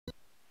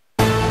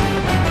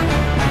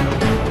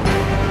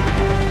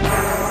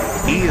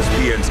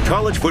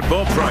College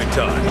Football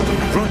Primetime.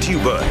 Brought to you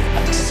by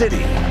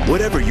Citi.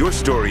 Whatever your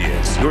story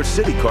is, your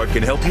Citi card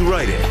can help you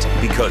write it,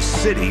 because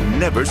Citi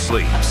never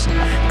sleeps.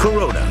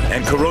 Corona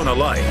and Corona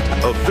Light,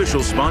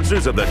 official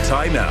sponsors of the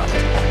Timeout.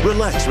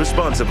 Relax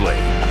responsibly.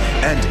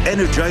 And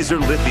Energizer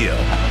Lithium.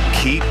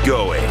 Keep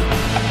going.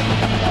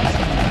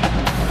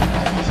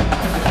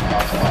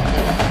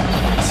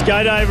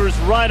 Skydivers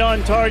right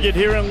on target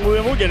here in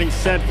Louisville, getting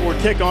set for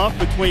kickoff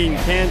between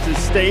Kansas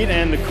State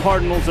and the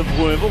Cardinals of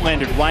Louisville.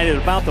 Landed right at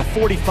about the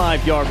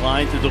 45-yard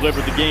line to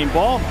deliver the game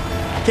ball.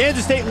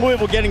 Kansas State and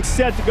Louisville getting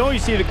set to go. You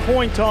see the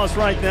coin toss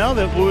right now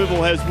that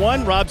Louisville has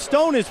won. Rob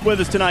Stone is with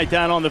us tonight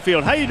down on the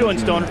field. How you doing,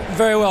 Stoner?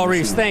 Very well,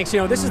 Reese. Thanks.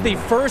 You know, this is the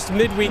first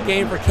midweek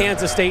game for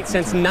Kansas State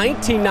since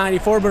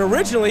 1994, but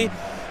originally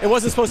it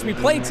wasn't supposed to be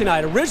played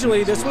tonight.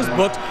 Originally, this was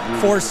booked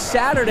for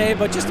Saturday,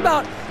 but just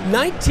about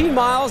 19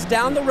 miles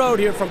down the road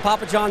here from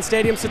Papa John's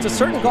Stadium sits a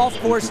certain golf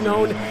course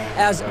known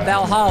as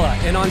Valhalla.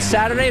 And on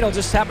Saturday, it'll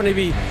just happen to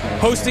be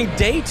hosting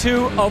day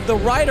 2 of the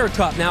Ryder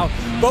Cup. Now,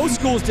 both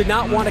schools did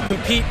not want to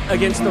compete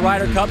against the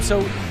Ryder Cup, so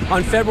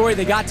on February,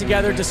 they got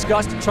together,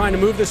 discussed trying to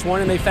move this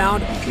one, and they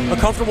found a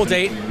comfortable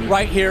date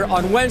right here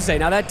on Wednesday.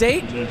 Now, that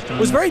date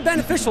was very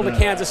beneficial to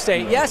Kansas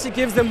State. Yes, it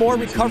gives them more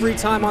recovery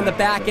time on the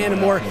back end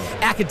and more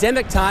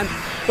academic time,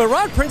 but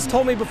Ron Prince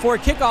told me before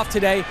kickoff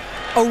today,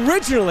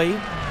 originally,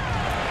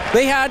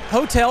 they had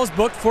hotels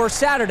booked for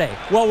Saturday.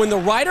 Well, when the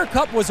Ryder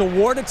Cup was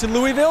awarded to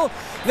Louisville,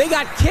 they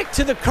got kicked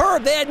to the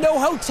curb. They had no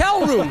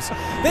hotel rooms.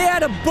 They had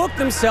to book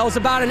themselves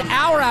about an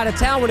hour out of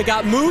town. When it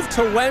got moved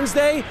to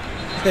Wednesday,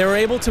 they were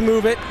able to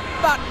move it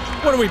about,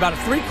 about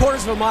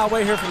 3/4 of a mile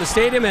away here from the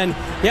stadium. And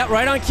yeah,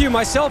 right on cue,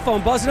 my cell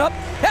phone buzzing up.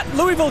 Yeah,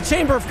 Louisville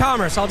Chamber of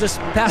Commerce. I'll just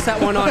pass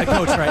that one on to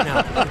Coach right now.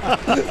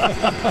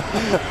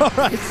 All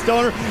right,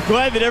 Stoner,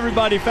 glad that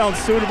everybody found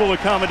suitable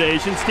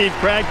accommodation. Steve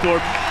Kragthorpe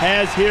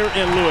has here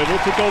in Louisville.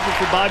 Took over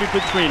for Bobby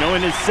Petrino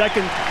in his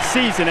second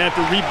season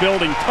after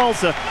rebuilding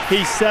Tulsa.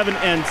 He's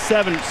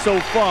 7-7 so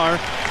far.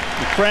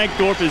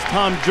 Kragthorpe is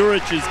Tom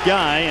Jurich's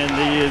guy, and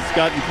he has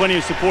gotten plenty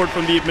of support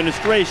from the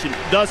administration.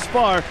 Thus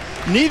far,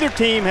 neither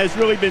team has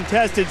really been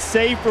tested,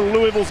 save for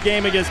Louisville's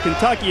game against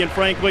Kentucky, and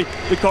frankly,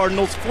 the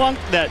Cardinals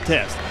flunked that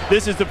test.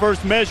 This is the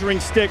first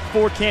measuring stick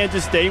for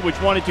Kansas State, which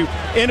wanted to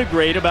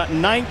integrate about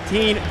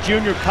 19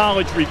 junior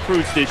college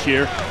recruits this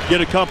year,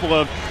 get a couple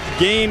of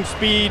game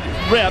speed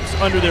reps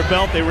under their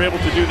belt. They were able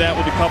to do that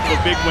with a couple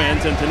of big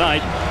wins, and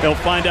tonight they'll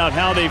find out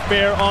how they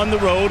fare on the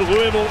road.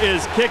 Louisville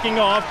is kicking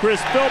off. Chris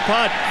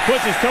Philpott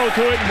puts his toe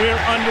to it, and we're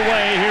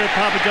underway here at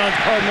Papa John's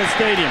Cardinal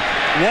Stadium.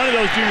 One of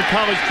those junior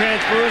college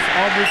transfers,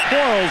 Aubrey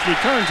Quarles,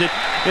 returns it.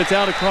 It's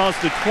out across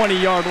the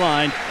 20-yard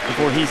line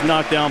before he's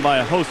knocked down by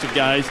a host of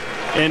guys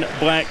in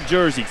black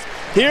jerseys.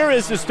 Here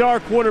is the star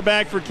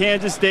quarterback for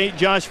Kansas State,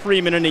 Josh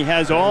Freeman, and he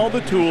has all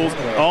the tools,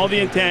 all the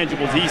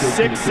intangibles. He's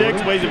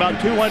 6'6", weighs about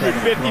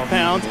 250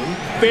 pounds,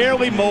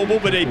 fairly mobile,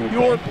 but a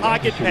pure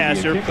pocket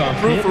passer.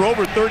 Threw for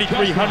over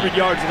 3,300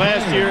 yards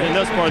last year, and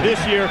thus far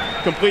this year,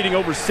 completing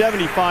over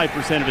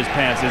 75% of his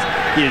passes.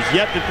 He has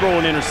yet to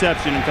throw an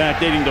interception. In fact,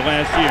 dating to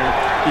last year,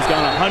 he's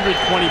gone 125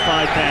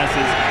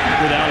 passes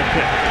without a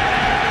pick.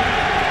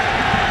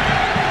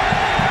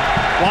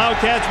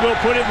 Wildcats will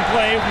put it in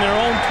play from their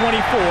own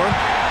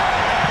 24.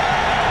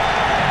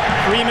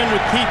 Freeman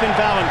with Keith and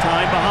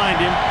Valentine behind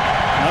him.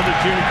 Another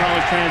junior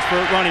college transfer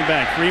at running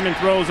back. Freeman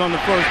throws on the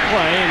first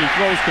play, and he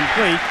throws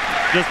complete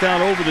just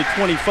out over the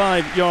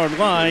 25-yard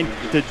line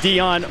to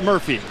Dion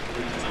Murphy.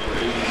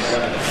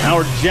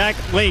 Our Jack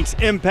Links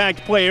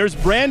impact players.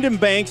 Brandon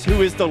Banks,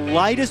 who is the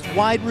lightest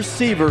wide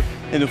receiver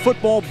in the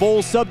Football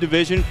Bowl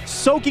subdivision,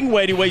 soaking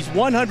wet. He weighs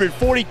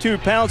 142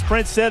 pounds.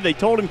 Prince said they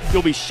told him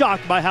you'll be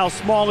shocked by how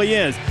small he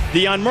is.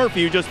 Dion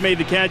Murphy, who just made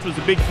the catch, was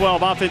the Big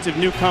 12 Offensive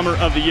Newcomer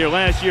of the Year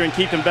last year, and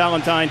Keith and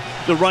Valentine,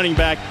 the running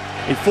back,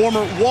 a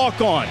former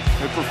walk-on,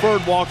 a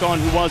preferred walk-on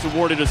who was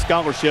awarded a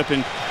scholarship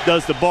and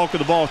does the bulk of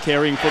the ball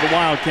carrying for the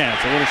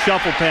Wildcats. A little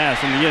shuffle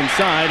pass on the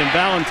inside, and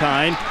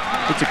Valentine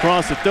gets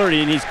across the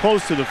 30, and he's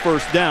close to the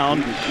first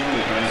down.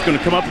 He's going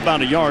to come up about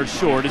a yard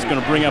short. It's going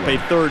to bring up a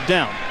third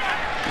down.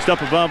 Just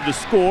up above the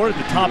score, at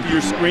the top of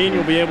your screen,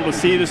 you'll be able to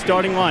see the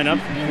starting lineup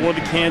for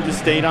the Kansas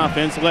State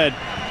offense, led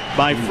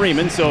by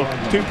Freeman. So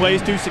 2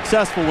 plays, 2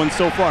 successful ones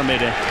so far,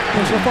 Mayday.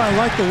 And so far, I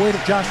like the way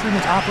that Josh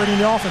Freeman's operating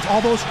the offense.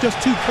 Although it's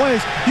just 2 plays,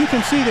 you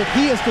can see that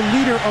he is the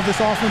leader of this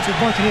offensive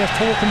bunch, and he has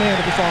total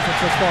command of this offense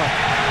thus far.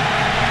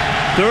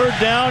 Third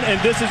down, and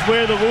this is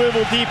where the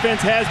Louisville defense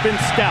has been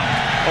stout,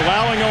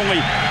 allowing only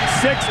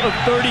 6 of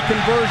 30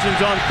 conversions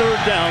on third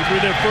down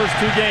through their first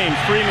 2 games.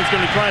 Freeman's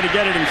going to try to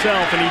get it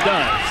himself, and he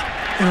does.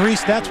 And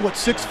Reese, that's what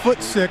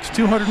 6'6",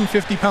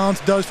 250 pounds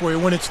does for you.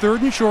 When it's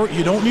third and short,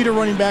 you don't need a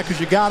running back because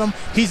you got him.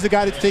 He's the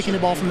guy that's taking the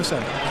ball from the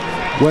center.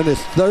 When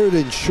it's third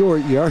and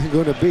short, you aren't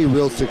going to be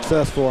real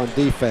successful on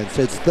defense.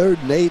 It's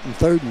 3rd and 8 and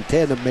 3rd and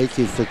 10 that make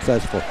you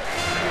successful.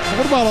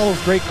 What about all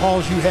those great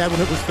calls you had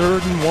when it was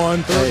 3rd and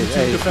 1, 3rd and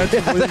 2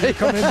 defensively? You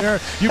come in there,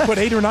 you put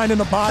 8 or 9 in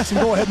the box and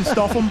go ahead and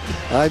stuff them.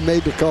 I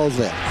made the calls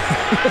then.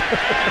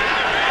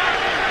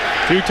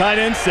 2 tight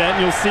end set,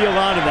 and you'll see a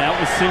lot of that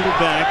with single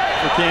back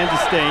for Kansas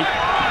State.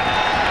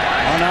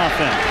 on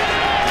offense.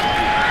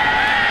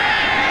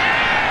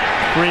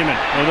 Freeman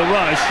with a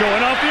rush,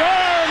 showing off the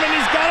arm, and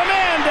he's got a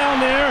man down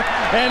there,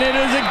 and it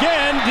is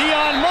again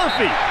Dion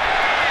Murphy.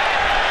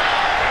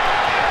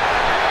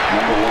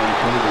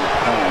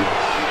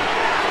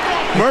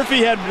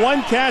 Murphy had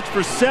one catch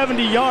for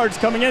 70 yards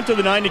coming into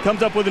the night. He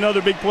comes up with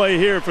another big play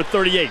here for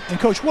 38. And,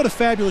 Coach, what a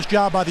fabulous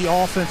job by the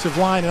offensive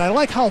line. And I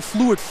like how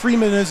fluid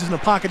Freeman is in the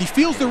pocket. He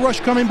feels the rush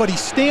coming, but he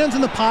stands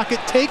in the pocket,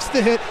 takes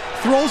the hit,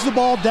 throws the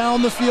ball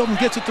down the field, and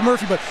gets it to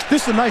Murphy. But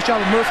this is a nice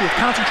job of Murphy of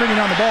concentrating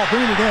on the ball,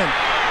 bringing it in.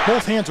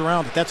 Both hands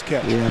around it. That's a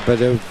catch. Yeah,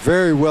 but a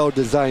very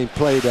well-designed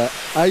play to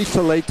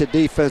isolate the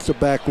defensive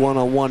back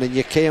one-on-one, and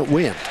you can't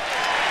win.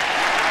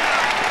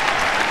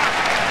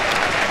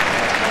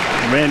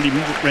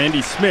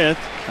 Randy Smith,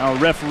 our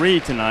referee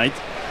tonight,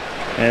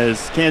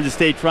 as Kansas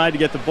State tried to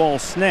get the ball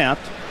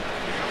snapped.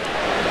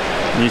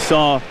 And you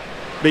saw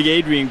big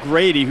Adrian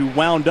Grady, who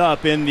wound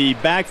up in the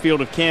backfield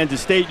of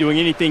Kansas State doing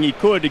anything he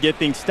could to get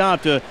things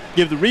stopped, to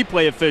give the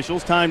replay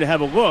officials time to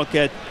have a look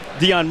at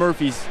Dion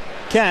Murphy's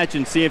catch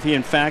and see if he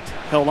in fact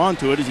held on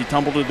to it as he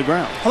tumbled to the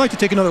ground. I'd like to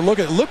take another look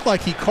at it. It looked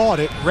like he caught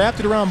it, wrapped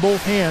it around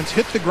both hands,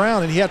 hit the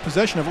ground, and he had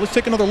possession of it. Let's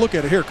take another look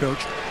at it here, Coach.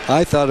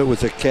 I thought it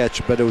was a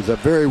catch, but it was a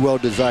very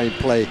well-designed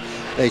play.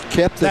 They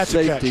kept the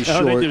safety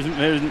short.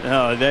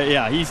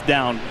 Yeah, he's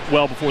down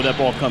well before that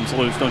ball comes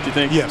loose, don't you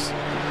think? Yes.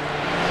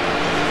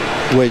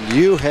 When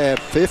you have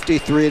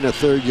 53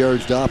 1/3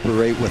 yards to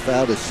operate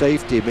without a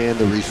safety, man,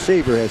 the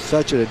receiver has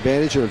such an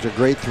advantage. It was a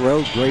great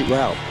throw, great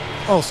route.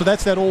 Oh, so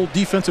that's that old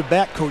defensive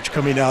back coach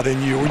coming out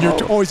in you. When you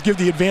always give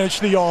the advantage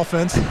to the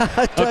offense.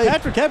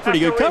 Patrick had pretty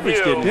good coverage,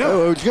 didn't he? Yeah,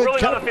 it was good.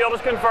 Ruling on the field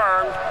is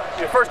confirmed.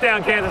 Your first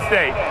down, Kansas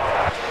State.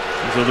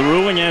 So the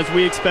ruling, as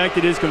we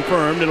expected, is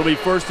confirmed. It'll be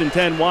 1st and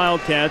 10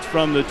 Wildcats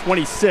from the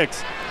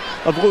 26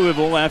 of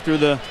Louisville after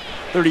the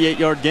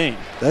 38-yard gain.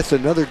 That's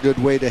another good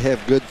way to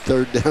have good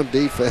third down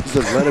defense,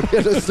 and let him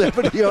hit a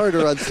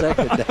 70-yarder on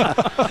second down.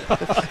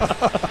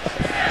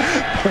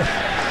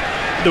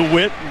 The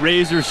wit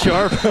razor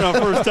sharp on our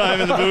first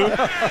time in the booth.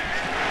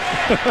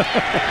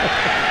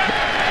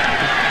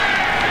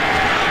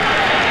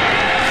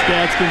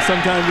 Stats can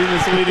sometimes be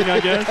misleading, I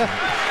guess.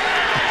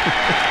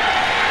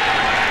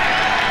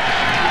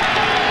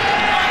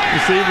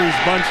 Receivers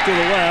bunched to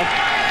the left.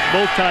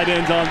 Both tight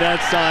ends on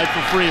that side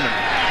for Freeman.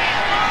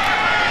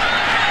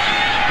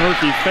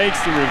 Murphy fakes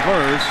the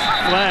reverse.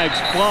 Flags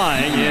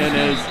flying in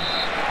as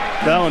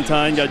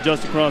Valentine got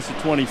just across the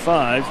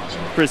 25.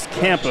 Chris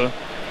Campa,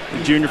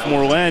 the junior from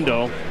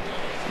Orlando,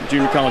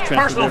 junior college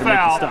transfer. Personal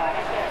foul,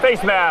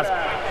 face mask,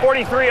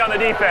 43 on the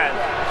defense.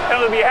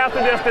 It'll be half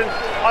the distance,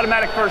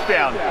 automatic first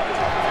down.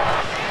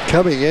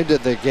 Coming into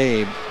the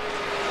game,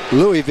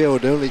 Louisville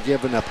had only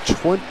given up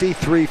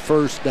 23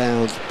 first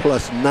downs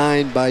plus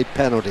 9 by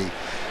penalty.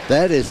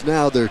 That is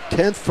now their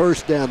 10th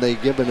first down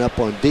they've given up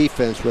on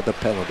defense with a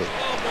penalty.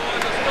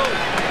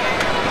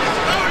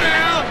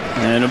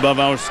 And above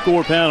our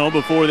score panel,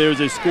 before there's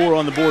a score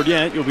on the board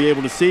yet, you'll be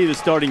able to see the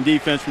starting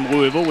defense from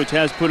Louisville, which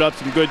has put up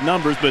some good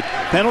numbers, but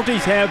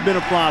penalties have been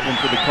a problem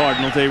for the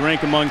Cardinals. They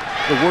rank among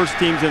the worst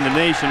teams in the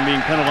nation,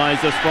 being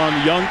penalized thus far in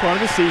the young part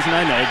of the season,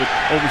 I know, but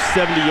over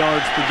 70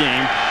 yards per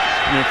game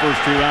in their first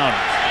 2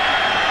 outings.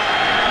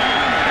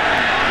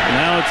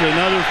 Now it's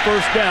another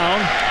first down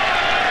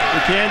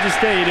for Kansas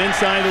State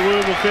inside the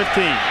Louisville 15.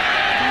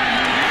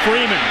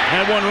 Freeman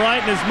had one right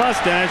in his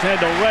mustache, had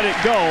to let it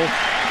go.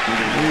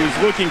 He was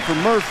looking for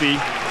Murphy.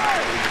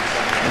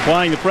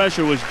 Applying the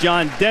pressure was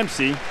John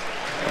Dempsey,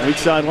 weak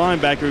side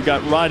linebacker, who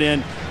got right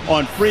in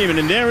on Freeman.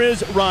 And there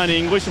is Ron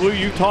English. Lou,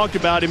 you talked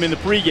about him in the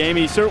pregame.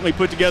 He certainly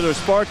put together a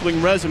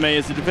sparkling resume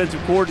as the defensive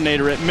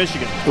coordinator at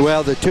Michigan.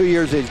 Well, the 2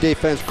 years he's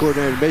defense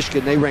coordinator at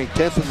Michigan, they ranked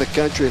 10th in the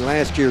country, and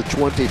last year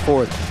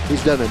 24th.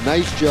 He's done a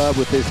nice job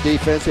with his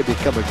defense. They've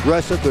become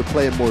aggressive. They're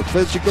playing more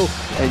physical,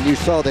 and you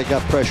saw they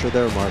got pressure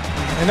there, Mark.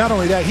 And not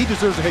only that, he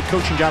deserves a head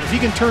coaching job. If he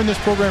can turn this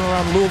program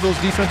around, Louisville's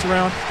defense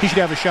around, he should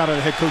have a shot at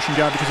a head coaching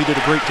job because he did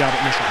a great job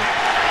at Michigan.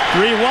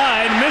 3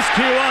 wide,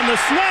 miscue on the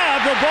snap.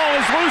 The ball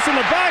is loose in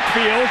the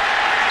backfield.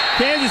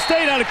 Kansas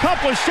State had a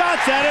couple of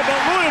shots at it, but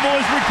Louisville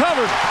has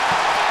recovered.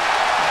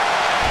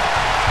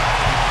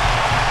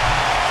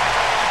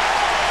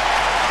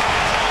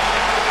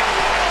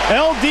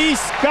 L.D.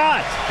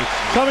 Scott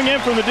coming in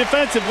from the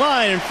defensive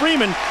line, and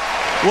Freeman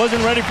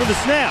wasn't ready for the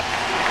snap.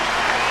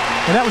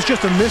 And that was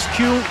just a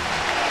miscue.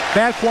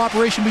 Bad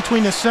cooperation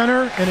between the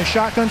center and his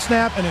shotgun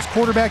snap and his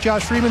quarterback,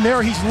 Josh Freeman. There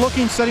he's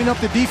looking, setting up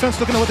the defense,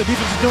 looking at what the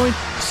defense is doing,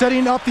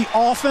 setting up the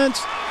offense.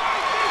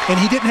 And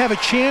he didn't have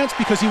a chance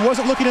because he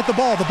wasn't looking at the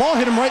ball. The ball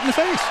hit him right in the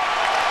face.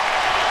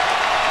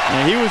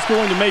 And he was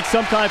going to make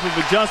some type of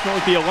adjustment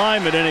with the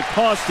alignment, and it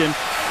cost him.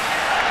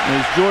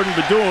 As Jordan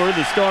Bedour,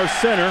 the star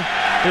center,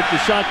 hit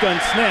the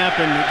shotgun snap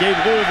and gave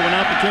Louisville an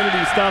opportunity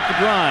to stop the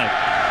drive.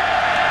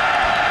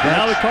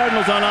 Now the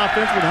Cardinals on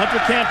offense with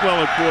Hunter Cantwell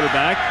at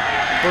quarterback.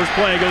 First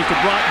play goes to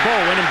Brock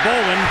Bowen, and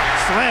Bowen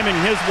slamming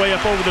his way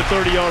up over the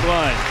 30-yard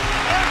line.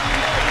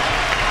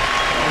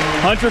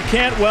 Hunter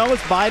Cantwell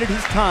has bided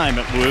his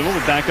time at Louisville.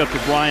 The backup to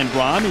Brian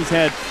Brom. He's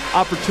had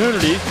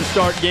opportunities to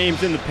start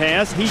games in the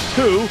past. He,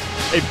 too,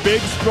 a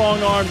big,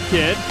 strong-armed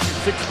kid,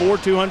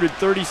 6'4", 236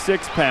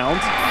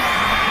 pounds.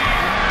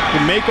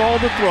 Can make all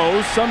the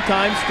throws,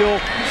 sometimes still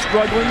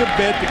struggling a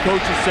bit, the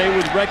coaches say,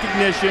 with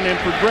recognition and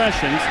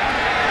progressions.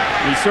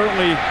 He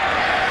certainly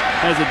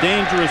has a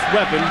dangerous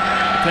weapon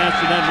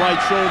attached to that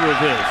right shoulder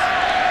of his.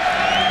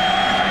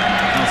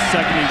 Now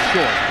second and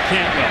short.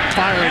 Cantwell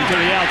firing to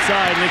the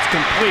outside, and it's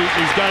complete.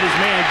 He's got his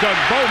man, Doug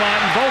Beaumont,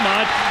 and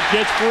Beaumont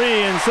gets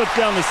free and slips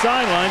down the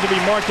sideline to be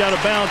marked out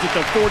of bounds at the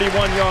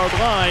 41-yard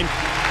line.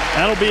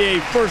 That'll be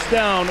a first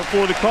down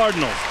for the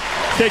Cardinals.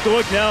 Take a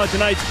look now at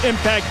tonight's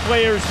impact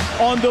players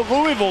on the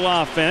Louisville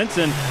offense,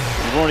 and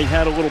we've already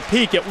had a little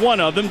peek at one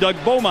of them. Doug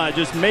Beaumont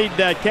just made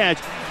that catch.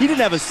 He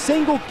didn't have a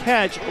single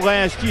catch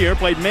last year,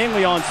 played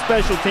mainly on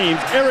special teams.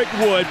 Eric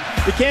Wood,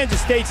 the Kansas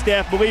State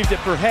staff believes that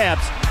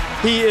perhaps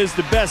he is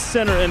the best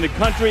center in the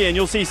country, and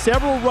you'll see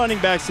several running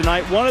backs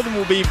tonight. One of them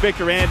will be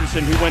Victor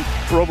Anderson, who went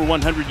for over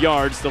 100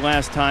 yards the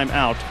last time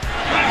out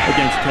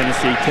against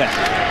Tennessee Tech.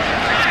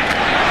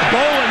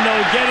 Bolin,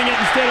 though, getting it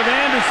instead of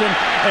Anderson,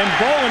 and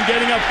Bolin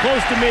getting up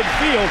close to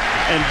midfield,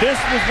 and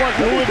this was what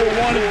Louisville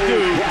wanted to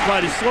do, to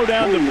try to slow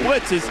down the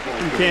blitzes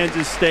from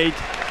Kansas State.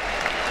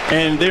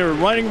 And they're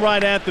running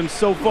right at them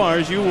so far,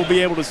 as you will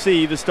be able to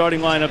see the starting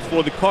lineup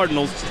for the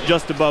Cardinals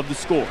just above the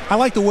score. I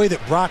like the way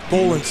that Brock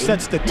Bolin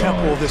sets the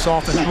tempo of this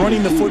offense,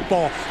 running the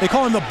football. They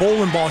call him the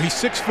Bolin ball. He's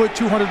 6 foot,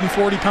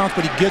 240 pounds,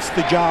 but he gets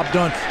the job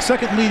done.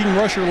 Second leading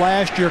rusher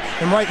last year,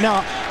 and right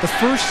now, the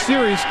first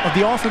series of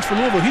the offense for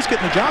Louisville, he's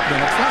getting the job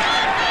done up front.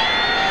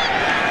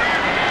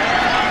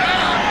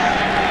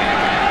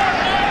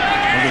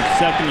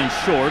 Second and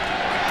short.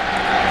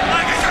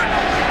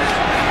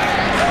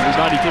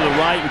 Everybody to the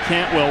right, and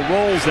Cantwell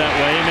rolls that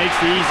way and makes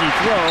the easy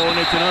throw, and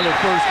it's another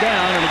first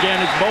down. And again,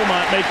 it's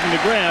Beaumont making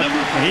the grab,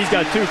 and he's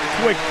got two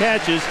quick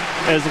catches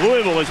as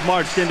Louisville has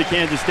marched into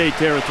Kansas State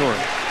territory.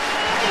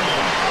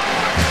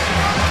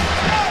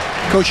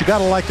 Coach, you got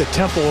to like the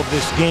tempo of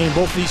this game.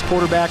 Both of these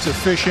quarterbacks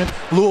efficient.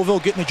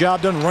 Louisville getting the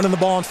job done, running the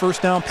ball on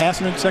first down,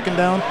 passing it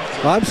second down.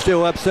 I'm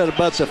still upset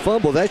about the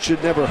fumble. That should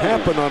never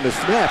happen on the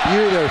snap.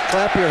 You either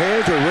clap your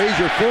hands or raise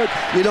your foot.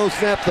 You don't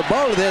snap the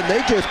ball. Then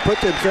they just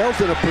put themselves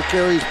in a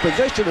precarious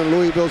position, and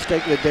Louisville's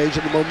taking advantage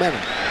of the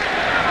momentum.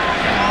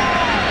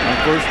 On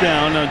first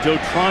down, Joe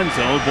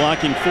Tronzo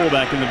blocking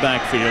fullback in the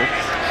backfield.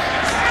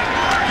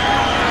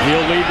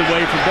 He'll lead the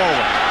way for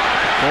Bolin.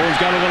 Bolin's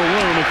got a little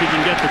room if he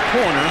can get the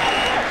corner.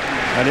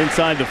 And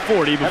inside the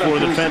 40 before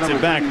the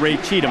defensive back, Ray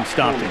Cheatham,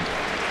 stopped him.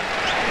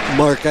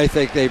 Mark, I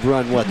think they've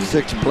run,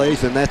 6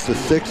 plays, and that's the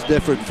 6th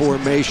different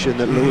formation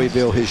that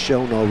Louisville has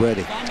shown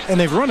already. And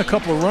they've run a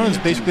couple of runs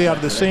basically out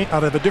of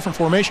a different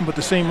formation, but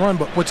the same run.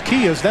 But what's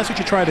key is that's what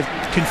you try to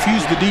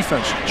confuse the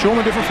defense. Show them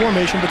a different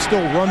formation, but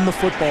still run the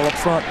football up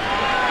front.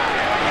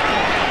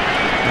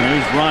 And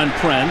here's Ron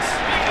Prince,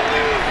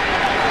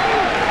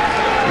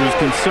 who's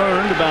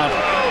concerned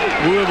about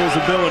Louisville's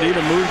ability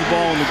to move the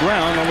ball on the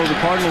ground, although the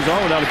Cardinals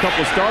are without a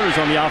couple of starters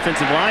on the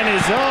offensive line.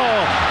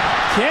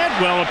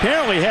 Cantwell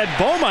apparently had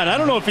Beaumont. I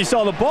don't know if he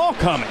saw the ball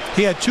coming.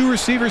 He had 2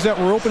 receivers that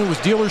were open. It was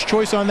dealer's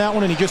choice on that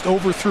one, and he just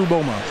overthrew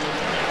Beaumont.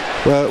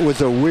 Well, it was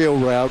a wheel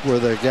route where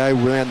the guy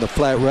ran the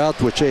flat route,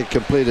 which he had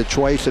completed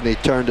twice, and he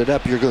turned it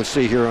up. You're going to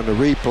see here on the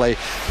replay,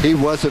 he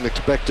wasn't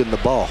expecting the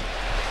ball.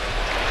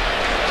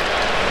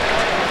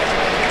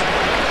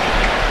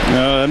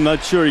 I'm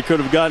not sure he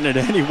could have gotten it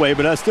anyway,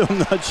 but I'm still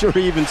not sure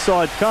he even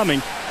saw it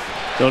coming.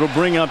 So it'll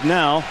bring up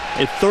now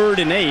a 3rd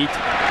and 8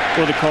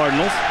 for the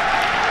Cardinals.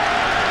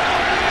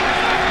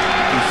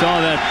 You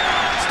saw that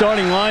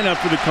starting lineup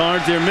for the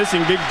Cards. They're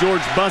missing Big George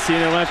Bussey,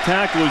 and their left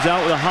tackle is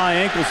out with a high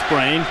ankle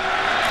sprain.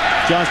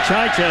 Josh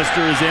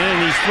Chichester is in,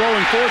 and he's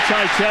throwing for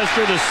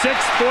Chichester, the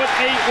 6'8"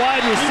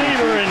 wide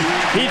receiver, and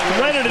he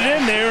threaded it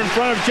in there in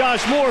front of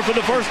Josh Moore for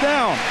the first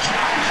down.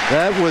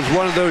 That was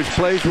one of those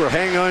plays where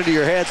hang on to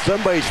your hat.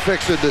 Somebody's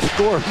fixing to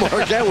score,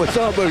 Mark. That was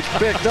almost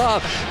picked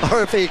off.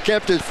 Or if he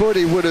kept his foot,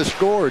 he would have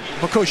scored.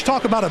 Well, Coach,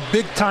 talk about a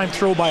big-time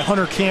throw by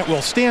Hunter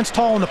Cantwell. Stands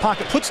tall in the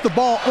pocket, puts the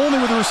ball only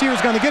where the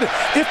receiver's going to get it.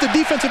 If the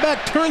defensive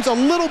back turns a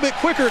little bit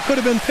quicker, it could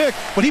have been picked,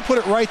 but he put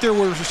it right there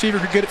where his receiver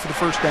could get it for the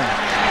first down.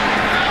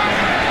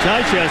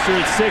 Chichester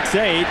at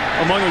 6'8",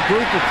 among a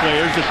group of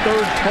players, the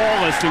 3rd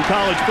tallest in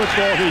college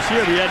football this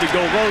year. We had to go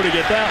low to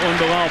get that one,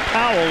 to allow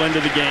Powell into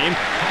the game.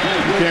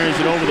 He carries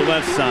it over the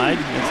left side.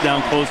 It's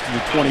down close to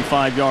the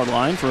 25-yard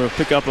line for a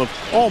pickup of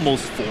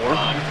almost 4.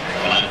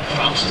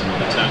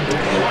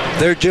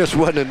 There just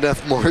wasn't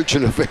enough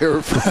margin of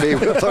error for me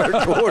with our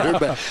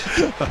quarterback.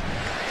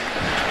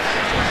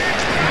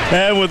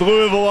 And with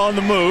Louisville on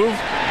the move,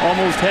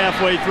 almost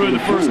halfway through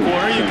the first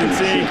quarter, you can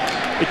see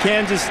the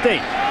Kansas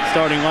State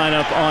starting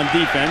lineup on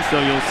defense,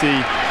 so you'll see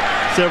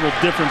several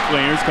different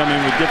players coming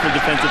with different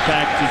defensive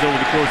packages over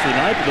the course of the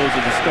night, but those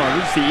are the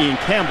starters. See Ian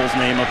Campbell's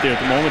name up there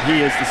at the moment.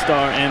 He is the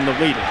star and the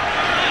leader.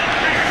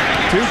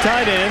 2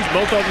 tight ends,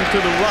 both of them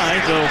to the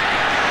right, so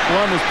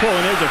One was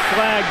pulling. There's a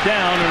flag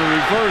down and a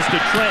reverse to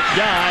Trent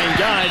Guy, and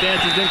Guy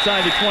dances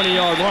inside the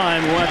 20-yard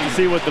line. We'll have to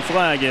see what the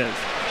flag is.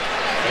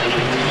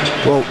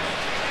 Well,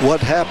 what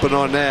happened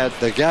on that,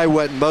 the guy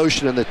went in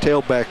motion and the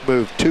tailback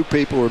moved. Two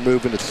people were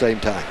moving at the same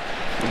time.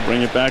 We'll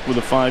bring it back with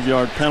a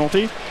 5-yard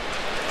penalty.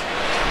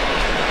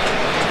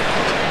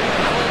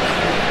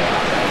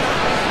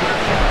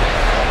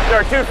 There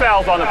are 2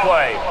 fouls on the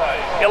play.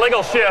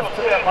 Illegal shift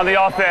on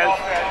the offense.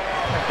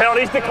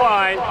 Penalties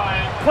decline.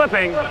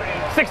 Clipping,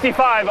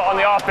 65 on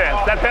the offense.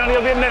 That penalty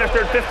will be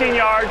administered, 15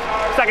 yards,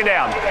 2nd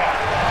down.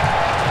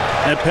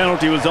 That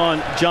penalty was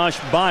on Josh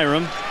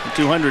Byram, a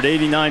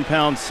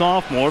 289-pound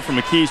sophomore from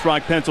McKees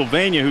Rock,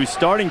 Pennsylvania, who's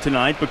starting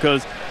tonight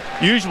because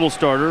usual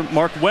starter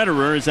Mark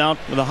Wetterer is out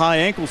with a high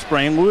ankle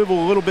sprain. Louisville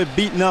a little bit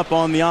beaten up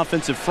on the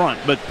offensive front,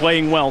 but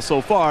playing well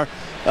so far,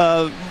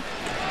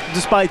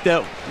 despite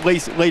that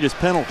latest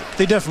penalty.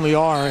 They definitely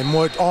are, and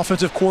what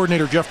offensive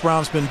coordinator Jeff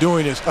Brown's been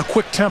doing is a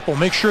quick tempo.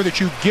 Make sure that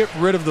you get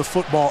rid of the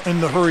football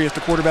in the hurry at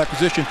the quarterback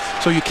position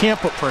so you can't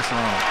put pressure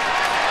on it.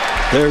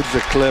 There's the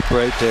clip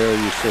right there.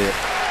 You see it.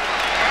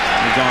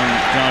 It was on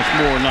Josh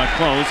Moore, not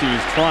close. He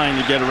was trying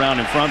to get around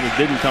in front, but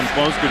didn't come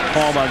close. Good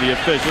call by the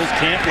officials.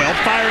 Cantwell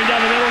firing down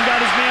the middle and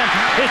got his man.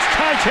 It's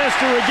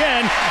Chichester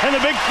again, and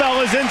the big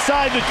fella's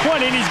inside the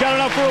 20, and he's got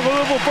enough for a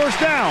Louisville first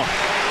down.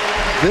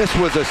 This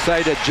was a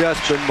sight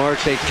adjustment, Mark.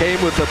 They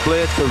came with the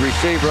blitz. The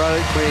receiver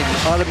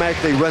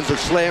automatically runs a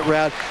slant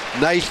route.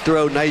 Nice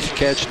throw, nice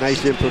catch,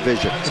 nice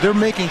improvisation. They're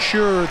making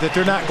sure that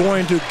they're not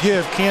going to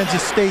give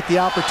Kansas State the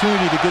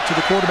opportunity to get to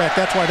the quarterback.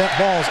 That's why that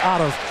ball's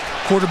out of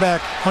quarterback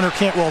Hunter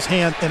Cantwell's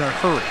hand in a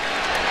hurry.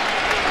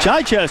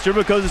 Chichester,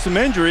 because of some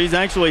injuries,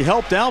 actually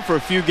helped out for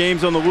a few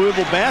games on the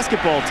Louisville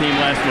basketball team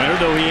last winter,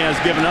 though he has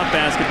given up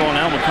basketball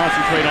now and will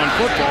concentrate on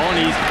football,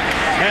 and he's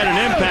had an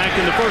impact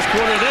in the first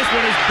quarter. This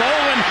one is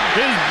bowling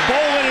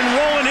and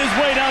rolling his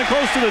way down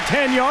close to the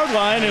 10-yard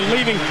line and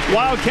leaving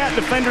Wildcat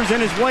defenders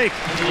in his wake.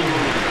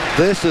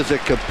 This is a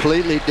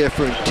completely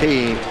different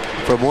team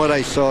from what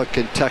I saw at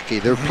Kentucky.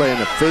 They're playing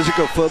a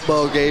physical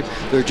football game.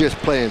 They're just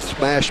playing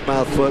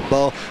smash-mouth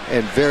football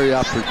and very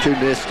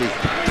opportunistic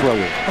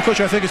throwing. Well,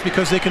 Coach, I think it's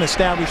because they can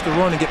establish the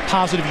run and get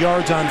positive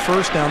yards on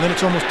first down. Then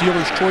it's almost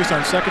dealer's choice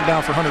on second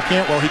down for Hunter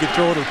Cantwell. He could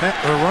throw it or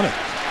run it.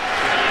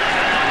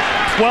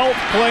 12th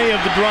play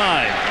of the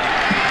drive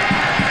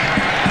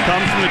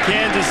comes from the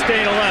Kansas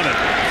State 11.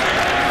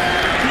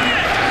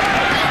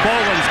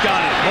 Boland's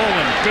got it.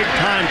 Boland,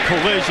 big-time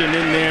collision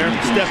in there,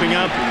 stepping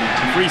up.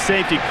 Free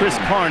safety Chris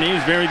Carney,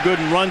 who's very good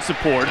in run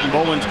support, and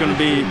Boland's going to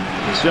be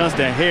just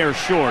a hair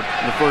short.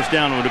 The first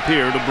down would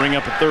appear to bring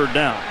up a 3rd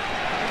down.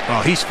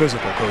 Oh, he's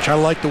physical, Coach. I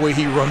like the way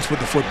he runs with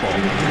the football.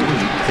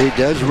 He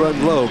does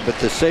run low, but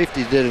the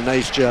safety did a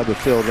nice job of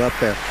filling up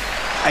there.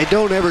 I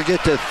don't ever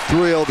get the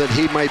thrill that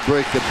he might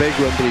break the big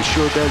one, but he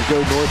sure does go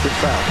north and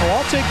south.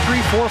 Oh, I'll take 3,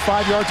 4,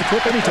 5 yards a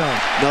clip anytime.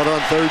 Not on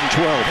 3rd and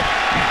 12.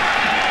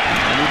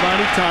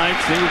 Everybody tight,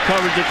 single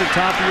coverage at the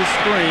top of the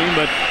screen,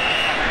 but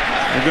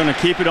they're going to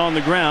keep it on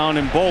the ground,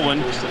 and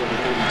Boland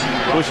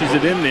pushes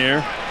it in there.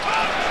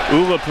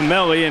 Ula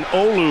Pamelli and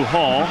Olu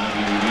Hall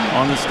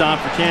on the stop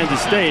for Kansas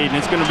State, and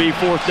it's going to be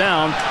 4th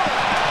down.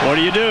 What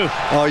do you do?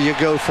 Oh, you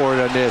go for it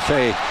on this.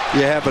 Hey,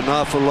 you have an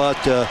awful lot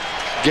to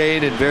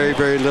gain and very,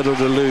 very little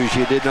to lose.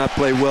 You did not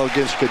play well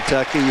against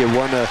Kentucky. You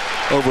won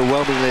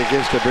overwhelmingly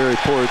against a very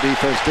poor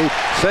defense team.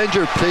 Send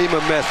your team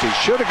a message.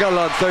 Should have got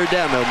it on 3rd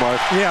down, though, Mark.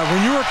 Yeah,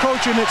 when you were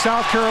coaching at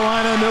South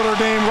Carolina, Notre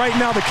Dame, right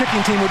now the kicking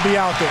team would be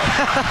out there.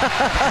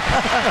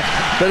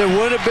 But it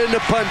would have been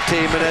the punt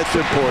team, and that's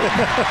important.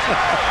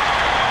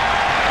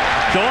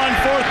 So on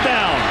 4th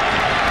down,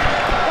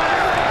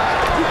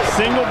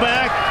 single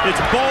back.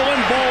 It's Boland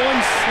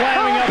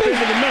slamming up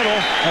into the middle.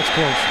 That's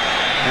close.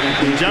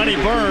 Johnny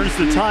Burns,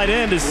 the tight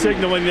end, is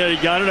signaling that he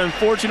got it.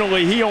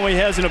 Unfortunately, he only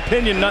has an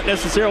opinion, not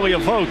necessarily a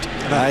vote.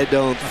 I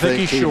don't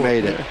think he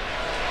made it.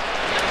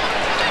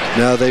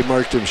 No, they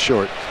marked him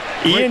short.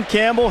 Ian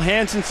Campbell,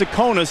 Hanson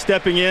Sakona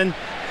stepping in,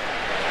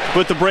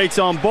 put the brakes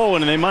on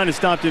Bowen, and they might have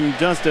stopped him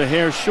just a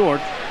hair short.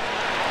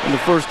 And the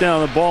first down,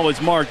 the ball is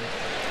marked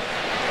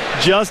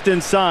just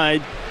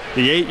inside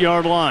the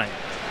 8-yard line.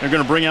 They're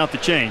going to bring out the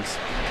chains.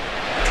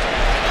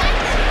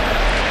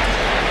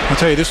 I'll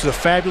tell you, this is a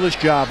fabulous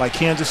job by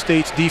Kansas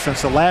State's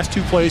defense. The last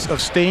 2 plays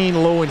of staying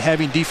low and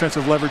having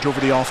defensive leverage over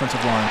the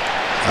offensive line.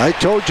 I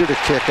told you to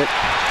kick it.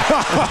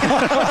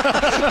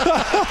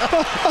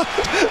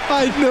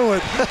 I knew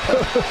it.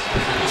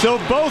 So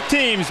both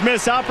teams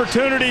miss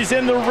opportunities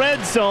in the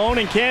red zone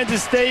in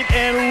Kansas State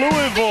and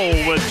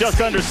Louisville with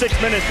just under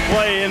 6 minutes to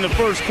play in the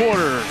first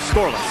quarter.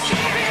 Scoreless.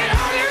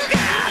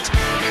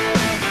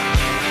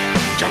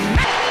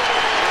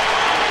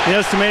 The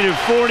estimated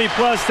 40+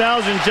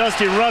 thousand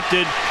just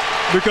erupted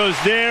because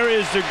there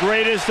is the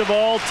greatest of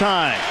all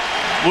time.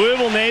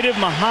 Louisville native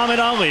Muhammad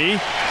Ali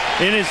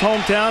in his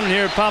hometown and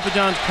here at Papa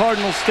John's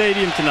Cardinal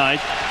Stadium tonight.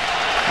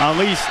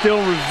 Ali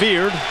still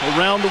revered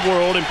around the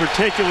world, and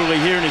particularly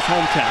here in his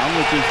hometown,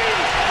 which is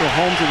the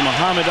home to the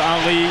Muhammad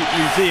Ali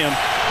Museum.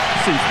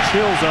 Sends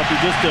chills up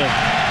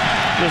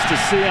just to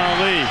see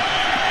Ali.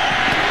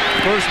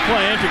 First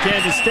play after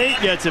Kansas State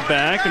gets it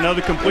back.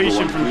 Another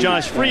completion from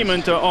Josh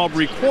Freeman to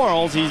Aubrey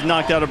Quarles. He's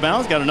knocked out of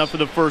bounds, got enough for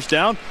the first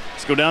down.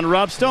 Let's go down to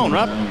Rob Stone.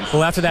 Rob?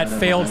 Well, after that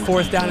failed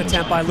fourth down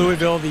attempt by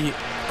Louisville, the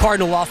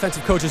Cardinal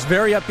offensive coach is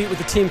very upbeat with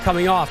the team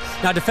coming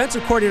off. Now,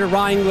 defensive coordinator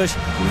Ryan English,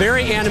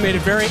 very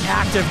animated, very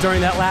active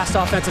during that last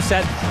offensive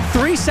set.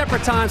 3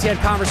 separate times he had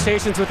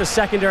conversations with the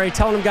secondary,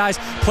 telling them, guys,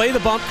 play the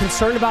bump,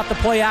 concerned about the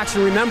play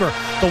action. Remember,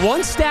 the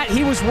one stat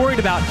he was worried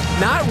about,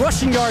 not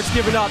rushing yards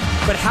given up,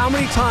 but how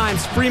many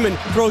times Freeman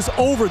throws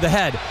over the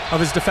head of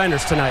his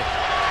defenders tonight.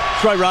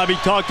 That's right, Robbie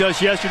talked to us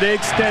yesterday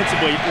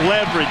extensively.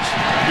 Leverage.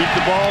 Keep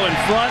the ball in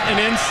front and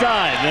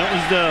inside. That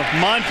was the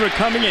mantra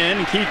coming in.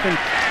 And Keithan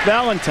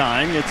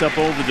Valentine gets up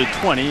over the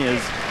 20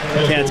 as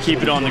the Cats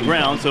keep it on the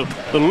ground. So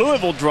the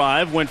Louisville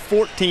drive went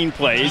 14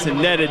 plays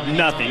and netted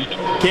nothing.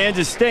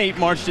 Kansas State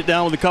marched it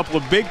down with a couple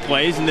of big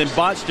plays and then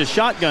botched a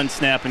shotgun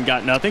snap and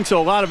got nothing.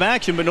 So a lot of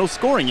action, but no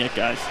scoring yet,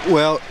 guys.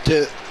 Well,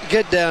 to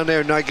get down there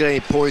and not get any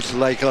points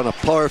like on a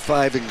par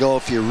 5 in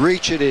golf, you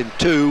reach it in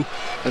 2,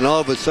 and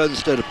all of a sudden,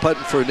 instead of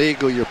putting for an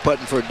eagle, you're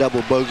putting for a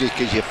double bogey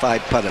because you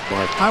 5-putt it,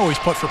 Mark. I always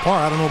putt for par.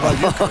 I don't know about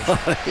you,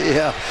 Coach.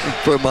 Yeah,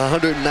 from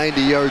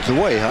 190 yards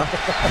away, huh?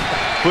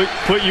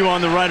 Put you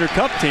on the Ryder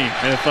Cup team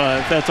if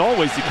that's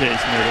always the case,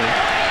 maybe.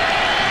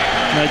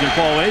 Imagine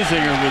Paul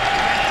Azinger would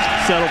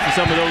settle for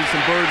some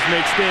birds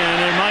mixed in.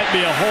 There might be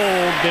a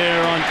hold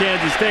there on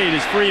Kansas State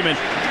as Freeman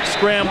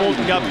scrambled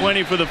and got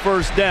plenty for the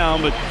first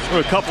down, but there were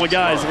a couple of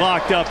guys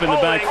locked up in the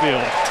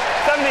backfield.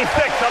 76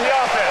 on the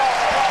offense.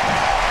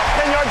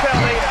 10-yard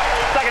penalty,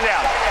 second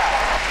down.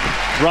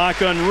 Brock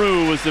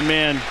Unruh was the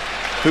man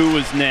who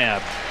was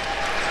nabbed.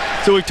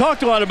 So we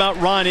talked a lot about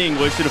Ron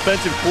English, the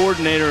defensive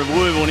coordinator of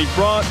Louisville, and he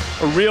brought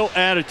a real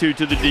attitude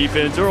to the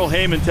defense. Earl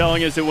Heyman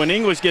telling us that when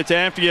English gets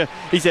after you,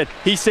 he said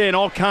he's saying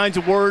all kinds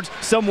of words.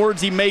 Some words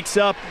he makes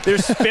up.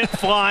 There's spit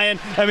flying.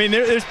 I mean,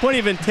 there's plenty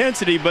of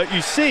intensity, but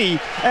you see,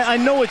 I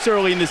know it's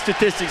early and the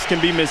statistics can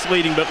be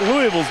misleading, but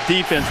Louisville's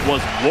defense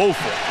was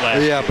woeful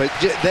last year. But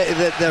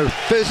they're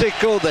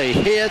physical. They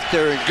hit.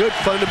 They're in good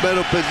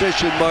fundamental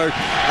position, Mark.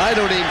 I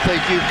don't even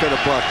think you could have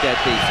blocked that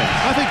defense.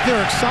 I think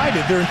they're excited.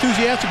 They're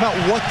enthusiastic about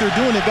what they're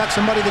doing. They've got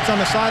somebody that's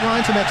on the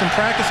sidelines and that's in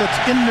practice that's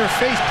in their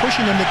face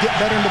pushing them to get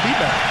better and to be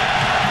better.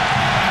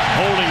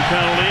 Holding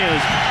penalty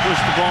has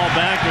pushed the ball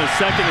back to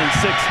 2nd and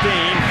 16.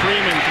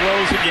 Freeman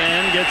throws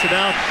again, gets it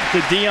out to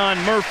Dion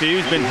Murphy,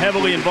 who's been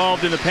heavily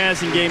involved in the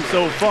passing game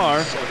so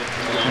far.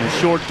 In a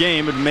short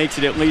game, it makes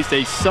it at least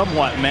a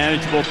somewhat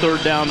manageable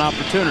third down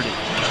opportunity.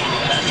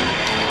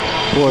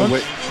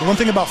 The one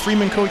thing about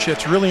Freeman, Coach,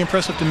 that's really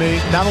impressive to me,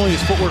 not only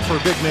his footwork for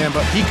a big man,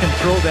 but he can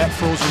throw that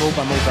frozen rope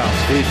on those outs.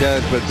 He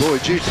does, but boy,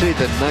 did you see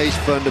the nice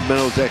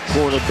fundamentals that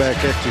cornerback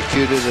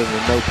executed in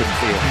an open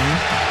field?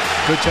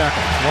 Good tackle.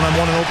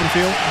 One-on-one in open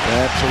field?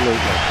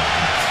 Absolutely.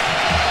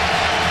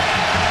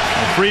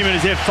 Freeman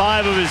has hit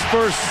 5 of his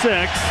first 6.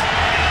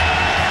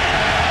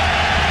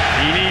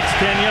 He needs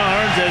 10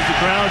 yards as the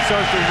crowd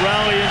starts to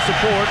rally in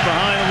support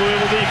behind the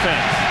Louisville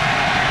defense.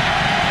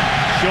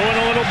 Showing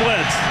a little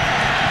blitz.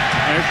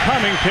 They're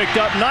coming, picked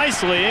up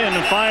nicely, and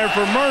a fire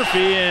for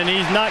Murphy, and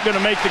he's not going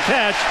to make the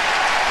catch.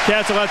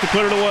 Cats will have to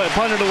put it away,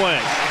 punt it away.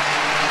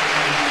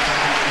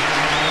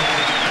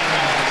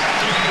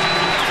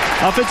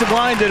 Offensive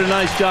line did a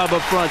nice job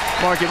up front,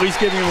 Mark, at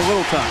least giving him a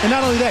little time. And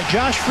not only that,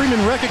 Josh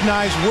Freeman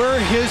recognized where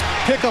his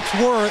pickups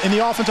were in the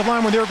offensive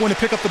line when they were going to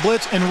pick up the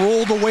blitz and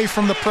rolled away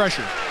from the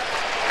pressure.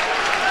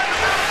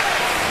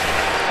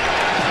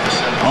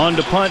 On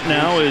to punt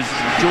now is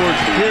George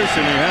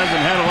Pearson, who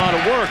hasn't had a lot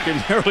of work in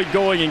the early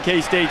going in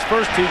K-State's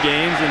first 2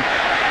 games. And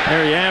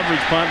very average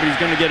punt, but he's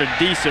going to get a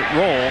decent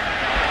roll.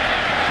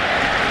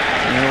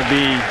 And it'll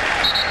be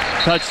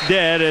touched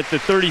dead at the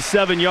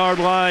 37-yard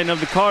line of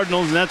the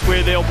Cardinals, and that's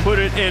where they'll put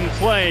it in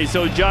play.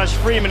 So Josh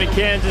Freeman at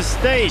Kansas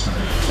State,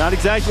 not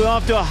exactly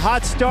off to a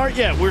hot start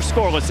yet. We're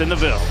scoreless in the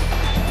Ville.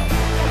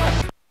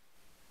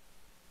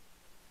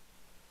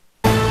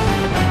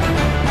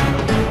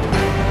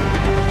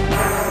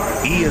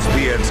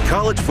 ESPN's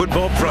College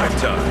Football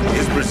Primetime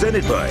is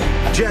presented by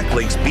Jack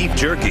Link's Beef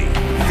Jerky.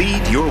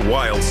 Feed your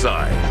wild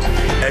side.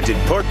 And in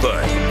part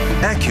by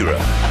Acura.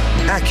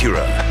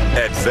 Acura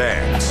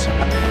Advance.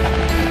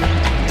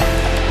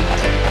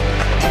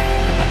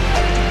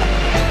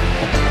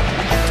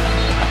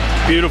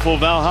 Beautiful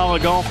Valhalla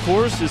Golf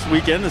Course this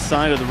weekend, the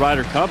site of the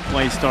Ryder Cup.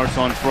 Play starts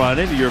on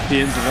Friday. The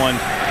Europeans have won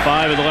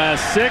 5 of the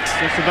last 6.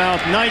 It's about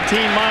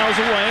 19 miles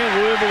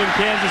away. Louisville and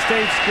Kansas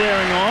State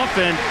squaring off,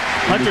 and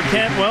Hunter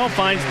Cantwell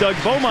finds Doug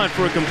Beaumont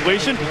for a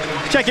completion.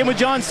 Check in with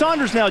John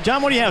Saunders now.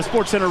 John, what do you have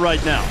SportsCenter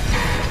right now?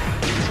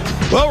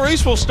 Well,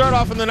 Reese will start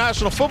off in the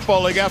National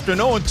Football League after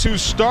 0-2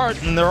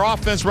 start, and their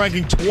offense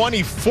ranking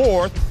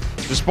 24th.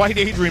 Despite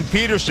Adrian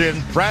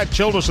Peterson, Brad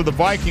Childress of the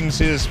Vikings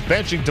is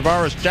benching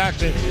Tavares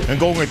Jackson and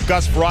going with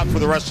Gus Frerotte for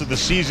the rest of the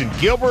season.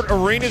 Gilbert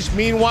Arenas,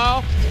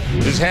 meanwhile,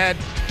 has had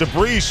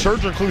debris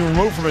surgically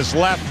removed from his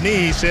left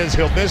knee. He says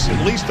he'll miss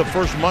at least the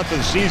first month of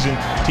the season.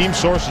 Team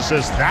sources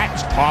says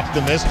that's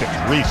optimistic.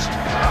 Reese.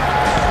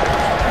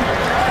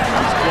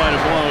 It's quite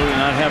a blow to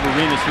not have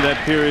Arenas for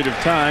that period of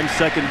time.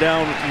 Second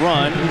down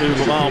run to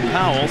Bilal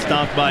Powell,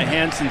 stopped by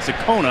Hanson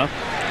Sakona.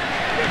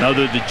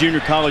 Another of the junior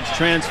college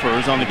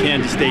transfers on the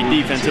Kansas State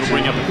defense. It'll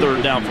bring up a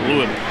third down for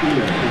Louisville.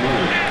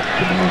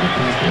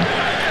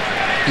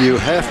 You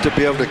have to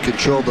be able to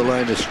control the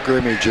line of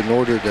scrimmage in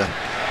order to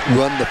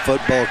run the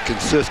football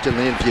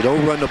consistently. And if you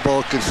don't run the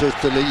ball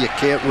consistently, you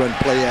can't run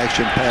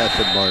play-action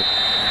passing, Mark.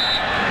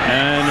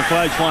 And the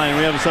flag's flying.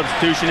 We have a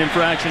substitution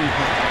infraction.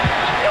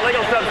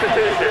 Illegal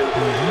substitution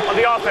on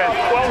the offense.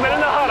 12 men in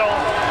the huddle.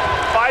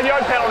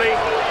 5-yard penalty.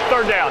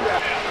 Third down.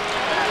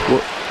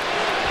 Well,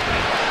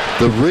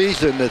 the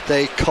reason that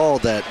they call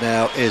that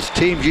now is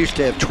teams used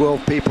to have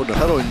 12 people in the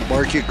huddle, and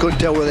Mark, you couldn't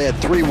tell whether they had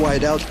 3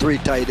 wideouts, 3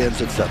 tight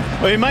ends, and something.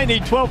 Well, you might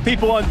need 12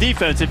 people on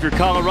defense if you're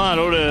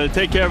Colorado to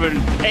take care of an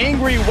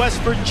angry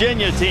West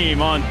Virginia team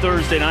on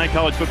Thursday night.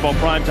 College football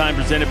primetime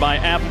presented by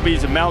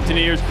Applebee's and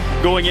Mountaineers,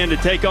 going in to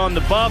take on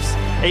the Buffs.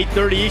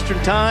 8:30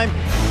 Eastern time.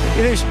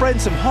 They're spreading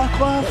some Hawk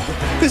love.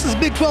 This is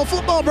Big 12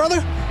 football,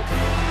 brother.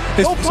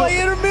 Go play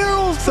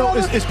intramurals. So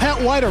is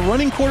Pat White a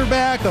running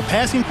quarterback, a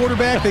passing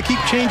quarterback? They keep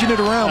changing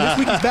it around. This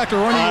week he's back to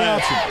running the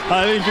option.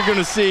 I think you're going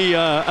to see.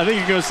 I think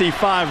you're going to see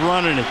 5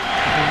 running it.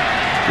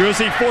 You're going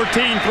to see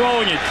 14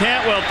 throwing it.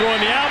 Cantwell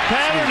throwing the out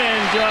pattern,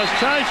 and Josh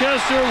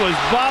Chichester was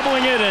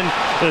bobbling it, and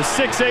the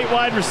 6'8"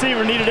 wide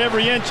receiver needed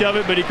every inch of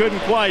it, but he couldn't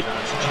quite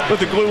put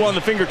the glue on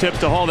the fingertips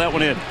to haul that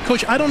one in.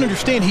 Coach, I don't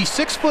understand. He's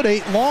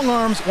 6'8", long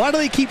arms. Why do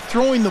they keep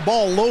throwing the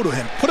ball low to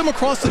him? Put him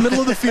across the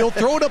middle of the field,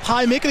 throw it up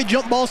high, make it a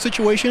jump ball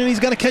situation, and he's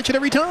going to catch it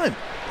every time.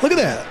 Look at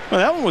that. Well,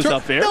 that one was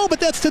up there. No,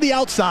 but that's to the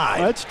outside.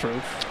 Well, that's true.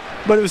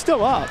 But it was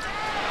still up.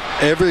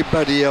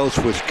 Everybody else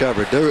was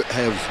covered. There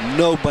was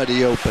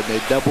nobody open.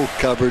 They double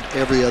covered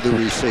every other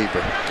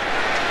receiver.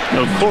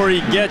 So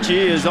Corey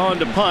Getchie is on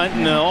to punt,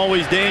 and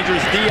always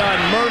dangerous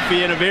Dion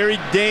Murphy and a very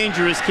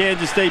dangerous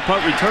Kansas State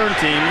punt return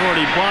team.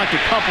 Already blocked a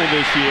couple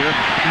this year.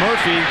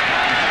 Murphy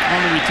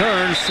on the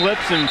return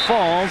slips and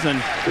falls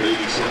and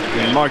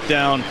marked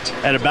down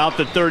at about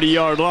the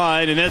 30-yard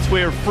line, and that's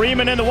where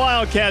Freeman and the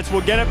Wildcats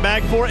will get it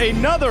back for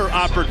another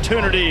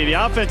opportunity. The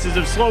offenses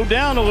have slowed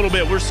down a little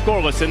bit. We're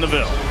scoreless in the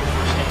Ville.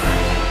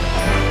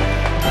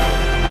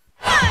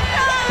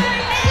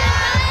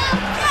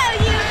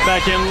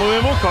 Back in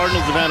Louisville,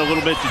 Cardinals have had a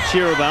little bit to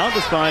cheer about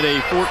despite a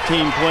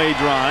 14-play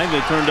drive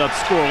that turned up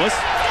scoreless.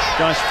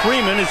 Josh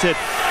Freeman has hit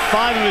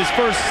 5 of his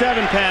first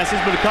 7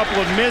 passes, but a couple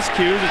of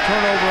miscues, a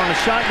turnover on a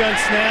shotgun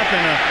snap,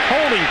 and a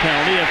holding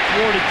penalty have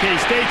thwarted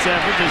K-State's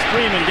efforts as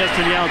Freeman gets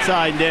to the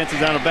outside and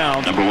dances out of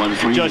bounds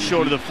just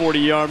short of the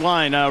 40-yard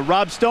line.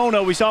 Rob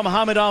Stono, we saw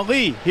Muhammad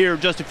Ali here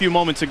just a few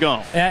moments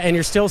ago. And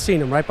you're still seeing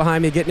him right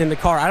behind me getting in the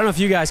car. I don't know if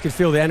you guys could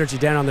feel the energy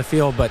down on the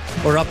field,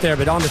 or up there,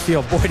 but on the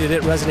field, boy, did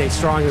it resonate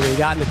strongly when he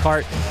got in the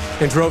cart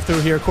and drove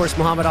through here. Of course,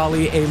 Muhammad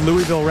Ali, a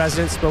Louisville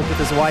resident, spoke with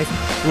his wife,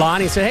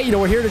 Lonnie, and said, hey,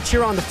 we're here to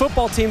cheer on the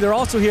football team. They're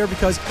also here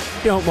because,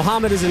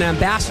 Muhammad is an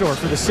ambassador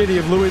for the city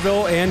of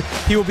Louisville, and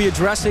he will be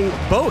addressing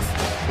both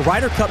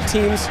Ryder Cup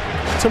teams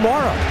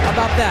tomorrow. How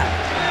about that?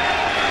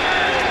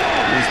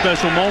 A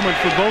special moment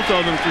for both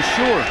of them, for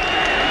sure.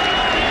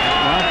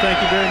 Well,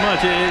 thank you very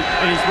much. And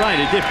he's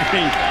right. It did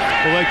bring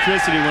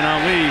electricity when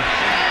Ali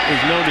is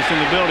noticed in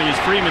the building as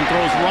Freeman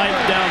throws right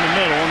down the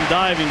middle and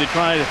diving to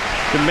try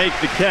to make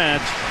the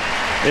catch.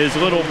 Is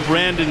little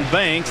Brandon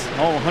Banks,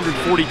 all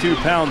 142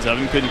 pounds of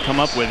him, couldn't come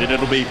up with it.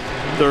 It'll be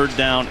 3rd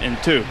down and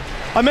 2.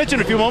 I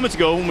mentioned a few moments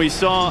ago when we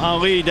saw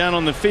Ali down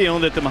on the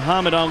field that the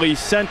Muhammad Ali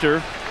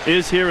Center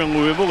is here in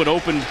Louisville. It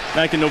opened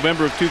back in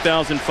November of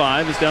 2005.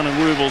 It's down in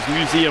Louisville's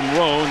Museum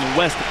Row in the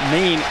West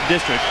Main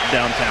District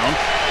downtown.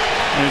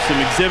 There's some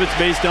exhibits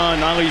based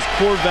on Ali's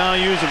core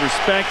values of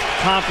respect,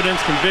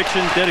 confidence,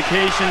 conviction,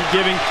 dedication,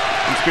 giving,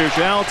 and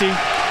spirituality.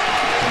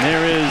 And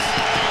there is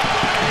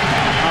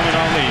Muhammad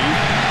Ali,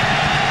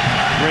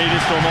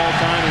 greatest of all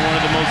time and one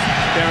of the most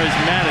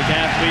charismatic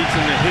athletes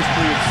in the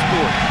history of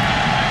sport.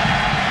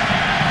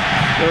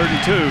 3rd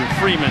and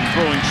 2, Freeman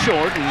throwing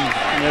short, and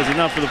he has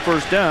enough for the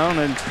first down,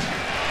 and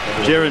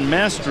Jaron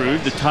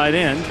Mastrud, the tight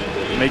end,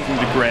 making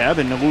the grab,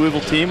 and the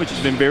Louisville team, which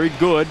has been very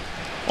good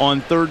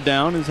on 3rd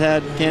down, has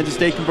had Kansas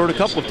State convert a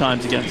couple of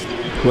times against them.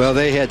 Well,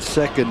 they had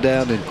 2nd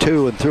down and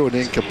 2 and threw an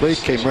incomplete,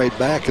 came right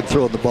back and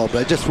threw the ball.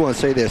 But I just want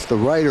to say this, the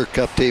Ryder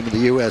Cup team of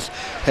the U.S.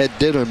 had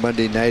dinner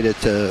Monday night at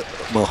the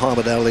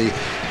Muhammad Ali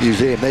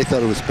Museum. They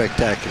thought it was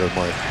spectacular,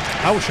 Mark.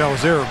 I wish I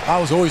was there. I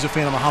was always a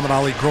fan of Muhammad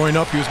Ali growing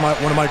up. He was one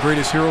of my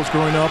greatest heroes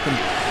growing up, and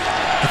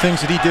the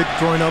things that he did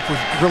growing up was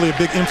really a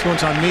big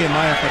influence on me in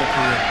my athletic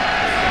career.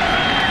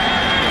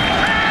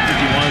 I think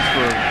he was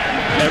for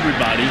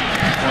everybody,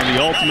 one of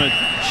the ultimate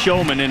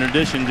showman in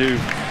addition to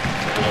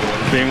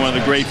being one of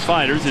the great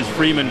fighters, as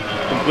Freeman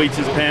completes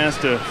his pass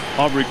to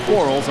Aubrey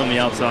Quarles on the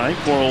outside.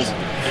 Quarles,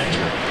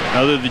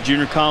 another of the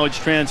junior college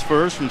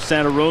transfers from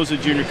Santa Rosa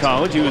Junior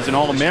College. He was an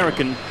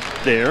All-American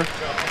there,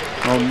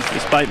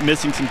 despite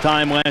missing some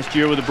time last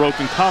year with a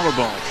broken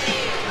collarbone.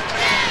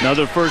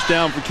 Another first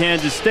down for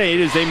Kansas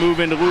State as they move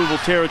into Louisville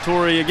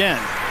territory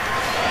again.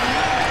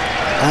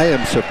 I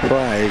am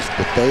surprised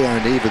that they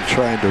aren't even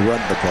trying to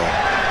run the ball.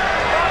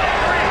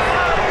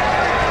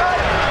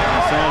 I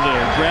saw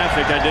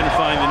graphic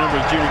identifying the number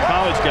of junior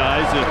college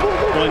guys.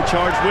 One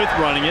charged with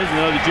running is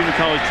another junior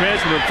college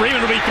transfer.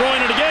 Freeman will be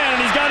throwing it again,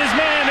 and he's got his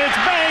man. It's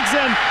Banks,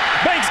 and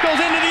Banks goes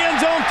into the end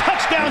zone.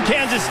 Touchdown,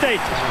 Kansas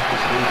State.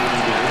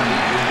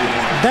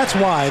 That's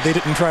why they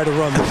didn't try to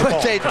run the ball.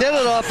 But they did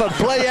it off a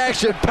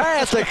play-action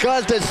pass that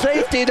caused the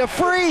safety to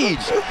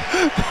freeze.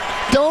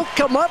 Don't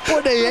come up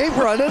when they ain't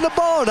running the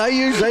ball. And I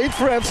use 8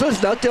 for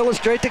emphasis, not to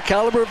illustrate the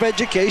caliber of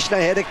education I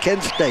had at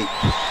Kent State.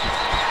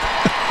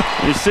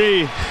 You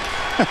see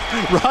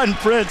Ron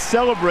Prince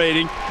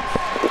celebrating.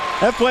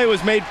 That play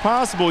was made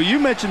possible. You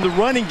mentioned the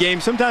running game.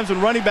 Sometimes when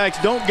running backs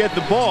don't get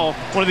the ball,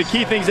 one of the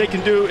key things they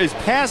can do is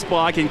pass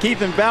block, and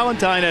Keithan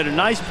Valentine had a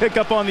nice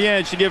pickup on the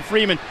edge to give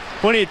Freeman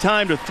plenty of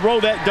time to throw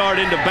that dart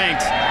into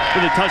Banks for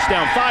the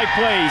touchdown. 5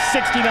 plays,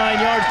 69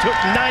 yards, took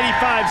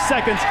 95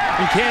 seconds,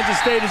 and Kansas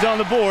State is on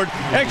the board.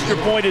 Extra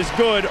point is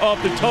good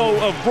off the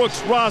toe of Brooks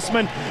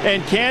Rossman,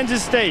 and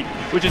Kansas State,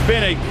 which has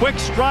been a quick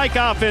strike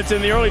offense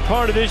in the early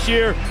part of this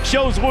year,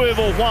 shows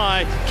Louisville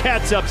why.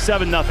 Cats up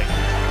 7-0.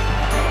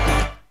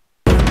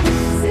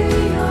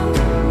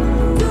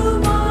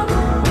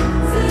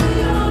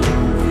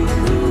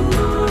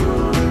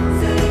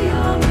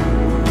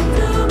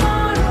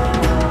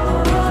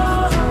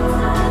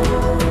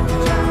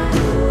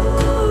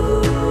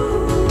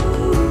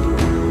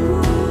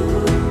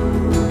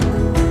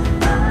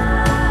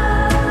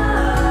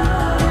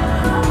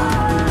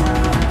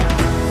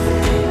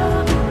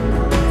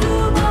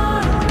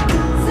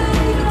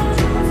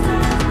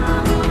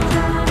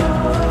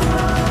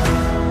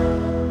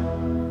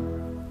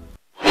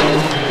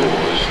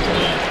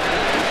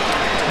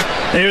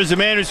 Here's the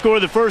man who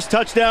scored the first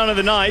touchdown of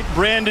the night,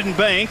 Brandon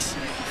Banks.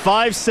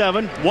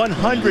 5'7",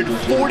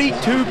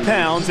 142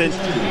 pounds. And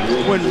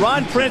when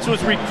Ron Prince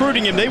was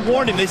recruiting him, they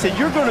warned him. They said,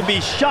 you're going to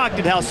be shocked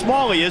at how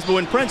small he is. But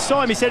when Prince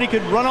saw him, he said he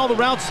could run all the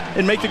routes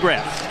and make the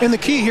grabs. And the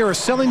key here is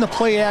selling the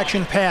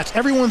play-action pass.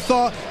 Everyone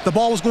thought the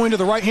ball was going to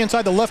the right-hand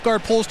side. The left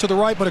guard pulls to the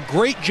right, but a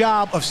great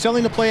job of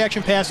selling the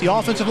play-action pass. The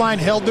offensive line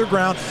held their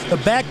ground. The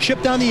back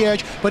chipped down the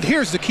edge. But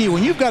here's the key.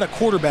 When you've got a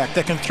quarterback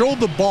that can throw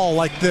the ball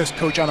like this,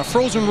 Coach, on a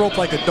frozen rope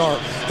like a dart,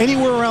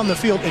 anywhere around the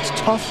field, it's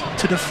tough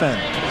to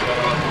defend.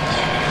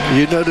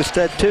 You noticed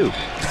that too.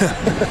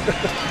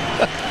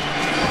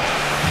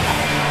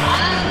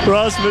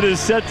 Rossman is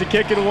set to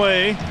kick it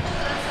away.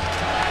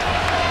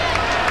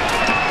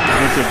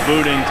 It's a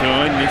boot into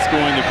it, and it's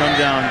going to come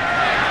down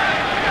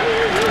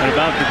at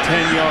about the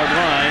 10-yard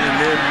line, and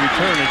they'll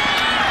return it.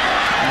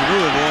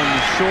 Louisville in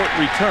the short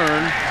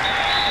return.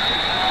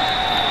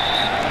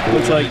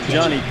 Looks like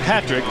Johnny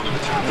Patrick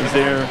is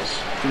there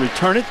to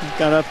return it.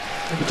 Got up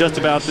to just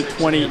about the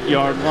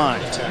 20-yard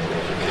line.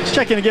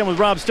 Check in again with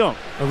Rob Stone.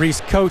 Reese,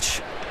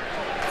 Coach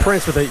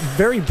Prince with a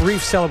very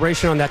brief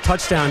celebration on that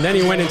touchdown. Then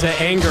he went into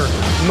anger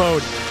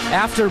mode.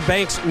 After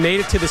Banks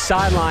made it to the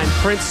sideline,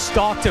 Prince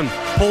stalked him,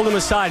 pulled him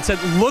aside,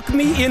 said, look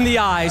me in the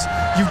eyes.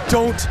 You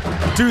don't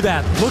do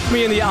that. Look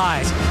me in the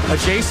eyes. A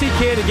JC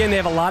kid, again, they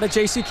have a lot of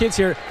JC kids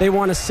here. They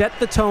want to set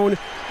the tone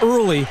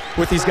early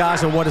with these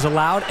guys on what is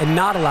allowed and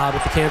not allowed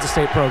with the Kansas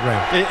State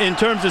program. In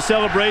terms of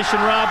celebration,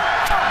 Rob?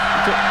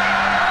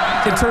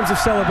 In terms of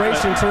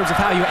celebration, in terms of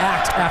how you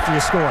act after you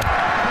score.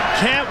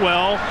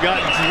 Cantwell got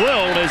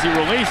drilled as he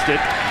released it.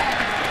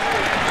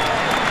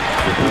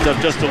 It's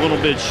up just a little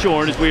bit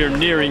short as we are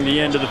nearing the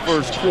end of the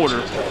first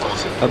quarter.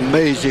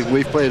 Amazing.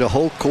 We've played a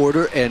whole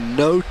quarter and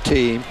no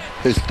team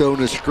has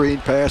thrown a screen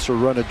pass or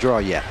run a draw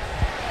yet.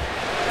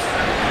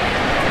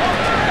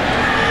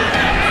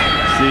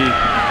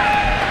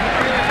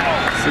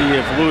 See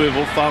if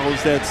Louisville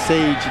follows that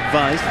sage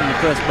advice from the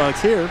press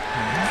box here.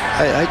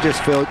 I just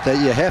felt that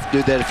you have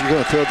to do that if you're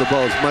going to throw the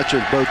ball as much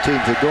as both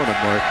teams are doing it,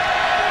 Mark.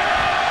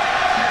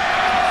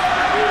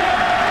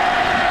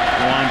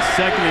 On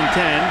 2nd and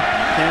 10,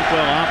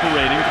 Cantwell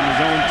operating from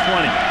his own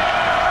 20.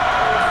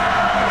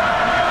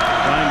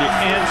 Trying to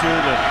answer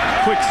the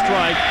quick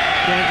strike.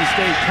 Kansas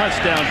State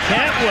touchdown.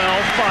 Cantwell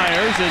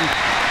fires and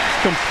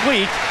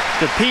complete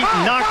to Pete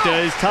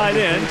Nocta, his tight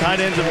end. Tight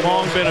ends have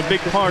long been a big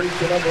part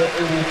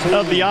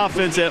of the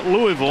offense at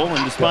Louisville,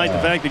 and despite the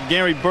fact that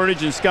Gary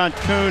Burdage and Scott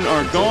Kuhn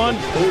are gone,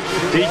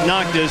 Pete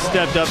Nocta has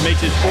stepped up,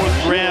 makes his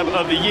 4th grab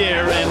of the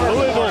year, and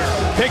Louisville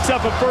picks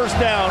up a first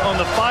down on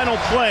the final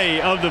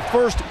play of the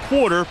first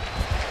quarter.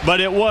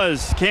 But it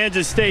was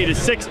Kansas State, a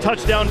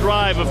 6-touchdown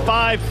drive of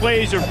 5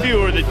 plays or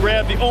fewer that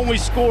grabbed the only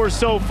score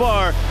so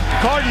far.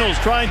 Cardinals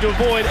trying to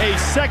avoid a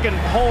second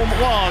home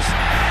loss.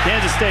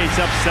 Kansas State's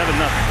up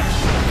 7-0.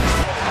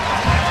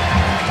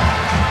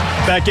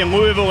 Back in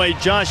Louisville, a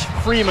Josh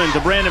Freeman to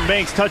Brandon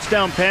Banks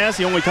touchdown pass.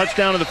 The only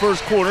touchdown of the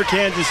first quarter.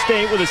 Kansas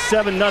State with a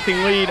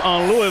 7-0 lead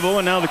on Louisville,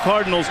 and now the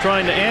Cardinals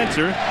trying to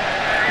answer.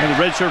 And the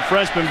redshirt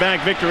freshman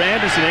back, Victor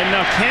Anderson. And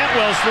now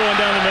Cantwell's throwing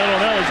down the middle,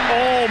 and that was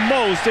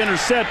almost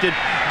intercepted.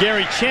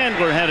 Gary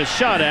Chandler had a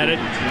shot at it.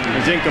 It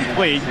was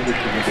incomplete.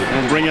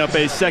 We'll bring up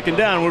a second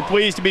down. We're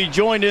pleased to be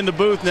joined in the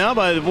booth now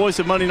by the voice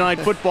of Monday Night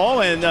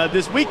Football, and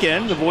this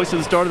weekend, the voice of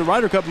the start of the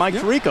Ryder Cup, Mike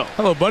Tirico.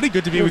 Hello, buddy.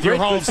 Good to be with your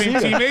Hall of Fame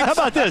teammates. How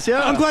about this?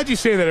 Yeah. I'm glad you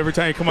say that every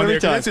time you come on there.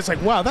 It's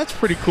like, wow, that's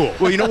pretty cool.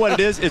 Well, you know what it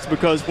is? It's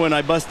because when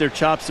I bust their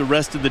chops the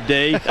rest of the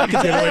day, I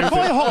can say,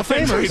 call you Hall of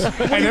Famers.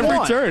 And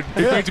every turn.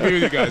 It's great to be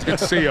with you guys. Good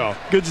to see y'all.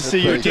 Good to see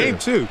you. Good game,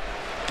 too.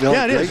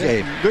 Yeah, it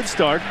is. Good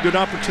start. Good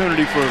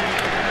opportunity for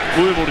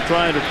Louisville to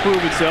try to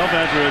prove itself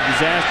after a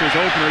disastrous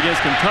opener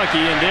against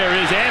Kentucky. And there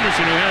is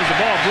Anderson, who has the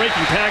ball,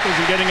 breaking tackles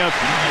and getting up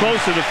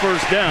close to the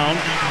first down.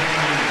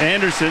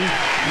 Anderson,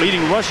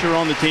 leading rusher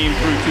on the team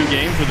through 2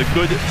 games with a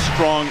good,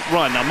 strong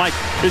run. Now, Mike,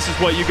 this is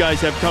what you guys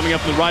have coming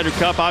up in the Ryder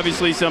Cup.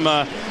 Obviously, some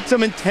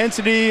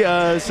intensity,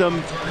 I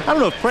don't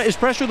know, is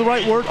pressure the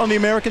right word on the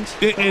Americans?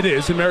 It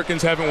is.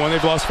 Americans haven't won.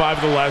 They've lost 5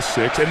 of the last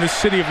 6. And the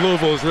city of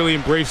Louisville has really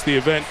embraced the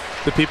event.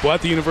 The people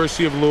at the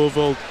University of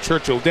Louisville,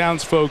 Churchill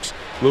Downs folks,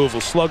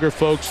 Louisville Slugger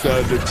folks,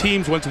 the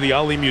teams went to the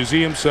Ali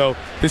Museum. So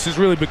this has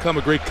really become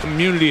a great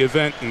community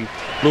event, and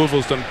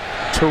Louisville's done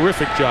a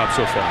terrific job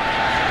so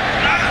far.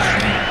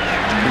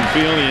 You can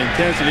feel the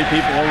intensity.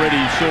 People already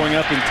showing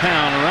up in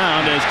town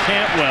around as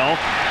Cantwell,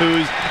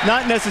 who's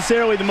not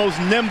necessarily the most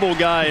nimble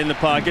guy in the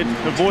pocket,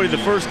 avoided the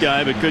first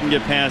guy but couldn't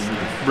get past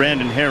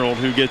Brandon Harold,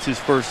 who gets his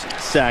first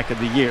sack of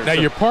the year. Now,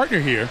 your partner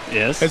here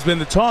has been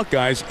the talk,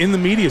 guys, in the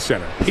media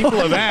center. People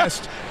have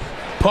asked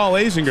Paul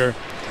Azinger,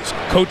 is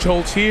Coach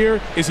Holtz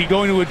here? Is he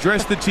going to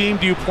address the team?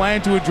 Do you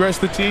plan to address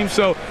the team?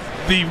 So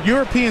the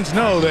Europeans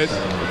know that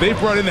they've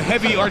brought in the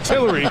heavy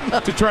artillery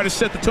to try to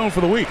set the tone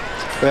for the week.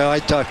 Well, I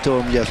talked to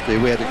them yesterday.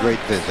 We had a great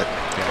visit.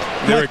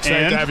 They're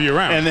excited to have you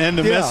around. And then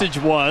the message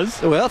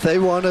was? Well, if they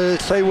want to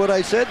say what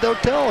I said, they'll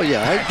tell you.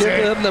 I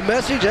give them the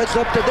message. That's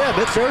up to them.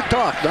 It's their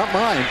talk, not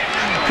mine.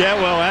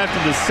 Cantwell, after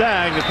the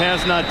sack, the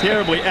pass not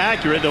terribly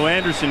accurate, though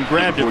Anderson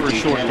grabbed it for a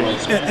short game.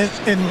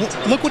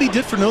 And look what he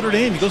did for Notre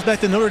Dame. He goes back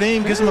to Notre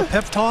Dame, gives him a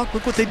pep talk.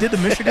 Look what they did to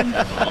Michigan.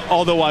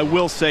 Although I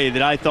will say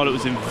that I thought it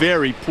was in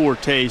very poor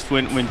taste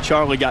when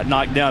Charlie got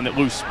knocked down that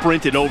Lou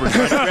sprinted over and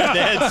tried to grab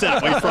the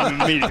headset away from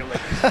him immediately.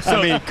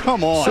 I mean,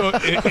 come on. So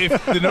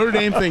if the Notre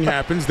Dame thing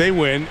happens, they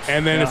win,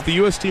 and then if the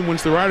U.S. team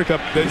wins the Ryder Cup,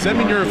 does that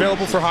mean you're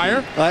available for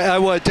hire? I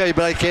want to tell you,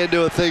 but I can't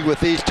do a thing with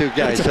these 2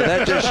 guys, so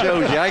that just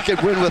shows you. I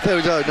could win with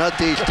those, not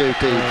these 2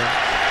 teams.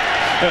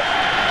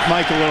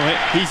 Michael,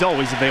 he's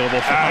always available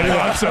for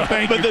hire. So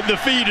thank you. But the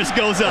fee just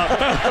goes up.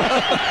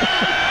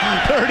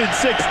 3rd and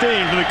 16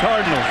 for the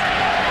Cardinals.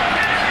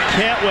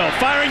 Cantwell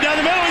firing down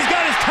the middle. He's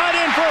got his tight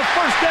end for a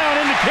first down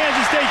into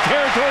Kansas State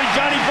territory.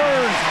 Johnny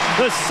Burns,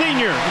 the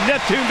senior,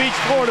 Neptune Beach,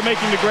 Florida,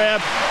 making the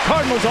grab.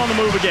 Cardinals on the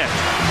move again.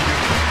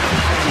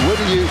 What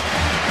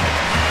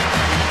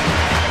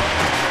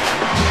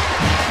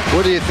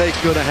do you think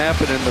is going to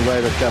happen in the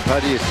Ryder Cup? How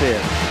do you see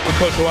it? Well,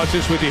 Coach, we'll watch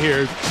this with you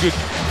here. Good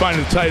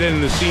finding the tight end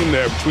in the seam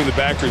there between the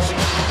backers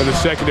and the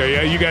secondary.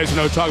 Yeah, you guys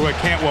know, talk about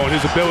Cantwell and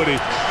his ability.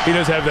 He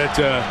does have that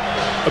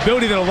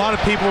ability that a lot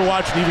of people are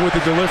watching, even with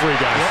the delivery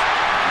guys.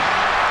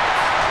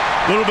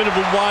 A little bit of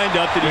a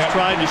wind-up that he's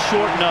trying to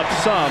shorten up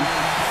some.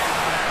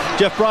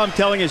 Jeff Brom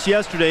telling us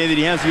yesterday that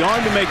he has the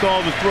arm to make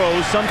all the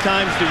throws.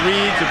 Sometimes the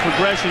reads, the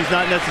progression is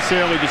not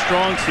necessarily the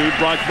strong suit.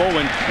 Brock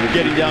Bowen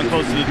getting down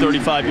close to the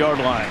 35-yard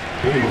line.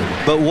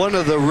 But one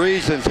of the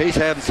reasons he's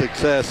having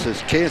success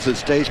is Kansas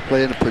State's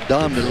playing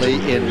predominantly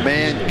in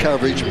man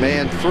coverage,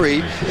 man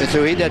free, and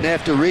so he doesn't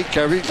have to read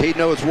coverage. He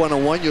knows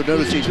one-on-one. You'll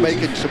notice he's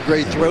making some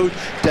great throws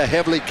to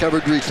heavily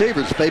covered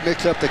receivers. If they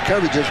mix up the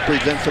coverages,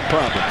 presents a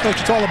problem.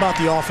 Coach, it's all about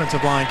the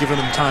offensive line, giving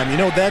them time. You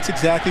know, that's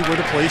exactly where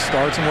the play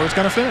starts and where it's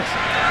going to finish.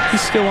 He's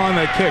still on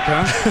that kick,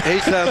 huh?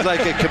 He sounds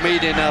like a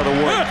comedian out of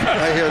work.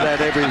 I hear that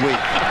every week.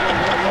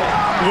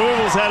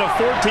 Louisville's had a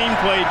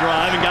 14-play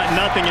drive and got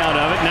nothing out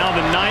of it. Now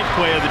the 9th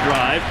play of the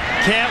drive.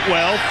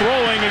 Cantwell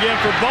throwing again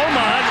for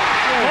Beaumont.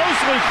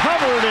 Closely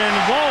covered, and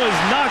the ball is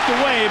knocked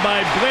away by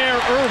Blair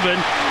Irvin,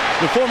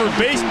 the former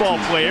baseball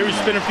player who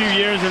spent a few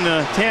years in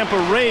the Tampa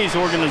Rays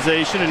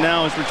organization and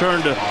now has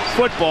returned to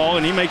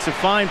football, and he makes a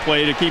fine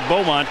play to keep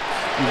Beaumont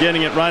from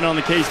getting it right on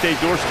the K-State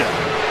doorstep.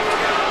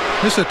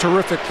 This is a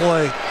terrific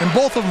play, and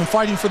both of them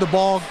fighting for the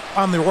ball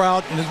on the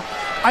route. And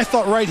I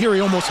thought right here he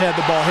almost had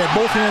the ball, had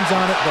both hands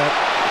on it, but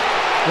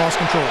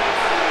lost control.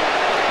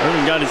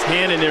 Irvin got his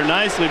hand in there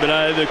nicely, but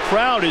the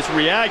crowd is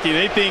reacting.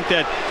 They think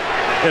that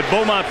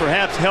Beaumont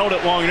perhaps held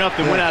it long enough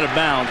and went out of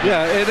bounds.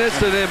 Yeah, and it's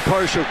an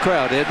impartial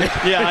crowd, isn't it?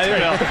 Yeah,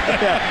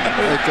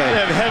 Okay. They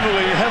have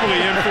heavily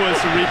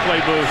influenced the replay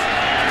booth.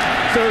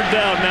 3rd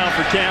down now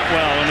for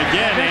Cantwell, and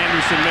again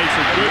Anderson makes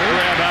a good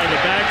grab out of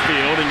the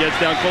backfield and gets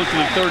down close to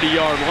the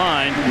 30-yard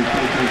line.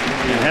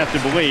 You have to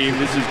believe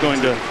this is going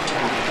to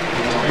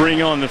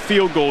bring on the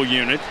field goal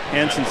unit.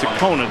 Hanson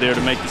Sakona there to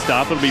make the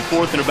stop. It'll be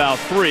 4th and about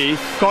 3.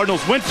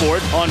 Cardinals went for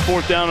it on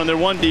 4th down on their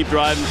 1 deep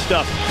drive and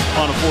stuffed.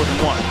 on a 4th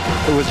and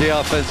 1. It was the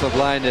offensive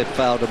line that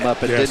fouled him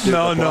up. It didn't do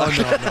the block.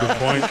 Good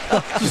point.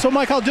 So,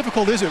 Mike, how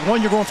difficult is it?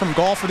 One, you're going from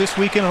golf for this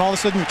weekend, and all of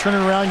a sudden you're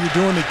turning around, you're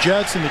doing the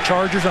Jets and the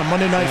Chargers on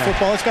Monday Night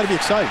Football. It's got to be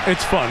exciting.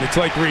 It's fun. It's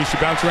like Reese. You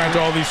bounce around to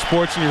all these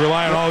sports, and you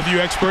rely on all of you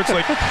experts.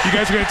 Like, you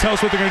guys are going to tell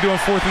us what they're going to do on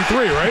 4th and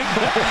 3, right?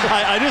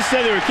 I just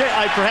said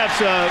I perhaps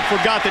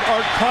forgot that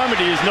Art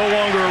Carmody is no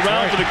longer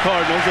around for the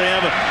Cardinals. They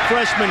have a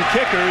freshman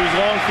kicker whose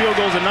long field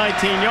goal is a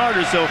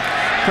 19-yarder. So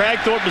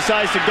Cragthorpe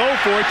decides to go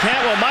for it.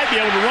 Cantwell might be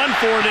able to run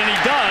for it, and he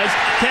does.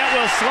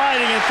 Cantwell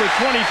sliding at the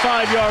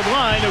 25-yard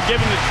line. They'll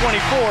give him the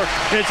 24,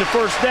 and it's a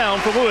first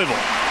down for Louisville.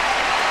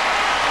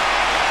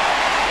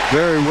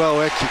 Very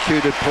well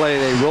executed play.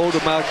 They rolled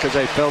him out because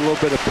they felt a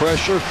little bit of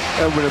pressure.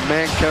 And with a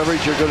man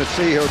coverage, you're going to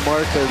see here,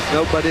 Mark, there's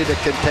nobody to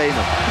contain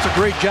him. It's a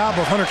great job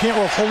of Hunter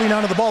Cantwell holding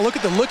onto the ball. Look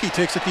at the look he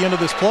takes at the end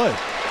of this play.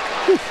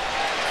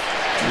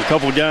 A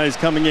couple of guys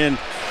coming in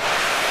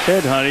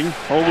headhunting.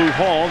 Olu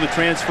Hall, the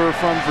transfer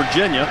from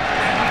Virginia.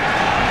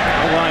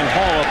 Line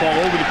Hall up all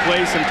over the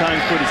place,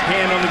 sometimes put his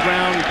hand on the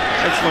ground.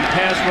 Excellent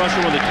pass rusher,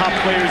 one of the top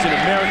players in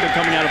America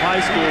coming out of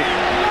high school.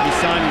 He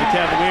signed with the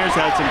Cavaliers,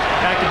 had some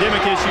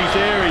academic issues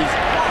there. He's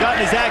gotten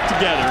his act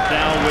together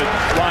now with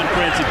Ron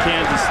Prince at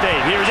Kansas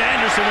State. Here's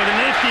Anderson with a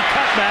nifty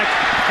cutback.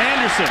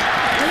 Anderson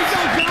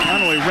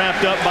not only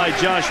wrapped up by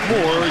Josh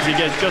Moore as he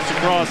gets just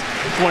across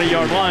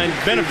 20-yard line,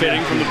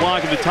 benefiting from the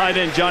block of the tight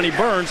end Johnny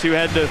Burns, who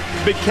had the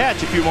big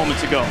catch a few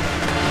moments ago.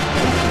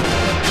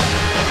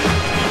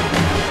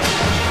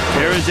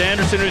 Here is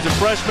Anderson, who's a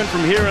freshman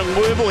from here in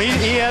Louisville.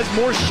 He has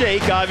more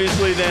shake,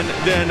 obviously, than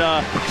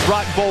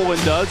Brock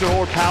Boland does,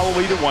 or Powell,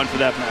 either one for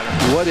that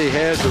matter. What he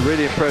has that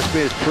really impressed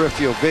me is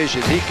peripheral vision.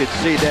 He could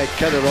see that,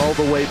 cut it all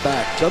the way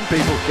back. Some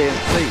people can't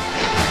see.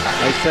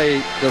 I say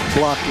the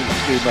blocking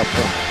scheme up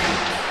front.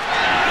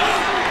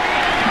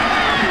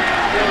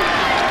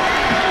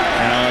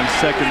 And on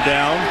second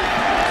down,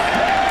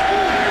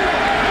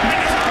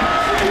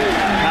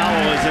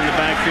 Powell is in the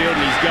backfield,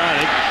 and he's got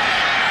it.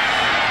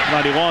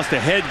 But he lost a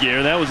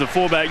headgear. That was the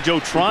fullback Joe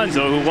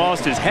Tronzo who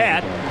lost his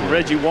hat.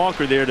 Reggie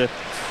Walker there to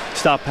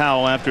stop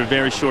Powell after a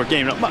very short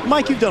game. Now,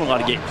 Mike, you've done a lot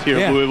of games here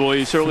at Louisville.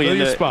 You're certainly in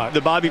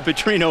the Bobby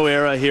Petrino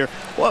era here.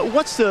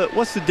 What's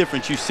the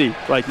difference you see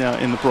right now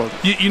in the program?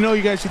 You know,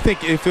 you guys, you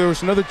think if there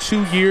was another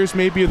 2 years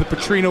maybe of the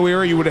Petrino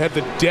era, you would have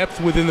had the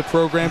depth within the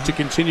program to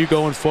continue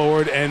going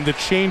forward, and the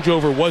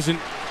changeover wasn't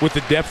with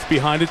the depth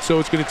behind it, so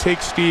it's going to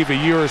take Steve a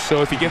year or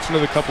so, if he gets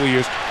another couple of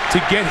years, to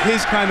get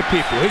his kind of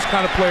people, his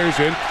kind of players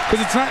in,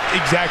 because it's not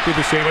exactly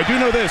the same. I do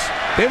know this.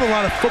 They have a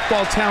lot of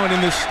football talent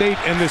in this state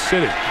and this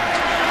city.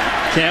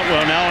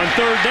 Cantwell now on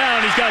third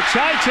down. He's got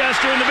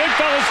Chichester, and the big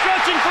fellow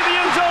stretching for the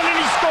end zone, and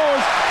he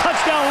scores.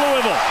 Touchdown,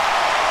 Louisville.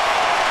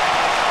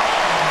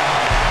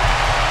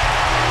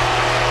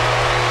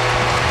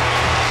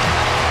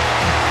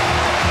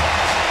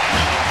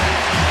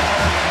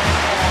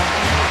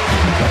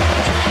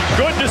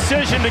 Good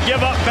decision to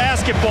give up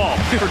basketball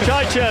for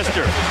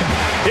Chichester.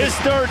 His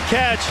third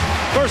catch,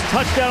 first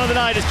touchdown of the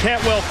night as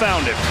Cantwell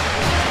found it.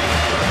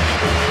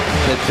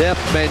 The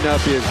depth may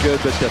not be as good,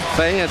 but the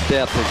fan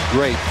depth is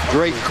great.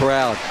 Great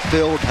crowd,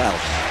 filled house.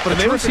 But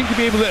they don't seem to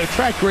be able to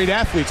attract great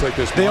athletes like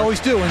this, Mark. They always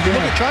do. And you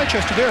look at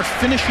Chichester, they're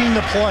finishing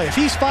the play. If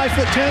he's 5'10",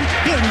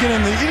 he doesn't get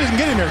in. He doesn't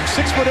get in there.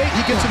 6'8",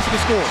 he gets into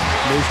the score.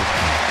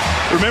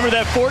 Amazing. Remember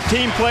that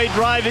 14-play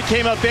drive that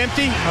came up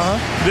empty?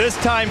 This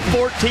time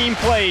 14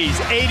 plays,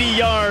 80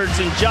 yards,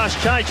 and Josh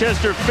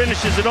Chichester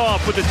finishes it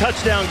off with a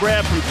touchdown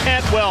grab from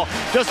Cantwell.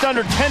 Just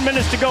under 10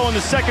 minutes to go in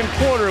the second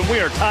quarter, and we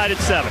are tied at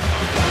 7.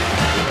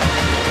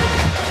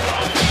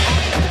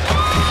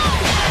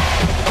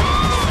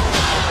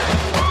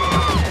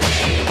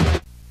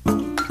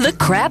 The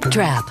Crab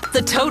Trap,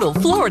 the total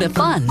Florida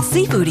fun,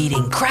 seafood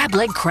eating, crab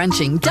leg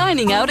crunching,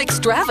 dining out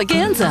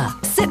extravaganza.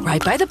 Sit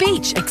right by the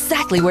beach,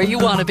 exactly where you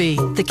want to be.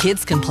 The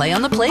kids can play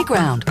on the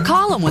playground.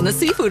 Call them when the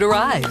seafood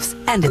arrives.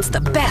 And it's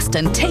the best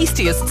and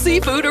tastiest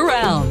seafood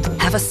around.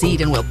 Have a seat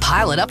and we'll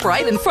pile it up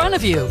right in front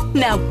of you.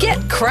 Now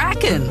get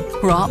cracking.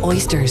 Raw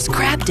oysters,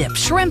 crab dip,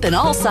 shrimp in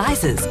all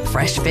sizes,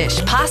 fresh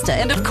fish, pasta,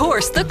 and of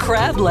course the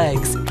crab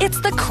legs.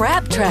 It's the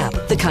Crab Trap,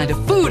 the kind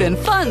of food and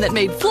fun that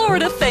made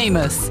Florida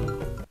famous.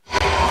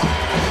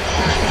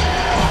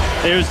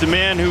 There's the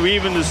man who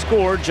evened the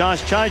score,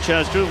 Josh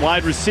Chichester,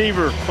 wide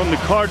receiver from the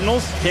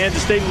Cardinals.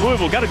 Kansas State and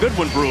Louisville got a good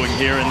one brewing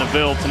here in the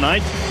Ville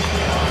tonight.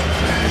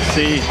 You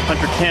see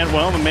Hunter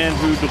Cantwell, the man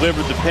who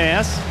delivered the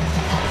pass.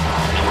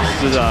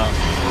 This is a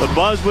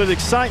buzz with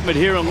excitement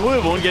here in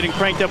Louisville and getting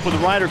cranked up with the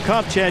Ryder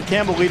Cup. Chad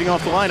Campbell leading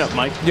off the lineup,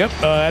 Mike. Yep,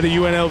 out of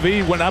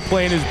UNLV, when not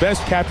playing his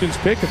best, captain's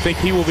pick. I think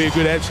he will be a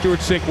good head.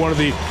 Stuart Sink, one of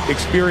the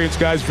experienced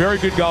guys. Very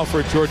good golfer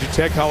at Georgia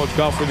Tech, College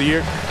Golfer of the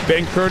Year.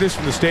 Ben Curtis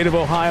from the state of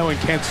Ohio and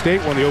Kent State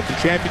won the Open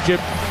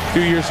Championship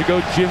 2 years ago.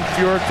 Jim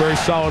Furyk, very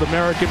solid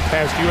American,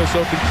 past U.S.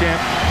 Open champ.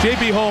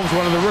 J.B. Holmes,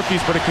 one of the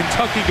rookies, but a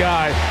Kentucky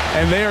guy,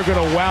 and they are going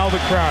to wow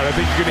the crowd. I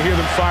think you're going to hear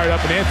them fired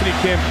up. And Anthony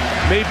Kim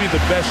may be the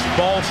best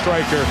ball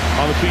striker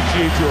on the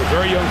PGA Tour.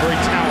 Very young, very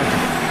talented.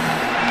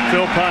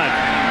 Phil Pine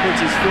puts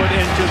his foot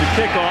into the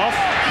kickoff.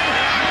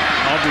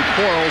 Ball Edward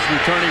Quarles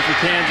returning for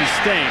Kansas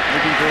State.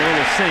 Looking for a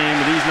little seam,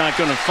 but he's not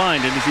going to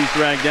find it as he's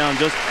dragged down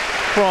just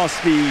across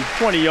the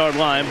 20-yard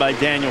line by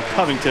Daniel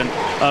Covington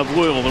of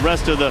Louisville. The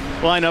rest of the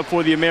lineup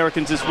for the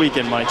Americans this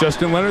weekend, Mike.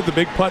 Justin Leonard, the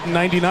big putt in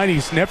 '99.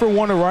 He's never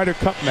won a Ryder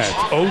Cup match.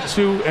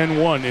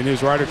 0-2-1 in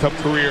his Ryder Cup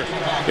career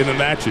in the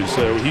matches.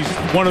 So he's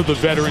one of the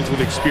veterans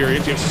with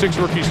experience. You have 6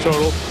 rookies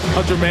total.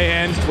 Hunter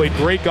Mahan played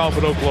great golf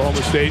at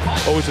Oklahoma State.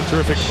 Always a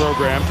terrific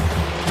program.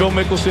 Phil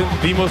Mickelson,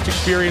 the most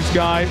experienced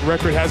guy.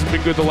 Record hasn't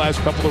been good the last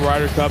couple of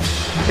Ryder Cups.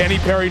 Kenny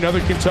Perry, another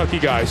Kentucky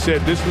guy,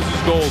 said this was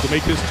his goal to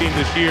make this team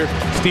this year.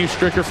 Steve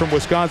Stricker from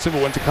Wisconsin, who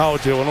went to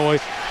college at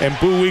Illinois. And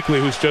Boo Weekley,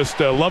 who's just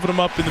loving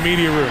him up in the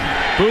media room.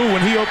 Boo,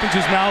 when he opens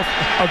his mouth,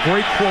 a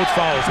great quote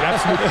follows. An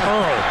absolute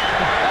pearl.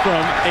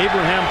 From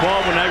Abraham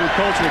Baldwin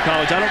Agricultural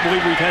College. I don't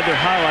believe we've had their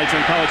highlights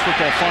on College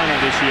Football Final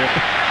this year.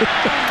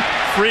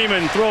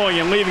 Freeman throwing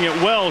and leaving it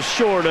well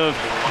short of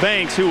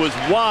Banks, who was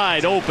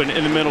wide open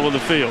in the middle of the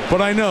field.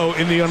 But I know,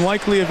 in the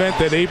unlikely event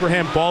that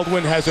Abraham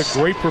Baldwin has a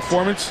great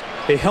performance,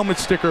 a helmet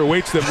sticker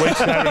awaits them late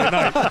Saturday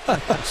night.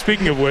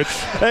 Speaking of which.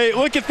 Hey,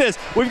 look at this.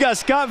 We've got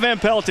Scott Van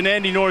Pelt and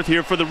Andy North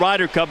here for the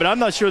Ryder Cup, and I'm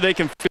not sure they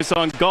can focus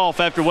on golf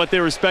after what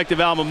their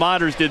respective alma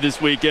maters did this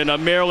weekend,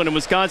 Maryland and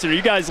Wisconsin. Are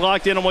you guys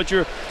locked in on what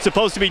you're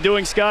supposed to be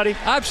doing, Scotty?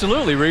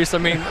 Absolutely, Reese. I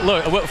mean,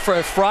 look,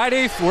 for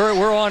Friday,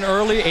 we're on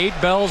early, 8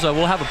 bells.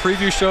 We'll have a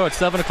preview show at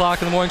 7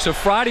 o'clock in the morning. So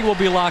Friday we'll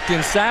be locked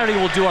in. Saturday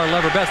we'll do our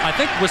lever best. I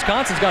think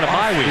Wisconsin's got a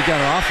bye week. We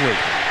got an off week.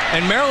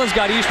 And Maryland's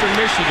got Eastern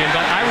Michigan,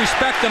 but I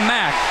respect the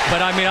MAC,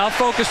 but I mean, I'll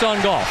focus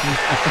on golf.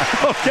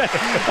 Okay.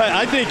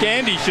 I think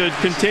Andy should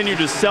continue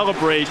to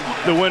celebrate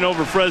the win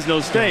over Fresno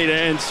State,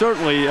 and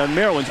certainly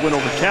Maryland's win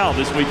over Cal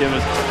this weekend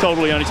was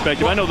totally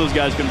unexpected. I know those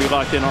guys are going to be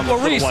locked in on the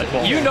Reese, white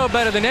ball. You know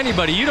better than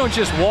anybody. You don't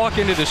just walk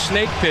into the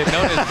snake pit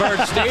known as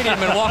Bird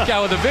Stadium and walk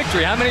out with a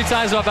victory. How many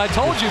times have I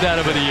told you that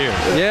over the years?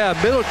 Yeah,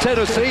 Middle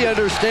Tennessee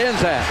understands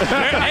that.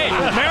 Hey,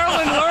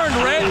 Maryland learned,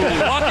 Red.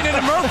 Walking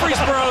into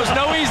Murfreesboro is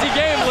no easy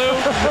game, Lou.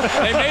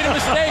 They made a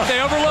mistake.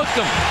 They overlooked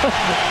them.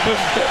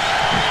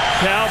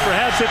 Cal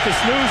perhaps hit the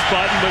snooze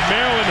button, but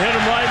Maryland hit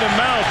him right in the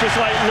mouth, just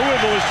like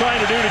Louisville is trying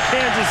to do to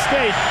Kansas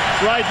State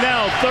right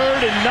now.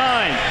 3rd and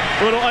 9.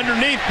 A little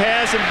underneath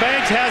pass, and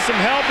Banks has some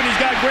help, and he's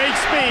got great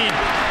speed.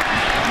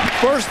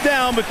 First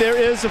down, but there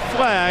is a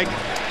flag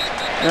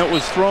that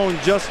was thrown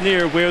just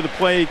near where the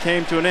play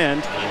came to an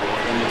end.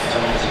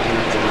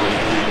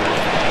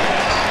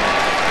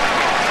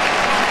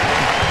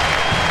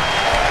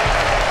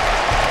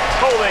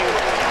 Holding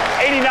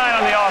 89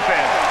 on the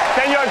offense.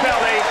 10-yard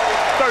penalty,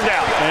 3rd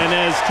down. And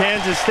as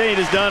Kansas State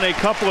has done a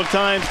couple of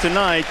times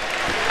tonight,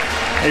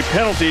 a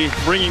penalty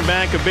bringing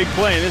back a big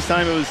play. And this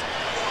time it was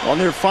on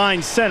their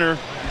fine center,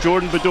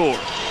 Jordan Bedore.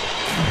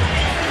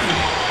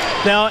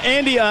 Now,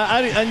 Andy,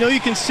 I know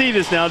you can see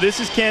this now. This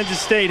is Kansas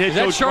State head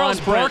coach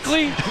Charles Ron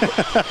Barkley?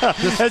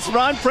 That's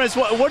Ron Prince.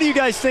 What do you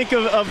guys think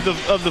of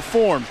the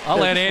form? I'll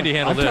let Andy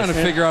handle this. I'm trying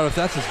to figure out if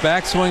that's his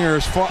backswing or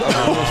his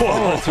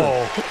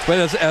follow-through.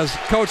 But as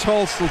Coach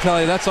Holtz will tell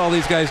you, that's all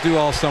these guys do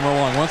all summer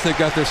long. Once they've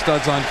got their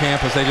studs on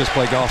campus, they just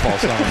play golf all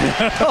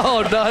summer.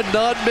 Oh,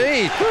 not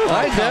me.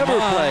 I never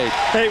played.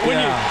 Hey,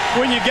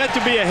 when you get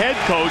to be a head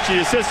coach,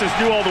 the assistants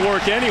do all the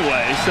work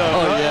anyway. So.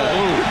 Oh, yeah.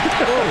 Ooh,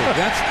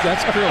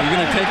 that's cool. You're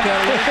going to take that away?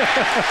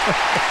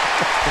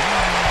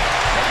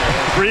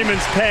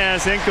 Freeman's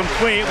pass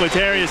incomplete.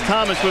 Latarius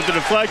Thomas with the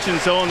deflection.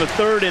 So on the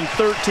 3rd and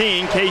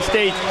 13,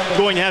 K-State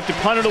going to have to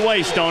punt it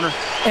away, Stoner.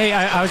 Hey,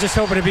 I was just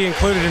hoping to be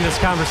included in this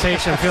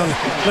conversation. I'm feeling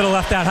a little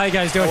left out. How you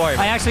guys doing?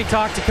 I actually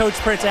talked to Coach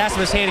Prince, asked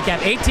him his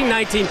handicap,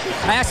 18-19.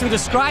 I asked him to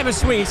describe his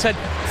swing. He said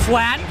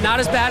flat, not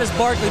as bad as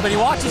Barkley, but he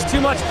watches too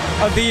much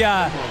of the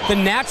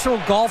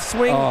natural golf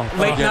swing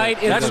late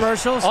night in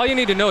commercials. All you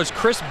need to know is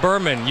Chris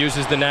Berman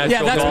uses the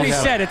natural golf. Yeah, that's what he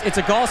said. It's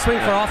a golf swing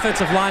for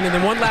offensive line. And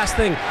then one last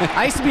thing.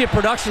 I used to be a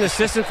production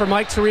assistant for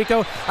Mike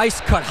Tirico. I used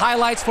to cut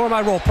highlights for him.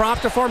 I roll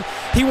prompter for him.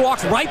 He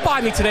walked right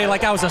by me today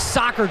like I was a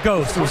soccer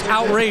ghost. It was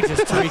outrageous,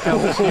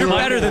 Tirico. You're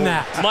better than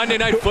that. Monday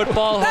Night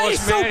Football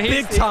host, so man.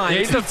 Big time.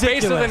 He's the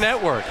face of the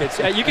network.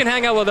 You can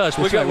hang out with us.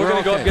 We're going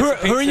to go get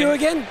Who are you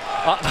again?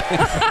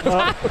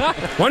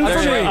 One for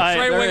me.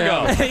 Straight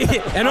Wingo.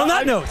 And on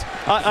that note,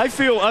 I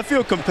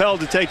feel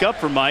compelled to take up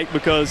for Mike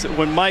because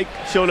when Mike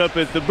showed up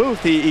at the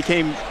booth, he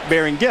came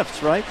bearing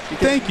gifts, right?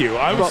 Thank you.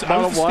 I was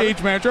the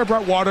stage manager. I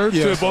brought water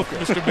to both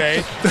Mr. Bay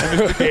and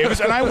Mr. Davis,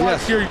 and I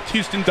watched your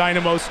Houston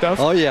Dynamo stuff.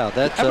 Oh, yeah.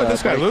 That's how about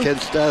this guy, Lou?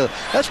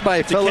 That's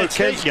my fellow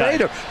Kent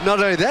Stater. Not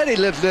only that, he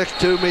lives next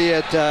to me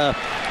at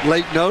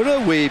Lake Nona.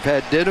 We've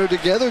had dinner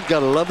together.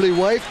 Got a lovely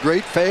wife,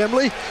 great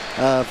family.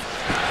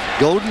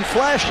 Golden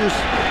flashes.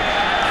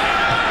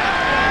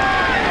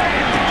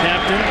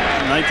 Captain,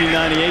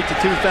 1998 to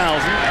 2000.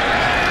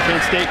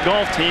 Kent State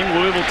golf team.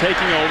 Louisville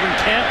taking over. And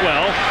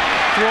Cantwell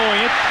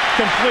throwing it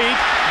complete.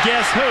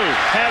 Guess who?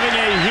 Having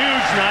a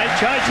huge night.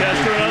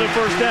 Chichester, another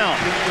first down.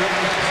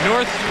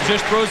 North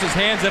just throws his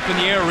hands up in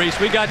the air, Reese.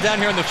 We got down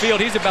here in the field.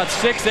 He's about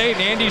 6'8",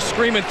 and Andy's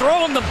screaming,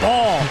 throw him the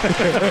ball.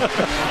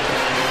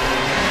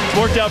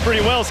 Worked out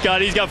pretty well,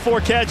 Scott. He's got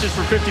 4 catches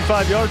for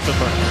 55 yards so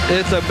far.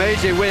 It's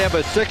amazing. We have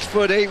a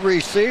 6'8"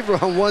 receiver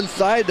on one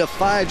side, a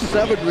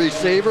 5'7"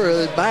 receiver,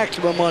 and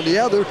maximum on the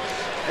other,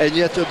 and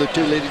yet they're the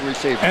 2 leading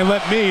receivers. And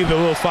let me, the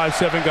little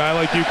 5'7" guy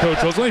like you,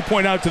 Coach Rose, let me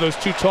point out to those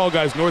 2 tall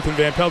guys, North and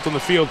Van Pelt on the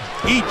field,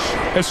 each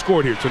has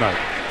scored here tonight.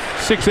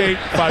 6'8",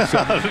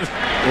 5'7".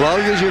 As long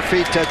as your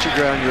feet touch the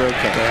ground, you're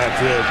okay.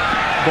 That's it.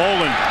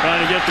 Bolin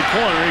trying to get the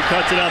corner. He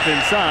cuts it up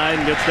inside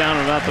and gets down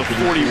to about the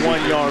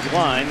 41-yard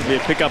line. It'll be a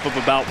pickup of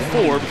about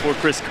 4 before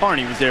Chris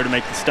Carney was there to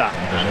make the stop.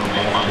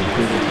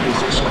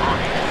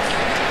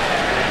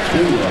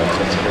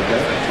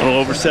 A little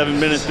over 7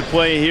 minutes to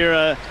play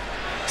here.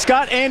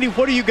 Scott, Andy,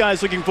 what are you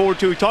guys looking forward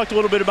to? We talked a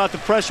little bit about the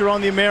pressure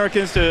on the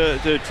Americans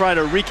to try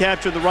to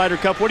recapture the Ryder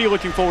Cup. What are you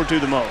looking forward to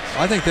the most?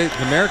 I think the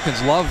Americans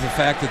love the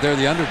fact that they're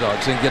the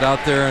underdogs and get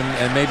out there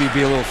and maybe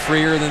be a little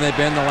freer than they've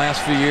been the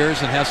last few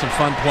years and have some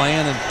fun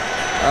playing. And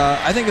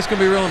I think it's going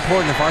to be real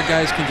important if our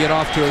guys can get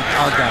off to if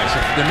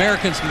the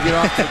Americans can get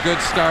off to a good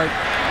start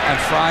on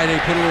Friday,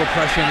 put a little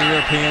pressure on the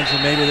Europeans,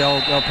 and maybe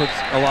they'll put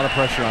a lot of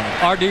pressure on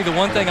them. RD, the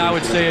one thing I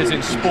would say is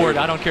in sport,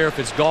 I don't care if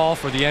it's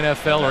golf or the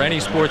NFL or any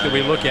sport that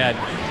we look at,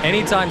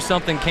 anytime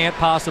something can't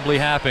possibly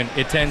happen,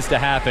 it tends to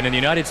happen. And the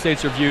United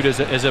States are viewed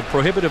as a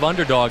prohibitive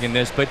underdog in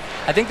this, but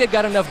I think they've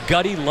got enough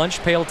gutty,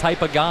 lunch pail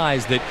type of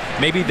guys that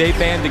maybe they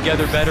band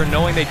together better,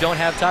 knowing they don't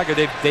have Tiger.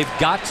 They've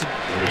got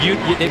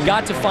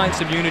to find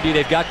some unity.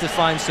 They've got to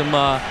find some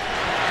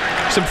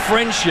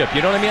friendship,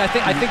 you know what I mean?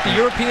 I think the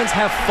Europeans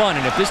have fun,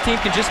 and if this team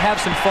can just have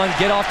some fun,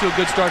 get off to a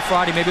good start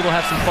Friday, maybe they'll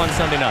have some fun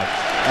Sunday night.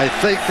 I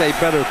think they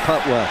better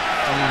putt well.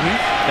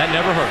 That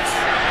never hurts.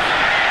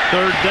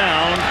 3rd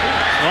down.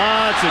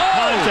 Lots of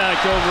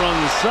contact over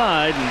on the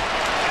side, and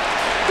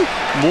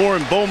Moore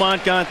and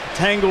Beaumont got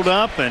tangled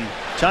up, and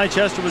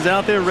Chichester was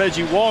out there.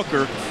 Reggie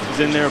Walker was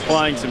in there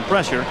applying some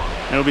pressure,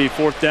 and it'll be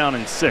 4th down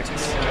and 6.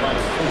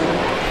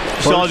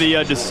 Saw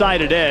the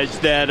decided edge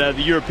that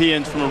the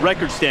Europeans, from a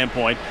record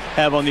standpoint,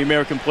 have on the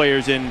American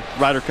players in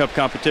Ryder Cup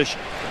competition.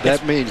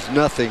 That means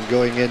nothing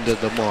going into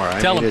tomorrow.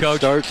 Tell them, Coach. It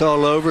starts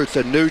all over. It's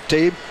a new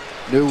team,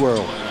 new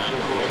world.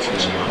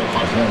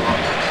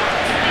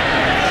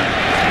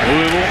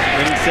 Louisville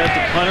getting set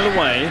to punt it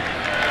away.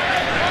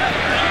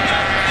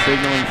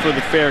 Signaling for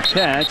the fair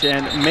catch,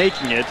 and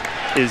making it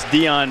is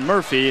Dion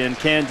Murphy, and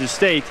Kansas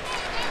State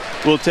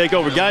will take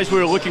over. Guys,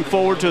 we're looking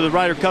forward to the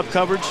Ryder Cup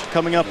coverage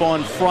coming up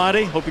on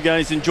Friday. Hope you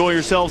guys enjoy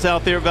yourselves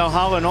out there at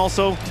Valhalla, and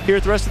also here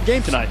at the rest of the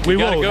game tonight. We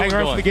will hang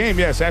around for the game,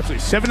 yes,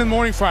 absolutely. 7 in the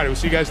morning Friday. We'll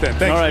see you guys then.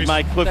 Thanks. All right,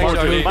 Mike. Look forward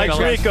to it. Mike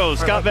Thanks, Rico,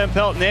 Scott Van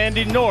Pelt, and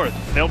Andy North.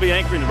 They'll be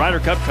anchoring the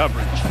Ryder Cup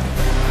coverage.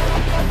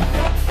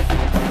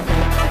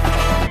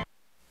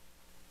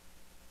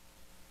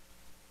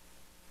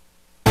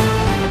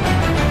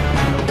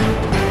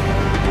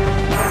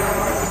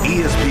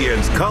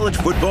 ESPN's College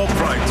Football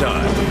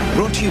Primetime,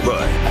 brought to you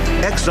by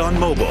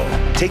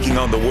ExxonMobil, taking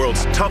on the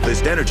world's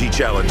toughest energy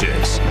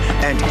challenges,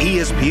 and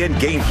ESPN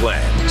Game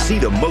Plan. See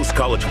the most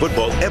college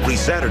football every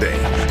Saturday.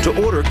 To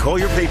order, call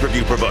your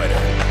pay-per-view provider.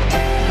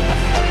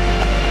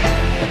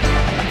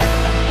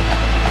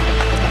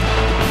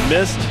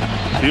 Missed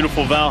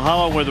beautiful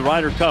Valhalla, where the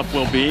Ryder Cup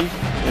will be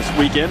this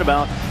weekend,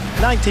 about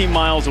 19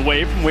 miles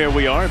away from where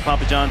we are at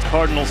Papa John's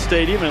Cardinal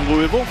Stadium in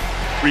Louisville.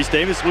 Reese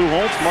Davis, Lou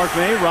Holtz, Mark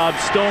May, Rob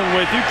Stone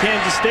with you.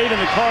 Kansas State and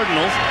the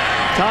Cardinals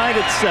tied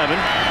at 7.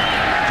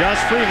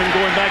 Josh Freeman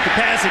going back to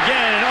pass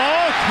again, and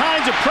all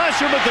kinds of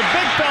pressure, but the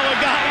big fella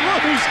got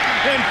loose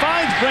and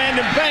finds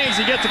Brandon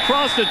Banks. He gets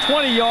across the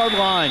 20-yard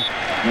line.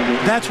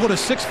 That's what a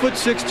 6'6",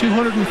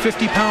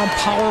 250-pound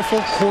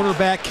powerful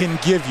quarterback can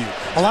give you.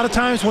 A lot of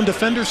times when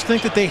defenders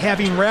think that they have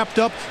him wrapped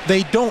up,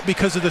 they don't,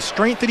 because of the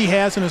strength that he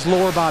has in his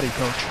lower body,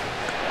 Coach.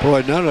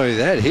 Boy, not only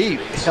that, he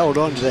held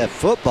on to that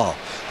football.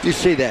 You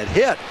see that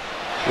hit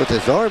with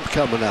his arm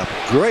coming up.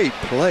 Great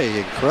play,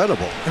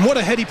 incredible. And what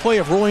a heady play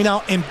of rolling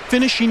out and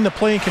finishing the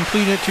play and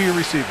completing it to your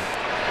receiver.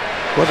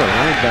 What a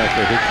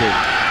linebacker he did.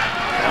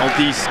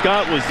 L.D.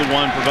 Scott was the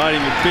one providing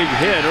the big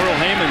hit. Earl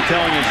Heyman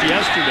telling us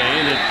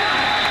yesterday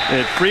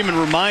that Freeman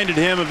reminded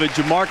him of a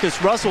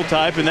Jamarcus Russell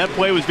type, and that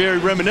play was very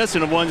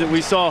reminiscent of ones that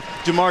we saw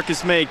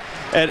Jamarcus make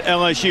at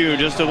LSU.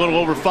 Just a little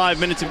over 5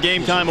 minutes of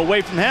game time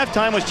away from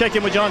halftime. Let's check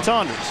in with John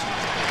Saunders.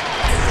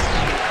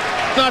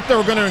 Not that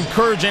we're going to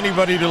encourage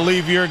anybody to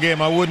leave your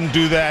game. I wouldn't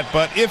do that.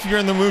 But if you're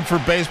in the mood for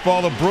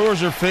baseball, the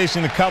Brewers are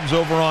facing the Cubs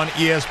over on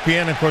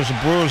ESPN. Of course, the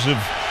Brewers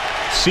have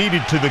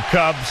ceded to the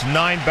Cubs,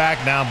 9 back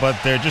now, but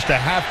they're just a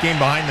half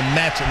game behind the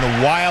Mets in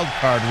the wild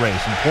card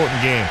race. Important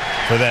game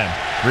for them.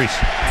 Reese.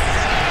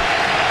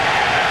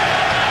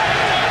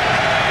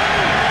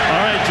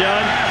 All right,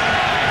 John.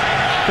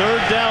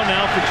 3rd down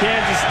now for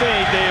Kansas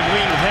State. They have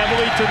leaned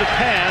heavily to the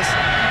pass.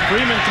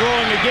 Freeman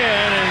throwing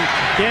again,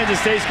 and Kansas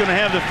State's going to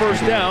have the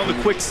 1st down.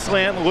 The quick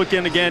slant, look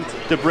in again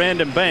to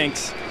Brandon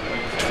Banks.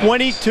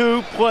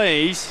 22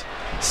 plays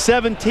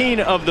 17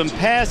 of them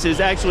passes,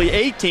 actually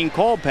 18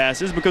 called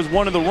passes, because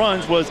one of the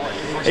runs was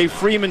a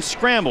Freeman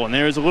scramble. And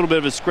there's a little bit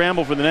of a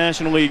scramble for the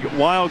National League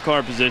wild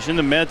card position.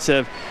 The Mets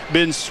have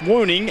been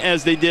swooning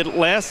as they did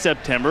last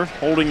September,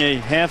 holding a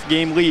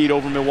half-game lead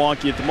over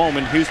Milwaukee at the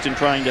moment. Houston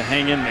trying to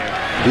hang in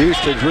there.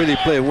 Houston's really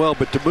playing well,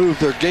 but to move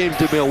their game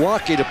to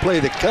Milwaukee to play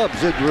the Cubs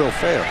isn't real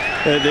fair.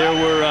 There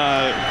were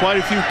quite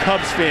a few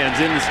Cubs fans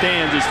in the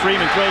stands as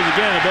Freeman throws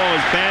again. The ball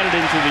is batted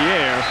into the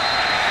air.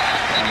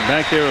 And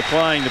back there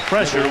applying the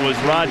pressure was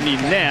Rodney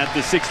Natt,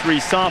 the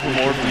 6'3"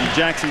 sophomore from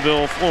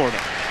Jacksonville, Florida.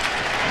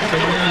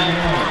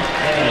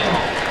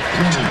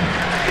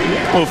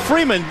 Well,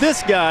 Freeman,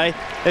 this guy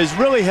has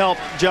really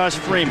helped Josh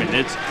Freeman.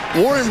 It's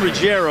Warren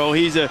Ruggiero.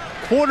 He's a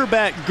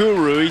quarterback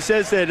guru. He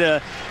says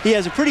that he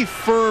has a pretty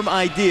firm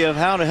idea of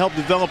how to help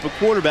develop a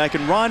quarterback,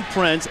 and Ron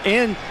Prince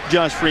and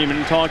Josh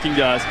Freeman, talking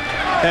to us,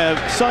 have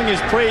sung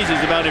his praises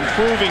about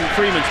improving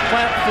Freeman's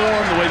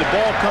platform, the way the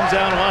ball comes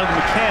out, a lot of the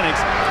mechanics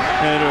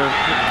that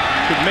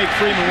could make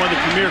Freeman one of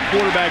the premier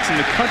quarterbacks in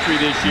the country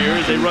this year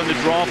as they run the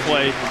draw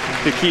play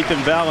to Keith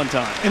and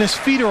Valentine. And his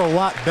feet are a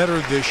lot better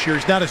this year.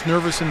 He's not as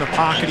nervous in the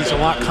pocket. He's a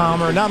lot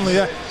calmer. And not only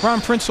that,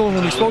 Ron Prince,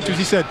 when he spoke to us,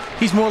 he said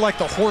he's more like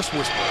the horse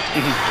whisperer.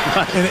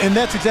 and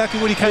that's exactly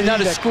what he kind of not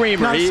a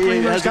screamer. Not a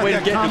screamer. He has got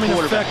that calming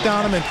effect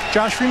on him, and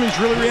Josh Freeman's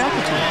really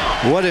reacted to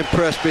him. What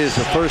impressed me is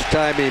the first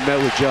time he met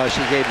with Josh,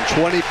 he gave him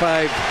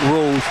 25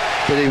 rules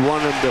that he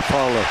wanted him to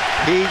follow.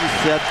 He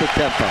set the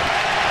tempo.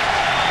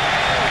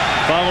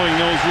 Following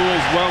those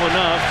rules well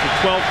enough,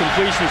 for 12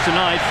 completions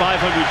tonight,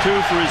 502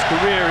 for his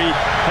career. He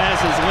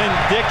passes Lynn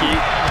Dickey,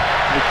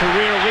 the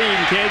career lead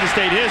in Kansas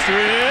State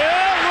history.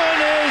 That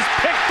one is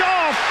picked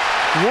off.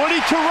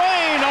 Woody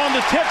Terrain on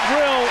the tip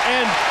drill,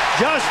 and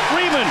Josh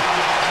Freeman,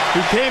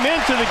 who came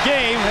into the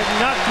game, had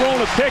not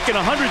thrown a pick in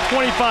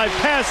 125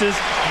 passes.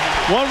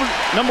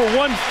 Number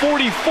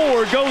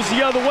 144 goes the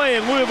other way,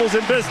 and Louisville's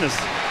in business.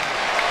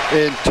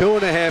 In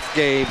 2.5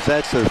 games,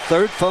 that's their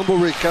third fumble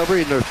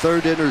recovery and their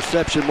third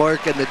interception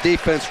mark, and the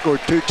defense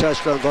scored 2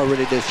 touchdowns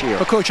already this year.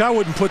 But, Coach, I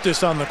wouldn't put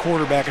this on the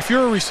quarterback. If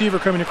you're a receiver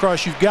coming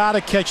across, you've got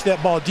to catch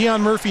that ball.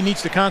 Deion Murphy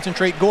needs to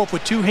concentrate, go up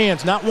with 2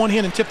 hands, not one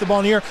hand, and tip the ball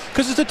in the air,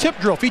 because it's a tip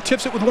drill. If he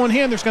tips it with one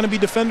hand, there's going to be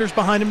defenders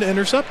behind him to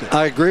intercept it.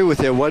 I agree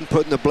with you. I wasn't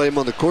putting the blame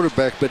on the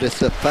quarterback, but it's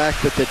the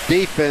fact that the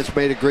defense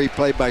made a great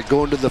play by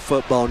going to the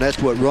football, and that's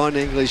what Ron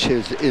English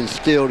has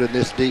instilled in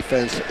this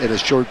defense in a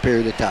short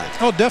period of time.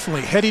 Oh,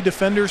 definitely. Heady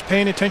defenders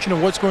paying attention to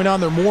what's going on.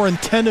 They're more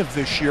attentive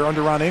this year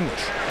under Ron English.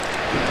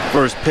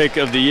 First pick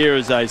of the year,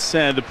 as I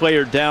said. The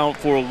player down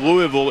for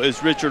Louisville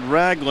is Richard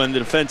Ragland, the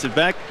defensive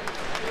back.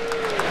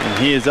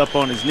 And he is up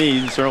on his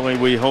knees. Certainly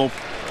we hope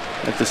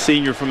that the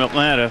senior from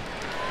Atlanta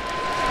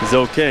is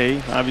okay.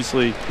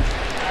 Obviously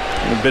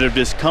a bit of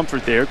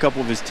discomfort there. A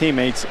couple of his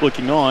teammates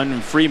looking on,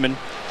 and Freeman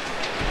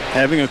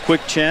having a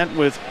quick chat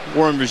with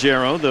Warren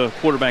Ruggiero, the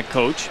quarterback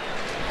coach.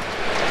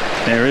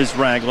 There is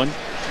Ragland,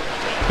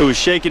 who was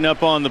shaken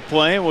up on the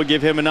play. We'll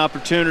give him an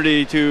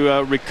opportunity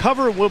to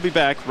recover. We'll be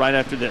back right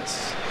after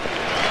this.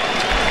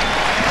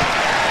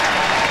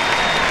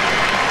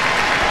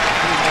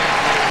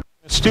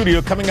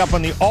 Studio coming up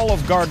on the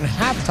Olive Garden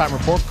halftime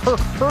report. Kirk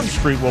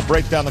Herbstreit will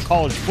break down the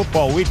college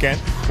football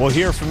weekend. We'll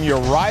hear from your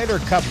Ryder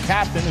Cup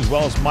captain as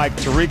well as Mike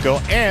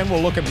Tirico, and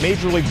we'll look at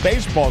Major League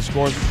Baseball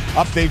scores,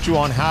 update you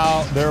on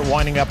how they're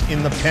winding up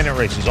in the pennant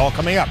races. All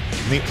coming up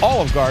in the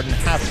Olive Garden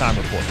halftime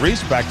report.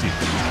 Reese, back to you.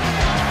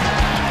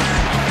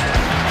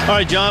 All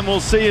right, John,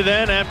 we'll see you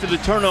then after the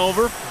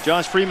turnover.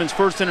 Josh Freeman's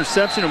first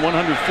interception and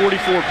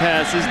 144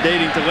 passes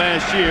dating to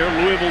last year.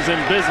 Louisville's in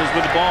business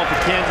with the ball for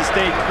Kansas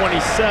State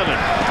 27.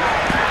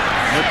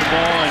 With the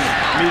ball and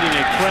meeting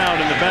a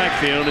crowd in the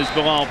backfield is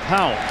Bilal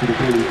Powell.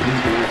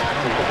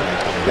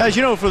 Guys,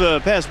 you know, for the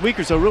past week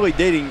or so, really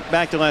dating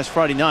back to last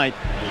Friday night,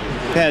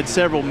 we've had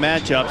several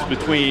matchups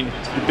between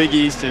the Big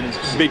East and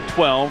Big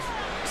 12.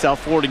 South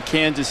Florida and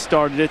Kansas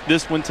started it.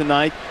 This one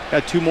tonight.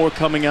 Got 2 more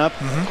coming up,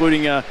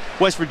 including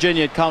West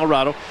Virginia and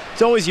Colorado.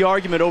 It's always the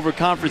argument over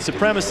conference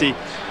supremacy.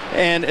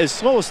 And as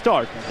slow a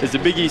start as the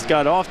Big East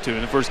got off to in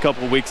the first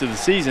couple of weeks of the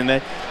season,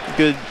 that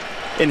could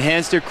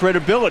enhance their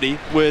credibility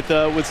with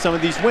some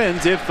of these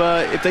wins if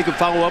they could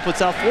follow up what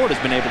South Florida's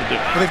been able to do.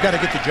 Well, they've got to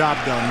get the job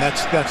done.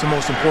 That's the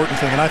most important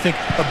thing. And I think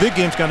a big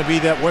game's going to be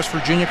that West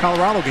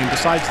Virginia-Colorado game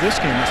besides this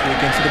game this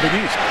weekend for the Big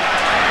East.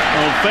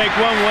 Oh, fake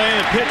one way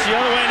and pitch the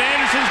other way, and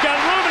Anderson's got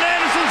room, and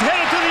Anderson's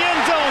headed to the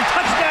end zone.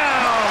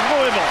 Touchdown,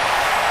 Louisville.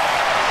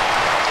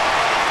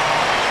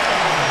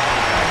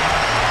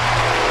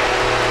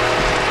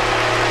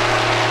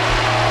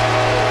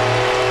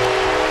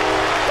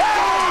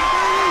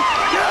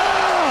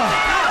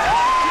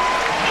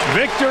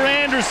 Victor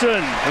Anderson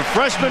Anderson, a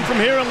freshman from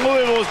here in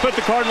Louisville, has put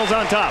the Cardinals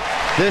on top.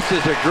 This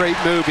is a great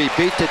move. He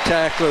beat the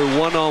tackler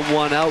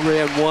one-on-one,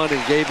 outran one,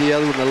 and gave the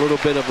other one a little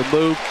bit of a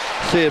move.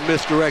 See a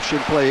misdirection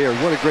play here.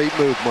 What a great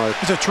move, Mark.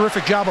 It's a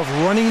terrific job of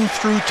running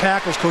through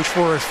tackles, Coach,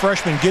 for a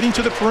freshman, getting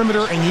to the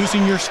perimeter and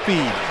using your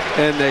speed.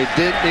 And they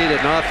didn't need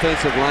an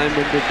offensive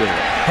lineman to do it.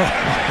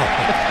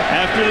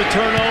 After the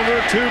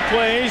turnover, 2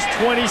 plays,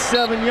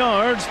 27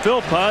 yards.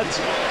 Philpott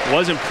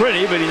wasn't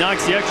pretty, but he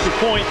knocks the extra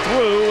point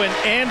through, and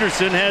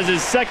Anderson has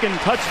his 2nd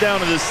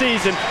touchdown of the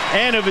season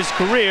and of his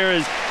career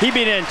as he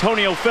beat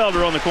Antonio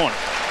Felder on the corner.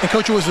 And,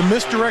 Coach, it was a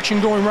misdirection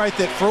going right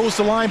that froze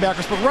the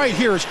linebackers, but right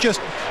here it's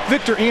just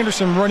Victor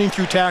Anderson running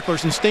through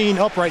tacklers and staying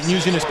upright and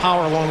using his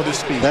power along with his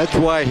speed. That's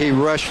why he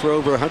rushed for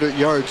over 100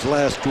 yards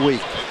last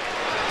week.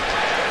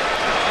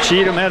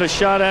 Cheatham had a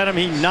shot at him.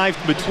 He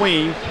knifed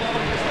between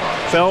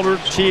Felder,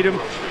 Cheatham,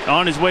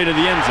 on his way to the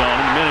end zone,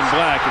 and the men in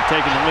black have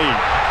taken the lead.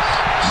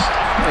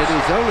 And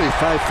he's only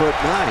 5'9".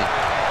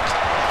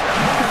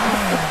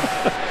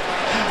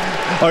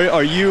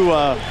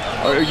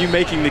 Are you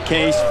making the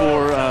case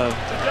for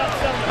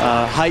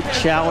height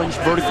challenge,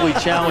 vertically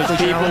challenged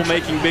people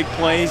making big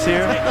plays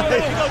here?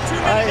 Be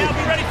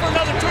ready for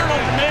another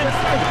turnover, man.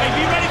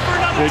 Be ready for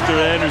another Victor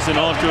Anderson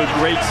off to a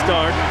great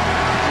start.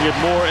 You get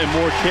more and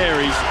more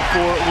carries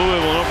for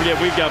Louisville. Don't forget,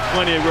 we've got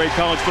plenty of great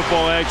college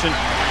football action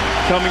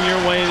coming your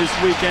way this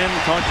weekend. We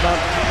talked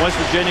about West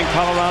Virginia and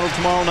Colorado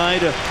tomorrow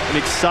night. An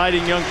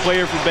exciting young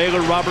player for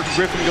Baylor, Robert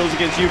Griffin, goes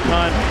against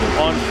UConn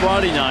on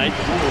Friday night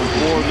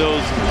for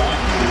those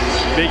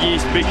Big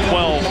East, Big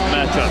 12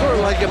 matchup. Sort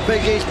of like a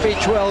Big East,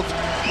 Big 12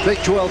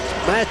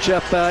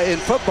 matchup in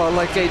football,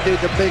 like they do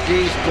the Big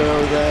East or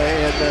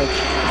the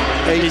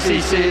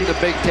ACC and the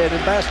Big Ten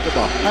in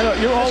basketball. I know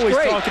you're always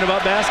talking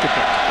about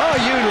basketball. Oh,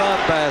 you love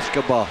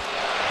basketball.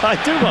 I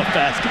do love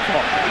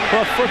basketball.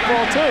 Love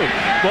football too.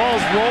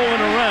 Ball's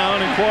rolling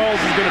around, and Quarles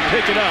is going to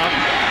pick it up,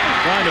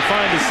 trying to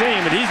find the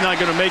seam, but he's not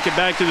going to make it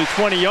back to the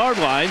 20-yard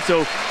line. So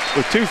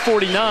with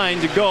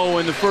 2:49 to go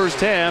in the first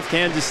half,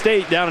 Kansas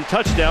State down a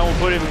touchdown will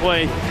put it in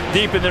play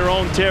deep in their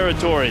own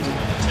territory.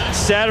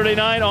 Saturday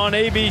night on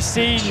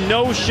ABC,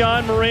 no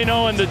Sean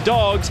Marino, and the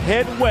Dogs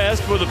head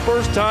west for the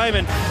first time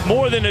in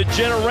more than a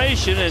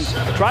generation and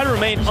try to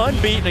remain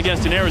unbeaten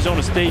against an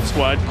Arizona State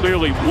squad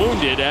clearly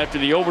wounded after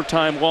the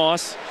overtime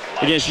loss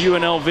against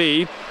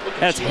UNLV.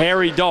 That's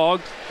Harry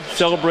Dog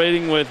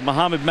celebrating with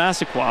Mohamed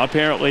Massaquoi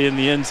apparently in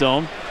the end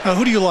zone.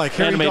 Who do you like,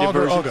 Harry Dog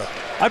or Uga?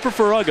 I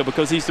prefer Uga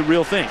because he's the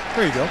real thing.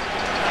 There you go.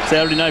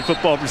 Saturday Night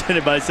Football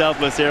presented by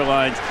Southwest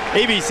Airlines.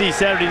 ABC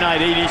Saturday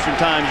night, 8 Eastern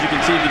time. As you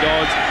can see, the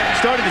Dogs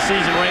started the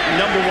season ranked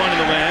 #1 in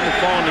the land and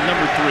fallen to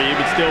 #3,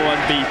 but still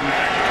unbeaten.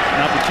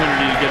 An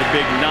opportunity to get a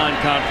big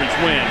non-conference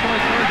win.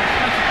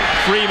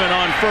 Freeman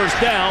on first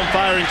down,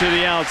 firing to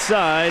the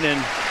outside, and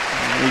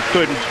he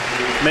couldn't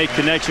make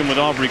connection with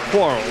Aubrey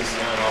Quarles.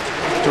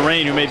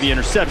 Terrain, who made the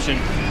interception,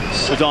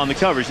 was on the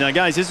coverage. Now,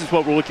 guys, this is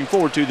what we're looking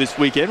forward to this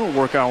weekend. We'll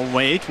work our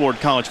way toward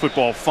college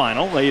football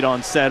final late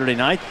on Saturday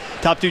night.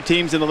 Top 2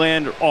 teams in the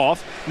land are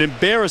off. An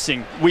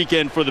embarrassing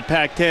weekend for the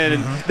Pac-10,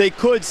 and they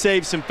could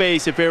save some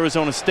face if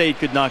Arizona State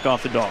could knock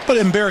off the Dogs. But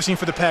embarrassing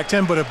for the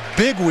Pac-10, but a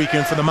big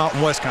weekend for the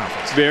Mountain West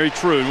Conference. Very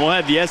true. And we'll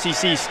have the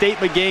SEC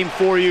statement game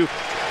for you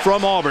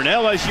from Auburn.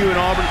 LSU and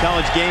Auburn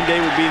College game day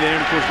will be there,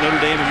 and of course Notre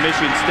Dame and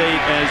Michigan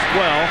State as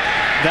well.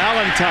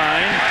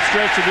 Valentine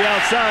stretched to the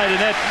outside, and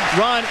that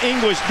Ron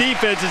English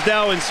defense is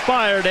now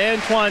inspired.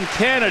 Antoine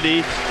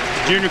Kennedy,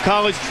 junior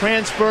college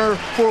transfer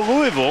for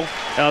Louisville,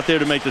 out there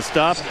to make the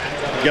stop.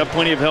 Got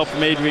plenty of help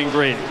from Adrian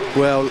Grady.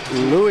 Well,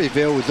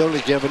 Louisville was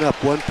only giving up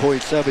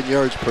 1.7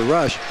 yards per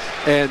rush,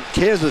 and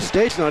Kansas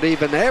State's not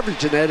even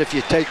averaging that if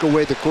you take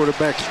away the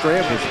quarterback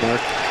scrambles, Mark.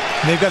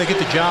 And they've got to get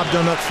the job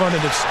done up front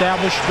and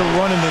establish the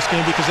run in this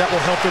game because that will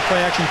help their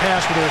play-action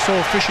pass where they're so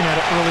efficient at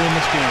it early in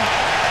this game.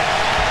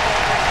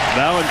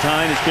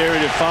 Valentine has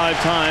carried it 5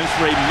 times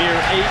for a mere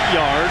 8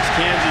 yards.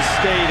 Kansas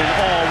State in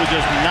all with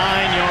just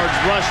 9 yards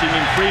rushing,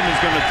 and Freeman's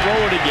going to throw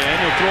it again.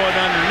 He'll throw it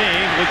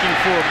underneath, looking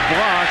for a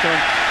block on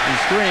the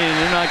screen.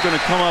 They're not going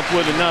to come up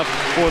with enough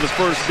for the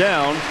first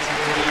down.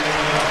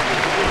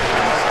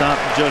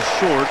 Stopped just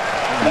short.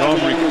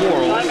 Aubrey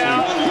Quarles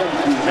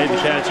made the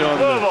catch on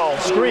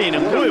the screen,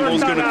 and Louisville's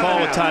going to call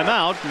a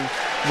timeout.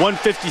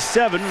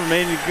 1:57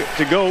 remaining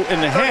to go in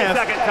the half.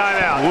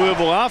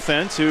 Louisville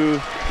offense, who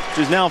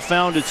has now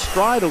found its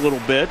stride a little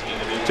bit,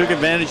 took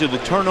advantage of the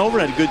turnover,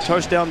 had a good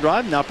touchdown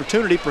drive, an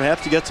opportunity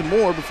perhaps to get some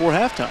more before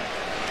halftime.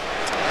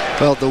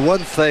 Well, the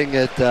one thing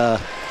that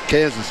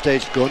Kansas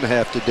State's going to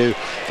have to do,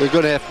 they're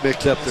going to have to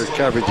mix up their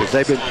coverages.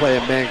 They've been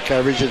playing man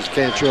coverages.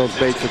 Cantrell's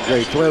made some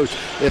great throws.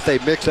 If they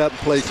mix up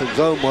and play some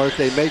zone, Mark,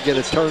 they may get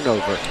a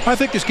turnover. I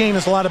think this game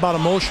is a lot about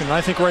emotion.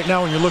 I think right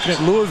now when you're looking at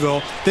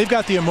Louisville, they've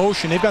got the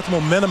emotion, they've got the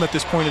momentum at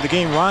this point of the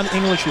game. Ron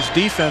English's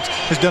defense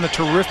has done a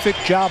terrific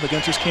job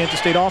against this Kansas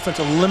State offense,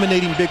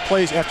 eliminating big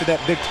plays after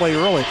that big play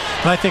early.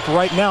 And I think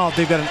right now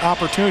they've got an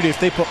opportunity, if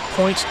they put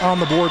points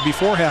on the board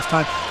before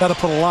halftime, that'll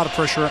put a lot of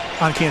pressure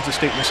on Kansas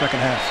State in the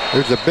second half.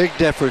 There's a big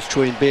difference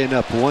between being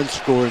up 1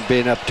 score and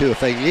being up 2. If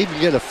they can even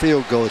get a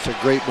field goal, it's a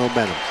great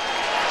momentum.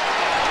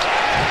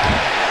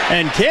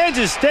 And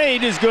Kansas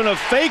State is going to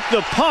fake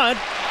the punt,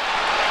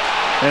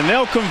 and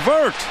they'll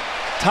convert.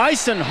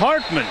 Tyson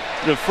Hartman,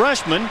 the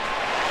freshman,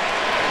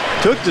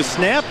 took the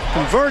snap,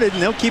 converted,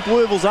 and they'll keep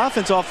Louisville's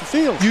offense off the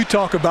field. You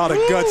talk about a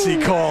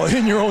gutsy call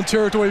in your own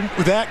territory.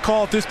 With that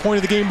call at this point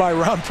of the game by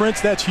Ron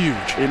Prince, that's huge.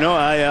 You know,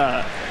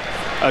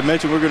 I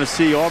mentioned we're going to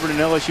see Auburn and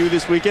LSU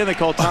this weekend. They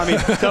call Tommy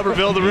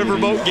Tuberville the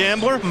riverboat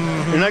gambler.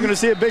 You're not going to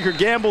see a bigger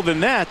gamble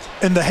than that.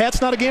 And the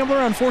hat's not a gambler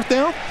on fourth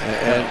down?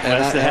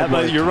 That's the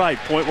hat. You're right.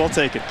 Point well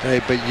taken.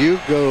 Hey, but you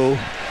go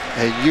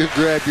and you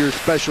grab your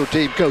special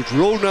team coach.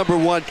 Rule number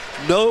 1,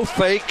 no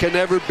fake can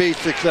ever be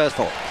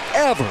successful.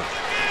 Ever.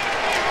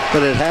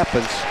 But it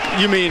happens.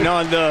 You mean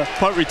on the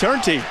punt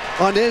return team?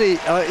 On any,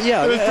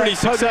 yeah. It was pretty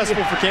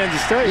successful for Kansas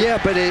State. Yeah,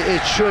 but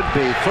it should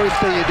be. First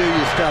thing you do,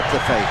 you stop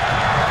the fake.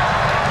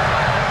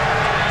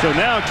 So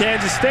now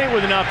Kansas State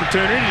with an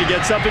opportunity to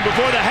get something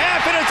before the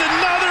half, and it's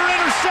another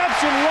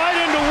interception right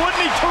into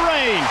Whitney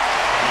terrain.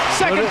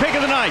 Second pick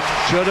of the night.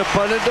 Should have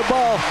punted the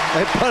ball.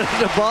 They punted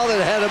the ball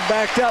and had him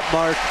backed up,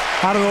 Mark.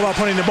 I don't know about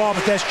punting the ball,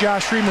 but that's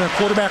Josh Freeman, the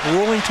quarterback,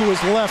 rolling to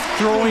his left,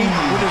 throwing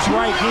with his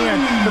right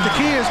hand. But the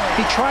key is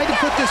he tried to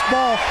put this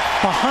ball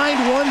behind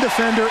one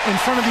defender in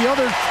front of the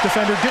other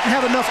defender. Didn't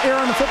have enough air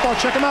on the football.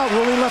 Check him out,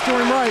 rolling left,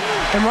 rolling right.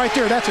 And right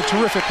there, that's a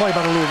terrific play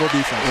by the Louisville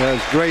defense. Yeah, it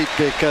was great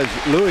because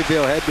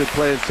Louisville had been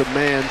playing some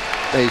man.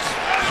 They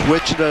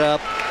switched it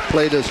up,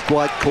 played a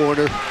squat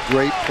corner.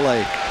 Great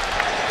play.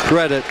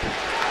 Credit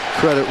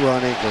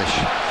Ron English.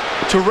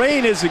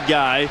 Terrain is a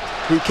guy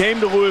who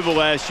came to Louisville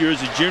last year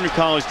as a junior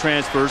college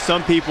transfer.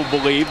 Some people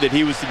believe that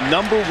he was the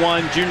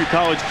 #1 junior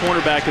college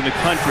cornerback in the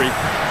country.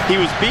 He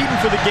was beaten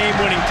for the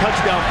game-winning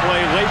touchdown play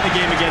late in the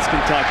game against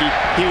Kentucky.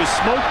 He was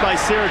smoked by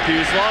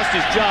Syracuse, lost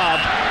his job,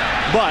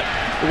 but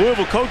the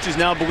Louisville coaches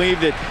now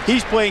believe that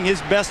he's playing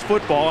his best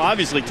football.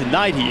 Obviously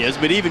tonight he is,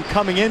 but even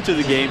coming into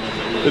the game,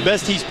 the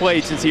best he's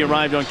played since he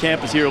arrived on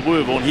campus here at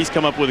Louisville, and he's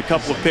come up with a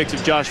couple of picks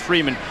of Josh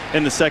Freeman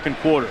in the second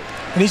quarter.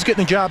 And he's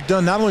getting the job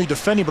done, not only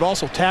defending, but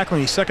also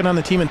tackling. He's second on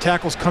the team in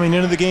tackles coming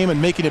into the game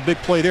and making a big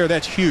play there.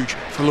 That's huge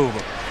for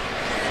Louisville.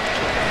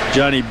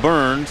 Johnny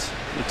Burns,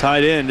 the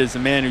tight end, is the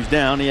man who's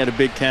down. He had a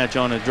big catch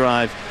on a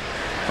drive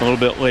a little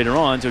bit later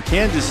on. So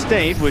Kansas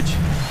State, which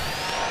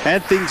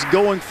had things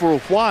going for a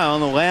while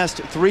in the last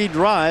 3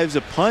 drives,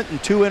 a punt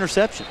and 2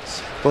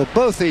 interceptions. Well,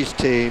 both these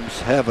teams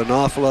have an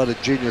awful lot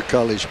of junior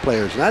college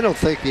players, and I don't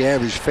think the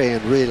average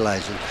fan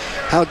realizes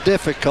how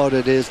difficult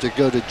it is to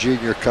go to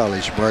junior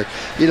college, Mark.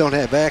 You don't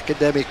have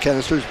academic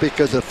counselors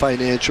because of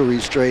financial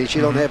restraints.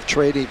 You don't have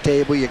training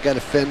table. You got to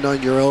fend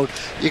on your own.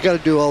 You got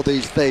to do all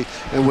these things.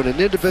 And when an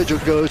individual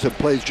goes and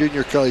plays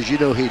junior college, you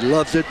know he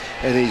loves it,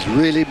 and he's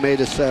really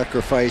made a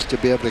sacrifice to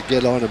be able to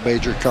get on a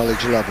major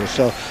college level.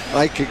 So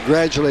I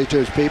congratulate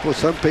those people.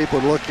 Some people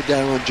look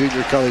down on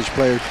junior college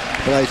players,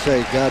 but I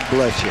say God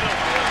bless you.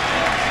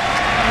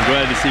 I'm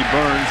glad to see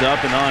Burns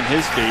up and on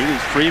his feet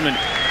as Freeman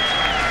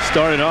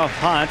started off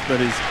hot, but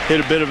has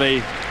hit a bit of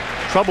a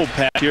trouble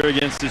patch here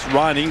against this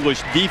Ron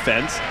English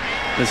defense.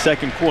 The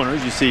second corner,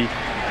 as you see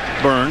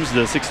Burns,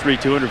 the 6'3",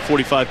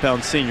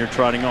 245-pound senior,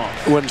 trotting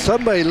off. When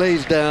somebody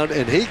lays down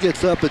and he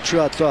gets up and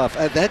trots off,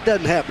 that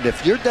doesn't happen.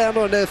 If you're down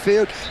on that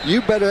field,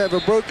 you better have a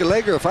broken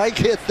leg, or if I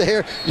get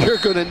there, you're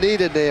going to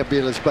need an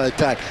ambulance by the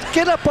time.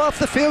 Get up off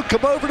the field,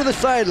 come over to the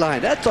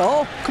sideline. That's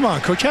all. Come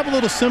on, Coach, have a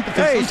little sympathy.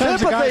 Hey,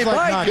 sometimes sympathy, the guy's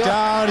like knocked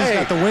out. He's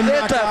got the wind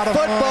knocked out of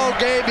him. It's a football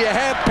game. You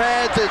have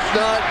pads. It's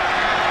not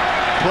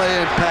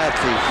playing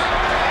patsies.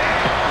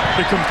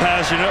 The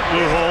compassionate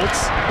Lou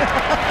Holtz.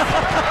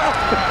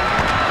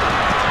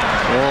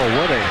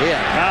 Oh, what a hit.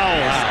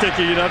 Howell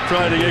sticking it up,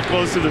 trying to get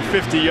close to the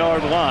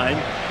 50-yard line.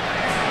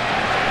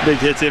 Big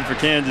hits in for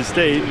Kansas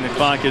State, and the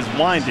clock is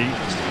winding.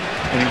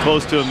 And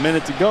close to a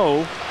minute to go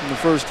in the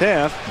first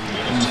half.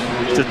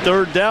 It's a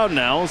 3rd down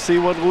now. We'll see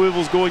what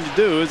Louisville's going to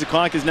do as the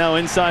clock is now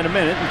inside a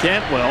minute. And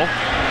Cantwell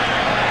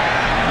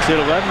has hit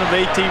 11 of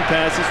 18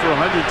 passes for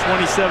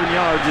 127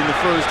 yards in the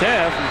first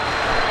half. And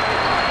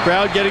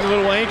crowd getting a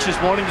little anxious,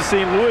 wanting to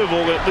see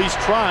Louisville at least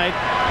try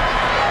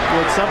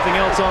with something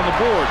else on the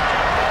board.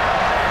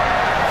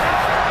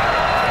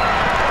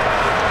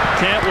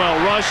 Cantwell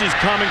rushes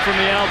coming from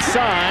the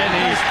outside.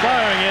 He's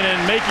firing it,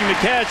 and making the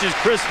catch is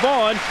Chris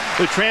Vaughn,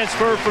 the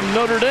transfer from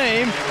Notre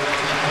Dame.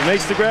 He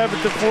makes the grab at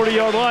the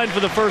 40-yard line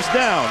for the first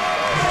down.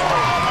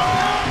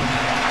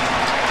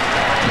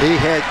 He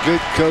had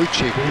good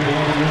coaching.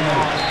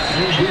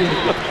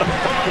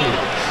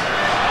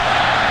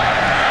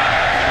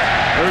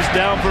 First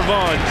down for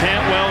Vaughn.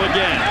 Cantwell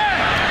again.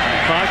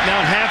 Clock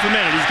now half a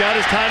minute. He's got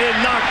his tight end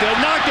Nocta.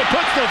 Nocta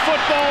puts the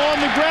football on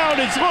the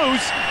ground. It's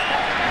loose.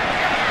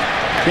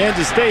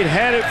 Kansas State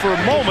had it for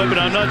a moment, but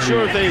I'm not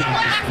sure if they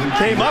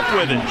came up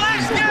with it.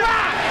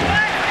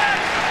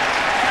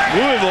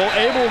 Louisville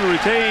able to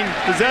retain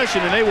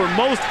possession, and they were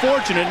most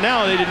fortunate.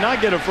 Now they did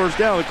not get a first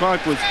down. The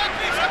clock was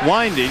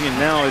winding, and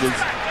now it is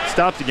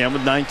stopped again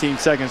with 19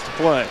 seconds to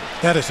play.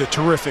 That is a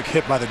terrific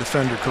hit by the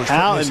defender, Coach.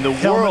 How in the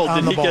world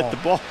did he get the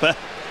ball back?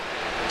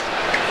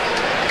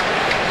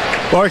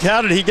 Mark,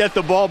 how did he get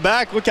the ball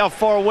back? Look how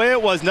far away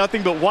it was.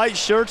 Nothing but white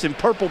shirts and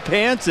purple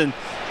pants, and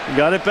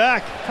Got it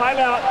back.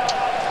 Timeout.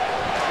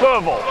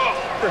 Louisville.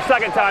 Their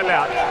second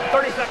timeout.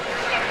 30 seconds.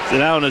 So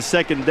now on a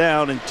 2nd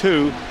down and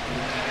 2.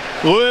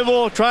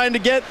 Louisville trying to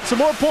get some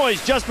more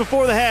points just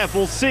before the half.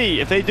 We'll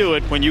see if they do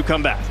it when you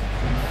come back.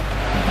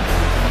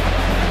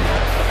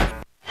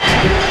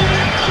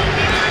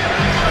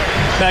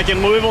 Back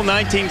in Louisville,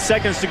 19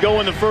 seconds to go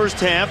in the first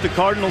half. The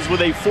Cardinals with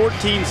a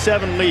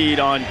 14-7 lead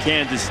on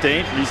Kansas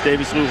State. Reese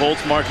Davis, Lou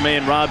Holtz, Mark May,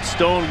 and Rob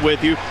Stone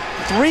with you.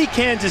 3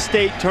 Kansas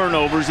State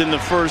turnovers in the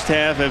first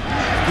half have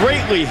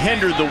greatly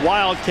hindered the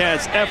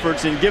Wildcats'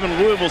 efforts and given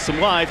Louisville some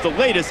life. The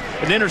latest,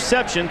 an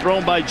interception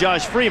thrown by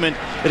Josh Freeman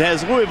that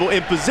has Louisville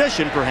in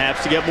position,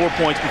 perhaps, to get more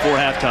points before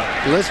halftime.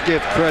 Let's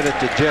give credit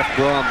to Jeff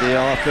Brom, the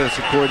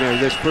offensive coordinator.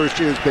 This first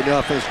year has been the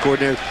offensive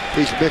coordinator.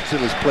 He's mixing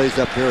his plays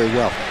up very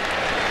well.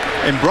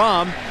 And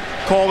Brom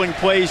calling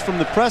plays from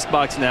the press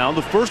box now.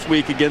 The first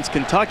week against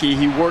Kentucky,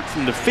 he worked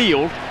from the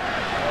field.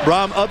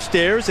 Brom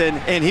upstairs,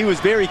 and he was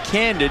very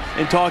candid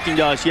in talking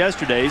to us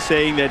yesterday,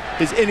 saying that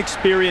his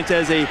inexperience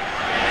as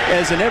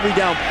an every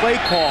down play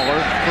caller,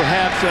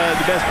 perhaps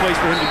the best place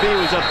for him to be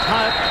was up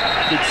top.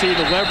 Could see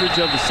the leverage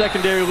of the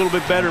secondary a little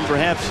bit better, and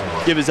perhaps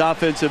give his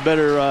offense a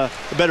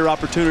better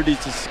opportunity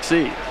to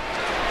succeed.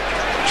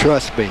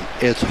 Trust me,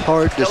 it's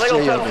hard to see.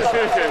 Illegal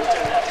substitution.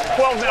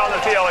 12 men on the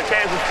field at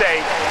Kansas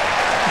State.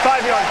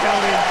 5-yard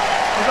penalty.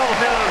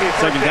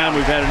 Second time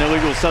we've had an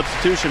illegal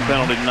substitution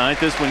penalty tonight.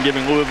 This one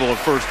giving Louisville a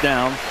first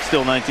down.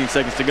 Still 19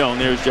 seconds to go, and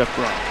there's Jeff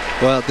Brom.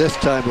 Well, this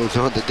time it was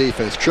on the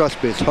defense.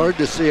 Trust me, it's hard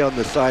to see on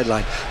the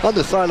sideline. On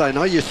the sideline,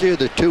 all you see are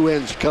the two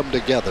ends come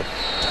together.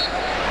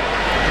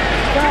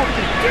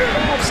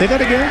 Say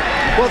that again?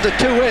 Well, the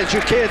two ends, you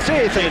can't see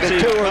anything.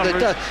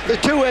 The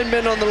two end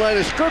men on the line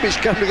of scrimmage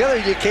come together,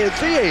 you can't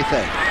see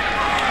anything.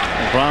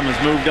 Brom has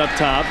moved up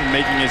top and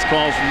making his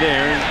calls from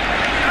there.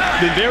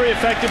 Been very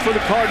effective for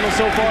the Cardinals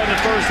so far in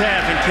the first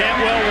half, and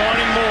Cantwell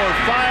wanting more.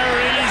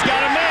 Firing, he's got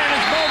a man.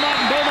 It's Beaumont,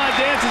 and Beaumont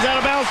dances out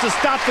of bounds to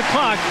stop the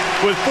clock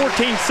with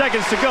 14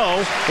 seconds to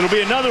go. It'll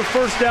be another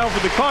first down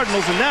for the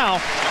Cardinals, and now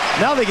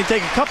they can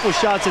take a couple of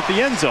shots at the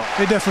end zone.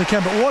 They definitely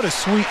can, but what a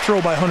sweet throw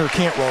by Hunter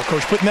Cantwell,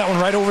 Coach. Putting that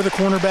one right over the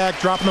cornerback,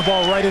 dropping the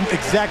ball right in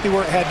exactly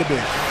where it had to be.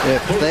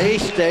 If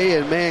they stay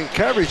in man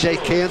coverage, they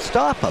can't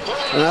stop them.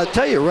 And I'll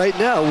tell you right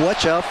now,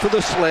 watch out for the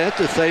slant,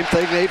 the same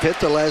thing they've hit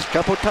the last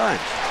couple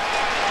times.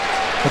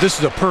 But this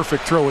is a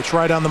perfect throw. It's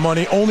right on the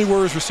money, only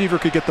where his receiver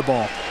could get the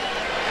ball.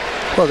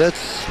 Well,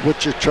 that's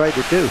what you're trying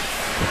to do.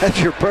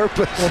 That's your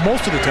purpose. Well,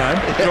 most of the time.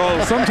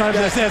 Sometimes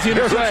that's the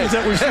interceptions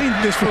that we've seen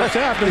this first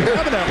half. You're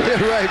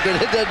right,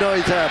 but it doesn't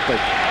always happen.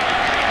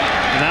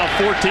 Now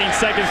 14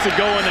 seconds to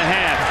go in the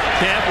half.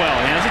 Cantwell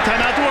hands a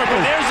timeout to work,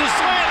 but there's a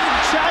slant from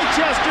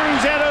Chichester,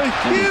 who's had a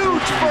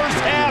huge first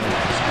half.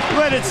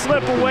 Let it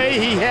slip away.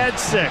 He had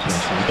 6.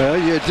 Well,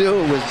 you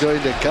knew it was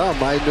going to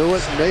come. I knew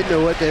it, and they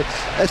knew it.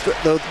 That's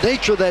the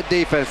nature of that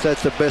defense.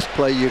 That's the best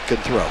play you can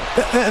throw.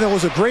 That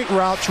was a great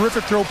route,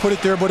 terrific throw, put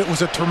it there, but it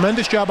was a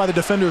tremendous job by the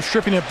defender of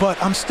stripping it.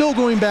 But I'm still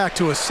going back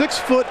to a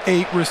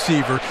 6'8"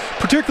 receiver,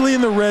 particularly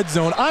in the red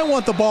zone. I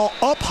want the ball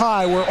up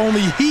high where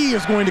only he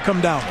is going to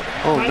come down with it.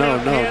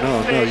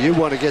 Oh, no. You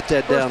want to get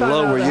that down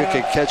low where you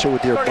can catch it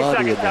with your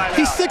body in there.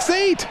 He's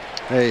 6'8".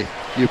 Hey,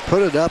 you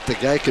put it up, the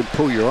guy can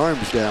pull your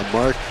arms down,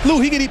 Mark. Lou,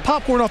 he can eat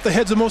popcorn off the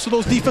heads of most of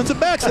those defensive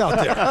backs out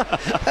there.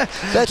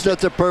 That's not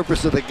the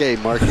purpose of the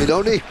game, Mark. You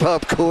don't eat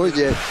popcorn.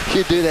 You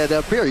do that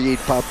up here. You eat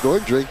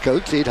popcorn, drink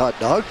Cokes, eat hot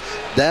dogs.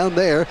 Down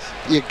there,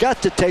 you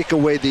got to take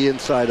away the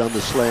inside on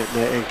the slant,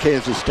 and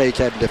Kansas State's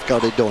having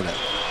difficulty doing it.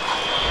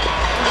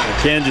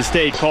 Kansas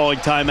State calling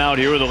timeout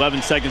here with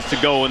 11 seconds to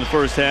go in the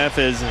first half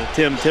as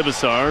Tim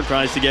Tibesar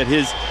tries to get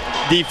his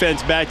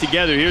defense back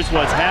together. Here's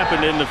what's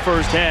happened in the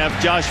first half.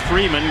 Josh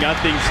Freeman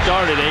got things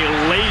started. A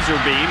laser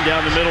beam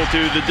down the middle to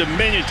the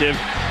diminutive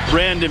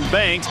Brandon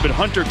Banks, but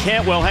Hunter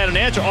Cantwell had an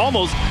answer.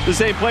 Almost the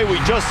same play we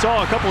just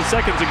saw a couple of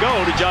seconds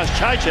ago to Josh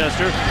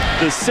Chichester.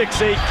 The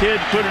 6'8" kid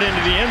put it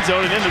into the end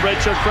zone, and then the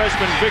redshirt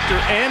freshman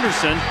Victor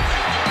Anderson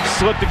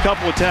slipped a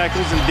couple of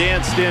tackles and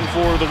danced in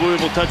for the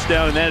Louisville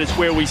touchdown, and that is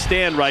where we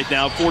stand right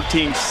now,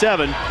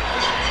 14-7.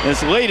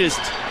 This latest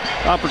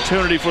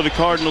opportunity for the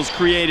Cardinals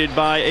created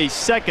by a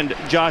second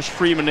Josh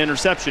Freeman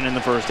interception in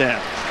the first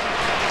half.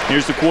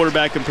 Here's the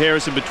quarterback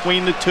comparison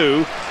between the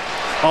two.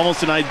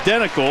 Almost an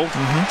identical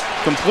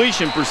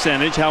completion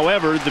percentage.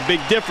 However, the big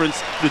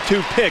difference, the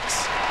 2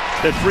 picks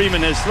that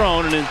Freeman has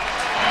thrown, and it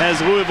has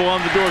Louisville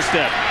on the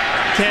doorstep.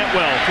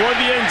 Cantwell toward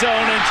the end zone,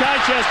 and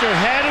Chichester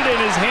had it in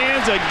his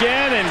hands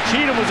again, and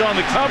Cheatham was on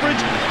the coverage.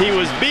 He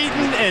was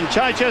beaten, and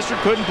Chichester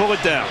couldn't pull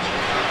it down.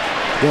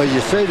 Well,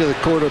 you say to the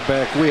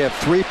quarterback, we have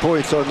 3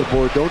 points on the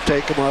board. Don't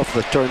take him off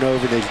the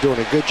turnover, and he's doing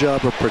a good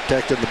job of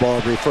protecting the ball,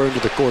 referring to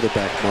the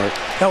quarterback, Mark.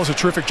 That was a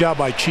terrific job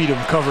by Cheatham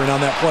covering on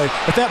that play.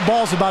 If that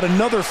ball's about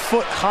another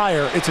foot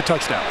higher, it's a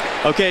touchdown.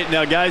 Okay,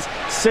 now, guys,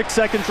 6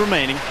 seconds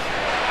remaining.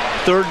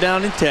 3rd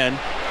down and 10.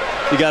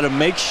 You got to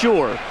make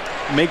sure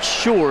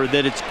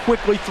that it's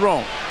quickly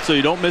thrown so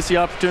you don't miss the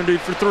opportunity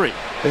for 3.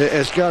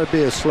 It's got to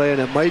be a slant.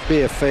 It might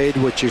be a fade,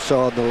 which you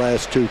saw in the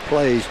last 2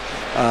 plays.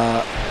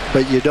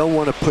 But you don't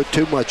want to put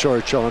too much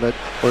arch on it,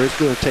 or it's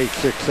going to take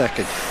 6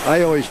 seconds.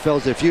 I always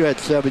felt if you had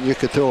 7, you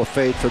could throw a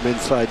fade from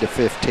inside to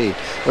 15,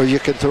 or you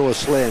can throw a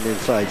slant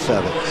inside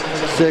 7.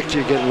 6,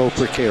 you get a little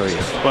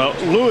precarious. Well,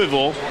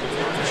 Louisville,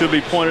 should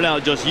be pointed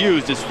out, just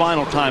used his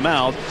final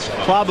timeout.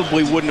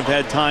 Probably wouldn't have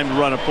had time to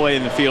run a play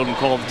in the field and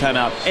call the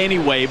timeout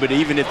anyway, but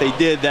even if they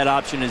did, that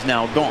option is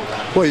now gone.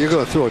 Well, you're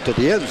going to throw it to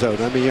the end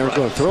zone. I mean, you're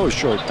going to throw a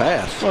short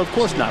pass. Well, of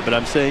course not, but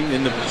I'm saying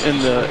in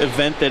the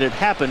event that it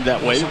happened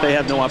that way, that they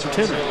have no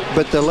opportunity.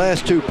 But the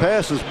last 2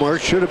 passes,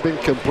 Mark, should have been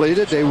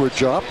completed. They were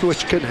dropped,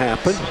 which can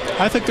happen.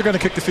 I think they're going to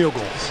kick the field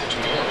goal.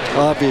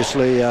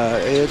 Obviously,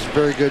 it's a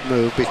very good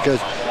move because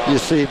you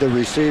see the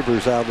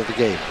receivers out of the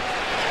game.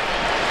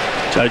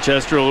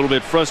 Chichester a little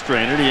bit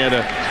frustrated. He had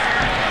a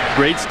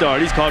great start.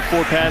 He's caught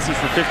 4 passes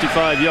for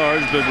 55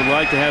 yards, but would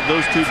like to have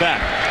those 2 back.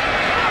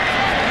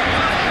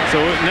 So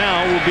it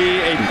now will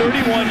be a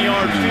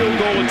 31-yard field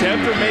goal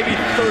attempt, or maybe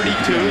 32.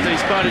 They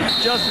spotted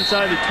just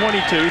inside the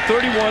 22,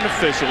 31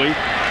 officially,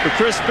 for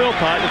Chris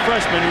Philpott, the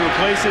freshman who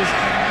replaces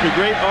the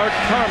great Art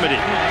Carmody.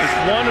 It's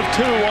 1 of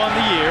 2 on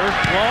the year.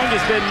 Long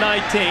has been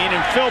 19,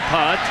 and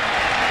Philpott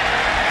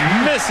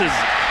misses.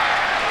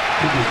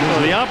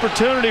 Well, the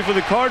opportunity for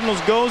the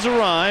Cardinals goes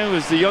awry. It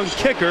was the young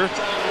kicker.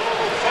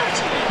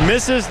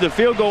 Misses the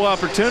field goal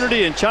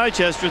opportunity, and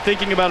Chichester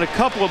thinking about a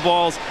couple of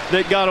balls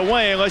that got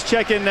away. And let's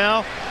check in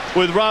now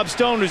with Rob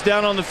Stone, who's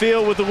down on the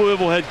field with the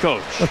Louisville head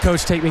coach. Well,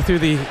 Coach, take me through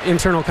the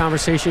internal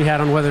conversation you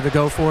had on whether to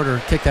go for it or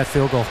kick that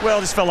field goal. Well,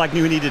 I just felt like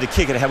we needed to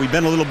kick it. Had we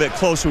been a little bit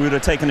closer, we would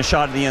have taken a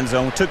shot at the end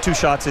zone. We took 2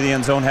 shots at the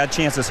end zone, had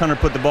chances. Hunter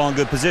put the ball in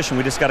good position.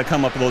 We just got to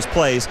come up with those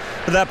plays.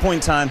 But at that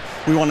point in time,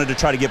 we wanted to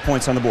try to get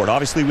points on the board.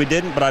 Obviously, we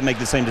didn't, but I'd make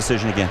the same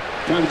decision again.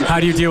 How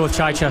do you deal with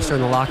Chichester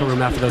in the locker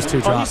room after those 2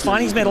 drops? Oh, he's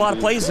fine. He's made a lot of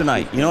plays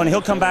tonight, and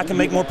he'll come back and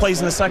make more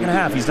plays in the second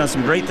half. He's done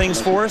some great things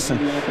for us,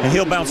 and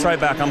he'll bounce right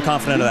back. I'm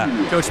confident of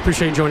that. Coach,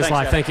 appreciate you joining us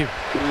live. Thank you.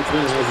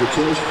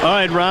 All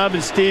right, Rob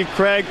and Steve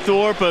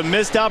Cragthorpe, a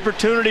missed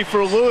opportunity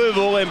for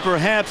Louisville, and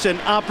perhaps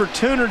an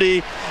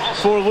opportunity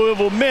for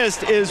Louisville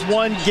missed is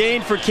one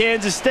gained for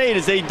Kansas State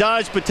as they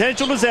dodge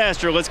potential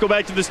disaster. Let's go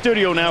back to the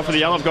studio now for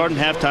the Olive Garden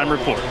halftime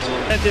report.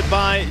 Presented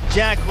by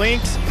Jack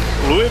Links,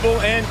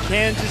 Louisville and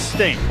Kansas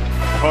State.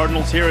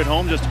 Cardinals here at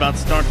home just about to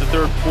start the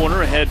 3rd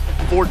quarter, ahead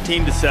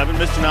 14-7.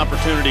 Missed an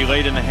opportunity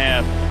late in the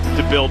half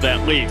to build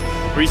that lead.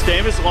 Reese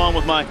Davis along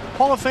with my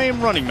Hall of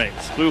Fame running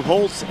mates, Lou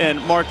Holtz and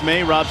Mark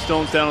May. Rob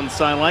Stone's down on the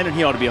sideline, and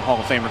he ought to be a Hall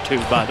of Famer too,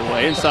 by the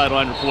way, and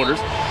sideline reporters.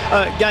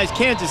 Guys,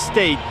 Kansas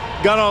State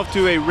got off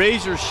to a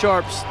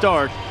razor-sharp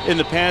start in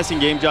the passing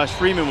game. Josh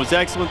Freeman was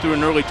excellent through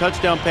an early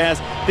touchdown pass.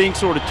 Things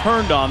sort of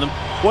turned on them.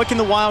 What can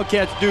the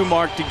Wildcats do,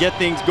 Mark, to get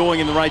things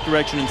going in the right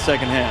direction in the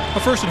second half?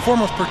 Well, first and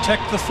foremost,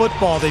 protect the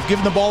football. They've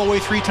given the ball away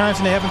 3 times,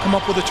 and they haven't come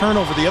up with a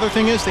turnover. The other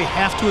thing is they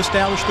have to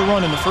establish the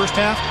run in the first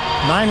half.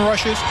 9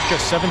 rushes,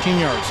 just 17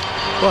 yards.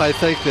 Well, I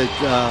think that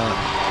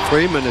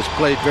Freeman has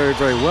played very,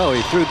 very well.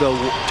 He threw the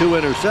 2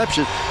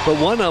 interceptions, but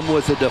one of them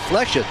was a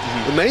deflection.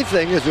 The main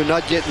thing is they're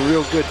not getting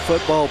real good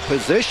football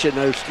position.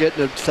 They're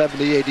getting them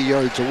 70, 80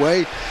 yards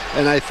away,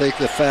 and I think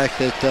the fact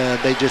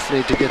that they just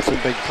need to get some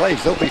big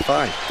plays, they'll be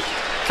fine.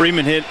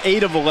 Freeman hit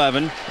 8 of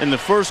 11 in the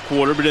first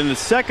quarter, but in the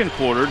second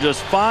quarter,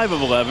 just 5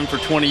 of 11 for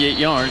 28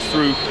 yards.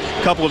 Threw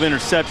a couple of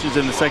interceptions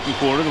in the second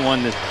quarter, the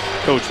one that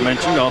Coach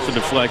mentioned off the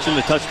deflection.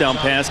 The touchdown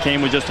pass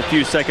came with just a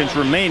few seconds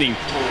remaining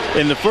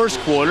in the first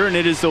quarter, and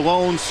it is the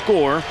lone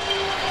score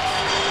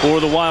for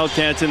the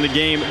Wildcats in the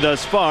game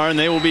thus far, and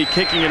they will be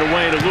kicking it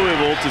away to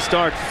Louisville to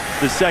start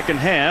the second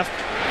half.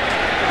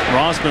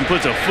 Rossman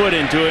puts a foot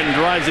into it and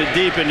drives it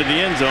deep into the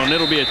end zone.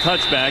 It'll be a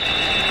touchback.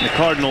 The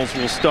Cardinals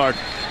will start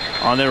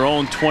on their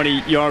own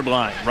 20-yard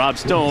line. Rob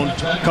Stone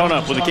caught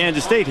up with the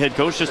Kansas State head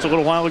coach just a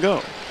little while ago.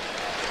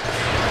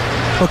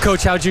 Well,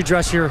 Coach, how'd you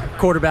dress your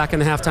quarterback in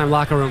the halftime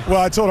locker room?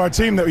 Well, I told our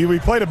team that we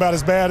played about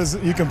as bad as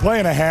you can play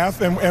in a half,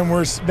 and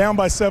we're down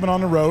by 7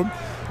 on the road.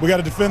 We got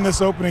to defend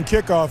this opening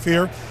kickoff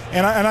here,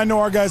 and I know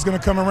our guy's going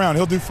to come around.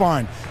 He'll do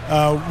fine.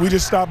 We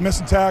just stop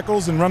missing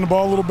tackles and run the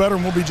ball a little better,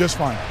 and we'll be just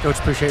fine. Coach,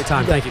 appreciate your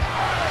time. Thank you.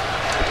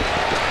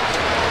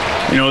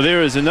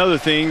 There is another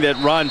thing that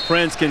Ron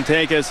Prince can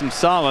take as some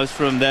solace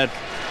from that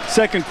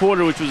second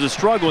quarter, which was a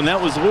struggle, and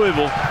that was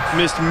Louisville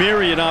missed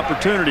myriad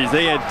opportunities.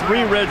 They had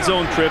 3 red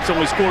zone trips,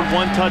 only scored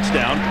 1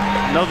 touchdown.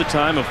 Another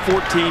time, a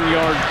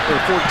 14-yard or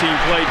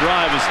 14-play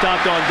drive was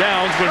stopped on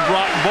downs when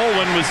Broughton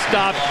Bolin was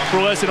stopped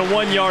for less than a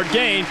 1-yard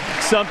gain,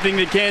 something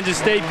that Kansas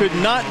State could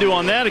not do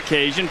on that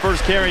occasion.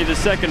 First carry of the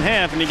second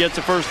half, and he gets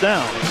a first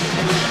down.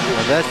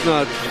 Well, that's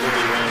not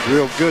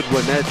real good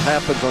when that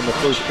happens on the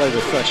first play of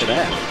the second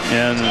half.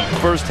 And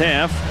first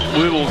half,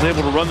 Louisville was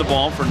able to run the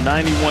ball for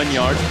 91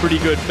 yards.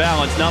 Pretty good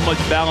balance. Not much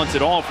balance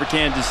at all for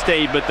Kansas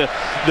State, but the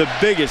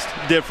biggest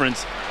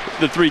difference,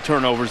 the 3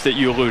 turnovers that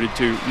you alluded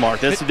to, Mark.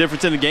 That's the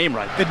difference in the game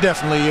right now. It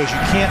definitely is.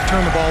 You can't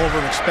turn the ball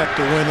over and expect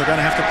to win. They're going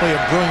to have to play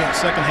a brilliant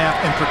second half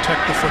and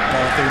protect the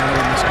football if they want to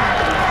win this game.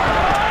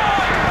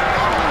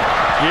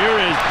 Here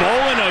is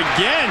Bolin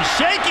again,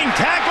 shaking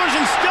tacklers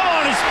and still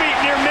on his feet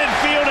near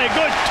midfield. A a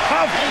good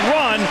tough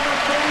run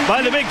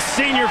by the big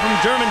senior from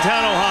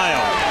Germantown, Ohio.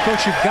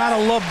 Coach, you've got to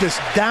love this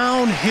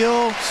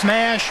downhill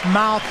smash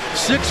mouth,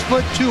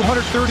 6'2",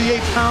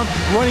 138-pound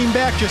running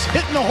back, just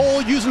hitting the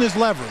hole using his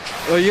leverage.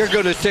 Well, you're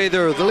going to say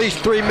there are at least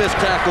 3 missed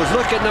tackles.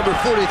 Look at number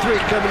 43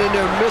 coming in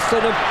there,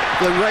 missing them.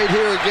 Then right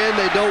here again,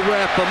 they don't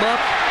wrap them up.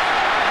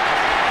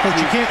 Coach,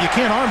 you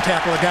can't arm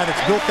tackle a guy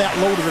that's built that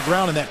low to the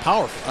ground and that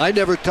powerful. I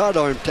never taught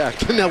arm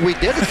tackling. Now, we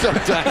did it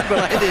sometimes, but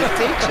I didn't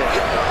teach it.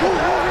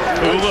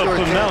 Ula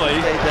Pamelli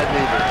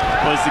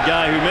was the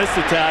guy who missed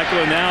the tackle,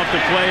 and now after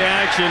play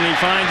action, he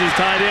finds his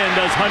tight end,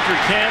 does Hunter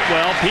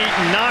Cantwell. Pete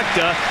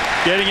Nocta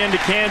getting into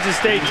Kansas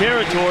State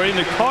territory, and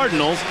the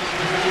Cardinals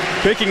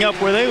picking up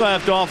where they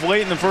left off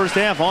late in the first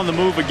half, on the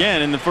move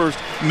again in the first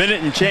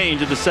minute and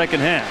change of the second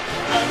half.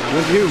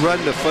 When you run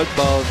the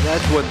football,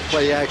 that's when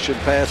play action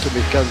passing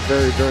becomes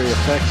very, very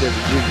effective,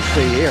 as you can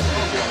see here.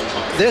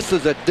 This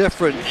is a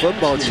different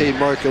football team,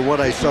 Mark, than what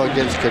I saw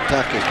against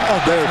Kentucky.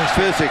 Oh, they're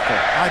physical.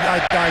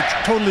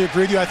 I totally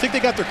agree with you. I think they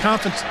got their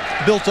confidence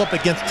built up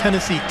against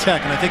Tennessee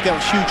Tech, and I think that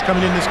was huge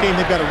coming in this game.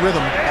 They've got a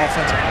rhythm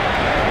offensively.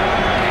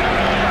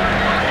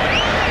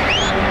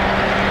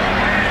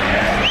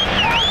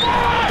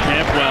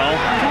 Campbell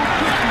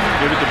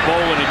give it to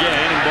Bolin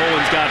again, and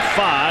Bolin's got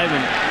 5,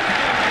 and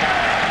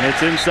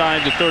it's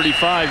inside the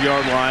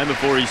 35-yard line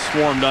before he's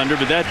swarmed under.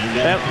 But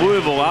that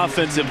Louisville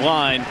offensive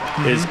line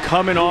is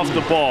coming off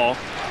the ball,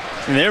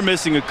 and they're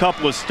missing a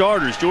couple of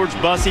starters. George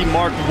Bussey,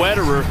 Mark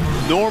Wetterer,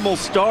 normal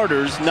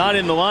starters, not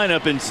in the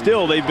lineup, and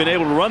still they've been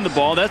able to run the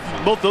ball. That's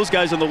both those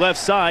guys on the left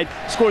side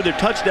scored their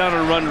touchdown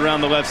and run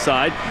around the left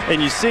side,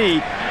 and you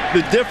see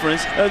the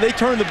difference. They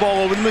turned the ball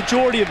over. The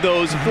majority of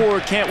those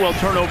 4 Cantwell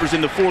turnovers in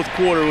the fourth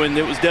quarter when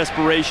it was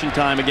desperation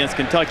time against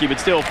Kentucky, but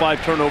still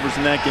 5 turnovers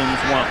in that game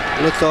as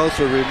well. Let's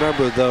also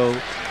remember, though,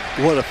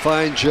 what a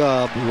fine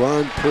job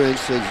Ron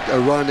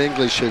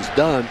English has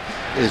done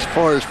as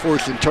far as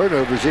forcing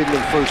turnovers even in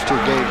the first 2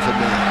 games of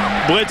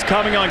that. Blitz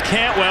coming on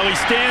Cantwell. He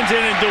stands in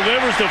and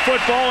delivers the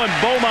football, and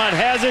Beaumont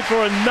has it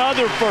for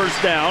another first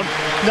down.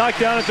 Knocked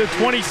down at the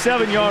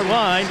 27-yard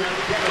line.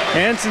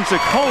 Anson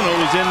Sakono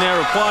was in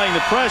there applying the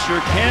pressure.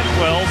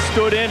 Cantwell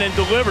stood in and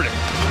delivered it.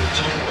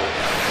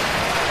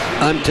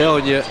 I'm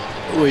telling you,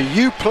 when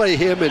you play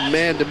him in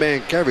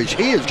man-to-man coverage,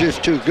 he is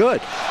just too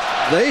good.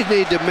 They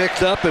need to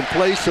mix up and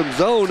play some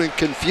zone and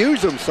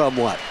confuse them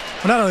somewhat.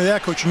 Well, not only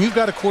that, Coach, and you've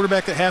got a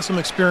quarterback that has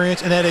some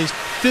experience and that is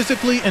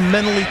physically and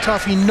mentally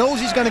tough. He knows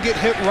he's going to get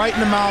hit right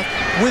in the mouth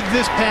with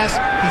this pass.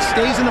 He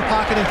stays in the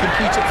pocket and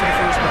completes it for the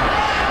first down.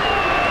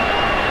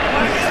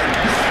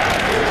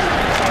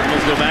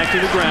 Cardinals go back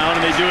to the ground,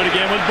 and they do it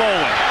again with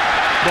Bolin.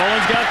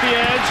 Bolin's got the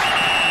edge,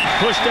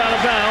 pushed out of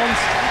bounds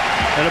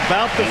at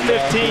about the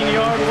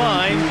 15-yard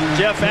line.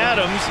 Jeff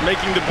Adams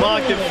making the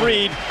block that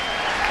freed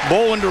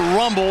Bolin to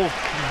rumble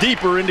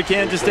deeper into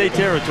Kansas State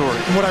territory.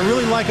 And what I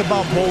really like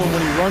about Bolin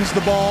when he runs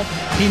the ball,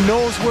 he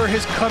knows where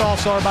his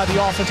cutoffs are by the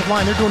offensive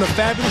line. They're doing a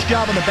fabulous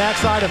job on the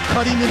backside of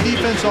cutting the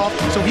defense off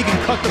so he can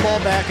cut the ball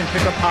back and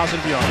pick up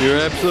positive yards. You're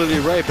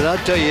absolutely right, but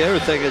I'll tell you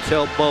everything that's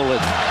helped Bolin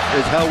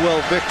is how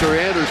well Victor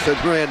Anderson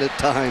ran at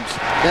times.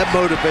 That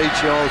motivates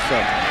you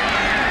also.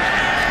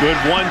 Good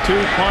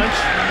 1-2 punch.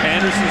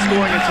 Anderson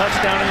scoring a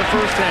touchdown in the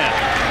first half.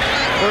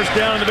 First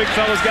down, and the big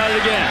fella's got it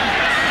again.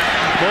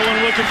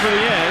 Bolin looking for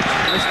the edge.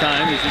 This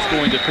time he's just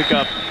going to pick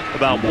up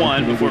about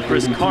 1 before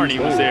Chris Carney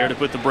was there to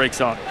put the brakes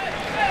on.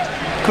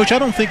 Coach, I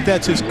don't think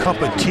that's his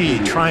cup of tea,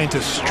 trying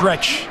to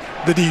stretch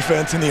the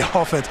defense and the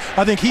offense.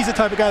 I think he's the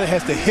type of guy that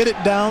has to hit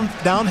it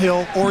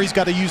downhill, or he's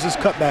got to use his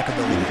cutback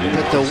ability.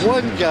 But the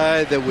one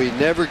guy that we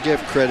never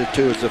give credit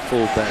to as a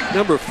fullback,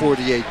 number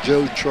 48,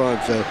 Joe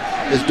Tronzo,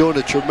 is doing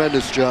a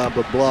tremendous job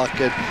of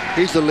blocking.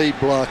 He's the lead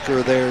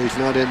blocker there. He's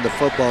not in the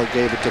football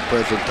game at the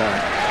present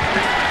time.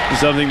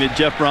 Something that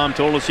Jeff Brom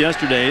told us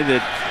yesterday that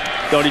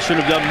thought he should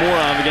have done more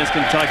of against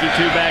Kentucky.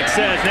 2-back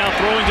sets, now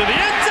throwing to the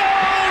end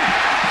zone!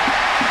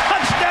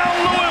 Touchdown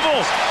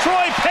Louisville!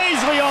 Troy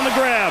Paisley on the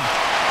grab.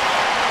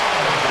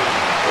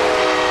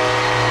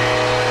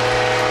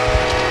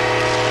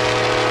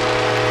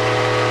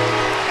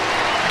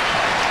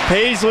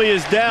 Paisley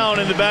is down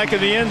in the back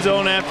of the end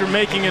zone after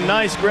making a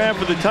nice grab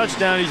for the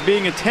touchdown. He's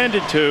being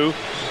attended to.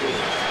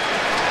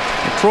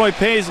 Troy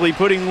Paisley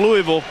putting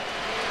Louisville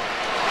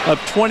up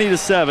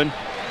 20-7.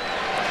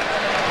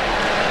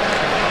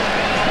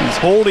 He's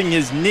holding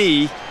his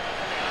knee.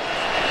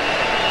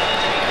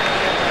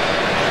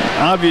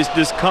 Obvious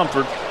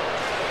discomfort.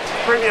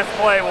 Previous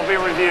play will be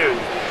reviewed.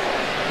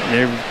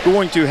 They're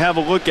going to have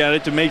a look at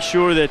it to make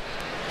sure that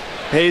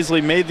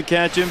Paisley made the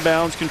catch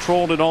inbounds,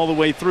 controlled it all the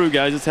way through,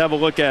 guys. Let's have a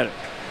look at it.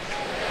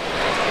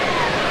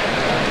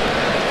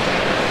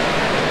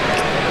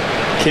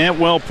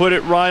 Cantwell put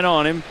it right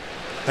on him.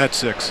 That's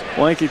 6.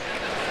 Blanket.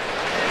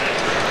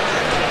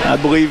 I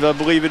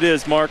believe it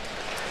is, Mark.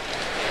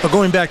 But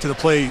going back to the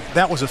play,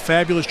 that was a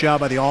fabulous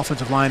job by the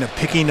offensive line of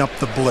picking up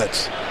the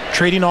blitz,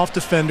 trading off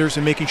defenders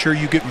and making sure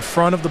you get in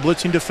front of the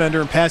blitzing defender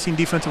and passing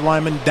defensive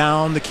lineman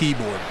down the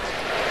keyboard.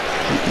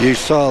 You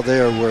saw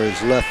there where his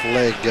left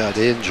leg got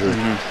injured,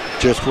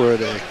 just where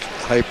the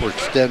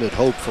hyperextended,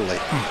 hopefully.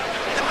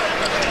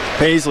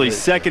 Paisley's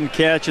second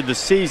catch of the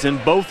season,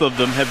 both of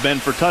them have been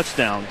for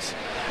touchdowns,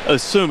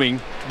 assuming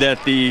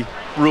that the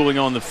ruling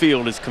on the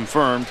field is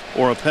confirmed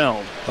or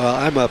upheld.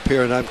 I'm up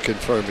here and I'm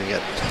confirming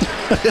it.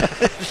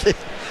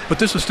 But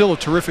this was still a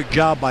terrific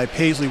job by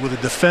Paisley with a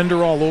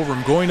defender all over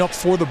him, going up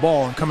for the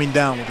ball and coming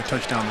down with a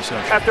touchdown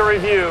reception. After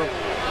review,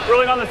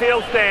 ruling on the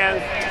field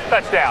stands,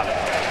 touchdown.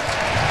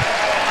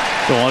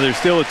 So while they're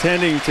still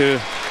attending to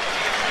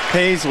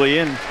Paisley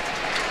in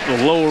the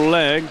lower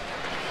leg,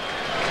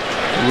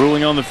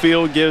 ruling on the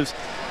field gives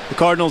the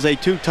Cardinals a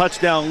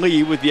 2-touchdown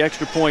lead with the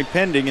extra point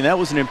pending, and that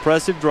was an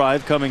impressive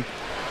drive coming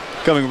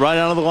right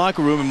out of the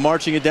locker room and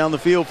marching it down the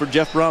field for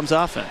Jeff Brom's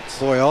offense.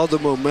 Boy, all the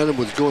momentum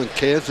was going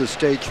Kansas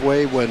State's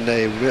way when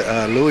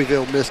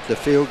Louisville missed the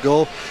field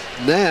goal.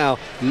 Now,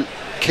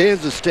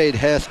 Kansas State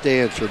has to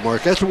answer,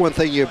 Mark. That's the one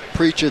thing you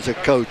preach as a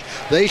coach.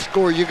 They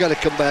score, you got to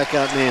come back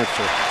out and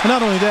answer. And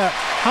not only that,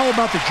 how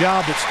about the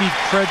job that Steve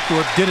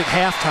Credthorpe did at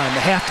halftime,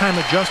 the halftime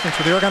adjustments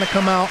where they were going to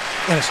come out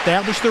and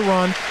establish the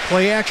run,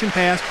 play action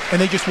pass, and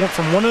they just went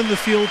from one end of the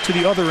field to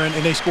the other end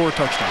and they score a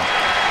touchdown.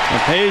 And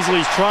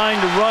Paisley's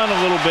trying to run a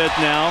little bit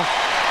now.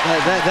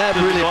 That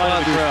really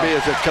bothers me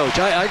as a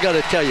coach. I got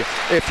to tell you,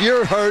 if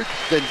you're hurt,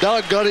 then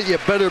doggone it, you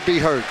better be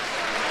hurt.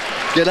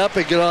 Get up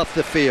and get off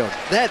the field.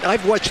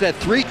 I've watched that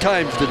 3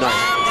 times tonight.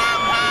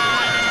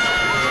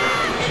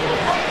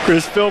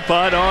 Chris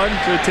Philpott on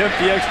to attempt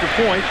the extra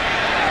point.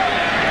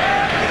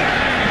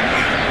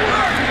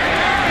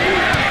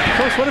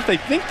 Coach, what if they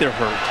think they're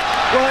hurt?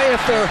 Well,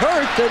 if they're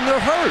hurt, then they're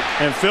hurt.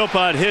 And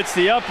Philpott hits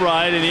the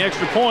upright, and the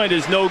extra point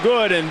is no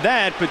good, and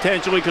that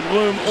potentially could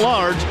loom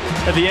large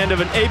at the end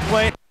of an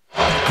 8-play.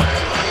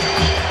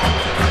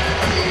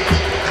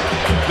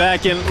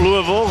 Back in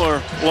Louisville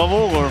or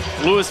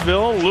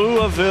Louisville.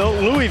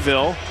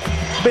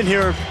 Been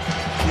here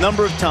a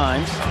number of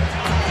times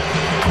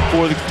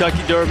for the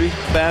Kentucky Derby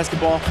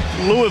basketball.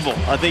 Louisville,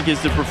 I think,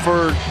 is the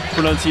preferred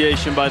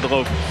pronunciation by the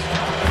locals.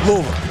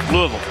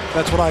 Louisville.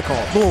 That's what I call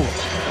it.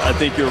 Louisville. I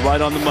think you're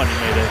right on the money,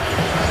 Mayday.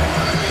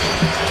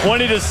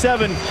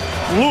 20-7,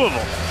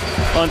 Louisville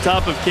on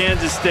top of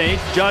Kansas State.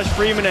 Josh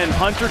Freeman and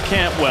Hunter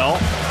Cantwell,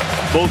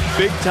 both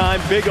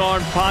big-time,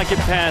 big-arm pocket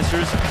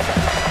passers,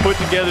 put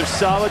together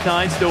solid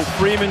nights, though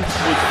Freeman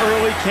was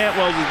early,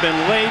 Cantwell has been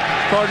late.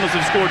 Cardinals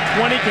have scored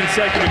 20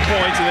 consecutive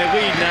points, and they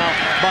lead now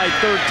by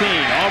 13.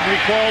 Aubrey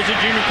Qualls, a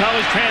junior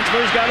college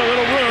transfer, has got a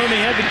little room. He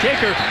had the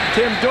kicker,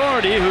 Tim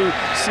Doherty, who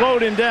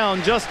slowed him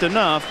down just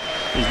enough.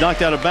 He's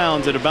knocked out of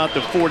bounds at about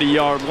the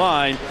 40-yard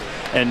line.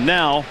 And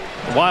now,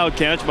 the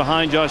Wildcats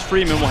behind Josh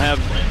Freeman will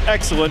have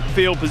excellent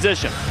field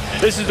position.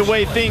 This is the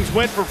way things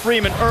went for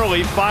Freeman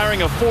early,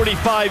 firing a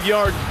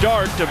 45-yard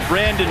dart to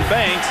Brandon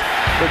Banks,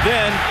 but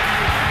then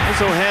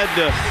also had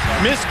the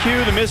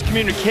miscue, the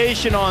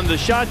miscommunication on the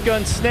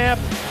shotgun snap.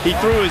 He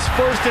threw his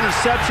first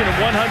interception in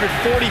 145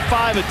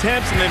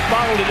 attempts and then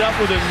followed it up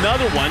with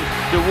another one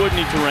to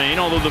woody terrain,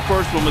 although the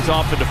first one was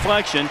off a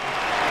deflection.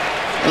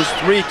 Those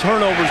 3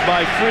 turnovers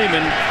by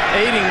Freeman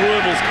aiding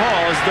Louisville's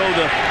cause, though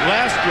the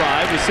last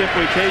drive was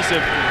simply a case of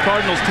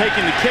Cardinals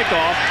taking the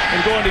kickoff and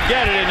going to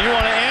get it. And you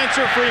want to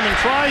answer, Freeman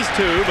tries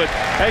to, but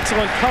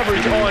excellent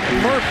coverage on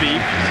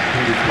Murphy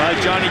by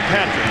Johnny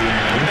Patrick.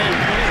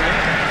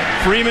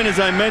 Freeman, as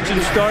I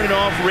mentioned, started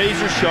off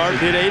razor sharp,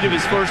 hit 8 of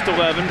his first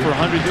 11 for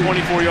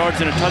 124 yards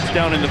and a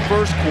touchdown in the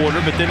first quarter,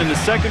 but then in the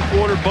second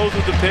quarter, both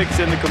of the picks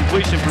and the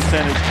completion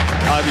percentage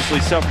obviously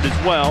suffered as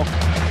well.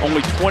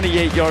 Only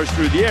 28 yards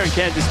through the air, and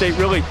Kansas State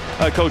really,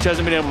 Coach,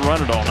 hasn't been able to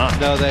run it all night.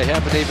 No, they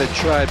haven't even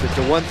tried, but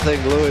the one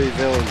thing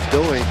Louisville is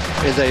doing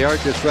is they are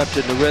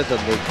disrupting the rhythm.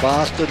 With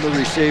Boston, the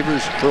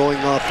receivers throwing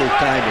off their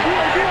timing.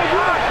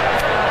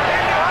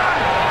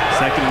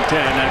 2nd and 10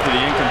 after the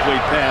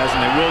incomplete pass,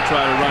 and they will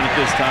try to run it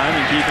this time,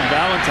 and Keith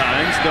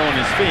Valentine still on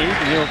his feet,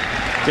 and he'll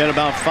get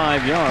about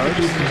 5 yards,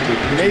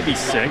 maybe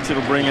 6.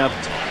 It'll bring up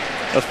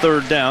a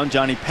 3rd down.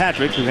 Johnny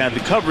Patrick, who had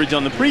the coverage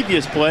on the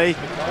previous play,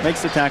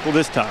 makes the tackle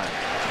this time.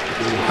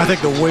 I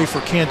think the way for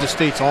Kansas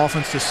State's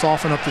offense to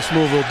soften up this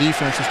Louisville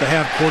defense is to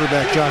have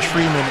quarterback Josh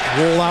Freeman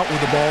roll out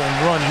with the ball and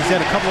run. He's had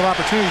a couple of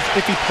opportunities,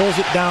 if he pulls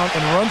it down and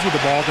runs with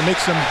the ball, to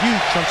make some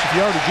huge chunks of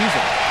yardage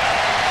easily.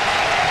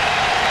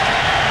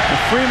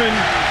 Freeman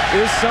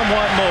is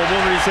somewhat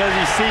mobile, but he says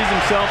he sees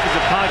himself as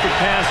a pocket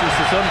passer,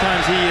 so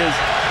sometimes he is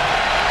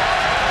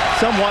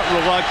somewhat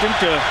reluctant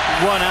to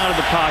run out of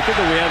the pocket,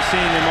 but we have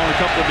seen him on a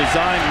couple of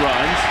design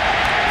runs.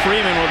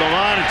 Freeman with a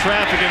lot of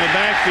traffic in the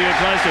backfield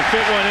tries to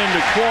fit one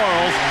into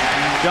Quarles.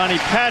 Johnny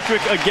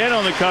Patrick again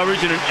on the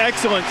coverage in an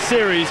excellent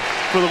series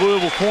for the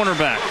Louisville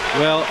cornerback.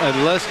 Well,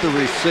 unless the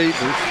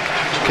receivers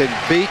can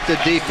beat the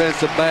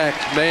defensive backs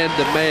man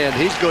to man,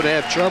 he's going to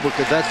have trouble,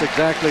 because that's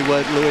exactly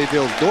what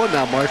Louisville's doing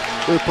now, Mark.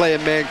 They're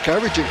playing man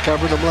coverage and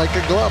covering them like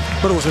a glove.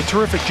 But it was a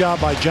terrific job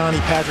by Johnny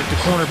Patrick, the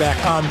cornerback,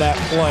 on that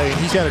play.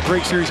 He's had a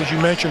great series, as you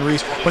mentioned,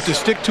 Reese, but to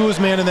stick to his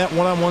man in that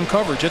one-on-one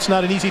coverage, it's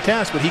not an easy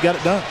task, but he got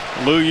it done.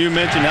 Lou, you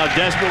mentioned how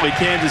desperately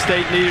Kansas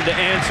State needed to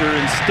answer.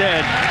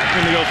 Instead,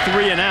 going to go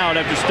 3 and out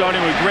after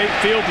starting with great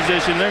field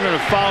position. They're going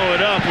to follow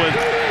it up with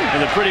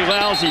a pretty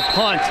lousy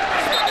punt.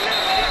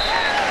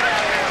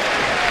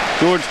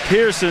 George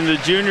Pearson, the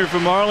junior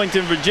from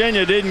Arlington,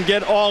 Virginia, didn't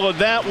get all of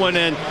that one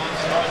in.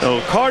 So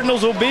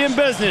Cardinals will be in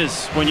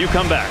business when you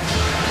come back.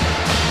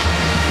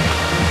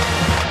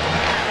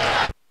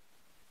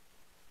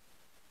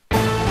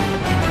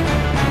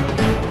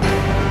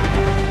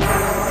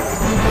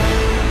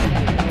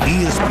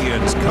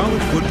 ESPN's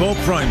College Football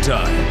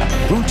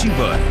Primetime, brought to you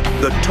by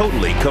the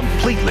totally,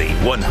 completely,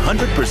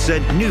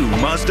 100% new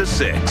Mazda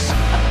 6.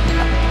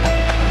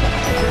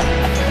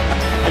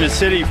 In a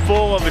city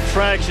full of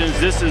attractions,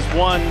 this is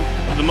one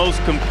of the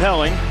most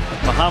compelling.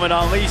 Muhammad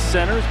Ali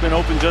Center has been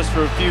open just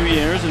for a few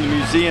years in the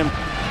museum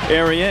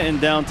area in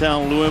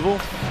downtown Louisville.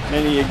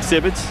 Many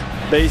exhibits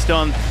based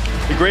on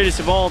the greatest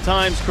of all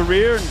time's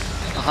career.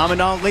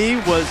 Muhammad Ali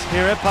was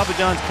here at Papa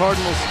John's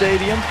Cardinal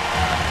Stadium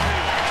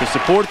to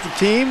support the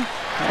team.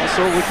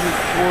 Also looking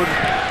toward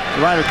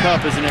the Ryder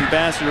Cup as an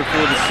ambassador for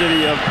the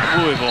city of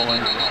Louisville.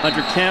 And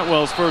Hunter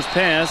Cantwell's first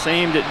pass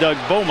aimed at Doug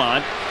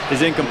Beaumont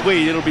is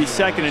incomplete. It'll be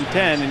 2nd and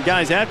 10. And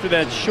guys, after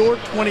that short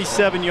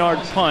 27-yard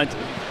punt,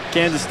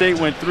 Kansas State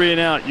went 3 and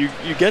out. You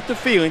get the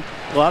feeling,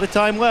 a lot of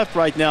time left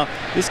right now.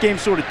 This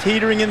game's sort of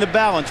teetering in the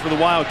balance for the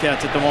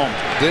Wildcats at the moment.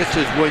 This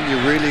is when you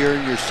really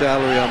earn your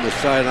salary on the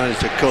sideline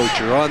as a coach.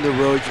 You're on the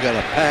road, you got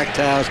a packed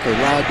house, they're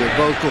loud, they're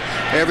vocal,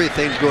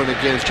 everything's going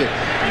against you.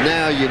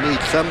 Now you need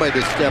somebody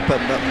to step up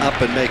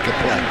and make a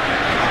play.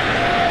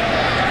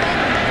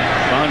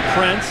 Ron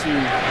Prince,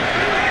 who's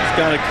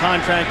got a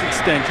contract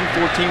extension,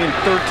 14 and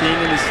 13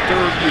 in his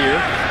 3rd year.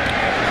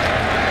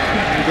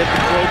 To get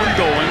the program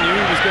going, knew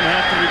he was going to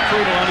have to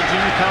recruit a lot of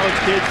junior college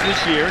kids this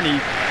year, and he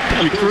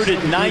recruited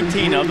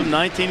 19 of them,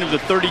 19 of the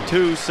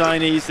 32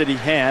 signees that he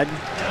had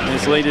in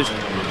his latest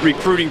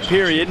recruiting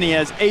period, and he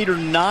has 8 or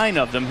 9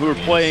 of them who are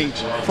playing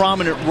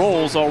prominent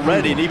roles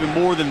already, and even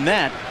more than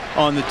that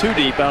on the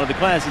 2-deep out of the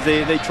classes.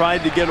 They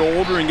tried to get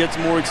older and get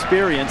some more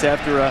experience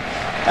after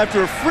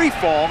a free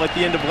fall at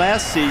the end of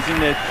last season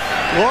that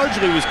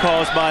largely was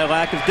caused by a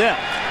lack of depth.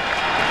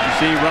 You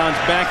see Ron's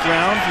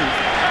background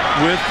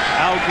with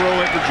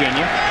Algro at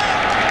Virginia.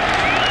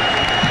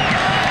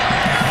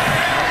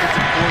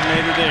 Offensive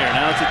coordinator there.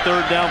 Now it's a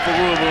 3rd down for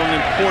Louisville, an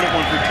important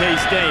one for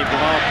K-State.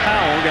 Bilal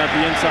Powell got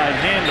the inside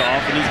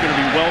handoff, and he's going to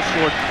be well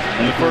short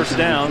of the 1st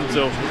down.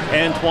 So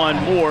Antoine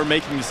Moore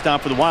making the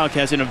stop for the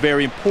Wildcats, and a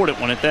very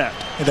important one at that.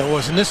 And that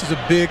was, and this is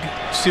a big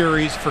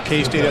series for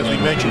K-State, as we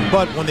mentioned.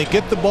 But when they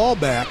get the ball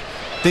back,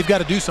 they've got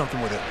to do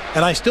something with it.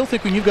 And I still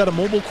think when you've got a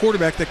mobile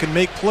quarterback that can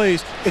make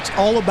plays, it's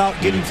all about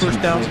getting first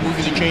downs,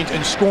 moving the chains,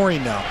 and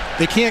scoring now.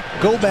 They can't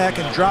go back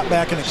and drop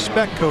back and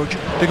expect, coach,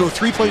 to go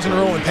 3 plays in a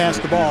row and pass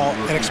the ball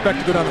and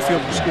expect to go down the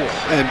field and score.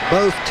 And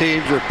both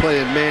teams are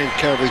playing man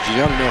coverage. You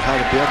don't know how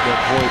to be able to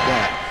avoid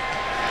that.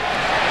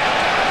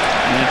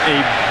 And a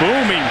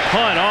booming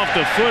punt off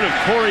the foot of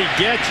Corey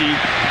Getchie.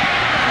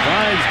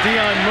 Finds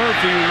Deion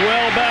Murphy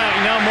well back.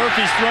 Now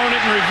Murphy's thrown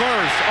it in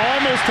reverse.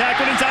 Almost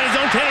tackled inside his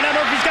own 10, and now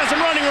Murphy's got some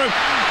running room.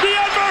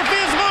 Deion Murphy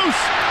is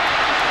loose.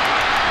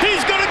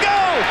 He's going to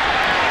go.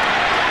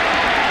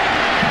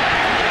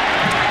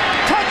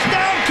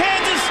 Touchdown,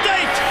 Kansas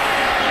State.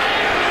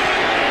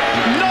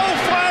 No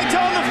flags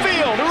on the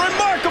field. A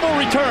remarkable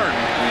return.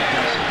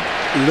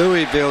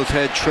 Louisville's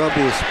had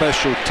trouble with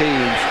special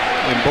teams.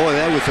 And boy,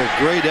 that was a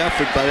great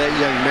effort by that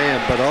young man,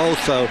 but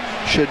also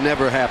should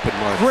never happen,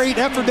 Mark. Great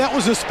effort. That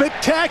was a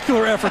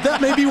spectacular effort.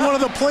 That may be one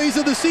of the plays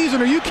of the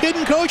season. Are you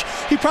kidding, coach?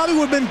 He probably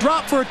would have been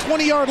dropped for a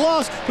 20-yard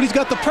loss, but he's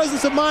got the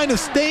presence of mind of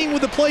staying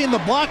with the play, and the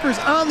blockers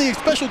on the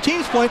special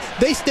teams play,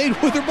 they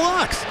stayed with their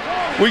blocks.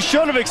 We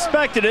should have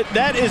expected it.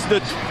 That is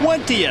the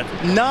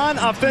 20th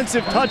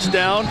non-offensive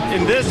touchdown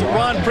in this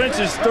Ron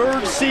Prince's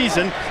 3rd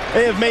season.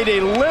 They have made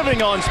a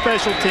living on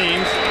special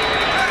teams.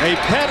 A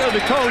pet of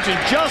the coach,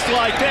 and just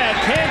like that,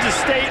 Kansas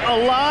State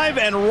alive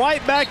and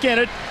right back in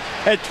it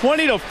at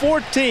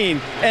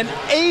 20-14. An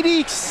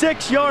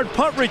 86-yard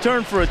punt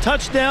return for a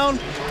touchdown.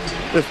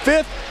 The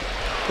 5th,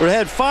 or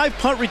had 5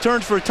 punt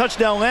returns for a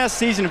touchdown last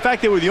season. In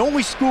fact, they were the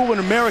only school in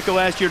America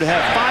last year to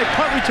have 5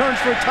 punt returns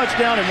for a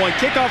touchdown and 1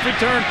 kickoff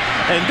return,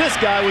 and this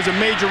guy was a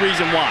major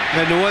reason why.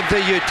 And the one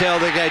thing you tell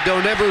the guy,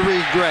 don't ever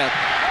regret.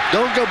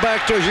 Don't go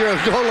back to your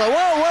goal line.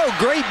 Whoa, whoa,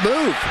 great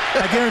move.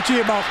 I guarantee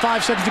you about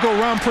 5 seconds ago,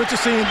 Ron Prince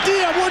is saying,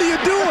 Deion, what are you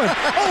doing?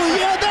 Oh,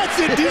 yeah, that's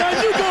it, Deion.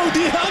 You go,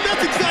 Deion.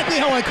 That's exactly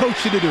how I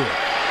coached you to do it.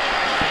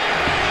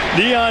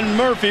 Deion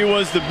Murphy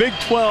was the Big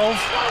 12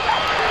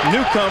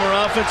 newcomer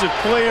Offensive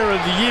Player of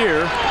the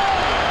Year,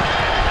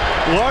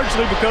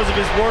 largely because of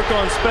his work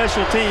on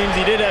special teams.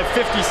 He did have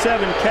 57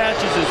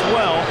 catches as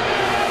well.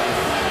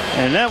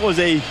 And that was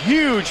a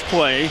huge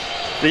play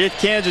to get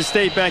Kansas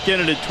State back in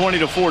it at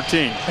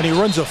 20-14. And he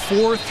runs a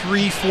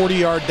 4.3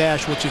 40-yard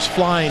dash, which is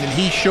flying, and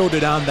he showed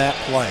it on that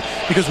play.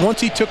 Because once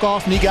he took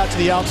off and he got to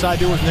the outside,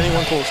 there wasn't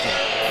anyone close to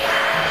him.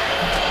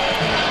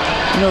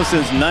 You know,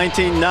 since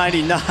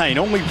 1999,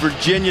 only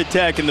Virginia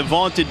Tech and the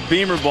vaunted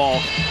Beamer Ball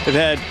have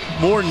had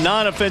more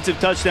non-offensive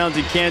touchdowns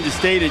in Kansas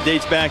State. It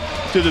dates back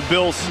to the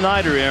Bill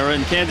Snyder era,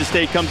 and Kansas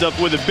State comes up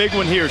with a big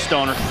one here,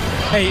 Stoner.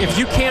 Hey, if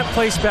you can't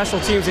play special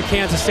teams at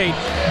Kansas State,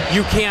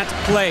 you can't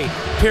play,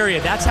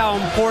 period. That's how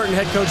important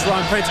head coach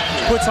Ron Prince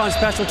puts on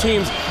special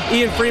teams.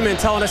 Ian Freeman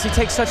telling us he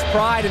takes such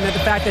pride in the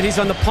fact that he's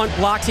on the punt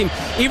block team.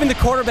 Even the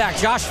quarterback,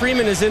 Josh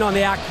Freeman, is in on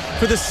the act.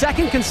 For the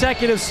second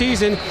consecutive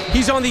season,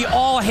 he's on the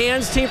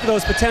all-hands team for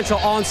those potential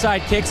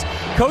onside kicks.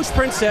 Coach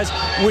Prince says,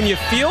 when you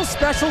feel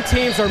special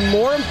teams are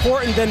more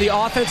important than the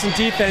offense and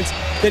defense,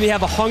 then you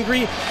have a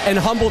hungry and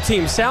humble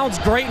team. Sounds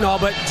great and all,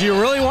 but do you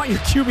really want your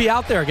QB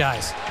out there,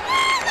 guys?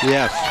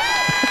 Yes.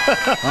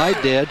 I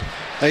did.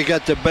 They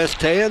got the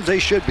best hands. They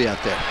should be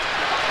out there.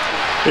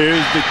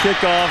 Here's the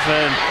kickoff,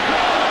 and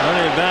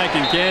running back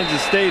in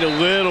Kansas State a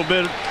little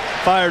bit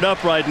fired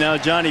up right now.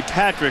 Johnny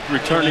Patrick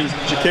returning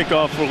the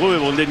kickoff for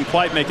Louisville and didn't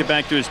quite make it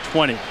back to his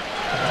 20.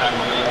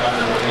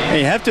 Hey,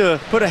 you have to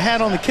put a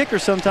hat on the kicker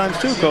sometimes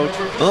too, Coach.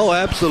 Oh,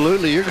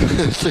 absolutely. You're going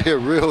to see a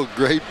real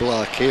great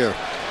block here.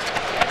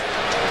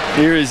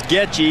 Here is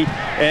Getchy,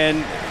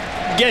 and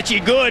Getchy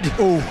good.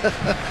 Ooh.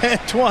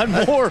 Antoine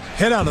Moore.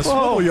 Head on a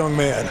swivel, young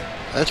man.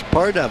 That's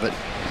part of it.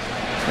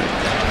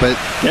 But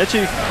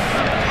Getchy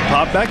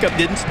popped back up,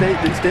 didn't stay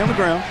on the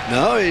ground.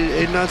 No,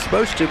 he's not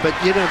supposed to. But,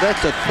 you know,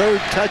 that's the third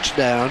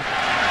touchdown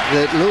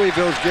that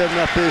Louisville's given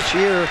up this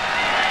year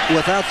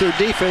without their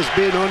defense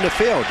being on the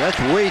field. That's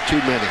way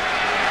too many.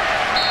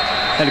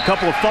 And a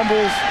couple of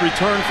fumbles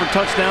returned for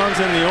touchdowns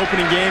in the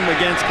opening game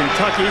against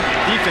Kentucky.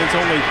 Defense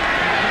only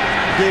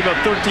gave up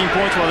 13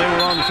 points while they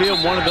were on the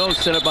field. One of those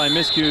set up by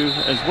miscue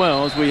as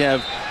well, as we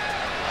have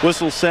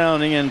whistle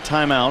sounding and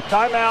timeout.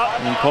 Timeout.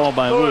 And called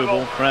by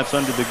Louisville, perhaps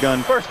under the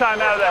gun. First time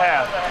out of the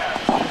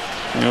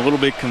half. And a little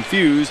bit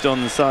confused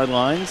on the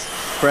sidelines.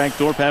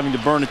 Kragthorpe having to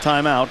burn a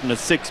timeout in a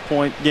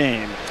 6-point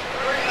game.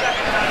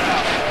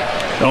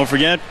 Don't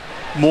forget,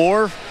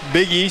 more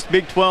Big East,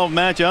 Big 12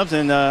 matchups.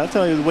 And I'll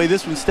tell you the way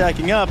this one's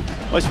stacking up,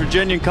 West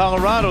Virginia and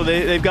Colorado,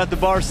 they've got the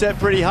bar set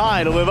pretty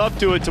high to live up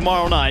to it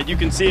tomorrow night. You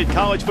can see it,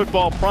 college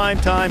football prime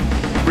time,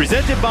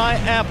 presented by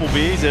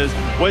Applebee's, as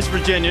West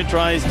Virginia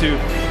tries to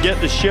get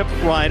the ship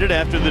righted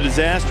after the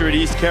disaster at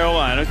East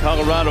Carolina.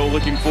 Colorado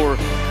looking for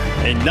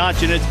a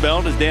notch in its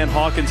belt as Dan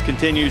Hawkins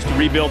continues to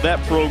rebuild that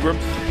program.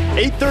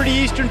 8:30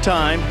 Eastern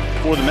time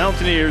for the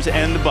Mountaineers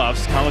and the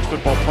Buffs. College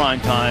football prime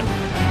time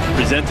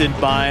presented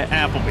by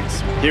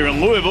Applebee's. Here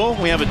in Louisville,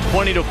 we have a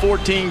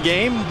 20-14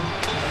 game.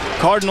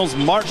 Cardinals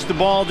marched the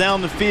ball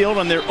down the field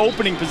on their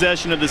opening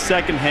possession of the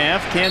second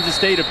half. Kansas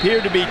State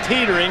appeared to be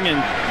teetering,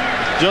 and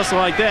just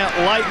like that,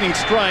 lightning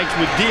strikes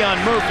with Deion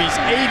Murphy's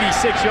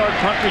 86-yard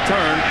punt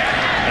return,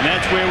 and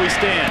that's where we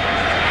stand.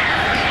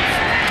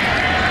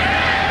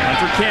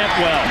 For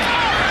Cantwell,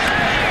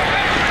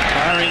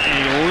 firing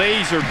a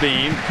laser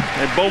beam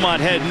that Beaumont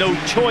had no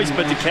choice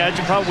but to catch.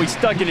 It probably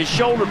stuck in his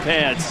shoulder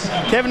pads.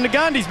 Kevin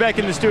Nagandi's back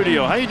in the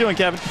studio. How you doing,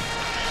 Kevin?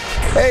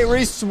 Hey,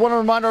 Reese, want to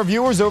remind our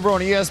viewers over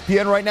on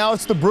ESPN right now,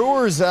 it's the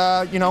Brewers,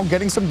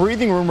 getting some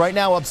breathing room right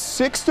now, up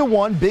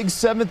 6-1, big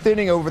 7th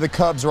inning over the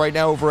Cubs right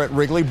now over at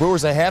Wrigley.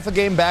 Brewers a half a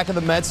game back of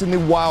the Mets in the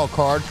wild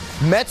card.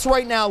 Mets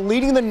right now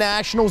leading the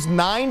Nationals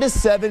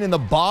 9-7 in the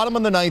bottom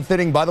of the 9th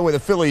inning. By the way, the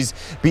Phillies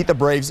beat the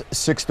Braves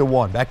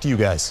 6-1. Back to you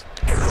guys.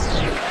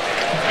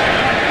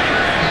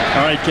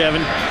 All right,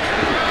 Kevin.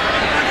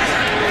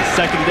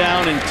 2nd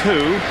down and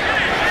 2.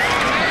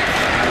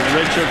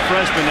 Redshirt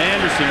freshman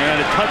Anderson, who had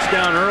a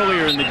touchdown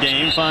earlier in the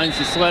game, finds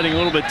the sledding a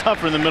little bit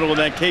tougher in the middle of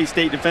that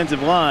K-State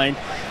defensive line.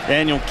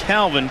 Daniel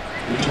Calvin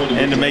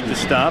in to make the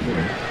stop.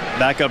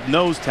 Backup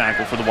nose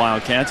tackle for the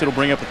Wildcats. It'll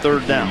bring up a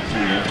 3rd down.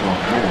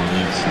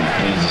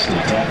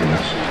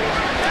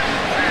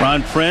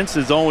 Ron Prince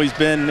has always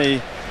been, as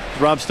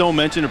Rob Stone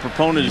mentioned, a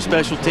proponent of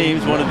special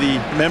teams. One of the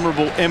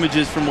memorable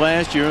images from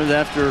last year was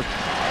after a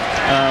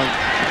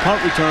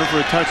punt return for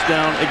a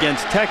touchdown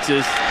against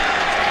Texas.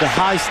 The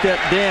high-step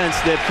dance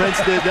that Prince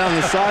did down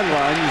the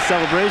sideline in the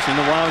celebration,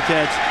 the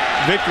Wildcats'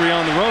 victory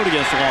on the road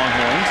against the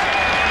Longhorns.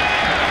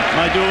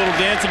 Might do a little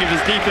dancing if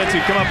his defense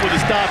could come up with a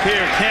stop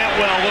here.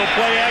 Cantwell, a little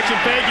play action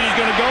fake, and he's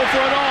going to go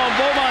for it all.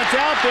 Beaumont's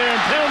out there,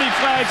 and penalty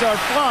flags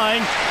are flying.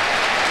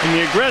 And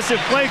the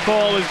aggressive play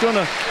call is going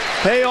to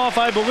pay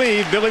off, I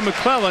believe. Billy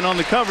McClellan on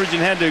the coverage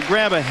and had to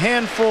grab a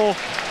handful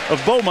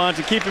of Beaumont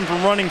to keep him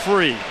from running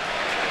free.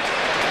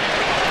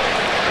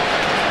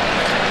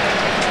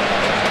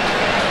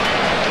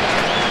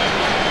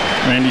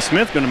 Randy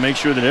Smith going to make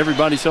sure that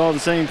everybody saw the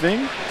same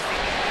thing.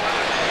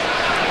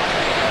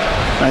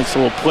 Nice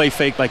little play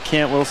fake by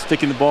Cantwell,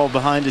 sticking the ball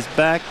behind his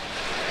back.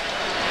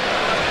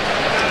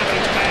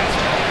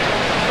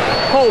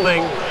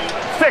 Holding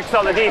 6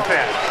 on the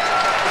defense.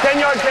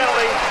 10-yard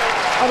penalty.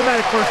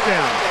 Automatic 1st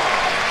down.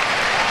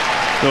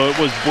 So it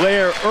was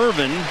Blair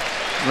Irvin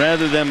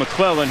rather than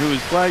McClellan who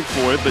was flagged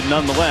for it, but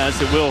nonetheless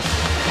it will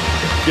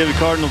give the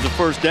Cardinals a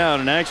 1st down.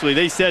 And actually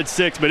they said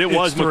 6, but it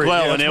was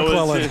McClellan.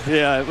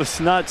 It was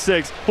not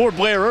 6. Poor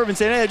Blair Irvin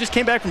saying, hey, I just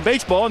came back from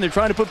baseball and they're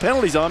trying to put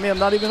penalties on me. I'm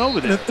not even over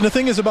there. And the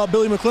thing is about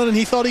Billy McClellan,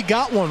 he thought he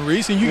got one,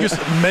 Reese, and you just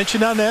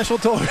mentioned on national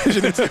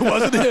television it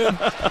wasn't him.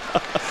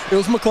 It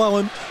was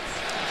McClellan.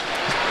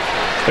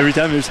 Every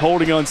time there's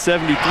holding on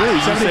 73, you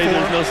say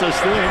there's no such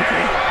thing.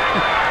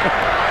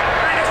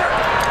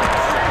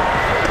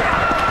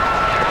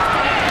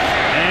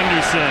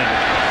 Anderson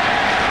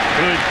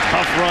Good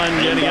tough run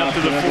getting up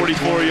to the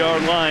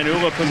 44-yard line.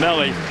 Ula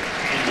Pomeli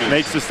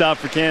makes the stop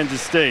for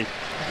Kansas State.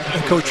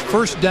 And Coach,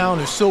 first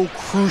down is so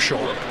crucial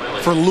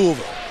for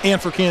Louisville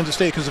and for Kansas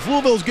State, because if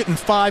Louisville's getting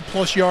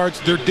 5+ yards,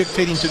 they're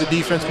dictating to the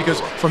defense,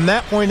 because from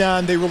that point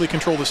on, they really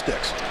control the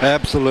sticks.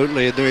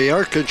 Absolutely, and they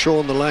are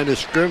controlling the line of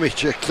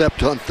scrimmage,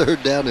 except on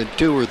 3rd down and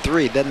 2 or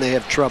 3. Then they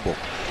have trouble.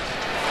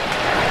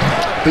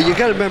 But you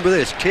got to remember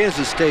this: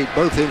 Kansas State,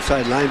 both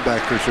inside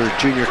linebackers are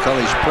junior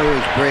college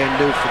players, brand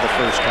new for the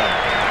first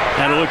time.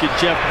 Had a look at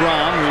Jeff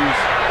Brom, who's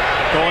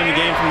calling the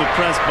game from the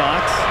press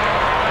box.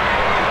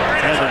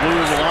 Has the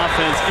Louisville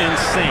offense in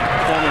sync.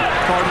 Former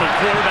Cardinal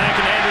quarterback,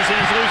 and Anderson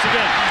is loose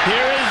again.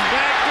 Here is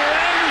Victor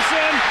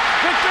Anderson.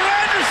 Victor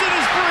Anderson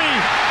is free.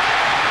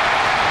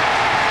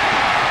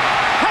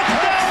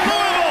 Touchdown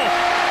Louisville.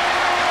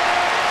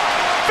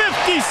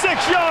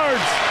 56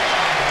 yards.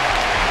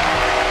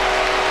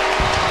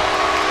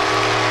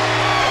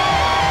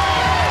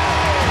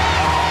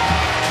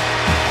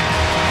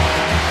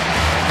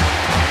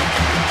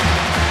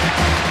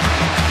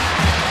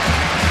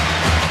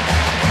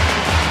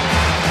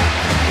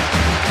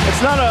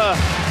 It's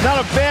not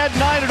a bad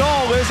night at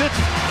all, is it?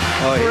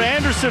 For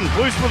Anderson,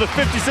 loose with a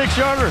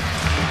 56-yarder.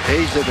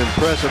 He's an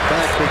impressive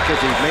back because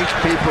he makes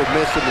people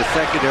miss in the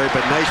secondary,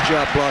 but nice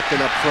job blocking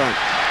up front.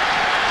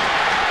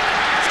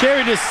 He's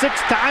carried us 6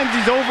 times.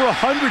 He's over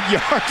 100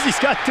 yards. He's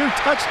got 2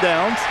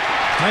 touchdowns.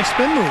 Nice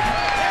spin move.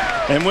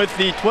 And with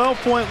the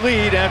 12-point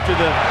lead after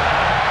the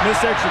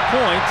missed extra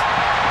point,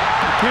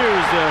 it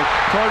appears the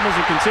Cardinals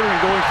are considering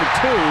going for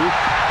 2.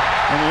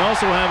 And we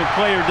also have a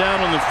player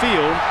down on the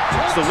field.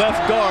 It's the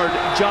left guard,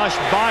 Josh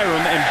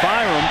Byram. And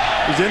Byram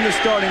is in the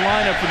starting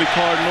lineup for the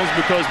Cardinals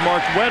because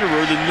Mark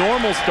Wetterer, the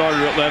normal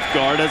starter at left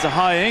guard, has a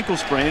high ankle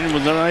sprain and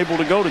was unable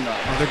to go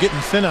tonight. Well, they're getting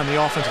thin on the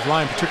offensive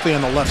line, particularly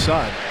on the left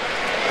side.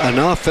 An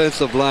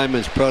offensive lineman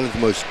is probably the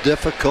most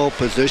difficult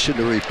position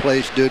to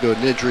replace due to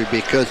an injury,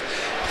 because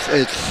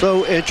it's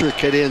so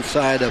intricate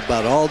inside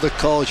about all the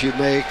calls you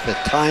make, the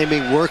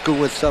timing, working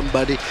with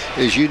somebody,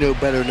 as you know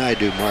better than I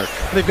do, Mark.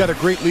 They've got a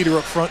great leader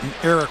up front in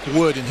Eric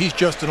Wood, and he's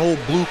just an old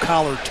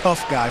blue-collar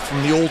tough guy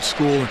from the old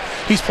school. And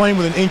he's playing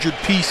with an injured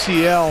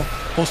PCL,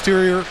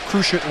 posterior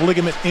cruciate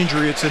ligament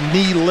injury. It's a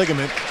knee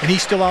ligament, and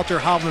he's still out there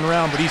hobbling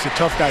around, but he's a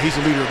tough guy. He's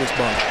the leader of this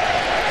bunch.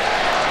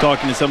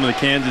 Talking to some of the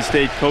Kansas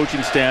State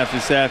coaching staff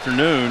this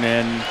afternoon,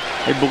 and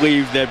they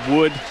believe that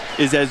Wood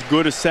is as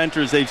good a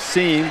center as they've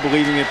seen,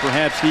 believing that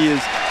perhaps he is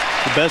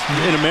the best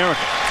in America.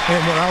 And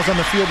when I was on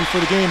the field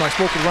before the game, I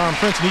spoke with Ron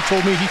Prince, and he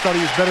told me he thought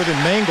he was better than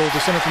Mangold,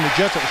 the center from the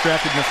Jets that was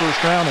drafted in the 1st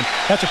round, and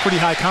that's a pretty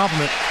high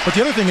compliment. But the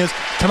other thing is,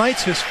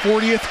 tonight's his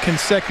 40th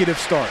consecutive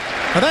start.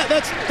 Now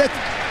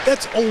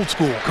that's old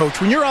school,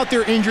 Coach. When you're out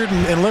there injured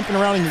and limping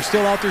around and you're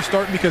still out there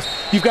starting because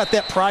you've got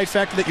that pride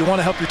factor that you want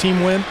to help your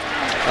team win.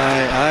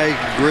 I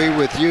agree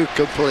with you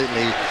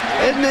completely.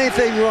 Isn't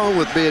anything wrong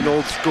with being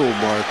old school,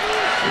 Mark?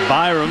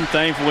 Byram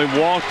thankfully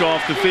walked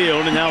off the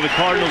field, and now the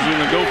Cardinals are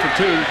going to go for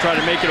 2 to try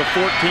to make it a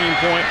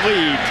 14-point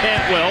lead.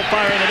 Cantwell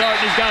firing the dart,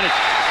 and he's got it.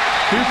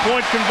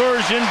 2-point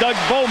conversion, Doug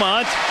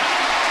Beaumont.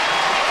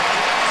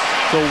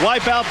 So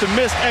wipe out the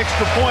missed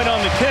extra point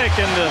on the kick,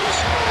 and the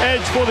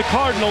edge for the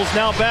Cardinals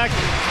now back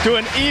to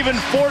an even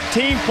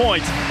 14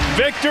 points.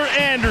 Victor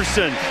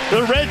Anderson,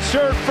 the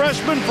redshirt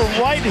freshman from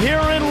right here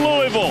in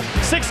Louisville.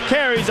 6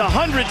 carries,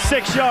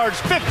 106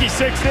 yards,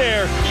 56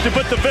 there to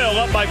put the Ville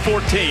up by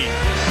 14.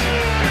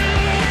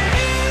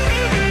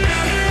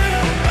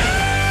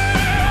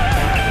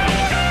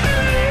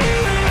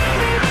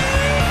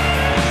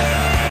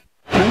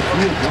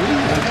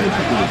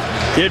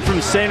 Kid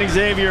from St.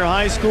 Xavier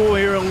High School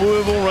here in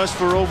Louisville, rushed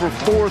for over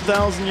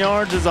 4,000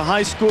 yards as a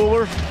high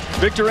schooler.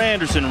 Victor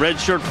Anderson,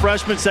 redshirt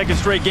freshman, 2nd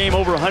straight game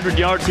over 100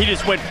 yards. He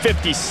just went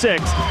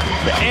 56.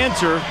 The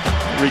answer,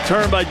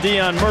 returned by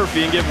Deion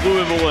Murphy, and give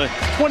Louisville a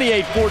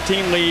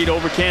 28-14 lead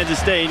over Kansas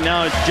State.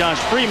 Now it's Josh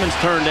Freeman's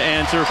turn to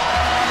answer.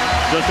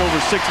 Just over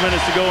 6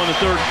 minutes to go in the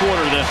 3rd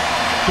quarter. The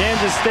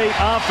Kansas State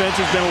offense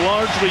has been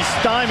largely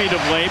stymied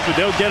of late, but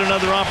they'll get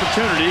another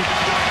opportunity.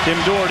 Tim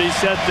Doherty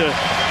set the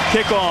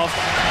kickoff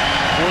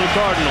for the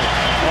Cardinals.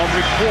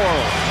 Aubrey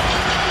Quarles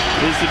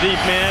is the deep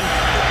man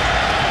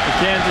for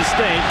Kansas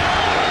State.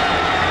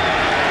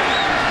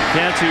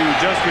 Cats, who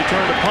just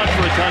returned a punt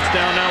for a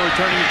touchdown, now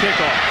returning a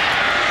kickoff.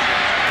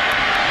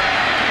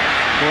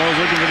 Quarles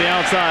looking for the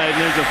outside, and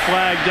there's a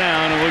flag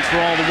down. It looks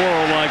for all the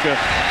world like a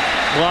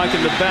block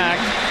in the back.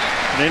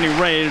 At any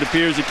rate, it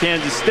appears that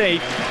Kansas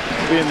State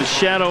will be in the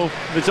shadow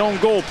of its own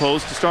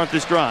goalpost to start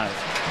this drive.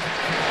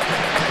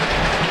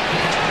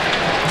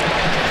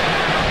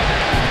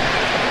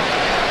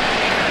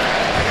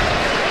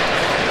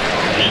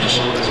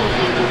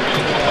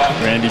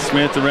 Randy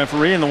Smith, the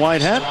referee, in the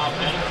white hat.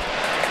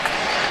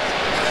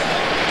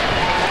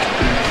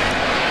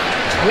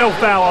 No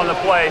foul on the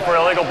play for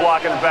illegal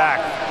block in the back.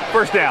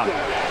 1st down.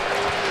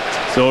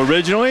 So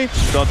originally,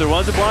 thought there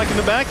was a block in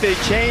the back. They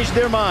changed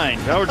their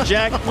mind. Our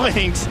Jack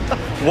Blinks,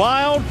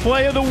 wild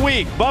play of the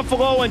week.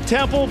 Buffalo and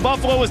Temple.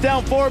 Buffalo was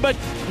down 4, but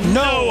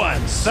no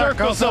one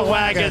circles the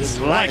wagons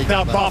like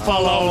the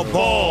Buffalo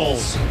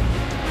Bulls.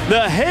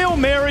 The Hail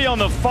Mary on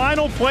the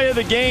final play of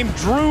the game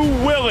drew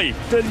Willie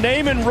to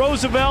Naaman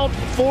Roosevelt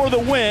for the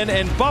win,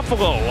 and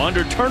Buffalo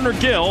under Turner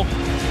Gill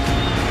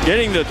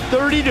getting the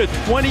 30-28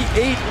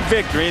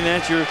 victory, and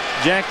that's your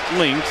Jack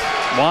Link's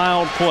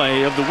wild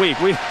play of the week.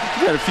 We've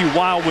got a few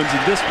wild ones in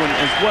this one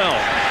as well.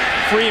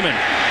 Freeman,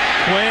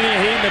 plenty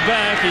of heat in the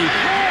back. He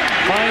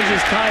finds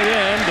his tight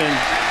end, and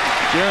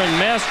Jaron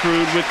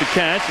Maskrud with the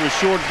catch for a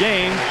short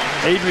gain.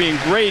 Adrian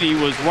Grady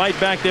was right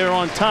back there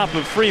on top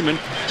of Freeman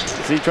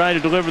as he tried to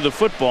deliver the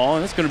football,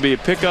 and it's going to be a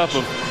pickup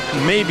of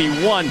maybe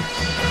one.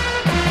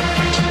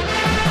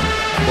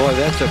 Boy,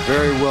 that's a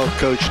very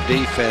well-coached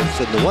defense.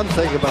 And the one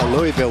thing about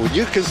Louisville, when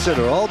you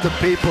consider all the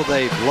people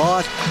they've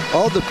lost,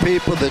 all the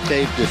people that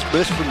they've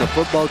dismissed from the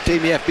football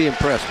team, you have to be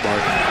impressed,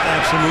 Mark.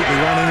 Absolutely.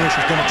 Ron English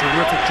has done a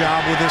terrific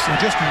job with this in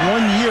just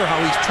 1 year,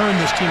 how he's turned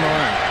this team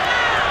around.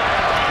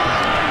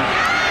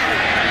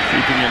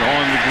 Keeping it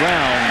on the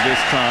ground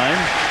this time.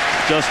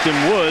 Justin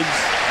Woods,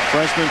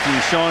 freshman from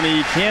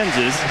Shawnee,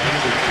 Kansas,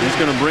 is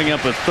going to bring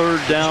up a 3rd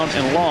down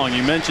and long.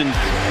 You mentioned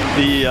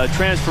the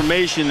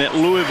transformation that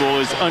Louisville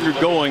is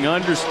undergoing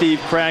under Steve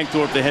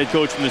Kragthorpe, the head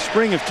coach, from the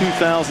spring of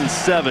 2007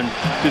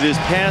 to this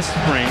past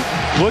spring.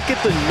 Look at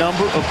the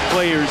number of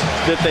players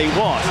that they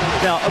lost.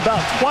 Now,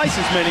 about twice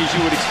as many as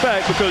you would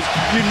expect, because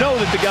you know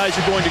that the guys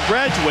are going to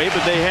graduate,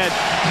 but they had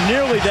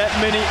nearly that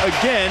many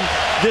again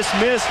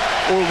dismissed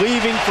or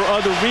leaving for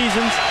other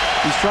reasons.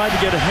 He's tried to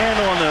get a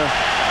handle on the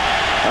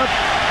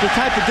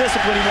type of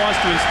discipline he wants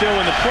to instill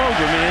in the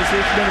program, and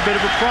it's been a bit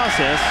of a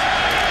process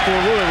for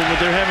Louisville, but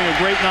they're having a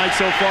great night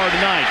so far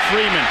tonight.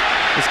 Freeman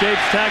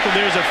escapes tackle.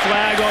 There's a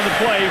flag on the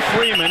play.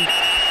 Freeman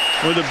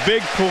with a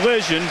big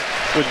collision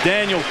with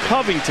Daniel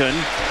Covington.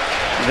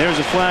 And there's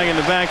a flag in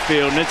the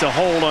backfield, and it's a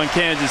hold on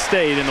Kansas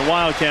State, and the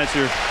Wildcats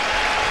are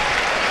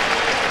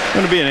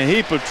going to be in a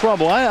heap of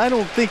trouble. I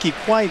don't think he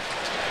quite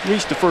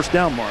reached the 1st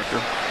down marker.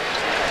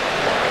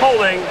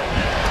 Holding.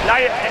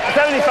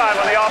 75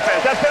 on the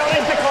offense. That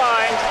penalty's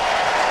declined.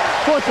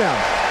 4th down.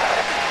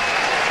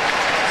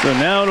 So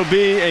now it'll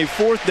be a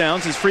 4th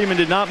down since Freeman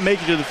did not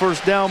make it to the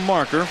 1st down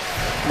marker.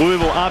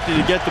 Louisville opted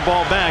to get the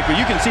ball back, but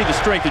you can see the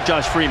strength of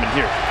Josh Freeman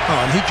here.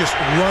 Oh, and he just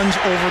runs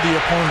over the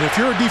opponent. If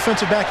you're a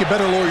defensive back, you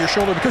better lower your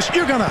shoulder because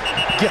you're going to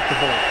get the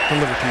ball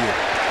delivered to you.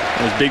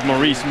 It was big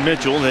Maurice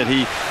Mitchell that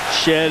he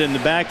shed in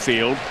the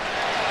backfield.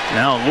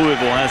 Now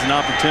Louisville has an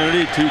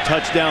opportunity,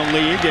 2-touchdown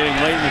lead, getting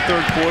late in the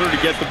 3rd quarter to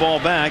get the ball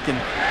back in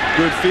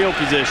good field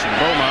position.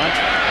 Beaumont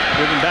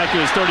moving back to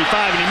his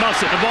 35, and he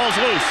muffs it. The ball's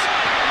loose.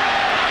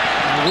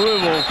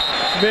 Louisville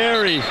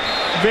very,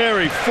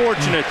 very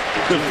fortunate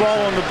to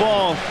fall on the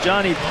ball.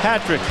 Johnny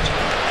Patrick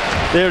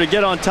there to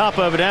get on top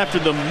of it after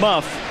the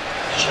muff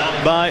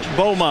by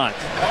Beaumont.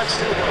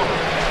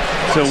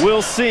 So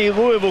we'll see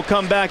Louisville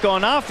come back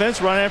on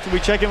offense right after we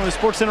check in with the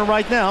Sports Center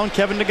right now and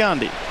Kevin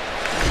Nagandi.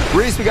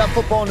 Reese, we got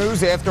football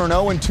news. After an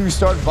 0-2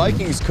 start,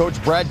 Vikings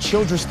coach Brad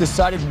Childress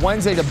decided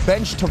Wednesday to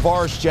bench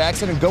Tavares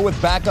Jackson and go with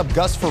backup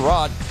Gus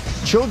Frerotte.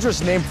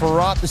 Childress named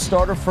Frerotte the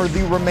starter for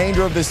the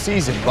remainder of the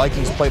season.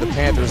 Vikings play the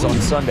Panthers on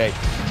Sunday.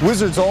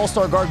 Wizards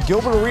all-star guard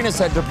Gilbert Arenas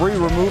had debris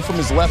removed from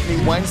his left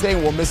knee Wednesday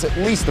and will miss at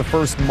least the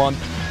 1st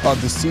month of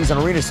the season.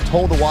 Arenas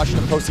told the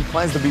Washington Post he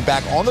plans to be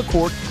back on the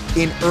court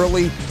in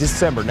early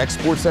December. Next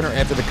Sports Center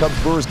after the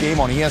Cubs-Brewers game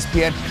on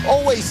ESPN.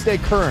 Always stay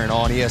current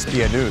on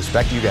ESPN News.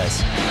 Back to you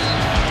guys.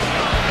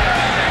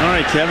 All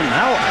right, Kevin,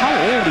 how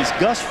old is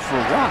Gus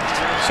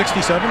Frerotte?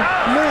 67.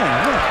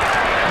 Man, look.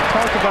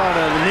 Talk about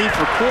the need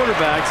for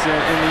quarterbacks in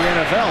the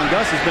NFL, and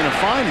Gus has been a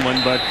fine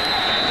one, but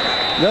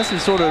Gus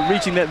is sort of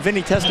reaching that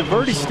Vinny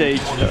Testaverde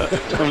stage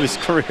of his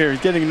career.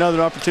 He's getting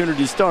another opportunity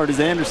to start as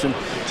Anderson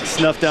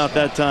snuffed out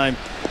that time.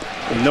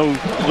 No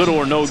little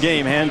or no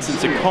game. Hanson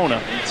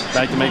Sakona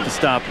back to make the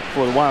stop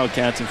for the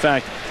Wildcats. In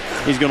fact,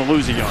 he's going to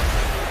lose a yard.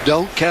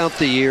 Don't count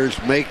the years,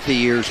 make the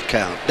years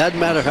count. Doesn't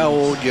matter how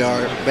old you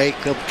are, make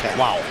them count.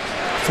 Wow.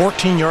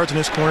 14 yards in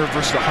this corner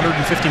versus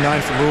 159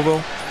 for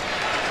Louisville.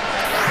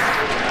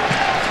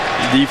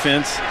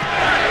 Defense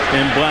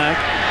in black.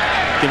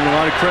 Giving a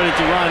lot of credit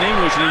to Ron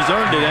English, and he's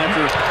earned it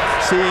after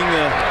seeing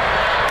the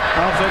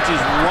offenses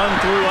run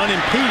through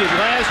unimpeded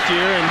last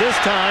year, and this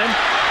time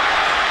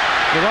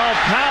Deval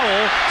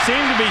Powell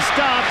seemed to be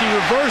stopped. He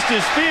reversed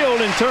his field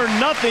and turned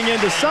nothing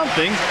into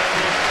something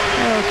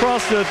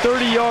across the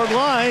 30-yard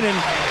line, and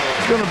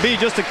it's going to be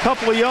just a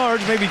couple of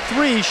yards, maybe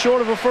 3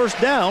 short of a 1st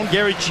down.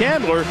 Gary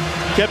Chandler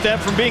kept that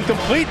from being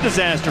complete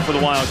disaster for the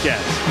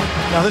Wildcats.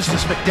 Now this is a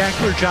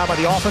spectacular job by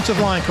the offensive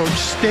line coach,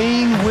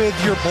 staying with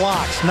your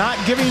blocks, not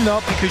giving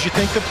up because you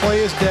think the play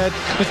is dead.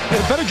 It's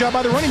a better job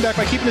by the running back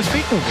by keeping his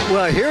feet moving.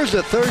 Well, here's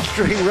a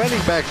 3rd-string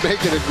running back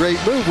making a great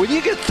move. When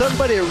you get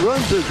somebody that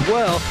runs as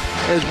well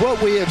as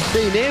what we have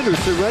seen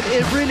Anderson run,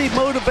 it really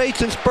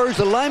motivates and spurs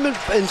alignment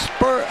and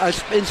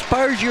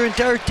inspires your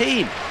entire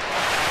team.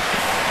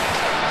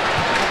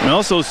 We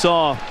also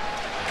saw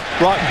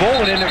Brock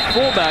Bolin in at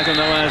fullback on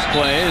the last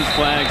play. His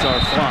flags are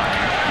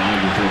flying.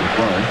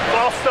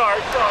 False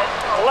start.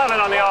 11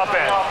 on the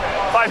offense.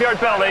 5-yard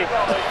penalty,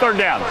 third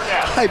down.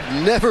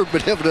 I've never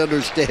been able to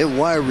understand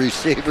why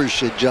receivers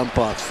should jump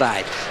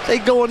offside. They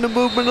go on the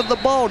movement of the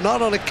ball,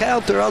 not on a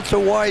count. They're out so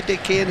wide they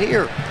can't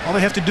hear. All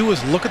they have to do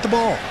is look at the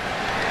ball.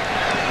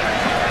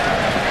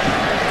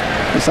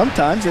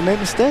 Sometimes they make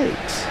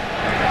mistakes.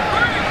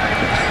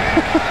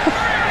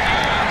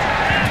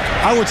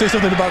 I would say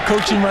something about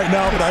coaching right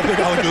now, but I think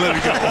I'll let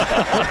it go.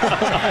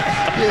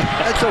 Yeah,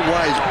 that's a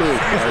wise move.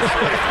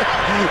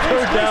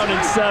 Third down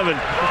and 7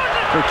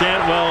 for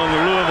Cantwell and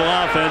the Louisville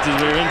offense as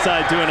we're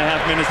inside 2.5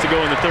 minutes to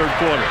go in the third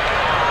quarter.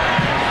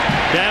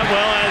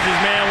 Cantwell has his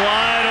man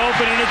wide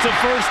open, and it's a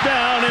first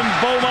down, and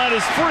Beaumont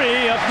is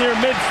free up near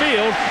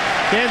midfield.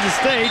 Kansas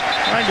State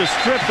trying to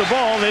strip the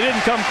ball. They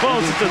didn't come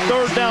close. It's a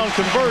third down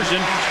conversion,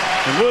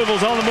 and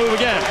Louisville's on the move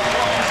again.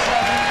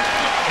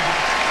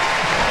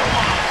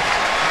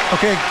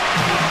 Okay,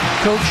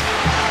 Coach,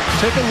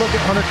 take a look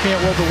at Hunter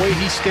Cantwell, the way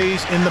he stays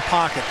in the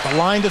pocket. The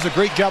line does a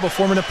great job of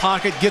forming the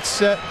pocket, gets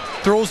set,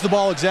 throws the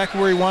ball exactly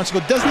where he wants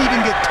to go, doesn't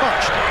even get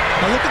touched.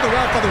 Now look at the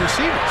route by the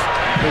receivers.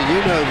 Well,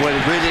 you know what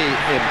really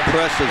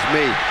impresses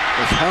me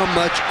is how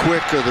much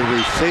quicker the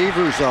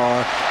receivers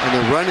are and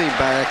the running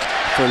backs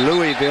for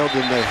Louisville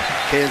than the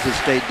Kansas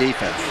State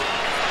defense.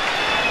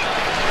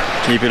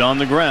 Keep it on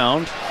the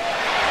ground.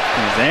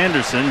 There's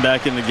Anderson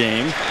back in the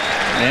game.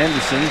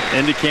 Anderson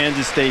into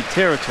Kansas State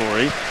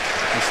territory.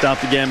 And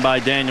stopped again by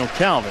Daniel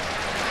Calvin.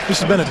 This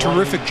has been a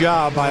terrific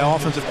job by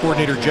offensive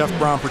coordinator Jeff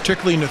Brown,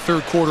 particularly in the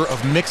third quarter,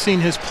 of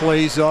mixing his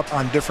plays up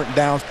on different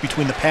downs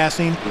between the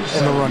passing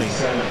and the running.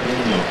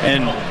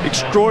 And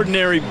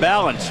extraordinary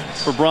balance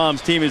for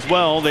Brahm's team as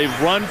well.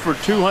 They've run for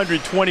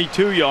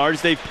 222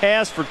 yards. They've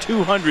passed for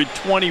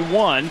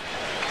 221.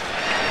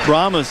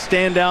 Brahm, a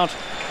standout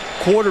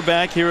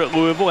quarterback here at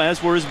Louisville,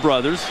 as were his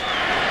brothers.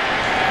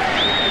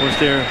 Of course,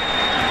 they're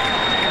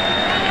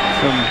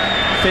some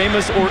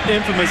famous or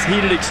infamous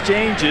heated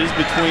exchanges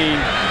between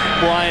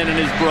Brian and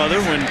his brother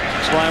when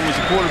Brian was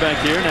a quarterback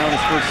here. Now in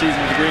his first season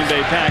with the Green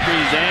Bay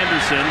Packers.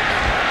 Anderson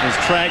was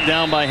tracked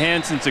down by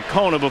Hanson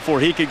Sakona before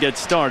he could get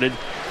started.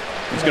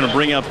 He's going to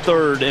bring up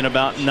third and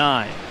about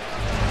 9.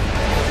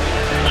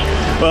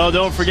 Well,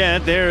 don't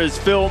forget, there is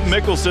Phil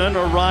Mickelson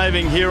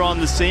arriving here on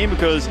the scene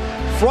because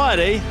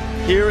Friday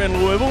here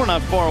in Louisville, we're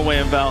not far away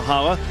in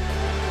Valhalla,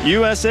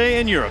 USA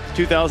and Europe,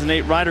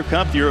 2008 Ryder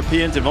Cup. The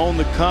Europeans have owned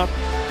the Cup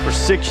for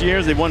 6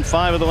 years. They've won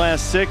 5 of the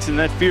last 6, and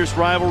that fierce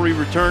rivalry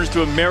returns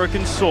to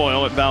American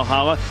soil at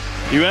Valhalla.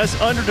 U.S.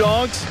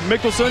 underdogs,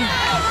 Mickelson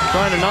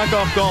trying to knock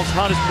off golf's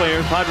hottest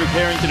player, Padraig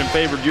Harrington, in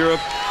favored Europe.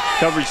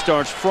 Coverage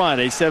starts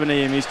Friday, 7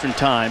 a.m. Eastern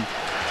Time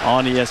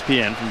on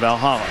ESPN from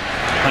Valhalla.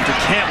 Hunter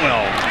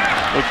Cantwell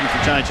looking for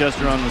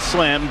Chichester on the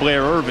slant.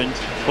 Blair Irvin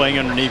playing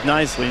underneath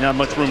nicely. Not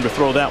much room to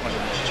throw that one.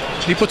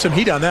 He put some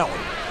heat on that one.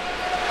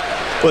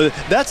 Well,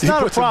 that's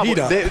not a problem.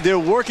 They're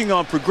working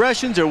on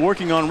progressions. They're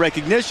working on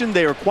recognition.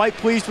 They are quite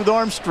pleased with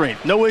arm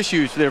strength. No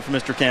issues there for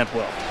Mr.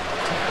 Cantwell.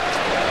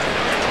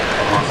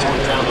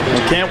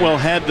 Well, Cantwell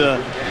had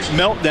the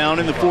meltdown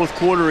in the fourth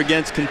quarter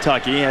against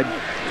Kentucky. He had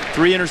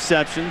 3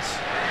 interceptions,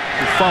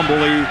 a fumble.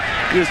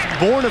 He was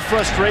born of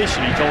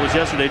frustration, he told us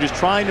yesterday, just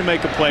trying to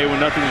make a play when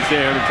nothing was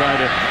there to try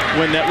to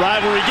win that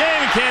rivalry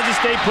game. And Kansas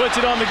State puts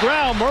it on the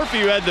ground. Murphy,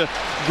 who had the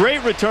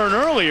great return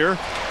earlier,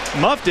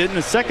 muffed it in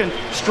the second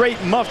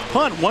straight muffed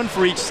punt, one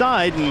for each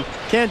side, and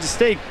Kansas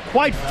State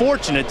quite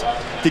fortunate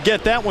to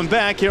get that one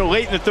back here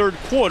late in the third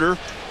quarter.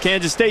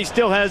 Kansas State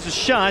still has a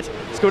shot.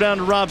 Let's go down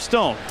to Rob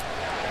Stone.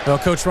 Well,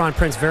 Coach Ron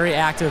Prince very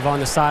active on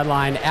the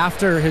sideline.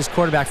 After his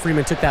quarterback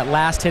Freeman took that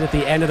last hit at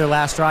the end of their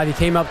last drive, he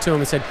came up to him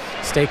and said,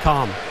 stay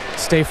calm,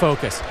 stay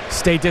focused,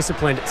 stay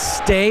disciplined,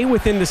 stay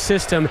within the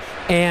system,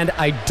 and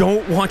I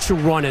don't want you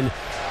running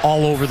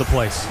all over the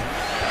place.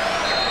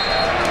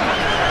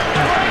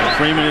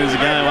 Freeman is a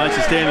guy who likes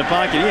to stay in the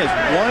pocket. He has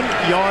 1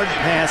 yard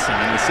passing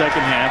in the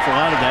second half. A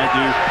lot of that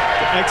due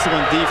to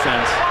excellent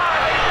defense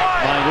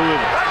by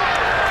Louisville.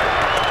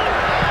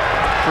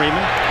 Freeman,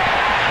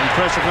 and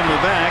pressure from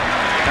the back,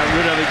 got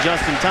rid of it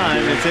just in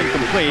time. It's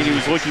incomplete. He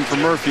was looking for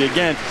Murphy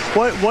again.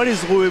 What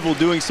is Louisville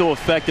doing so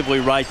effectively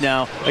right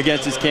now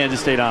against this Kansas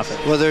State offense?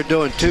 Well, they're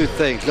doing 2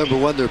 things. Number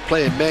one, they're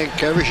playing man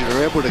coverage and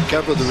they're able to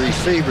cover the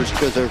receivers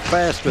because they're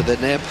faster than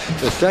them.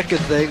 The second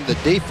thing, the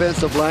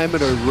defensive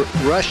linemen are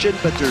rushing,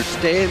 but they're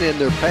staying in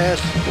their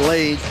pass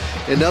lanes.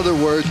 In other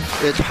words,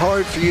 it's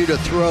hard for you to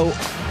throw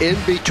in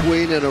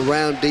between and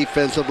around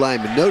defensive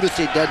linemen. Notice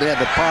he doesn't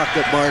have a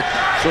pocket mark,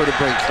 sort of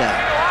breaks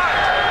down.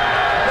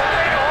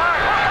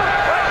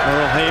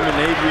 Earl Heyman,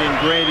 Adrian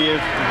Grady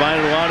have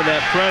provided a lot of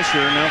that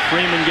pressure. Now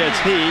Freeman gets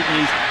heat, and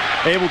he's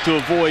able to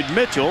avoid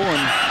Mitchell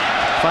and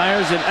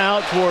fires it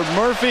out toward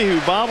Murphy,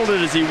 who bobbled it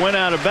as he went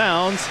out of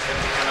bounds.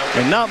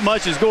 And not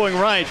much is going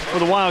right for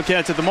the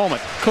Wildcats at the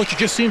moment. Coach, it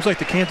just seems like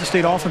the Kansas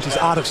State offense is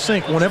out of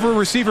sync. Whenever a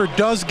receiver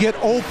does get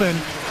open,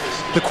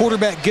 the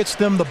quarterback gets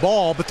them the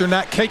ball, but they're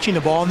not catching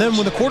the ball. And then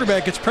when the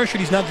quarterback gets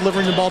pressured, he's not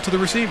delivering the ball to the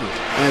receivers.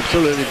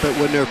 Absolutely, but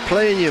when they're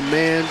playing you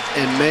man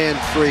and man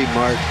free,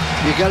 Mark,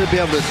 you got to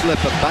be able to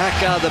slip it back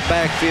out of the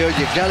backfield.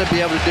 You got to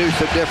be able to do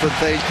some different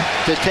things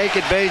to take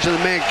advantage of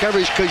the man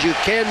coverage, because you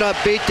cannot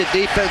beat the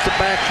defensive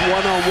backs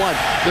one-on-one.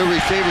 The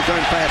receivers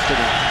aren't fast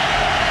enough.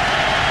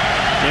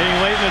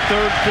 Getting late in the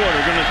third quarter.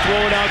 Going to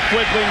throw it out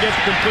quickly and get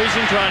the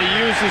completion, trying to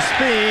use his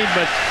speed,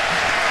 but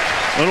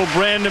little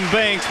Brandon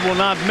Banks will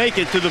not make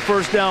it to the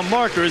first down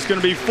marker. It's going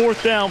to be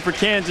 4th down for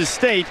Kansas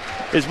State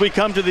as we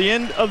come to the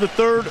end of the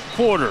third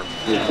quarter.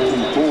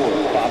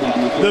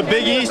 The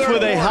Big East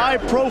with a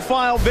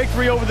high-profile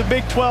victory over the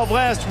Big 12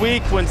 last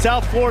week when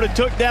South Florida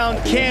took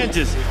down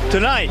Kansas.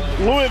 Tonight,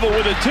 Louisville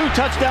with a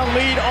 2-touchdown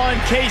lead on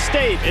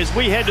K-State. As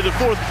we head to the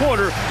fourth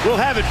quarter, we'll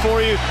have it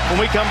for you when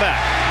we come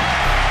back.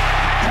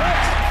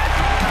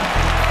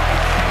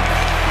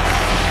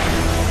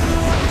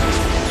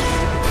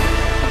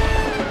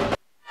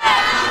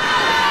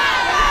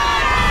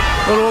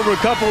 A little over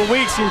a couple of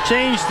weeks can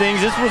change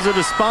things. This was a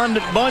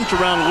despondent bunch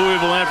around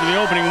Louisville after the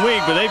opening week,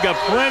 but they've got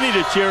plenty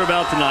to cheer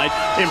about tonight.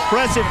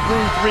 Impressive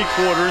through 3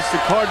 quarters. The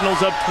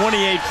Cardinals up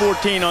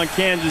 28-14 on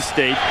Kansas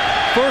State.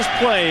 First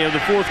play of the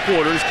fourth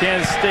quarter is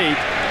Kansas State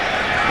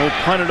will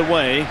punt it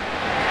away.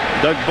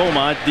 Doug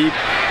Beaumont deep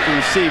to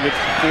receive it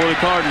for the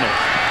Cardinals.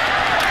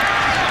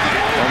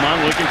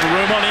 Beaumont looking for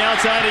room on the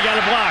outside. He got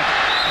a block.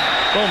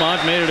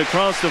 Beaumont made it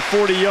across the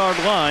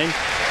 40-yard line.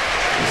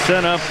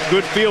 Set up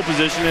good field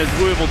position as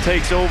Louisville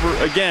takes over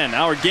again.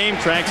 Our game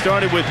track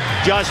started with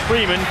Josh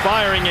Freeman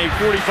firing a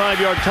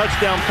 45-yard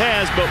touchdown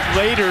pass, but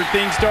later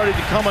things started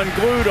to come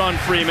unglued on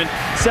Freeman.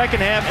 Second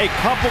half, a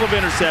couple of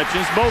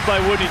interceptions, both by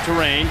Woody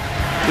Terrain,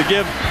 to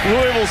give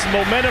Louisville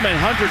some momentum, and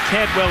Hunter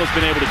Cantwell has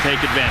been able to take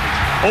advantage.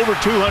 Over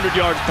 200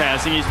 yards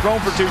passing. He's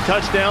thrown for 2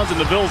 touchdowns, and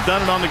the Bills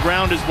done it on the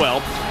ground as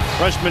well.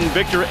 Freshman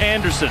Victor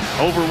Anderson,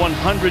 over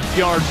 100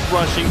 yards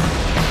rushing.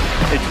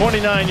 A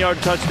 29-yard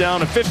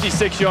touchdown, a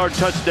 56-yard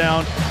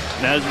touchdown,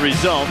 and as a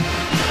result,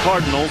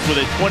 Cardinals with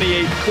a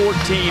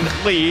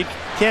 28-14 lead.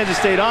 Kansas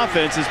State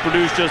offense has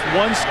produced just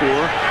 1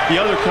 score,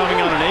 the other coming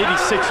on an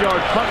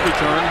 86-yard punt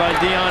return by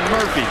Deion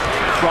Murphy.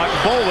 Brock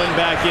Bolin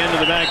back into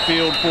the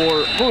backfield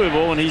for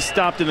Louisville, and he's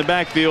stopped in the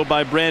backfield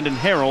by Brandon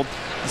Harold,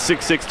 the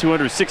 6'6",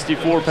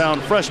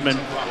 264-pound freshman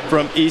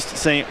from East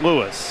St.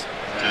 Louis.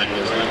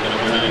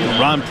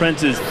 Ron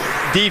Prince's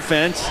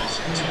defense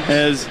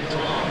has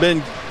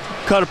been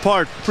cut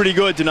apart pretty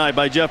good tonight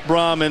by Jeff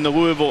Brom and the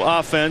Louisville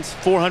offense.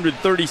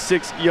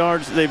 436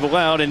 yards they've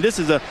allowed, and this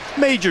is a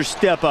major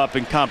step up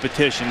in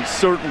competition,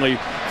 certainly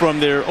from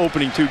their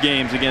opening 2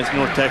 games against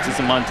North Texas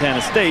and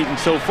Montana State, and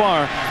so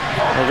far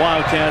the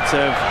Wildcats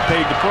have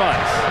paid the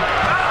price.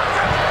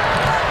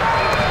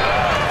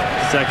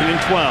 2nd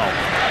and 12.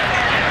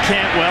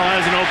 Cantwell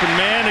has an open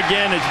man.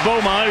 Again, it's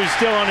Beaumont who's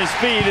still on his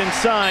feet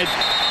inside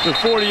the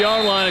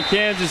 40-yard line of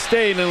Kansas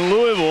State, and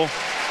Louisville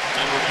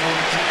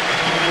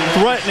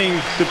threatening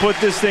to put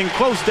this thing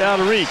close to out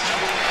of reach.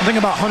 The thing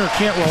about Hunter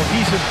Cantwell,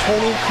 he's in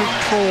total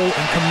control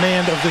and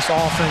command of this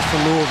offense for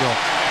Louisville.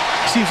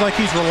 Seems like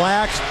he's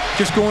relaxed,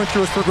 just going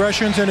through his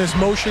progressions and his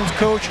motions,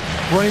 coach,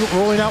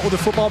 rolling out with the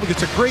football, but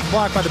gets a great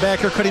block by the back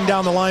here, cutting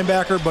down the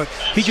linebacker, but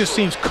he just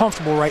seems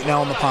comfortable right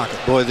now in the pocket.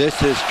 Boy,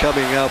 this is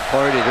coming out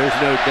party. There's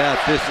no doubt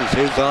this is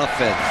his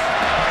offense.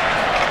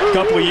 A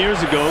couple of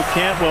years ago,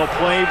 Cantwell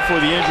played for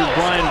the injured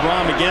Brian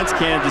Brom against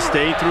Kansas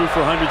State, threw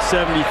for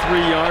 173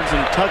 yards and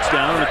a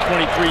touchdown and a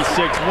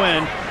 23-6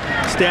 win.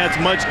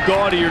 Stats much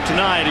gaudier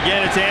tonight.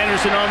 Again, it's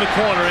Anderson on the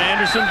corner.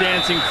 Anderson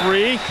dancing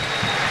free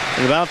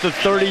at about the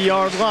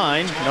 30-yard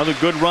line. Another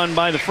good run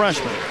by the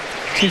freshman.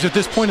 Seems at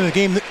this point in the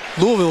game that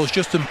Louisville is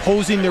just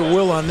imposing their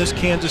will on this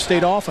Kansas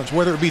State offense,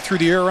 whether it be through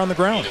the air or on the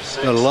ground.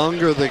 The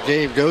longer the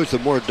game goes, the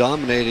more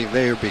dominating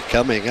they are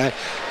becoming.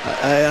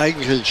 I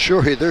can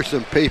assure you there's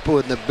some people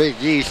in the Big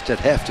East that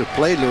have to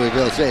play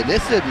Louisville saying,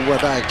 this isn't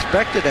what I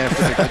expected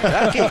after the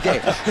Kentucky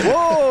game.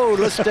 Whoa,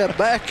 let's step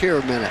back here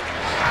a minute.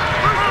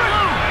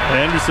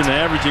 Anderson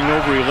averaging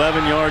over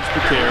 11 yards per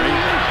carry.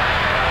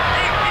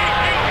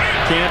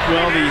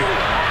 Cantwell, the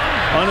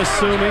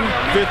unassuming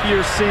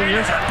 5th-year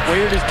senior,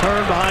 waited his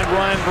turn behind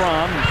Ryan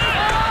Brom.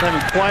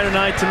 Having quite a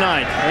night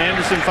tonight.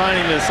 Anderson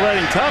finding the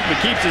sledding tough, but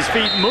keeps his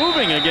feet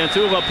moving against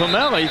Uva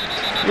Pomeli,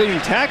 leading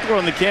tackler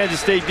on the Kansas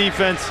State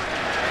defense.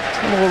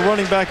 A little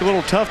running back, a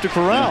little tough to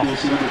corral.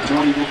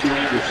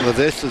 Well,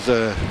 this is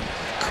a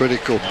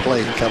critical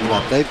play coming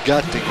up. They've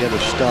got to get a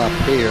stop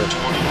here.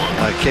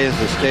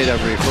 Kansas State I'm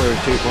referring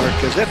to, Mark,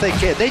 because if they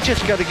can't, they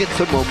just got to get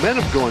some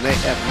momentum going. They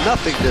have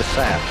nothing to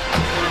sap.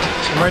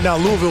 And right now,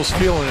 Louisville's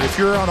feeling it. If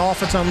you're on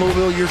offense on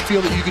Louisville, you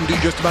feel that you can do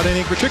just about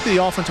anything, particularly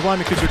the offensive line,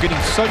 because they're getting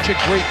such a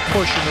great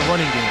push in the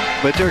running game.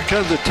 But there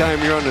comes a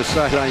time you're on the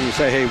sideline, you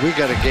say, hey, we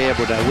got to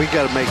gamble now. We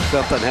got to make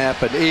something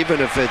happen,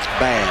 even if it's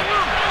bad.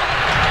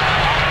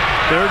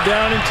 3rd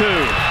down and 2.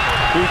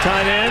 2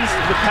 tight ends,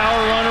 the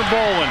power runner,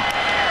 Bolin.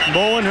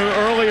 Bolin, who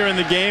earlier in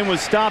the game was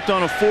stopped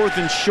on a 4th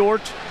and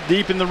short,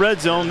 deep in the red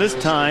zone this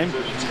time.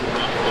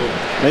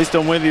 based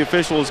on where the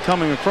official is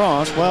coming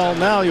across. Well,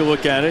 now you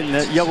look at it, and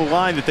that yellow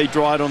line that they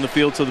draw out on the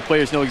field so the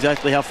players know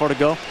exactly how far to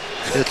go.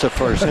 It's a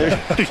first down.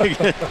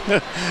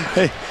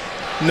 Hey,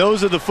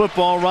 nose of the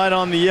football right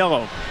on the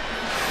yellow.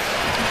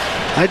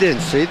 I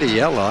didn't see the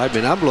yellow. I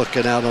mean, I'm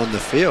looking out on the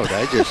field.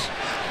 I just,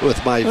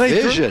 with my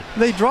vision.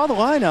 They draw the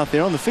line out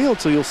there on the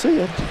field so you'll see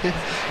it.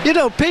 You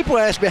know, people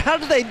ask me, how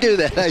do they do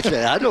that? I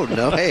said, I don't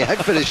know. Hey, I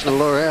finished the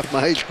lower half of my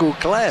high school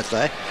class.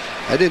 I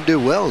didn't do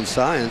well in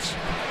science.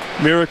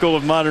 Miracle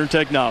of modern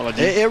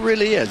technology. It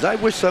really is. I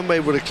wish somebody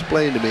would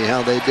explain to me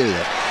how they do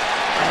that.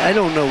 I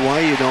don't know why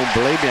you don't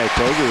believe me. I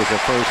told you it was a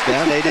first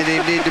down. They didn't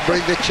even need to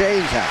bring the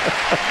chains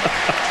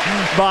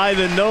out. By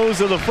the nose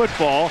of the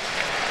football,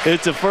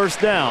 it's a first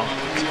down.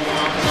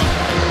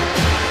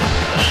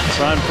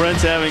 Ron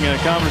Prince having a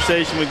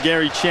conversation with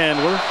Gary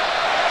Chandler,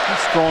 a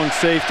strong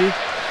safety.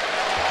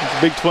 He's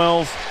a Big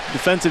 12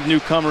 defensive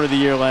newcomer of the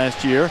year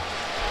last year.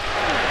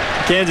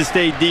 Kansas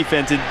State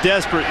defense in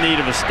desperate need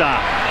of a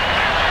stop.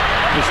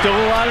 There's still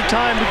a lot of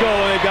time to go,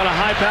 and they've got a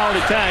high-powered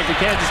attack. And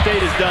Kansas State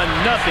has done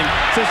nothing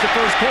since the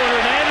first quarter.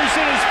 And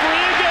Anderson is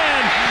free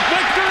again.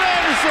 Victor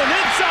Anderson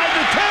inside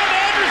the 10.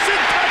 Anderson,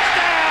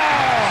 touchdown!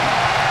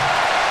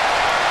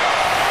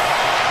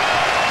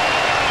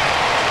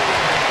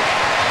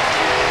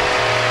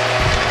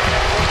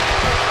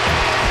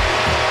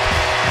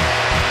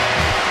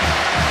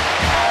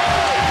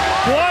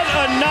 What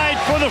a night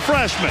for the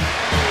freshman.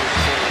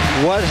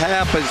 What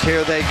happens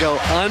here? They go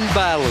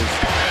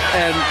unbalanced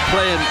and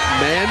playing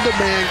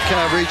man-to-man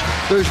coverage.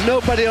 There's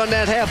nobody on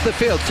that half the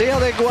field. See how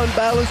they go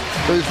unbalanced?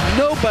 There's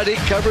nobody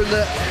covering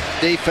the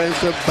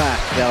defensive back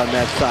down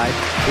that side.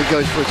 He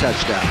goes for a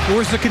touchdown.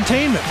 Where's the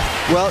containment?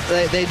 Well,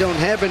 they don't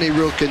have any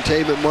real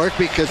containment, Mark,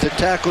 because the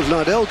tackle's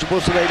not eligible,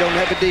 so they don't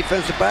have a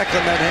defensive back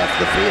on that half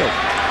the field.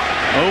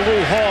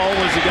 Ogle Hall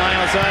was the guy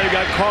outside who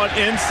got caught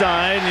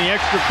inside, and the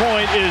extra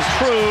point is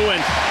true, and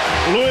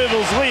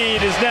Louisville's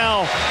lead is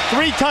now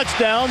 3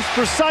 touchdowns,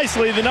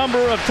 precisely the number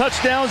of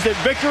touchdowns that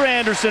Victor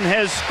Anderson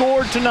has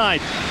scored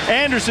tonight.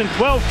 Anderson,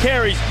 12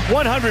 carries,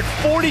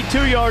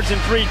 142 yards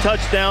and 3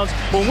 touchdowns.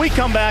 When we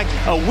come back,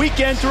 a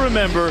weekend to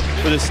remember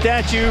with a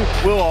statue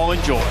we'll all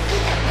enjoy.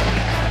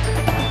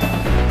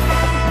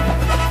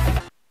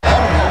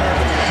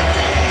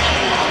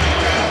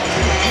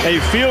 A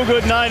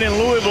feel-good night in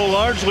Louisville,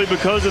 largely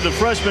because of the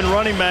freshman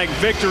running back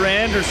Victor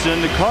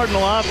Anderson. The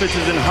Cardinal offense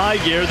is in high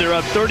gear. They're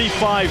up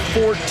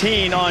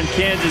 35-14 on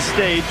Kansas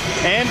State.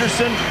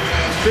 Anderson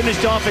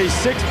finished off a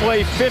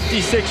 6-play,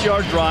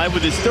 56-yard drive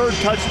with his 3rd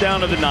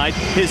touchdown of the night,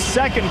 his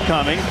 2nd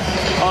coming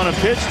on a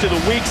pitch to the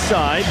weak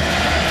side,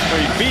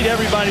 where he beat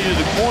everybody to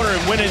the corner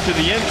and went into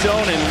the end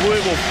zone, and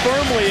Louisville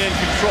firmly in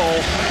control.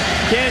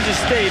 Kansas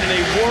State in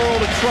a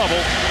world of trouble.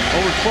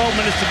 Over 12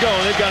 minutes to go.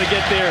 They've got to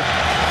get their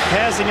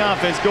passing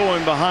offense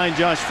going behind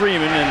Josh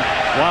Freeman, and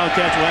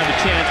Wildcats will have a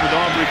chance with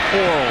Aubrey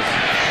Quarles.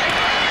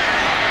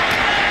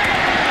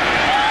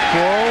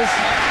 Quarles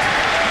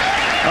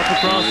up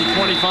across the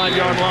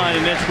 25-yard line,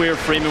 and that's where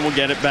Freeman will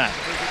get it back.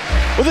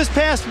 Well, this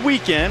past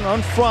weekend,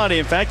 on Friday,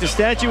 in fact, a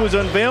statue was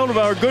unveiled of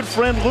our good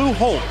friend Lou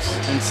Holtz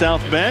in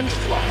South Bend,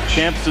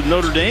 campus of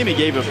Notre Dame. He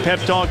gave a pep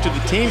talk to the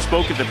team,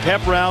 spoke at the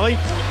pep rally.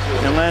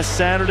 And last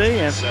Saturday,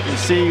 after you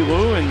see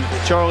Lou and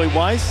Charlie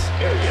Weiss,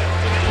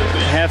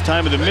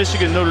 halftime of the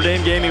Michigan-Notre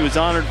Dame game, he was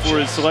honored for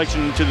his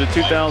selection into the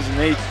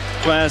 2008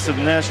 class of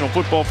the National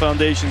Football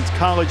Foundation's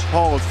College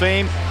Hall of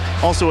Fame.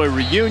 Also a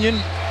reunion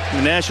from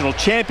the national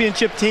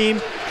championship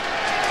team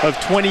of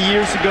 20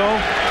 years ago.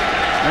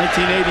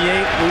 1988,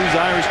 Lou's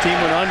Irish team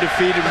went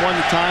undefeated, won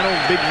the title.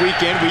 Big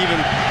weekend. We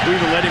even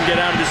let him get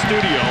out of the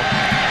studio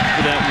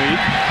for that week.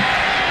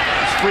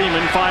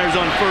 Freeman fires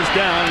on 1st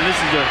down, and this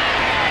is the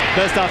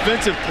best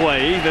offensive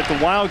play that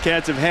the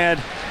Wildcats have had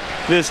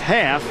this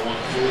half.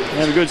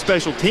 They have a good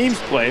special teams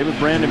play with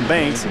Brandon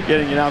Banks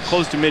getting it out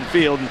close to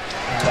midfield.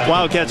 And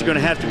Wildcats are going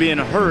to have to be in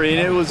a hurry,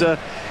 and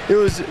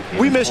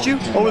we missed you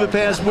over the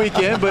past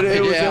weekend, but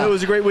it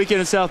was a great weekend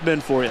in South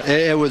Bend for you.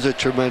 It was a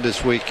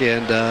tremendous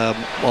weekend.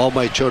 All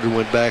my children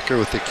went back here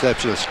with the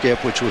exception of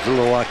Skip, which was a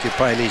little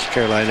occupied in East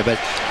Carolina, but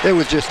it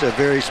was just a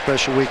very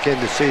special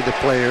weekend to see the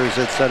players,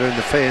 etc., and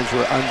the fans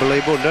were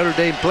unbelievable. Notre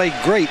Dame played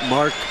great,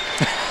 Mark,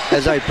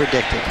 as I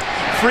predicted.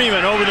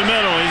 Freeman over the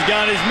middle. He's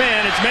got his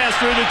man. It's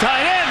Mastrud, the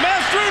tight end.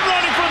 Mastrud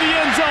running for the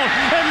end zone,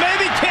 and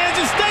maybe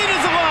Kansas State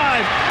is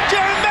alive.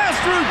 Jaron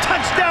Mastrud,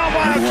 touchdown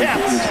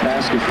Wildcats.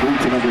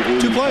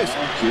 2 plays.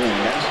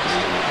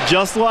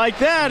 Just like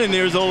that, and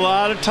there's a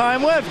lot of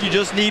time left. You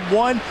just need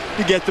one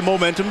to get the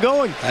momentum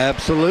going.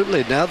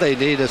 Absolutely. Now they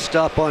need a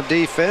stop on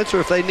defense, or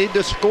if they need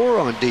to score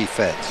on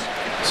defense.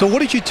 So what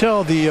did you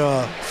tell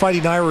the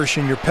Fighting Irish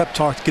in your pep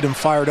talk to get them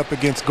fired up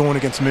going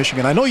against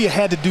Michigan? I know you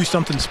had to do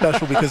something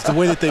special because the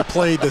way that they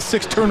played, the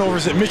 6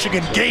 turnovers that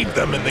Michigan gave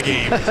them in the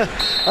game.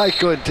 I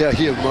couldn't tell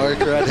you,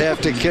 Mark, or I'd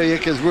have to kill you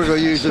because we're going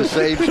to use the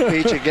same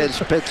speech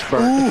against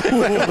Pittsburgh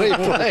when we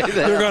play them.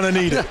 They're going to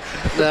need it.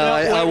 No,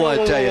 I want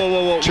to tell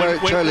you.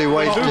 Charlie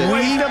Weiss did.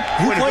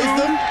 Who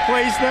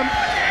plays them?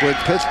 When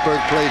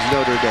Pittsburgh plays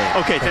Notre Dame.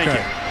 Okay, thank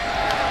you.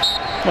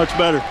 Much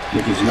better.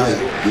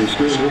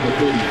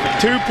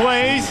 2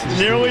 plays,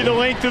 nearly the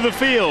length of the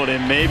field,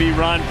 and maybe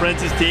Ron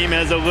Prince's team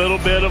has a little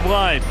bit of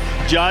life.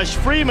 Josh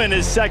Freeman,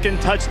 his second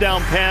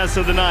touchdown pass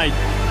of the night.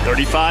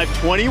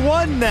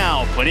 35-21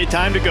 now. Plenty of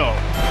time to go.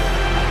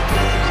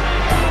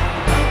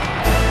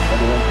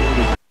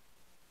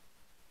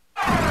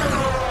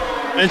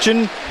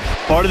 Mentioned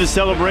part of the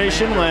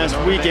celebration last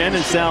weekend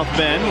in South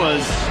Bend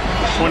was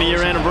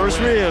 20-year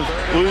anniversary of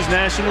Blues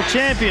National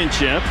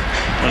Championship.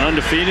 When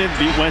undefeated,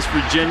 beat West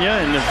Virginia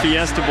in the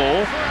Fiesta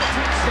Bowl.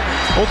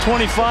 Old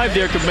 25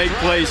 there could make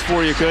plays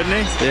for you, couldn't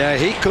he? Yeah,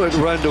 he couldn't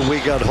run till we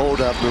got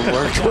hold of him and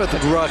worked with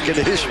Ruck and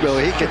Ishmael.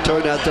 He could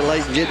turn out the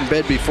light and get in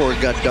bed before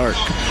it got dark.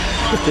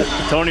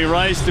 Tony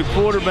Rice, the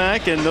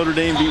quarterback, and Notre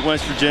Dame beat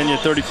West Virginia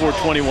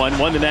 34-21,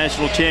 won the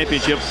national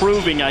championship,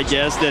 proving, I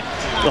guess, that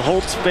the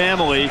Holtz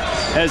family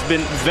has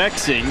been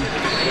vexing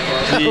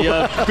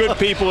the good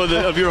people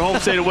of your home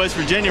state of West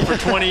Virginia for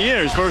 20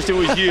 years. First it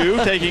was you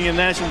taking a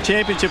national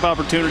championship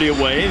opportunity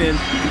away, and then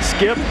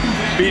Skip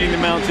beating the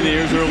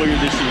Mountaineers earlier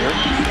this year.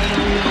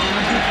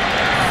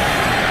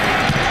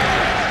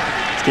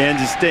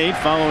 Kansas State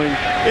following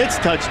its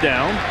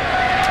touchdown.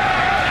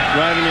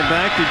 Driving it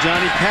back to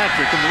Johnny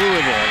Patrick of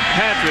Louisville.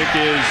 Patrick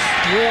is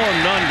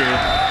swarmed under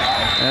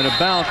at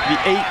about the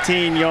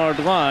 18-yard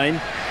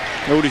line.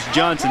 Otis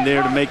Johnson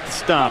there to make the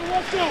stop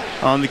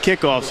on the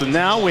kickoff. So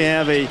now we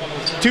have a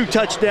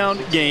 2-touchdown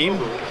game.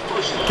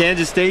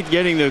 Kansas State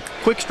getting the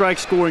quick strike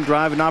scoring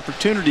drive, an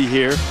opportunity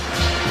here.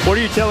 What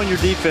are you telling your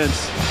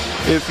defense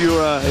if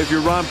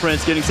you're Ron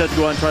Prince getting set to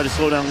go out and try to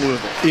slow down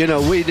Louisville? You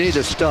know, we need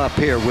to stop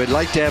here. We'd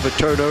like to have a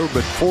turnover,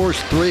 but force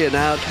 3 and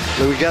out.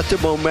 We got the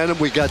momentum.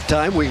 We got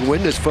time. We can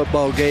win this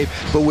football game,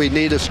 but we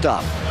need to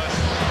stop.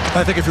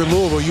 I think if you're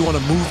Louisville, you want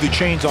to move the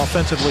chains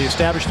offensively,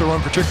 establish the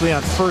run, particularly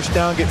on first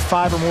down, get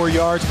 5 or more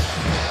yards,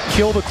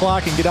 kill the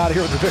clock, and get out of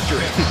here with the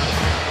victory.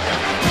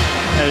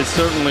 That is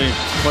certainly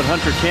what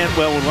Hunter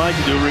Cantwell would like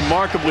to do.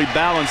 Remarkably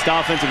balanced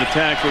offensive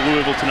attack for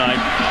Louisville tonight.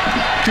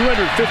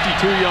 252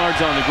 yards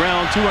on the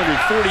ground, 242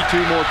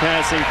 more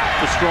passing.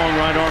 The strong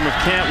right arm of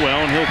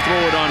Cantwell, and he'll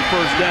throw it on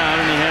first down,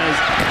 and he has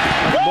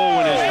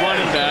Bowen as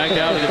running back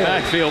out of the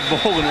backfield.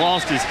 Bowen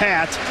lost his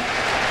hat.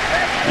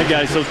 That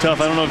guy's so tough,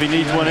 I don't know if he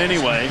needs one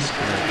anyway.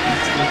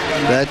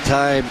 That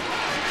time,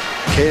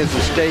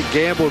 Kansas State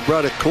gambled,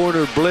 brought a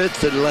corner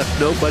blitz, and left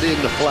nobody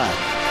in the flat.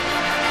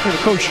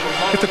 Coach,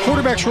 if the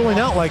quarterback's rolling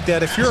out like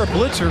that, if you're a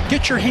blitzer,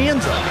 get your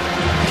hands up.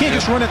 You can't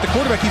just run at the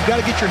quarterback. You've got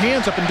to get your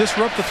hands up and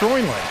disrupt the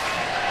throwing lane.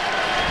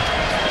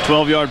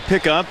 12-yard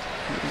pickup.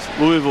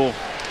 Louisville.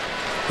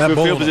 Good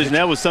field position.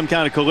 That was some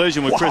kind of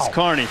collision with Chris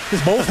Carney.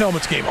 Both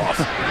helmets came off.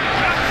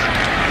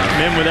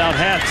 Men without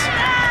hats.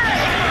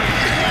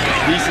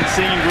 Decent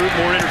singing group,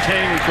 more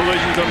entertaining with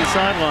collisions on the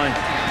sideline.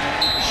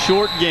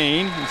 Short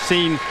gain. We've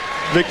seen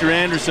Victor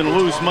Anderson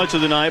loose much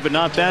of the night, but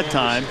not that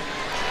time.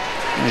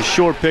 And a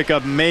short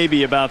pickup,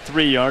 maybe about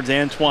 3 yards.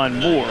 Antoine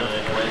Moore,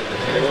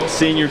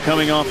 senior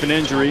coming off an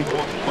injury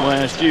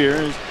last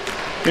year.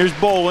 Here's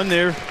Bolin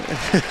there.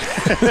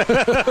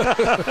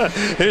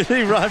 Here's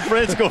Ron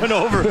Prince going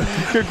over,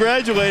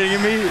 congratulating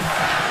him. He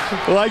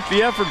liked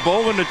the effort.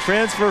 Bolin, a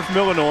transfer from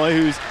Illinois,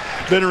 who's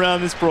been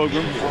around this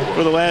program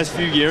for the last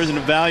few years and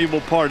a valuable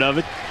part of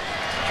it.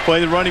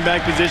 Play the running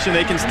back position.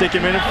 They can stick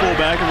him in at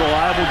fullback, a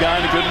reliable guy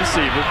and a good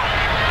receiver.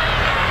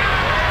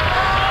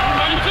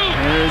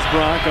 There's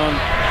Brock on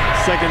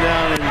 2nd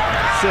down and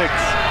 6.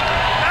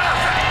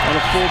 On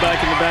a fullback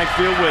in the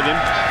backfield with him.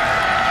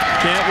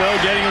 Cantwell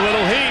getting a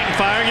little heat and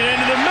firing it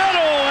into the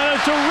middle. And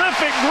a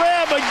terrific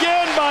grab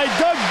again by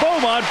Doug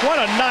Beaumont. What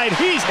a night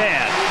he's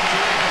had.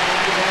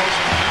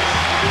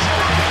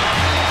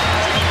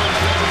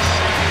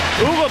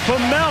 Ula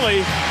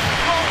Pomeli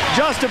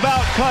just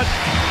about cut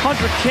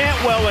Hunter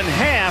Cantwell in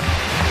half.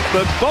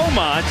 But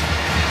Beaumont,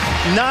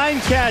 9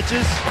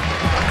 catches.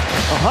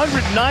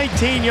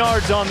 119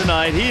 yards on the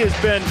night. He has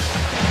been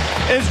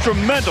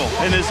instrumental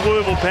in this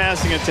Louisville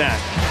passing attack.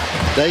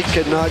 They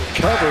cannot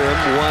cover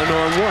him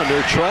one-on-one.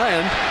 They're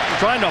trying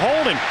to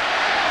hold him.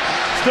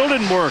 Still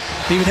didn't work.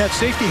 He even had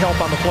safety help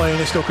on the play, and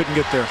they still couldn't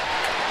get there.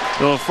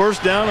 So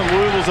first down, and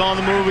Louisville's on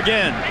the move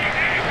again.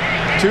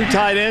 2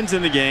 tight ends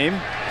in the game.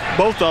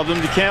 Both of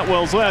them to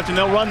Cantwell's left, and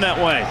they'll run that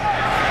way.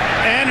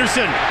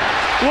 Anderson,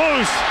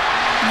 loose.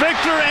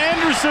 Victor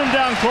Anderson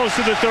down close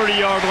to the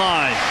 30-yard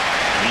line.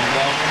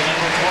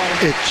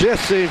 It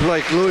just seems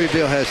like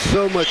Louisville has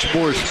so much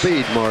more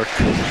speed, Mark.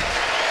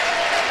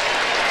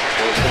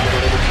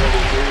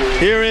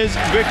 Here is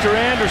Victor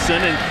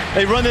Anderson, and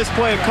they run this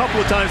play a couple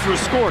of times for a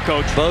score,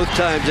 Coach. Both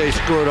times they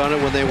scored on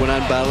it when they went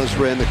unbalanced,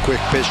 ran the quick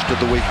pitch to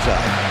the weak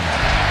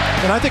side.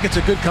 And I think it's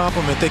a good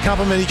compliment. They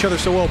complement each other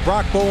so well.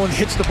 Brock Bowen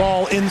hits the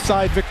ball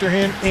inside. Victor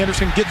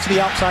Anderson gets to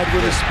the outside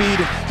with his speed.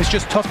 It's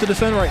just tough to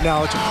defend right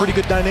now. It's a pretty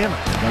good dynamic.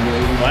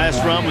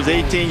 Last run was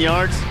 18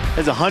 yards.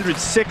 Has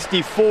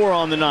 164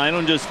 on the night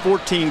on just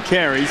 14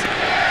 carries.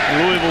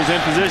 And Louisville's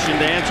in position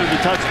to answer the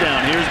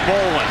touchdown. Here's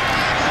Bolin.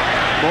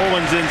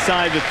 Bolin's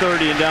inside the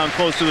 30 and down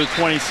close to the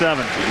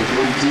 27.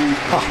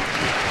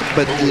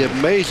 But the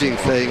amazing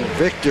thing,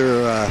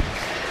 Victor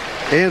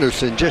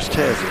Anderson just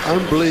has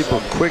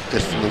unbelievable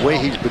quickness in the way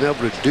he's been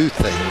able to do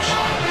things.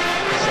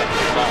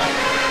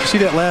 You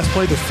see that last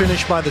play, the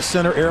finish by the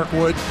center, Eric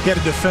Wood? He had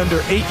a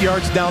defender 8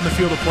 yards down the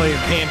field of play and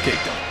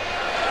pancaked him.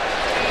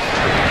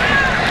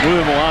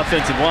 Louisville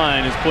offensive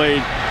line has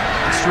played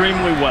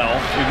extremely well.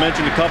 We've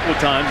mentioned a couple of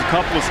times, a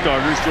couple of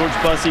starters, George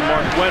Bussey,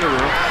 Mark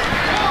Wetterer,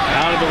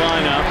 out of the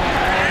lineup.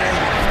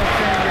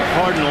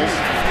 Cardinals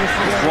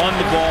run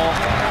the ball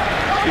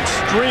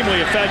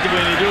extremely effectively,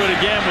 and they do it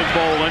again with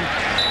Bolin.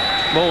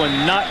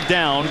 Bolin knocked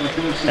down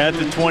at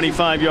the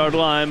 25-yard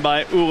line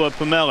by Ula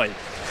Pomeli.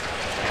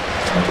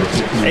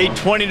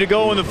 8:20 to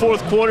go in the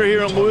fourth quarter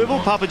here in Louisville,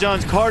 Papa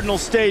John's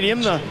Cardinals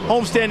Stadium. The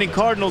homestanding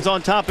Cardinals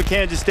on top of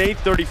Kansas State,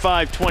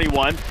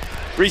 35-21.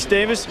 Reese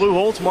Davis, Lou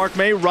Holtz, Mark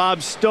May,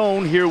 Rob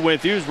Stone here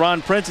with you.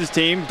 Ron Prince's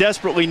team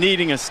desperately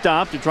needing a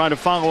stop to try to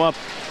follow up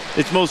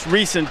its most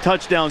recent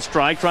touchdown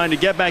strike, trying to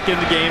get back in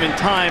the game, and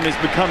time is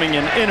becoming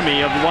an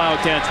enemy of the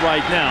Wildcats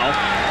right now.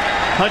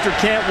 Hunter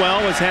Cantwell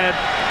has had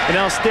an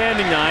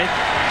outstanding night,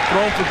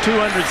 thrown for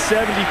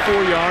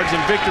 274 yards, and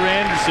Victor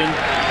Anderson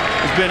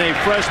has been a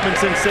freshman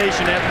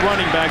sensation at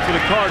running back for the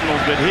Cardinals.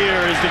 But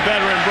here is the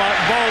veteran Brock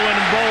Bolin,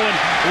 and Bolin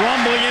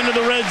rumbling into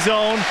the red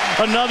zone.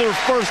 Another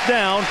first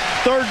down,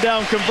 third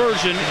down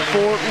conversion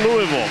for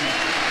Louisville.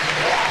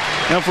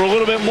 Now for a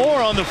little bit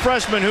more on the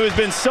freshman who has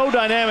been so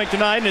dynamic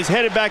tonight and is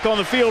headed back on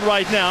the field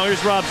right now.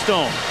 Here's Rob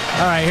Stone.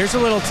 All right, here's a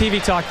little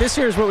TV talk. This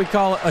here is what we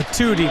call a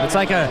 2-deep. It's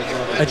like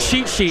a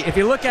cheat sheet. If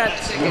you look at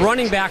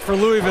running back for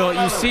Louisville,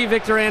 you see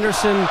Victor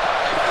Anderson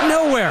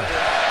nowhere.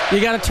 You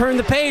got to turn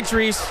the page,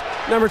 Reese,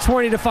 number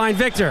 20, to find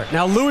Victor.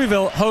 Now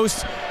Louisville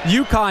hosts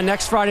UConn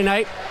next Friday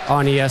night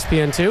on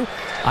ESPN2.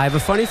 I have a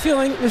funny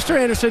feeling Mr.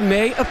 Anderson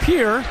may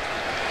appear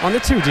on the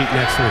 2-deep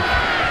next week.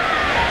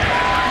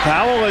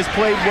 Powell has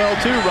played well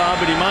too, Rob,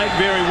 but he might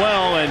very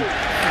well. And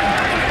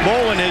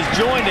Bolin has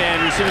joined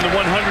Anderson in the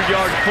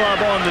 100-yard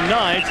club on the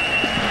night.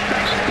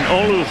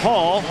 And Olu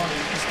Hall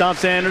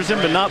stops Anderson,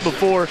 but not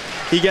before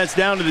he gets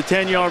down to the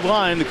 10-yard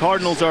line. The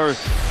Cardinals are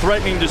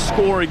threatening to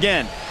score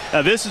again.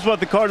 Now this is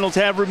what the Cardinals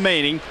have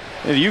remaining.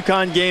 In the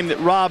UConn game that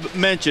Rob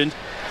mentioned,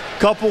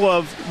 couple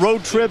of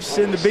road trips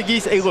in the Big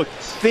East. Hey, look,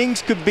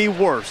 things could be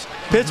worse.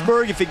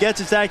 Pittsburgh, if it gets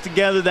its act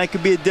together, that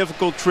could be a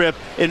difficult trip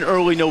in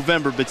early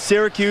November. But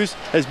Syracuse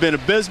has been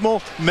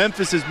abysmal.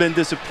 Memphis has been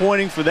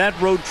disappointing for that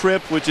road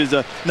trip, which is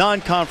a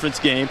non-conference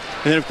game.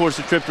 And then, of course,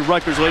 the trip to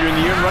Rutgers later in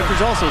the year, and Rutgers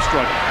also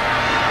struggled.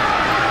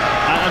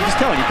 I'm just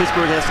telling you,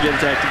 Pittsburgh has to get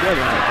its act together.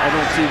 I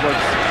don't see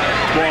what's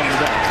wrong with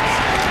that.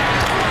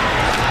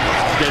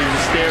 Getting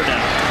the stare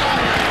down.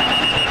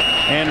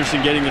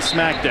 Anderson getting the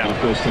smack down.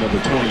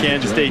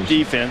 Kansas State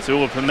defense,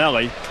 Ula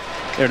Pomeli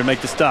there to make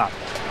the stop.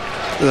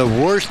 The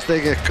worst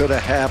thing that could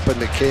have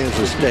happened to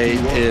Kansas State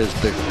is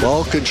the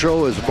ball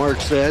control, as Mark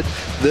said.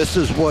 This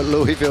is what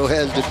Louisville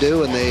has to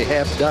do, and they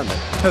have done it.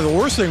 Now, the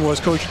worst thing was,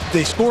 Coach,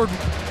 they scored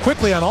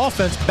quickly on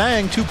offense,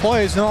 bang, 2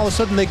 plays, and all of a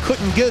sudden they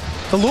couldn't get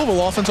the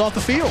Louisville offense off the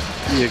field.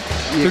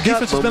 Their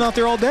defense has been out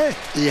there all day.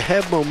 You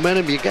have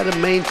momentum. You got to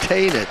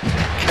maintain it.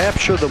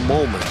 Capture the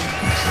moment.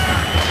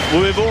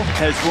 Louisville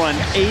has run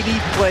 80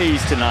 plays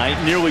tonight,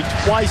 nearly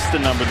twice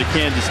the number that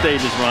Kansas State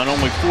has run,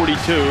 only 42.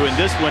 And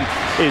this one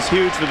is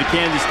huge for the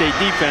Kansas State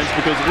defense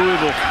because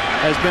Louisville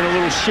has been a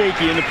little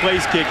shaky in the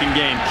place-kicking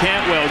game.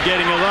 Cantwell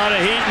getting a lot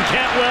of heat, and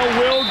Cantwell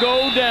will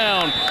go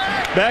down.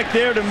 Back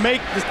there to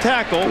make the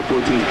tackle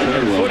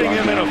and putting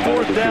him in a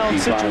fourth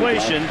down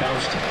situation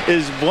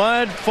is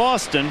Vlad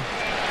Faustin.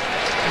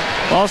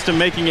 Faustin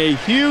making a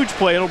huge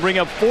play. It'll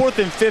bring up 4th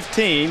and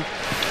 15.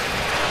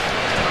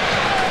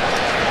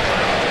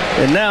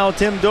 And now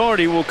Tim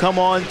Doherty will come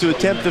on to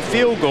attempt the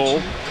field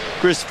goal.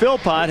 Chris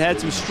Philpott had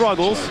some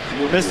struggles,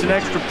 missed an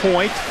extra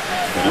point,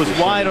 was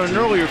wide on an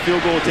earlier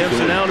field goal attempt,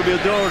 so now it'll be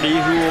Doherty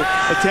who will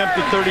attempt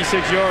the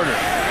 36-yarder.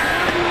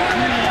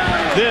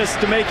 This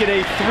to make it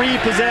a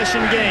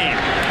 3-possession game.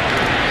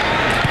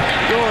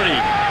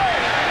 Doherty.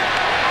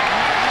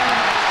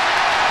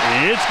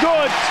 It's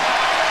good.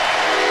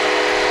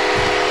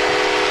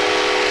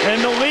 And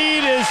the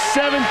lead is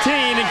 17,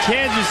 and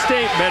Kansas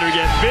State better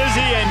get busy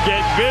and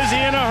get busy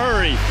in a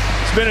hurry.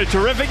 It's been a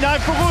terrific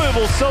night for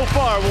Louisville so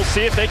far. We'll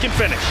see if they can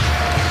finish.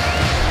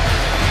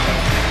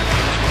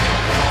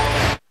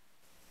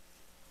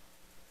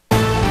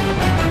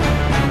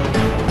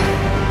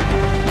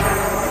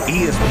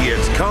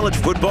 ESPN's College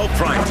Football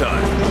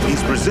Primetime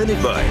is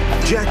presented by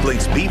Jack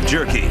Link's Beef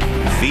Jerky.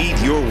 Feed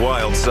your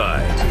wild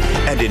side.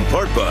 And in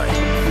part by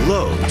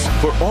Lowe's.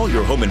 For all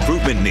your home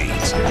improvement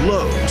needs.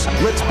 Lowe's.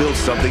 Let's build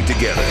something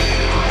together.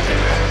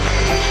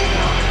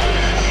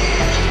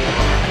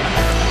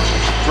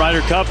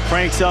 Ryder Cup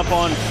cranks up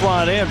on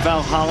Friday at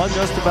Valhalla,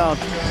 just about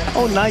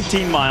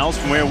 19 miles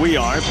from where we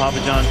are at Papa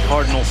John's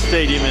Cardinal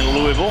Stadium in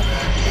Louisville.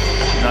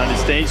 United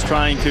States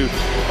trying to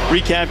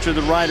recapture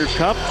the Ryder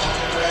Cup.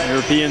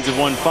 Europeans have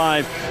won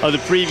 5 of the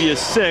previous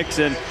 6,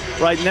 and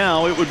right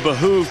now it would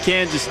behoove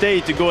Kansas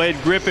State to go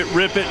ahead, grip it,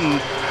 rip it,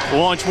 and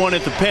launch one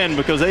at the pen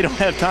because they don't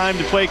have time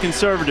to play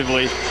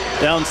conservatively.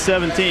 Down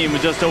 17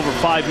 with just over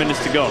 5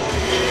 minutes to go.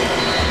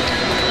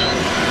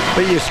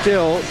 But you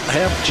still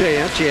have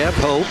chance. You have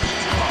hope.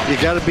 You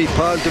got to be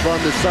positive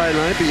on the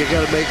sideline, but you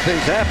got to make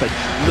things happen.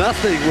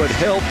 Nothing would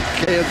help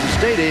Kansas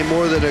State any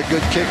more than a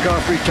good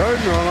kickoff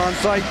return or an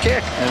onside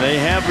kick. And they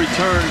have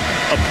returned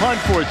a punt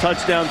for a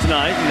touchdown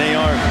tonight, and they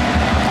are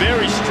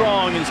very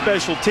strong in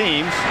special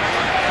teams.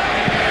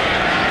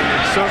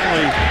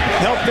 Certainly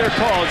helped their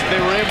cause if they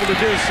were able to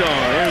do so.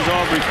 There's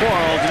Aubrey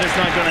Quarles, and it's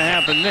not going to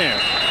happen there.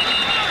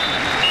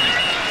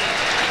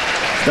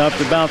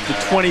 Stopped about the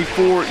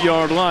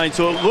 24-yard line.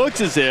 So it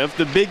looks as if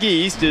the Big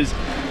East is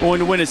going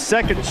to win a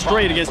second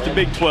straight against the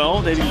Big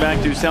 12, dating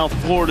back to South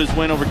Florida's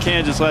win over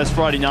Kansas last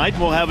Friday night.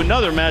 We'll have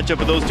another matchup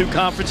of those two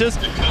conferences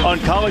on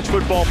College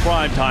Football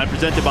Primetime,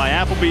 presented by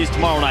Applebee's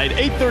tomorrow night,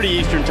 8:30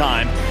 Eastern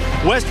Time.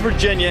 West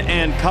Virginia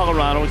and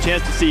Colorado. A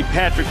chance to see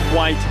Patrick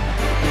White,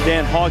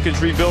 Dan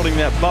Hawkins rebuilding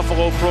that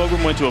Buffalo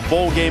program. Went to a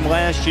bowl game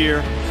last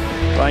year,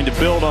 trying to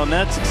build on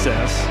that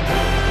success.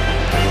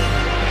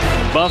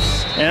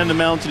 Buffs and the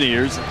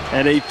Mountaineers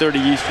at 8:30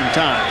 Eastern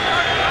Time.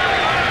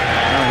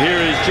 Now here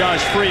is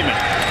Josh Freeman.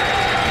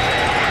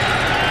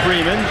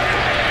 Freeman,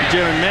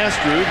 Jaron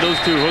Mastrud, those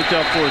two hooked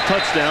up for a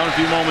touchdown a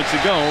few moments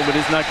ago, but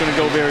it's not going to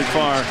go very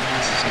far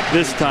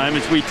this time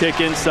as we tick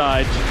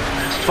inside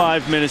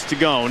 5 minutes to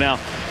go. Now,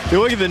 you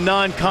look at the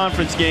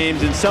non-conference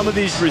games, and some of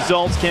these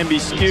results can be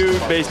skewed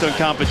based on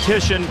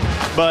competition,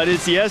 but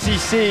it's the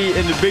SEC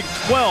and the Big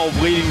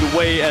 12 leading the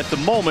way at the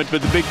moment,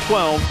 but the Big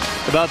 12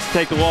 about to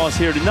take a loss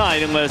here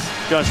tonight unless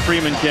Josh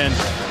Freeman can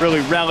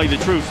really rally the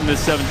troops from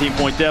this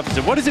 17-point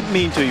deficit. What does it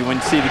mean to you when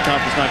you see the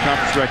conference,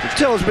 non-conference records?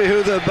 Tells me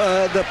who the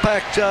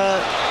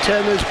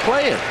Pac-10 is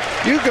playing.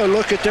 You go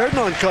look at their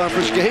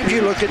non-conference games.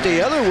 You look at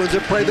the other ones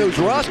that play those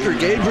roster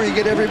games where you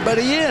get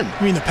everybody in.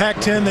 I mean, the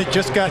Pac-10 that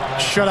just got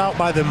shut out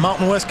by the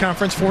Mountain West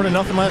Conference 4-0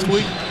 last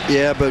week.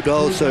 Yeah, but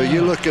also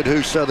you look at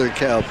who Southern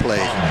Cal plays.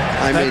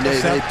 I mean,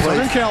 they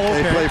play. Cal,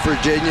 okay. They play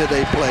Virginia.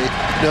 They play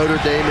Notre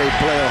Dame. They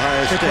play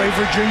Ohio State. They play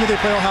Virginia. They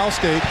play Ohio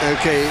State.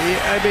 Okay,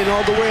 I mean,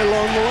 all the way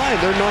along the line,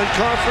 their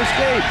non-conference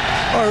games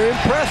are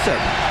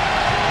impressive.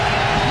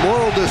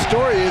 Moral of the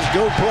story is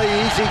go play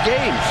easy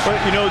games.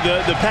 But, you know,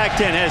 the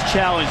Pac-10 has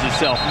challenged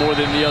itself more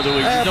than the other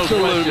leagues.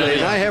 Absolutely, no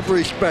and I have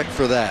respect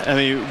for that. I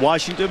mean,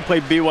 Washington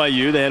played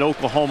BYU. They had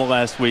Oklahoma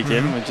last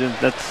weekend, which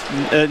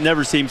it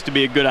never seems to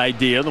be a good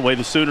idea, the way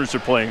the Sooners are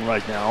playing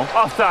right now.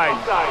 Offside.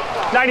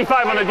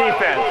 95 on the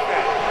defense.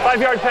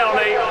 5-yard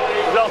penalty,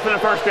 results in a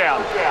first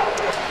down.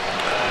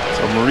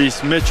 So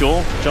Maurice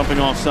Mitchell jumping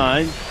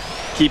offside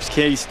keeps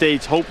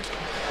K-State's hope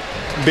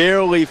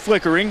barely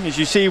flickering as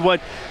you see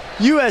what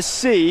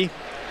USC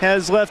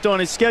has left on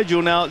his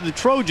schedule. Now, the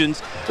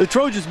Trojans'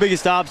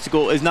 biggest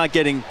obstacle is not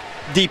getting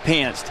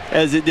de-pantsed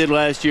as it did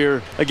last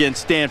year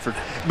against Stanford.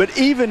 But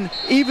even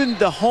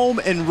the home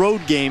and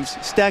road games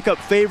stack up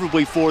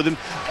favorably for them.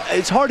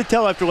 It's hard to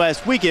tell after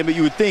last weekend, but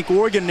you would think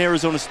Oregon and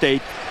Arizona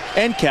State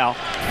and Cal,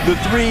 the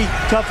three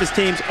toughest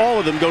teams, all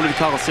of them go to the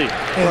Coliseum.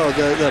 Well,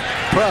 the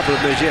problem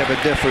is you have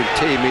a different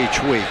team each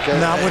week.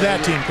 Not with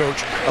that team,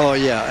 Coach. Oh,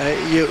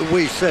 yeah.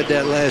 We said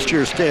that last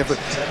year, Stanford.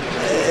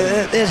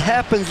 It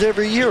happens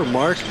every year,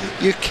 Mark.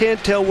 You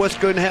can't tell what's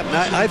going to happen.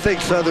 I think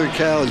Southern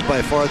Cal is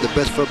by far the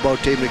best football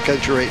team in the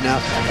country right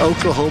now.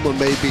 Oklahoma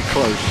may be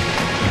close.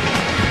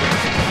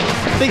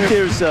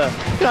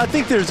 I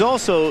think there's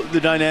also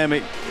the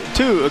dynamic,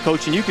 too,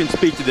 Coach, and you can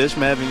speak to this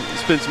from having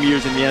spent some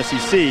years in the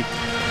SEC.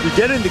 You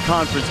get into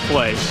conference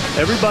play,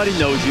 everybody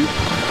knows you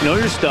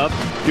know your stuff,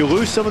 you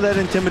lose some of that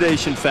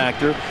intimidation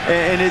factor,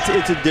 and it's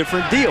a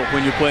different deal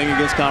when you're playing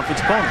against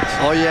conference opponents.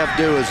 All you have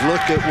to do is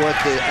look at what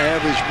the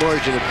average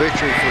margin of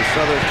victory for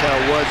Southern Cal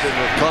was in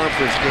the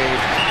conference game,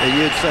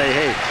 and you'd say,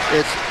 hey,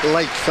 it's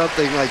like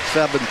something like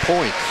 7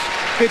 points.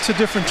 It's a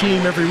different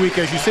team every week,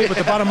 as you say, but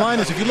the bottom line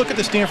is if you look at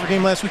the Stanford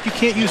game last week, you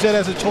can't use that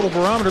as a total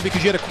barometer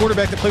because you had a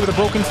quarterback that played with a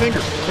broken finger.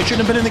 They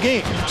shouldn't have been in the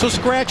game. So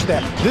scratch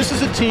that. This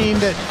is a team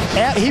that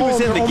at home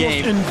they're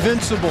almost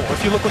invincible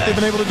if you look what they've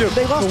been able to do.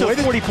 They lost to a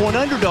 40-point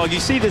underdog. You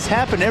see this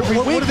happen every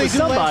week. What did they do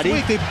somebody.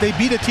 last week? They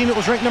beat a team that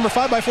was ranked number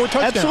 5 by 4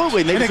 touchdowns.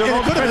 Absolutely. They deserve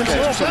all the credit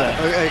for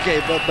that.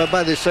 Okay, but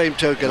by the same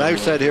token, I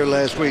sat here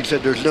last week and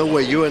said there's no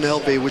way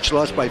UNLV, which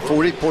lost by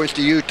 40 points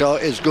to Utah,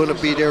 is going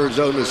to beat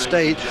Arizona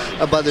State.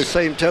 By the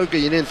same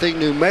token, you didn't think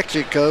New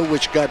Mexico,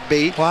 which got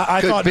beat,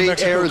 I thought New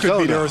Mexico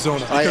could beat Arizona.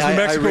 Because New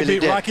Mexico really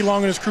beat Rocky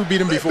Long and his crew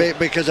beat him before.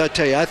 Because I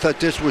tell you, I thought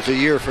this was a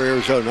year for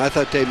Arizona. I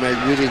thought they may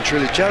really and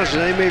truly challenge,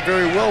 and they may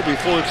very well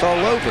before it's all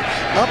over.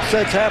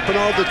 Upsets happen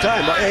all the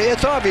time.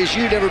 It's obvious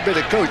you've never been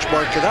a coach,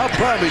 Mark, because I'll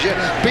promise you,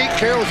 Pete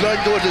Carroll's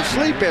not going to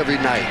sleep every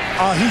night.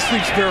 He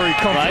sleeps very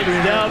comfortably.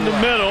 Right down the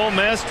middle,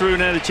 Mastrud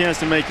had a chance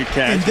to make a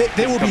catch. And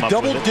they will be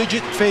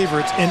double-digit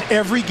favorites in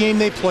every game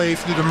they play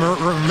through the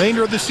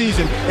remainder of the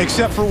season,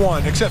 except for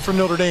one, except for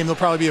Notre Dame, they'll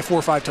probably be a 4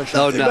 or 5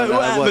 touchdown.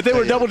 But they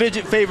were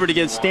double-digit favorite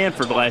against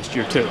Stanford last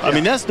year, too. I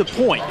mean, that's the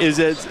point, is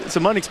that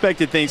some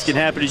unexpected things can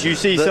happen as you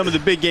see some of the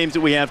big games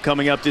that we have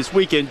coming up this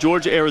weekend.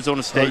 Georgia,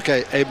 Arizona State.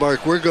 Okay, hey,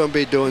 Mark, we're going to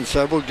be doing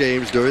several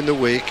games during the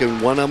week,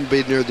 and one of them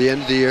will be near the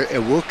end of the year,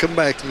 and we'll come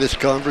back to this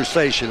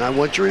conversation. I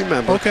want you to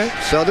remember,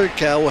 Southern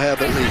Cal will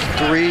have at least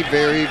 3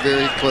 very,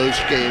 very close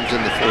games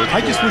in the fourth quarter.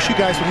 I just wish you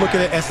guys would look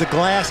at it as the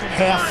glass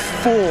half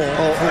full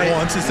for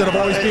once instead of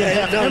always being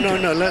half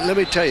empty. No. Let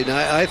me tell you,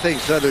 now, I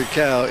think Southern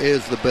Cal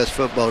is the best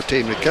football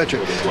team in the country,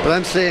 but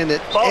I'm saying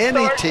that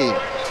any team.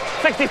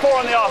 64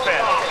 on the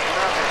offense.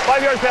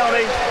 5-yard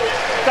penalty.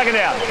 Second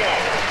down.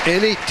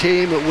 Any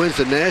team that wins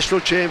the national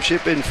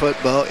championship in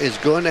football is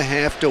going to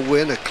have to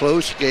win a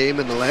close game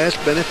in the last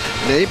minute.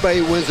 And anybody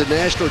who wins the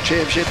national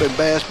championship in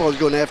basketball is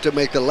going to have to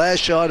make the last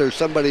shot or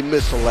somebody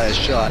miss the last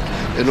shot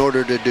in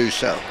order to do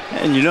so.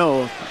 And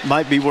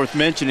might be worth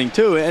mentioning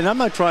too, and I'm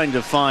not trying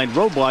to find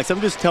roadblocks.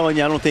 I'm just telling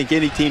you I don't think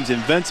any team's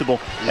invincible.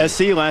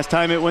 SC last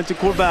time it went to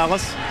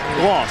Corvallis,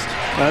 lost.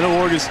 I know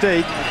Oregon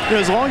State.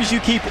 As long as you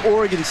keep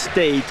Oregon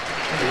State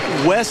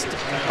west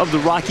of the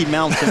Rocky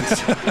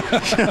Mountains,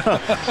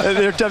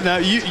 they're tough. Now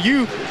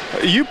you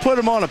put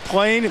them on a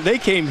plane. They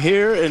came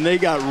here and they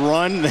got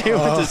run. They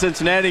went to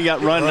Cincinnati and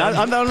got run.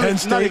 I'm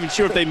not even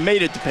sure if they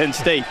made it to Penn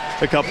State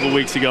a couple of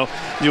weeks ago.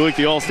 You look at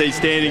the All-State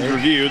Standings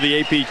Review, the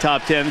AP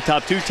Top 10, the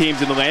top 2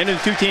 teams in the land, and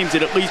the 2 teams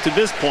that at least to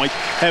this point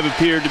have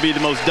appeared to be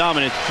the most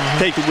dominant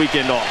take the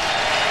weekend off.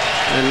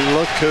 And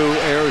look who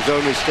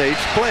Arizona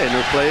State's playing.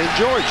 They're playing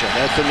Georgia.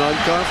 That's a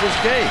non-conference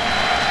game.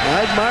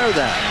 I admire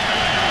that.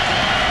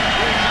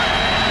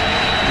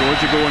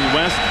 Georgia going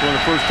west for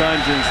the first time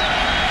since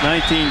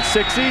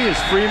 1960 is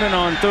Freeman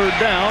on 3rd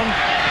down.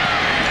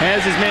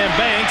 Has his man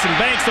Banks, and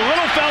Banks, the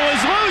little fella,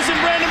 is loose, and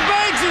Brandon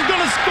Banks is going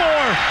to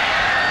score.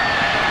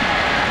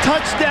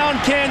 Touchdown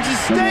Kansas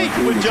State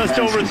with just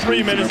over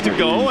 3 minutes to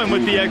go, and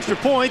with the extra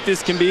point,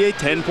 this can be a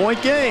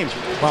 10-point game.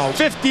 Wow.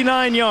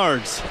 59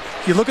 yards.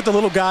 You look at the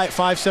little guy at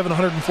 5'7",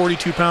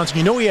 142 pounds, and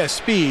you know he has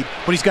speed,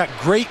 but he's got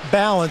great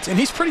balance, and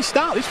he's pretty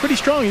stout. He's pretty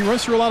strong. He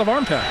runs through a lot of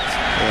arm patterns.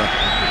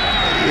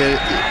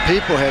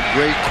 People have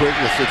great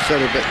quickness at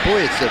center, but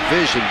boy, it's the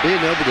vision.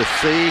 Being able to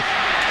see,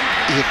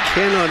 you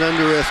cannot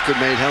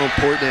underestimate how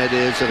important that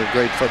is in a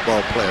great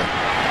football player.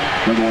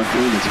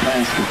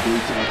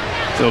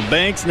 So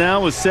Banks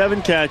now with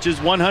 7 catches,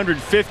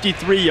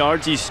 153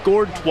 yards. He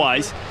scored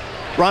twice.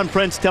 Ron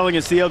Prince telling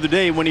us the other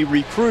day when he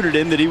recruited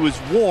him that he was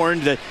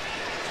warned that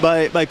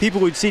by people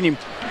who'd seen him,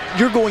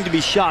 you're going to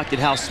be shocked at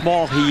how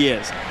small he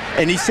is.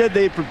 And he said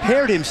they had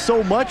prepared him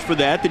so much for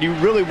that he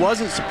really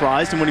wasn't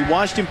surprised. And when he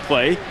watched him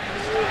play,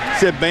 he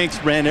said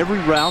Banks ran every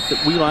route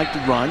that we like to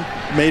run,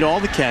 made all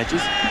the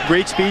catches,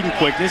 great speed and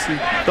quickness, and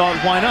thought,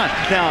 why not?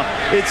 Now,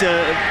 it's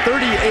a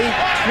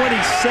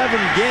 38-27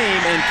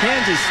 game, and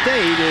Kansas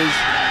State is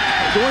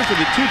going for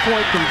the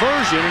 2-point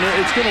conversion,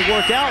 and it's going to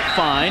work out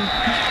fine,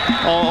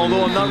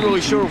 although I'm not really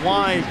sure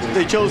why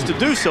they chose to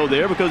do so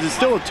there, because it's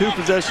still a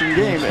 2-possession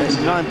game at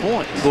 9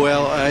 points.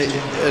 Well,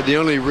 the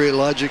only real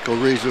logical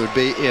reason would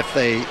be if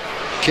they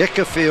kick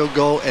a field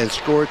goal and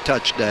score a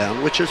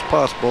touchdown, which is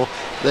possible,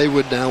 they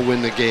would now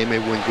win the game. They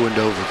wouldn't go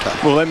into overtime.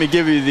 Well, let me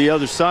give you the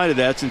other side of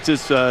that, since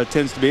this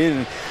tends to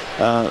be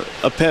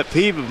a pet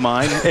peeve of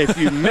mine. If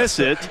you miss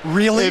it,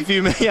 really? If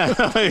you,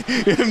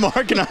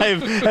 Mark and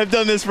I have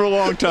done this for a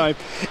long time.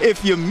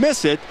 If you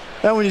miss it,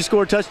 then when you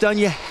score a touchdown,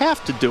 you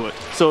have to do it.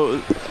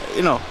 So,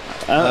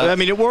 I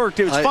mean, it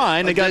worked. It was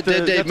fine. They got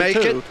did they make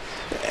it?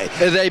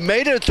 They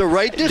made it the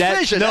right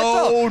decision.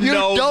 No,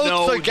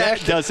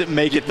 that doesn't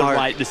make it the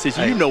right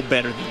decision. You know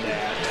better than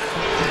that.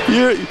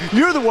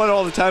 You're the one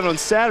all the time on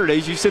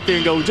Saturdays. You sit there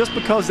and go, just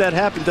because that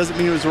happened doesn't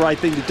mean it was the right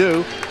thing to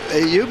do.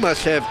 You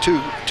must have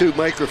two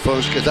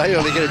microphones, because I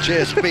only get a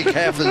chance to speak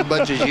half as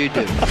much as you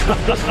do.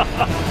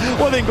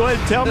 Well, then go ahead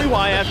and tell me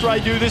why after I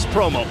do this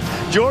promo.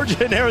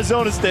 Georgia and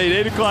Arizona State,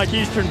 8 o'clock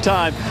Eastern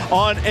time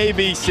on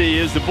ABC,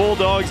 is the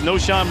Bulldogs, no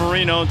Sean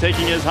Marino,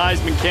 taking his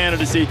Heisman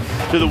candidacy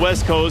to the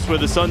West Coast, where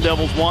the Sun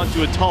Devils want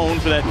to atone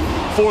for that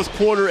 4th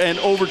quarter and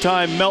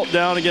overtime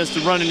meltdown against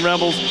the Running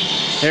Rebels.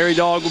 Harry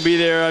Dog will be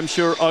there. I'm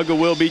sure Uga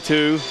will be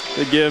too,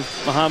 to give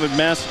Muhammad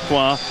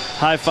Massaquoi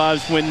high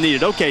fives when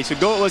needed. Okay, so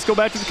let's go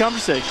back to the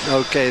conversation.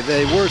 Okay,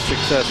 they were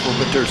successful,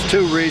 but there's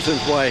 2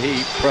 reasons why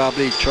he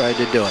probably tried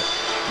to do it.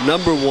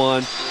 Number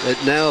one,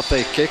 that now if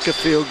they kick a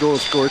field goal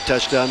and score a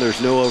touchdown, there's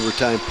no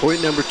overtime.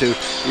 Point number 2,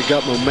 you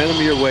got momentum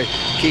your way.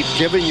 Keep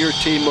giving your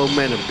team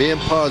momentum, being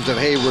positive.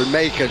 Hey, we're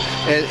making.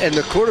 And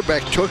the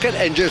quarterback took it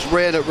and just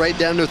ran it right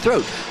down their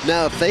throat.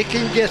 Now, if they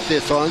can get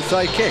this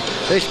onside kick,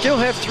 they still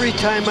have 3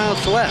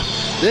 timeouts left.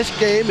 This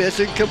game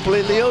isn't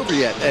completely over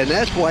yet, and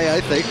that's why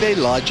I think they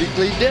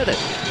logically did it.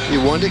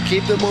 You want to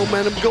keep the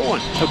momentum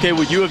going. Okay,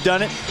 would you have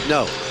done it?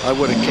 No, I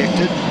would have kicked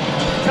it.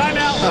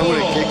 Timeout. I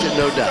would have kicked it,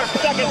 no doubt.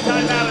 Second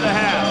timeout of the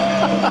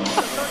half.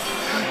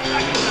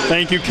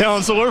 Thank you,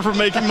 counselor, for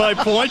making my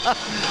point.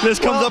 This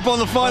comes up on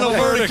the final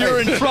verdict. You're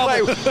in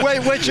trouble.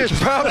 Wait, which is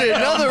probably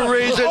another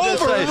reason to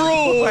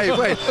say.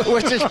 Wait,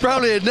 which is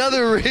probably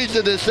another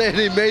reason to say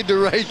he made the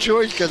right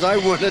choice, because I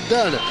wouldn't have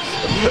done it.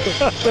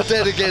 But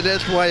then again,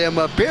 that's why I'm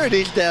up here and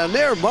he's down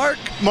there. Mark,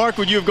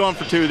 would you have gone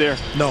for 2 there?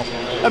 No.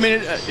 I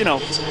mean,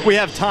 we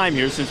have time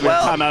here since we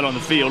have time out on the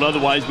field.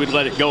 Otherwise, we'd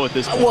let it go at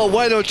this point. Well,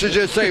 why don't you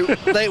just say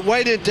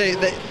why didn't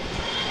they?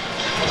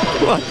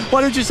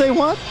 Why did you say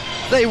what?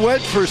 They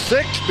went for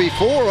 6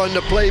 before on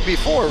the play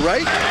before,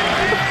 right?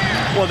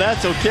 Well,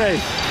 that's okay.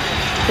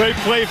 Great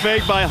play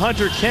fake by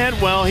Hunter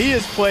Cantwell. He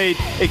has played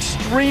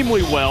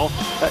extremely well.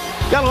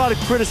 Got a lot of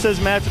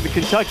criticism after the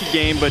Kentucky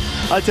game, but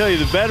I tell you,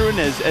 the veteran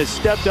has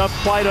stepped up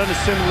quite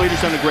unassumingly.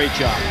 He's done a great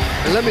job.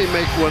 And let me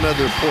make one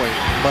other point.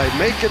 By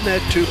making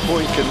that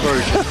 2-point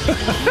conversion,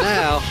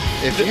 now,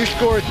 if you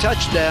score a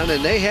touchdown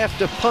and they have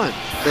to punt,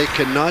 they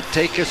cannot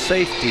take a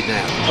safety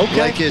now.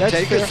 Okay, like you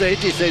take fair. A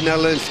safety, say, now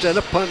instead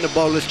of punting the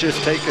ball, let's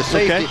just take a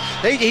safety.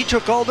 Okay. He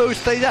took all those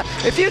things out.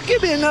 If you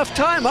give me enough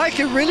time, I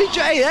can really,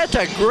 that's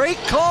a great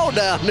call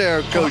down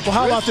there, Coach. Well,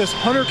 how about this?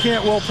 Hunter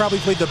Cantwell probably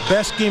played the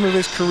best game of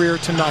his career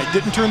tonight.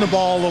 Didn't turn the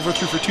ball over,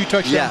 threw for 2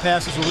 touchdown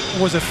passes,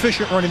 was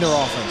efficient running their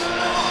offense.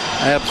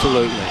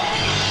 Absolutely.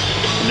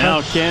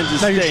 Now Kansas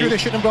State. Now you're sure they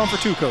shouldn't have gone for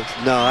 2, Coach?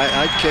 No,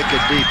 I'd kick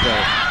it deep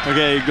though.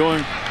 Okay,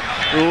 going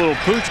a little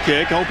pooch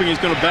kick, hoping he's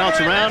going to bounce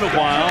around a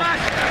while.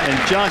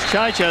 And Josh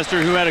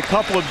Chichester, who had a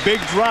couple of big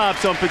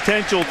drops on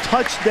potential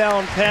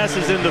touchdown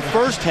passes in the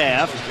first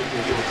half,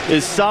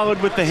 is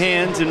solid with the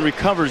hands and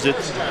recovers it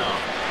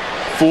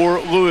for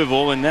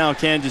Louisville. And now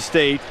Kansas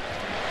State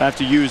have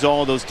to use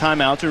all those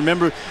timeouts. And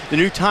remember the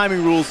new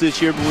timing rules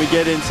this year. When we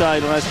get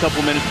inside the last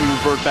couple minutes, we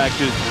revert back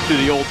to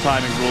the old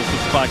timing rules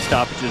with clock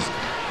stoppages.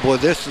 Boy,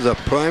 this is a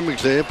prime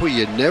example.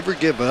 You never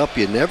give up.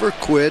 You never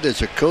quit.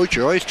 As a coach,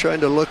 you're always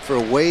trying to look for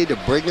a way to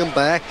bring them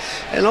back.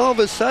 And all of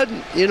a sudden,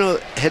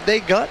 had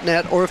they gotten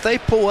that, or if they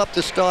pull up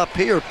the stop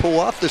here, pull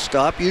off the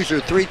stop, use their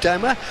 3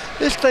 timeout,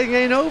 this thing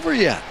ain't over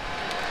yet.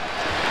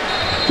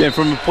 Yeah,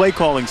 from a play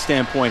calling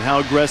standpoint, how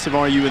aggressive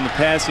are you in the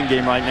passing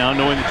game right now,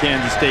 knowing that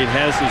Kansas State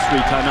has those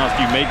 3 timeouts?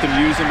 Do you make them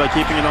use them by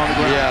keeping it on the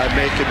ground? Yeah, I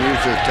make them use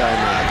their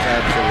timeouts,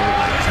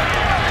 absolutely.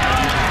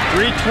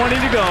 3:20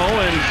 to go,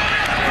 and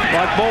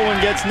Buck Bolin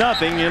gets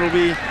nothing. It'll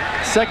be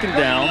 2nd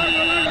down.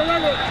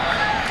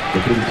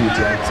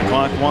 The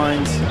clock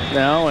winds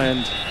now and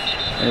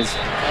is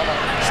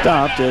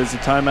stopped as the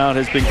timeout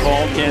has been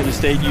called. Kansas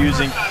State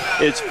using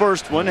its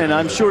first one, and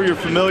I'm sure you're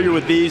familiar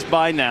with these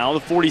by now.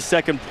 The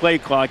 40-second play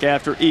clock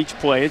after each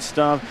play. It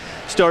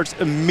starts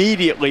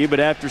immediately, but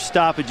after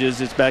stoppages,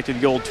 it's back to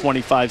the old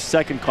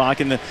 25-second clock.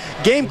 And the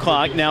game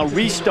clock now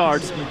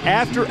restarts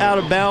after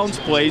out-of-bounds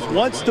plays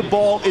once the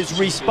ball is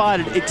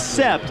respotted,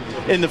 except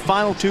in the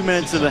final 2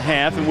 minutes of the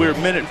half, and we're a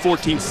minute and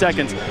 14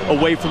 seconds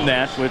away from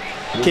that with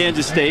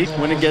Kansas State,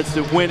 when it gets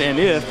the win and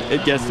if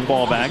it gets the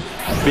ball back,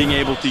 being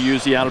able to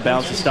use the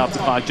out-of-bounds to stop the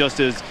clock,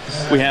 just as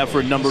we have for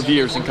a number of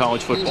years in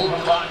college football.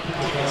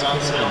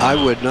 I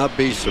would not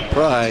be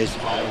surprised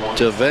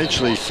to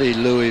eventually see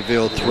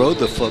Louisville throw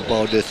the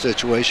football in this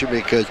situation,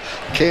 because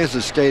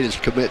Kansas State is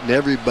committing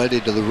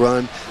everybody to the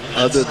run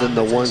other than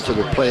the ones that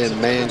are playing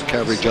man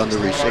coverage on the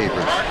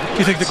receivers. Do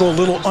you think they go a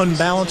little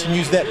unbalanced and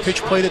use that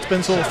pitch play that's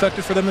been so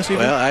effective for them this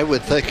evening? Well, I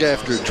would think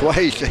after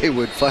twice they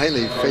would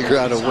finally figure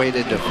out a way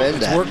to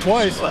defend that. It's worked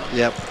twice.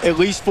 Yep. At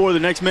least for the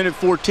next minute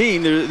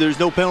 14, there's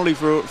no penalty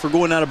for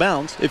going out of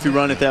bounds if you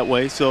run it that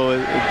way. So it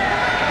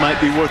might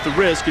be worth the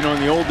risk. In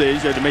the old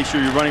days, you had to make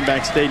sure your running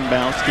back stayed in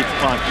bounds to keep the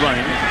clock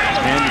running.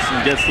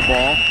 Anderson gets the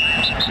ball.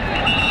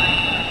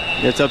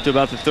 Gets up to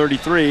about the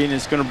 33, and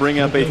it's going to bring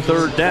up a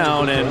 3rd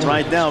down. And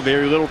right now,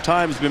 very little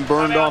time has been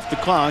burned off the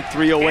clock.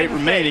 3:08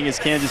 remaining as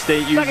Kansas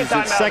State uses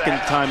its 2nd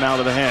timeout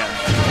of the half.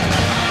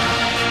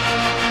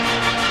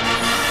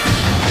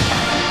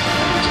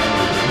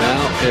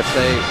 Now, if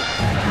they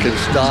can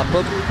stop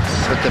them,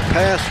 but the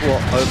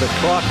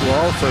clock will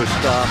also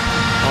stop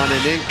on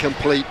an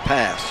incomplete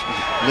pass.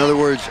 In other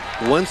words,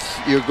 once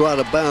you go out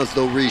of bounds,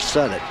 they'll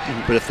reset it.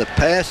 But if the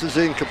pass is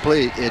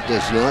incomplete, it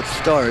does not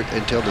start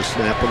until the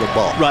snap of the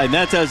ball. Right, and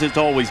that's as it's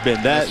always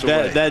been.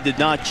 That did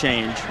not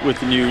change with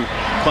the new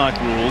clock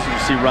rules. You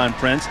see Ron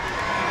Prince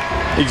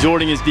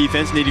exhorting his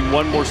defense, needing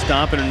one more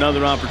stop and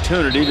another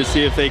opportunity to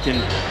see if they can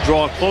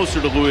draw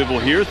closer to Louisville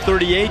here.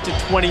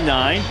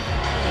 38-29.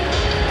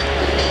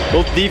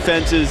 Both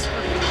defenses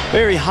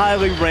very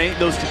highly ranked.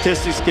 Those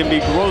statistics can be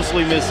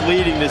grossly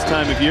misleading this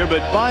time of year, but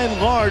by and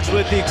large,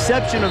 with the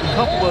exception of a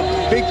couple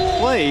of big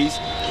plays,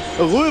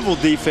 the Louisville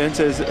defense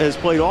has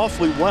played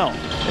awfully well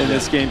in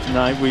this game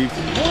tonight. We've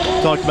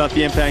talked about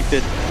the impact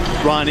that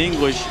Ron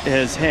English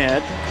has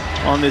had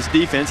on this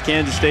defense.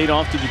 Kansas State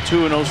off to the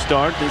 2-0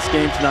 start this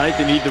game tonight.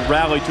 They need to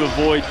rally to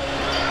avoid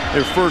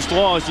their first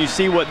loss. You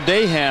see what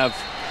they have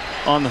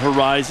on the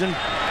horizon.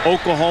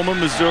 Oklahoma,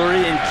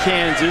 Missouri, and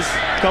Kansas,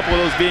 a couple of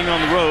those being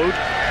on the road.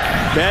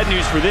 Bad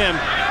news for them,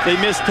 they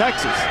missed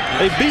Texas.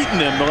 They've beaten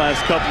them the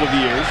last couple of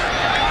years.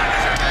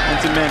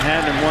 once in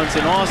Manhattan and once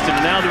in Austin.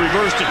 And now the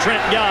reverse to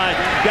Trent Guy.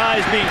 Guy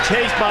is being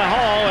chased by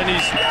Hall, and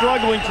he's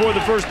struggling toward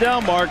the first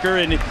down marker,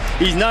 and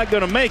he's not going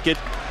to make it.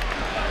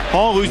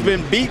 Hall, who's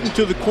been beaten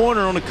to the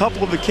corner on a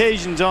couple of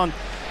occasions on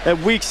that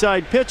weak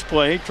side pitch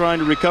play, trying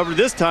to recover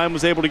this time,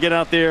 was able to get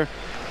out there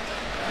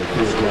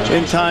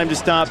in time to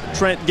stop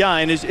Trent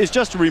Guy. And it's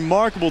just a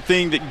remarkable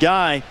thing that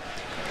Guy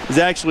is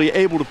actually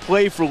able to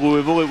play for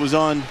Louisville. It was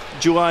on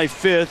July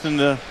 5th in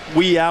the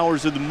wee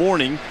hours of the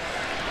morning,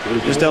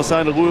 just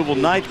outside of Louisville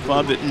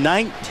nightclub, that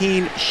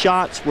 19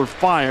 shots were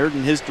fired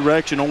in his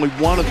direction. Only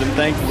one of them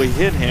thankfully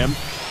hit him.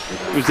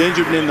 He was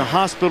injured and in the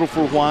hospital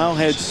for a while,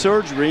 had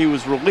surgery. He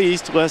was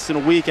released less than a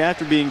week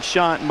after being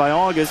shot, and by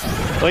August,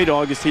 late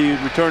August, he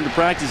returned to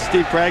practice.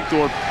 Steve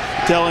Kragthorpe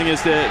telling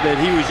us that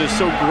he was just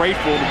so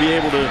grateful to be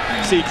able to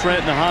see Trent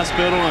in the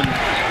hospital, and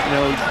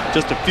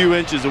just a few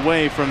inches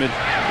away from it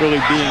really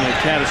being a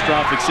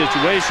catastrophic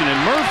situation. And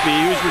Murphy,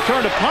 who's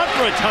returned a punt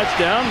for a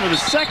touchdown for the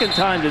second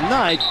time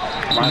tonight,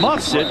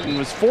 muffs it and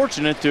was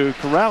fortunate to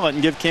corral it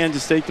and give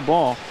Kansas State the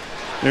ball.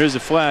 There is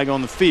a flag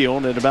on the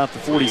field at about the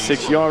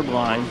 46-yard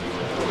line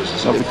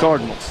of the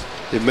Cardinals.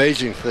 The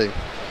amazing thing.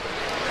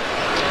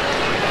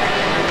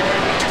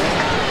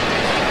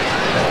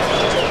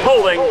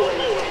 Holding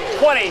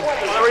 20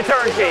 on the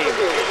return team.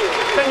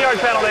 10-yard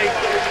penalty,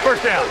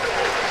 first down.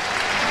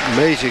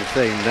 Amazing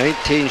thing,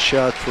 19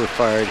 shots were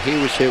fired. He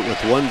was hit with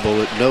one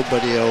bullet.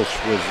 Nobody else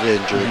was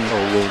injured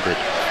or wounded.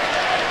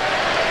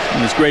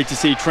 It was great to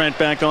see Trent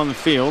back on the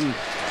field.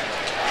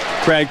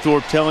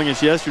 Kragthorpe telling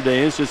us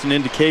yesterday it's just an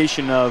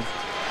indication of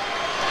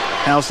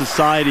how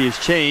society has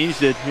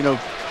changed, that,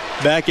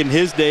 back in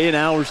his day, in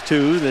hours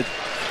too, that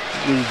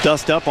it was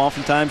dust up,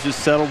 oftentimes just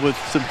settled with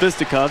some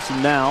fisticuffs,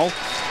 and now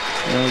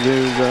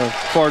there's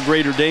far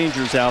greater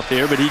dangers out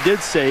there. But he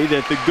did say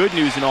that the good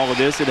news in all of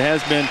this, it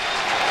has been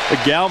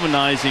a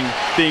galvanizing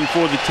thing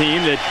for the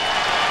team, that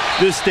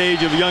this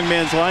stage of a young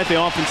man's life, they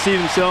often see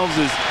themselves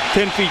as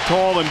 10 feet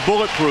tall and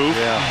bulletproof.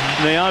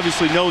 And they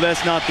obviously know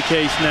that's not the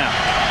case now.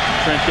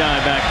 Trent Guy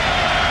back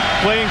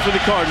playing for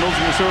the Cardinals,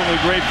 and we're certainly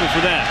grateful for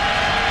that.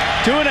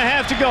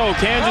 2.5 to go.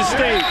 Kansas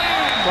State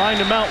trying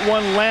to mount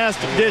one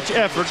last-ditch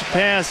effort to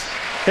pass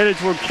headed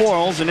toward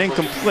Quarles and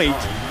incomplete.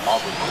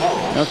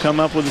 They'll come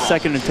up with a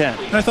 2nd and 10.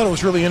 And I thought it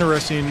was really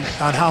interesting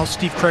on how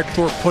Steve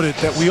Kragthorpe put it,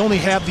 that we only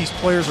have these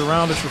players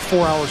around us for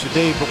 4 hours a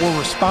day, but we're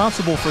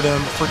responsible for them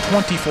for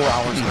 24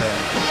 hours a day.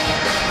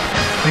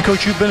 And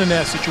Coach, you've been in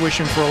that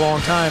situation for a long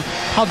time.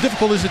 How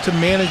difficult is it to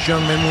manage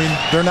young men when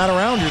they're not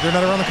around you, they're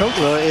not around the coach?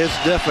 Well, it's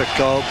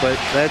difficult, but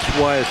that's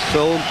why it's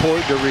so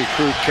important to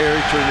recruit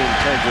character and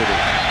integrity.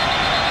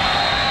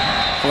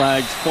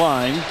 Flags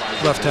flying.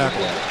 Left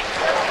tackle.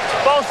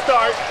 False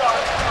start,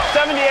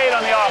 78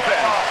 on the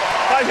offense.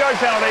 5-yard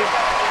penalty,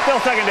 still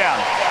 2nd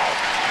down.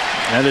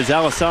 That is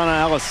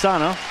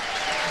Alisana.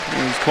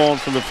 He was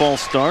called for the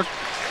false start.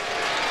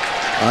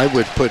 I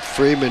would put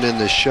Freeman in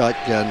the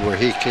shotgun where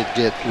he could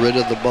get rid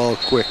of the ball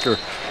quicker,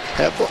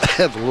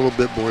 have a little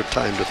bit more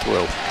time to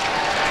throw.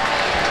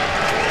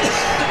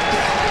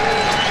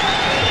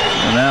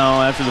 And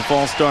now, after the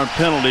false start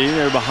penalty,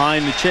 they're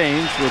behind the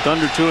chains with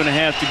under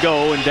 2.5 to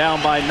go and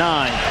down by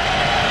 9.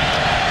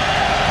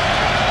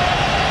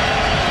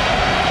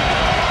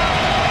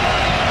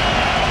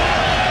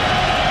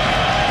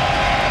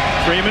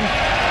 Freeman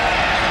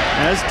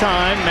has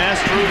time.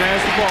 Mastrud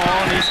has the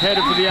ball, and he's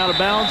headed for the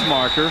out-of-bounds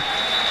marker.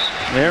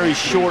 Very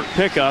short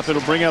pickup.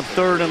 It'll bring up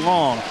 3rd and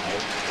long.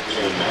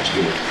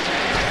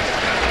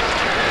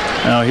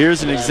 Now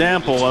here's an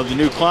example of the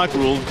new clock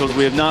rules, because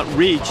we have not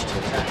reached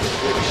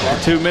the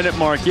 2-minute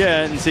mark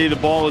yet, and see the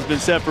ball has been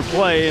set for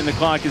play and the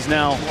clock is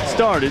now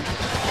started.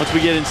 Once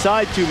we get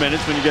inside 2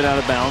 minutes, when you get out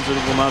of bounds, it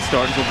will not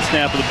start until the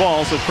snap of the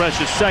ball. So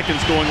precious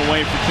seconds going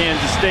away for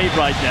Kansas State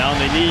right now,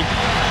 and they need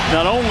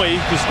not only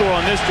to score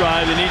on this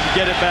drive, they need to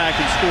get it back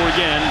and score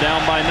again,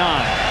 down by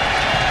 9.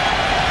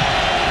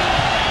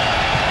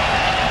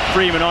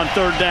 Freeman on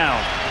 3rd down.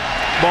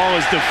 Ball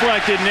is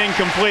deflected and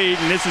incomplete,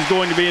 and this is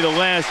going to be the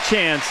last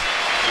chance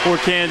for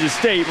Kansas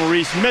State.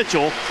 Maurice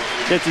Mitchell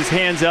gets his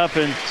hands up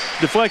and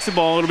deflects the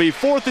ball. It'll be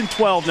 4th and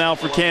 12 now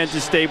for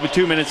Kansas State with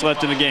 2 minutes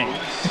left in the game.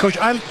 And Coach,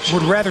 I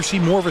would rather see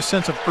more of a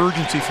sense of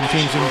urgency from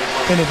teams in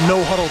a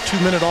no-huddle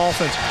 2-minute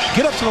offense.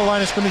 Get up to the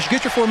line of scrimmage,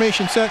 get your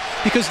formation set,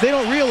 because they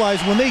don't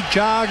realize when they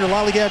jog or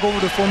lollygag over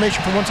the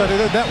formation from one side to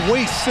the other, that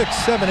wastes 6,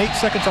 7, 8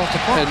 seconds off the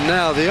clock. And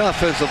now the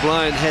offensive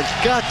line has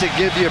got to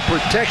give you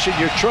protection.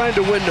 You're trying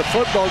to win the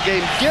football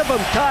game. Give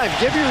them time.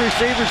 Give your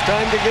receivers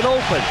time to get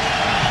open.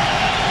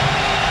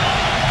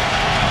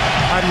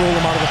 I'd roll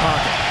them out of the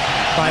pocket.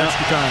 Buy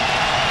extra time.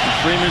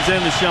 Freeman's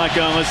in the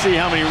shotgun. Let's see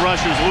how many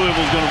rushers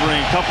Louisville's going to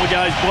bring. A couple of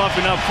guys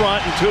bluffing up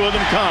front, and 2 of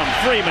them come.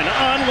 Freeman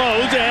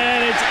unloads,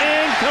 and it's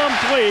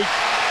incomplete.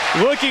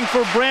 Looking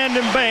for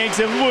Brandon Banks,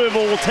 and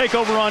Louisville will take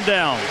over on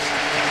downs.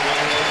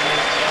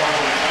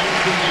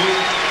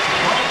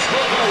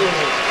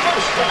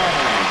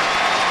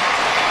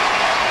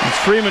 As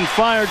Freeman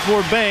fired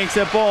toward Banks,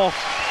 that ball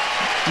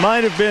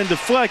might have been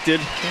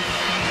deflected.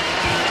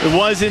 It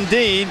was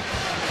indeed.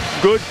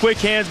 Good quick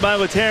hands by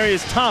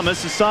Latarius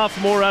Thomas, a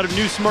sophomore out of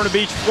New Smyrna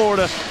Beach,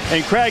 Florida.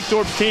 And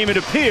Cragthorpe's team, it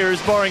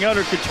appears, barring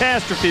utter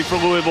catastrophe for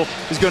Louisville,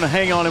 is going to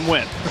hang on and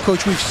win.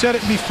 Coach, we've said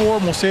it before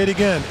and we'll say it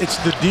again. It's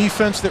the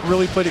defense that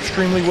really played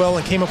extremely well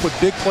and came up with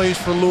big plays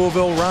for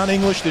Louisville. Ron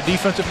English, the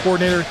defensive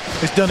coordinator,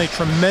 has done a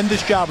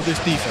tremendous job with this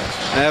defense.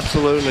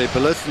 Absolutely,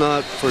 but let's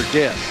not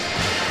forget,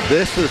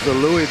 this is the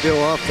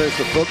Louisville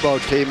offensive football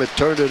team that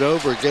turned it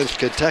over against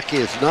Kentucky.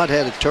 It's not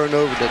had a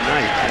turnover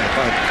tonight, if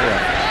I'm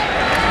correct.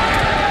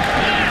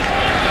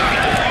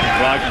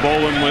 Brock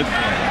Bolin with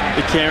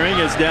the carrying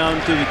is down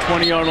to the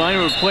 20-yard line.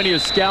 There were plenty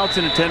of scouts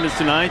in attendance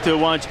tonight to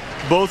watch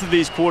both of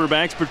these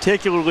quarterbacks,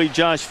 particularly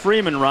Josh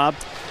Freeman, Rob.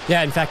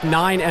 Yeah, in fact,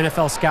 9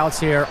 NFL scouts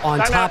here on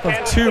top of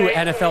 2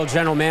 NFL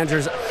general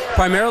managers,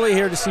 primarily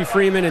here to see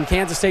Freeman, and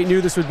Kansas State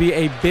knew this would be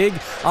a big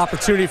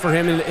opportunity for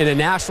him in a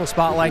national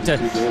spotlight to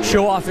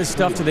show off his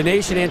stuff to the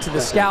nation and to the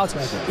scouts.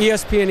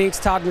 ESPN Inc.'s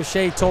Todd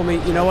McShay told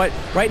me, you know what,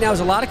 right now there's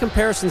a lot of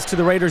comparisons to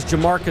the Raiders'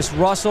 Jamarcus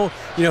Russell.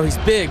 You know, he's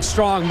big,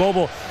 strong,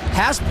 mobile,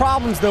 has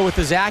problems, though, with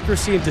his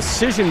accuracy and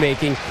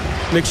decision-making.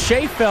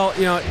 McShay felt,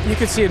 you know, you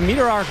could see a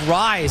meteoric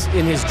rise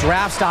in his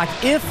draft stock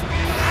if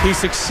he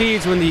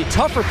succeeds when the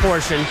tougher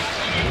portion,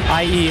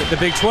 i.e. the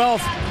Big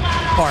 12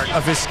 part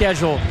of his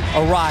schedule,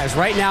 arrives.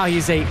 Right now,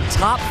 he's a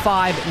top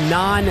 5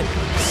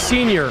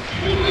 non-senior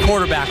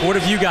quarterback. What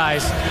have you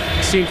guys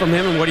seen from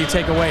him, and what do you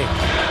take away?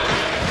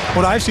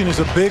 What I've seen is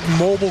a big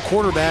mobile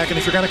quarterback, and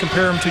if you're going to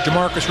compare him to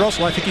Jamarcus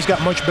Russell, I think he's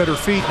got much better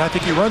feet, and I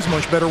think he runs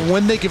much better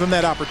when they give him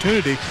that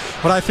opportunity.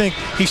 But I think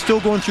he's still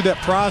going through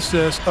that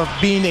process of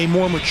being a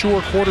more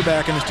mature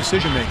quarterback in his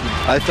decision-making.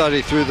 I thought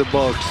he threw the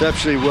ball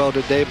exceptionally well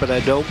today, but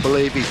I don't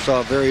believe he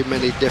saw very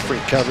many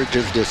different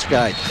coverages this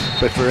guy.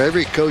 But for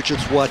every coach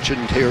that's watching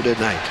here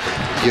tonight,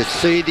 you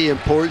see the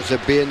importance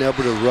of being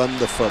able to run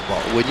the football.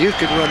 When you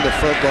can run the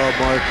football,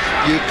 Mark,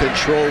 you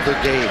control the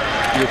game.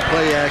 Your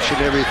play action,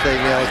 everything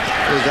else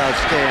is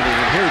outstanding.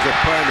 And here's a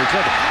prime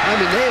example. I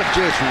mean, they have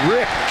just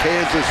ripped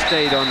Kansas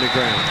State on the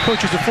ground.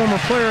 Coach, as a former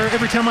player,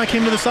 every time I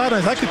came to the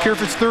sidelines, I could care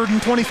if it's 3rd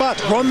and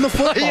 25. Run the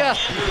football. Yeah,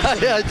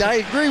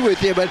 I agree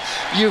with you, but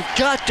you've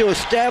got to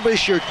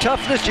establish your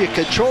toughness. You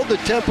control the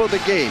tempo of the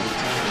game.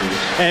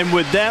 And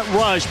with that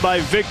rush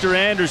by Victor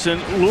Anderson,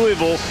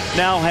 Louisville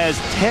now has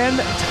 10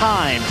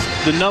 times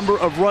the number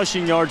of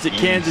rushing yards that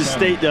Kansas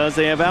State does.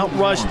 They have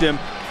outrushed them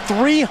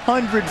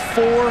 304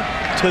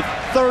 to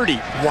 30.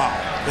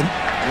 Wow.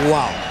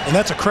 And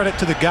that's a credit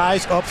to the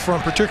guys up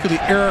front, particularly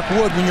Eric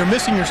Wood. When you're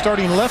missing your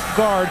starting left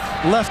guard,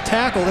 left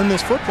tackle in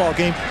this football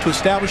game to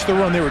establish the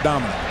run, they were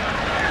dominant.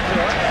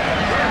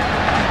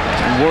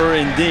 Were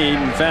indeed.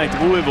 In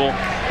fact, Louisville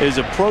is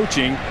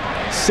approaching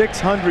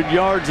 600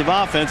 yards of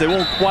offense. They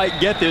won't quite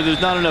get there. There's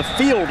not enough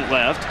field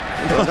left.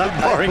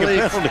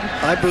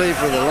 I believe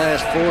for the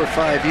last 4 or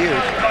 5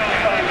 years,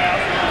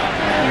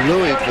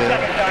 Louisville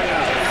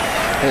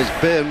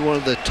has been one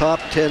of the top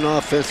 10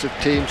 offensive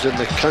teams in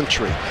the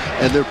country.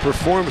 And their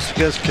performance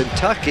against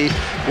Kentucky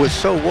was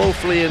so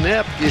woefully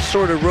inept, you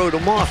sort of wrote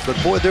them off.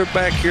 But boy, they're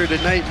back here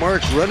tonight,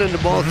 Mark, running the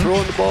ball,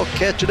 throwing the ball,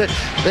 catching it.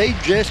 They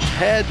just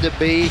had to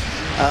be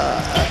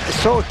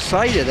so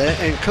excited.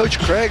 And Coach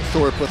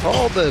Cragthorpe, with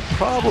all the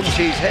problems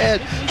he's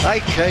had,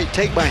 I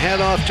take my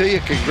hat off to you.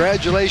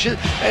 Congratulations.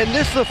 And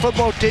this is a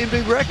football team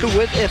to be reckoned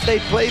with if they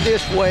play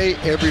this way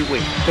every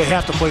week. They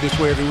have to play this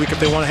way every week if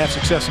they want to have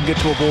success and get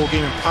to a bowl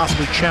game and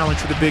possibly challenge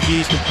for the Big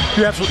East. And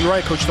you're absolutely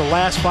right, Coach. The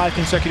last 5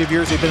 consecutive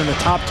years, they've been in the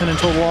top 10 in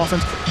total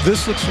offense.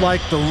 This looks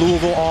like the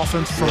Louisville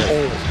offense from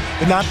old.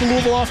 And not the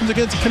Louisville offense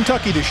against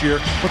Kentucky this year,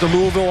 but the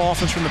Louisville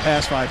offense from the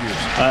past 5 years.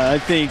 I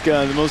think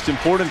the most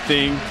important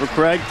thing for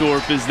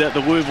Cragthorpe is that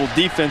the Louisville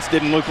defense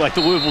didn't look like the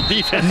Louisville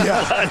defense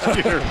last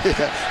year.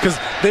 Because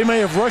they may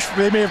have rushed,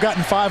 they may have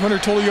gotten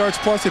 500 total yards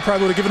plus. They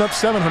probably would have given up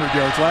 700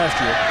 yards last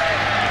year.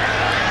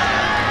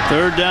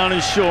 3rd down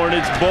is short.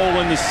 It's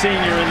Bolin, the senior,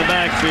 in the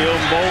backfield.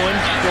 Bolin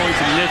throwing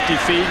some nifty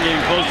feet,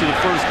 getting close to the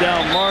 1st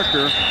down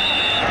marker.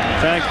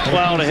 In fact,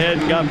 plowed ahead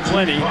and got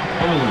plenty.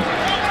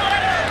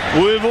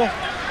 Louisville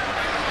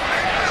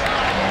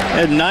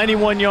had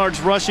 91 yards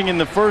rushing in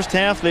the first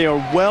half. They are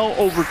well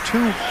over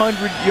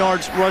 200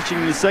 yards rushing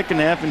in the second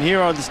half. And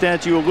here are the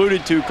stats you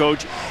alluded to,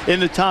 Coach, in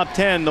the top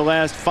 10 the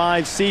last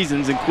 5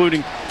 seasons,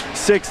 including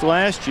 6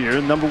 last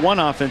year.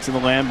 #1 offense in the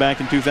land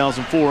back in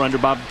 2004 under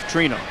Bobby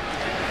Petrino.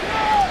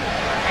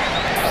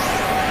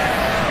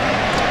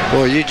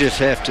 Boy, you just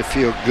have to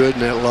feel good in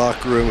that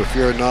locker room if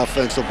you're an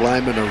offensive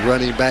lineman or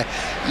running back.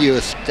 You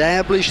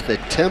establish the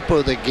tempo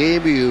of the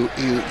game. You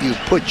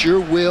put your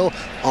will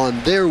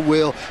on their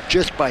will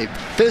just by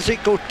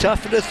physical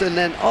toughness, and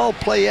then all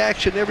play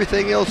action,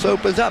 everything else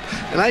opens up.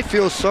 And I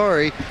feel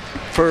sorry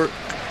for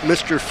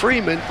Mr.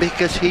 Freeman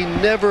because he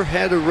never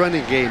had a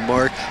running game,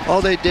 Mark.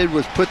 All they did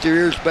was put their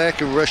ears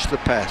back and rush the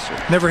passer.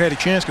 Never had a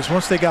chance because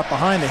once they got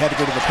behind, they had to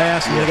go to the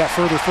pass, and they got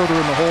further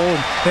in the hole,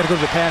 and they had to go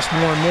to the pass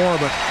more and more.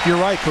 But you're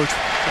right, Coach.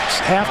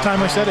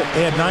 Halftime, I said it.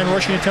 They had 9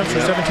 rushing attempts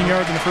for 17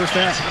 yards in the first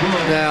half.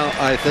 Now,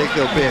 I think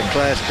there'll be a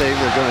class thing.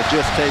 They're going to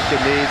just take a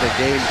knee. The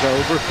game's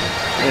over,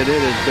 and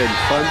it has been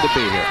fun to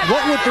be here.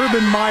 What would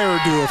Urban Meyer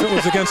do if it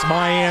was against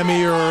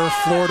Miami or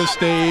Florida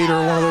State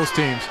or one of those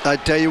teams?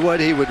 I'd tell you what,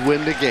 he would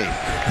win the game.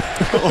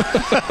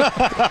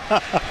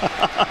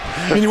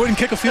 I mean, you wouldn't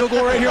kick a field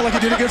goal right here like you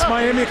did against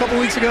Miami a couple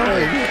weeks ago?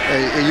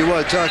 Hey, you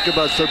want to talk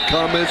about some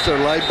comments our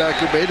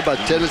linebacker made about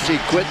Tennessee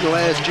quitting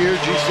last year?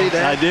 Did you see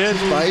that? I did.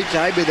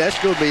 I mean,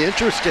 that's going to be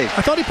interesting.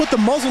 I thought he put the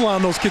muzzle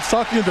on those kids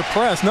talking to the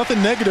press.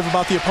 Nothing negative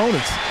about the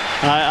opponents.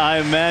 I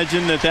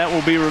imagine that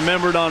will be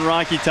remembered on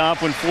Rocky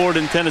Top when Florida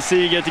and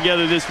Tennessee get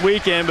together this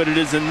weekend, but it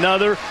is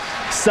another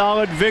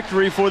solid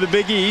victory for the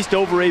Big East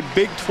over a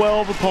Big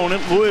 12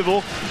 opponent,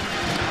 Louisville.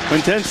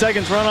 When 10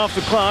 seconds run off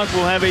the clock,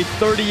 we'll have a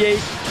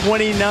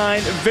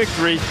 38-29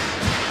 victory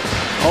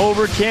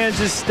over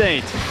Kansas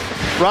State.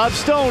 Rob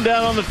Stone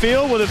down on the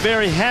field with a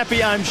very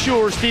happy, I'm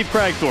sure, Steve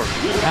Kragthorpe.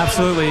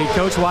 Absolutely.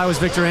 Coach, why was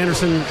Victor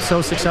Anderson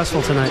so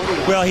successful tonight?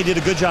 Well, he did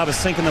a good job of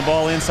sinking the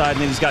ball inside,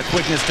 and then he's got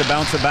quickness to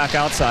bounce it back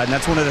outside. And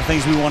that's one of the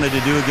things we wanted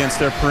to do against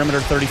their perimeter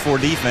 34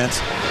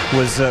 defense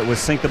was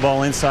sink the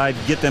ball inside,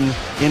 get them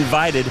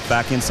invited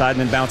back inside, and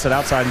then bounce it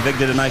outside. And Vic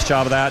did a nice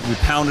job of that. We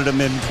pounded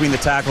him in between the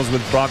tackles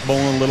with Brock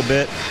Boland a little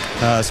bit.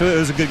 So it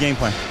was a good game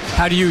plan.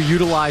 How do you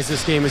utilize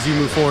this game as you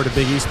move forward to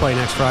Big East play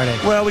next Friday?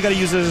 Well, we got to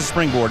use it as a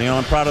springboard. You know,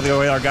 I'm proud of the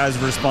way our guys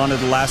have responded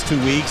the last 2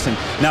 weeks, and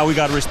now we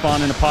got to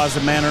respond in a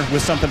positive manner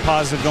with something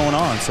positive going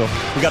on. So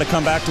we got to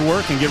come back to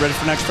work and get ready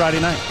for next Friday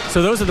night.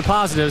 So those are the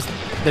positives.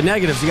 The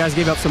negatives, you guys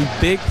gave up some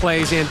big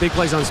plays and big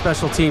plays on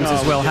special teams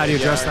as well. How do you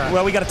address that?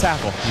 Well, we got to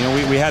tackle. You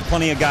know, we had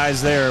plenty of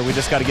guys there. We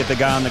just got to get the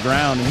guy on the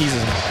ground, and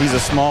he's a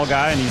small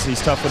guy, and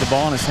he's tough with the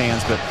ball in his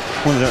hands. But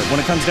when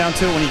it comes down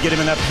to it, when you get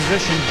him in that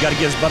position, you got to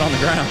get his butt on the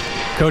ground.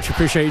 Coach,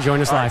 appreciate you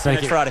joining us live.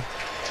 Thank you. Next Friday.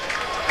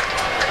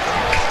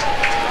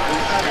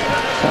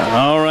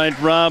 All right,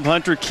 Rob,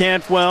 Hunter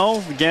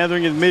Cantwell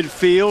gathering in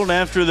midfield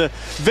after the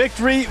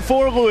victory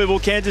for Louisville,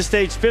 Kansas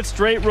State's 5th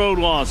straight road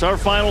loss. Our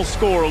final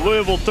score,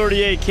 Louisville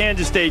 38,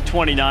 Kansas State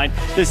 29.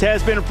 This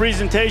has been a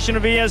presentation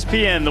of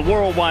ESPN, the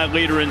worldwide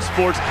leader in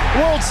sports.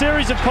 World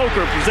Series of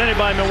Poker presented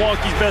by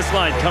Milwaukee's Best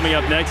Line coming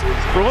up next.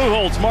 For Lou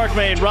Holtz, Mark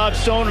May, and Rob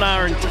Stone, and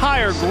our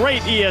entire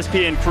great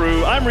ESPN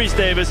crew, I'm Reese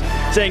Davis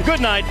saying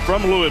good night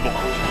from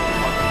Louisville.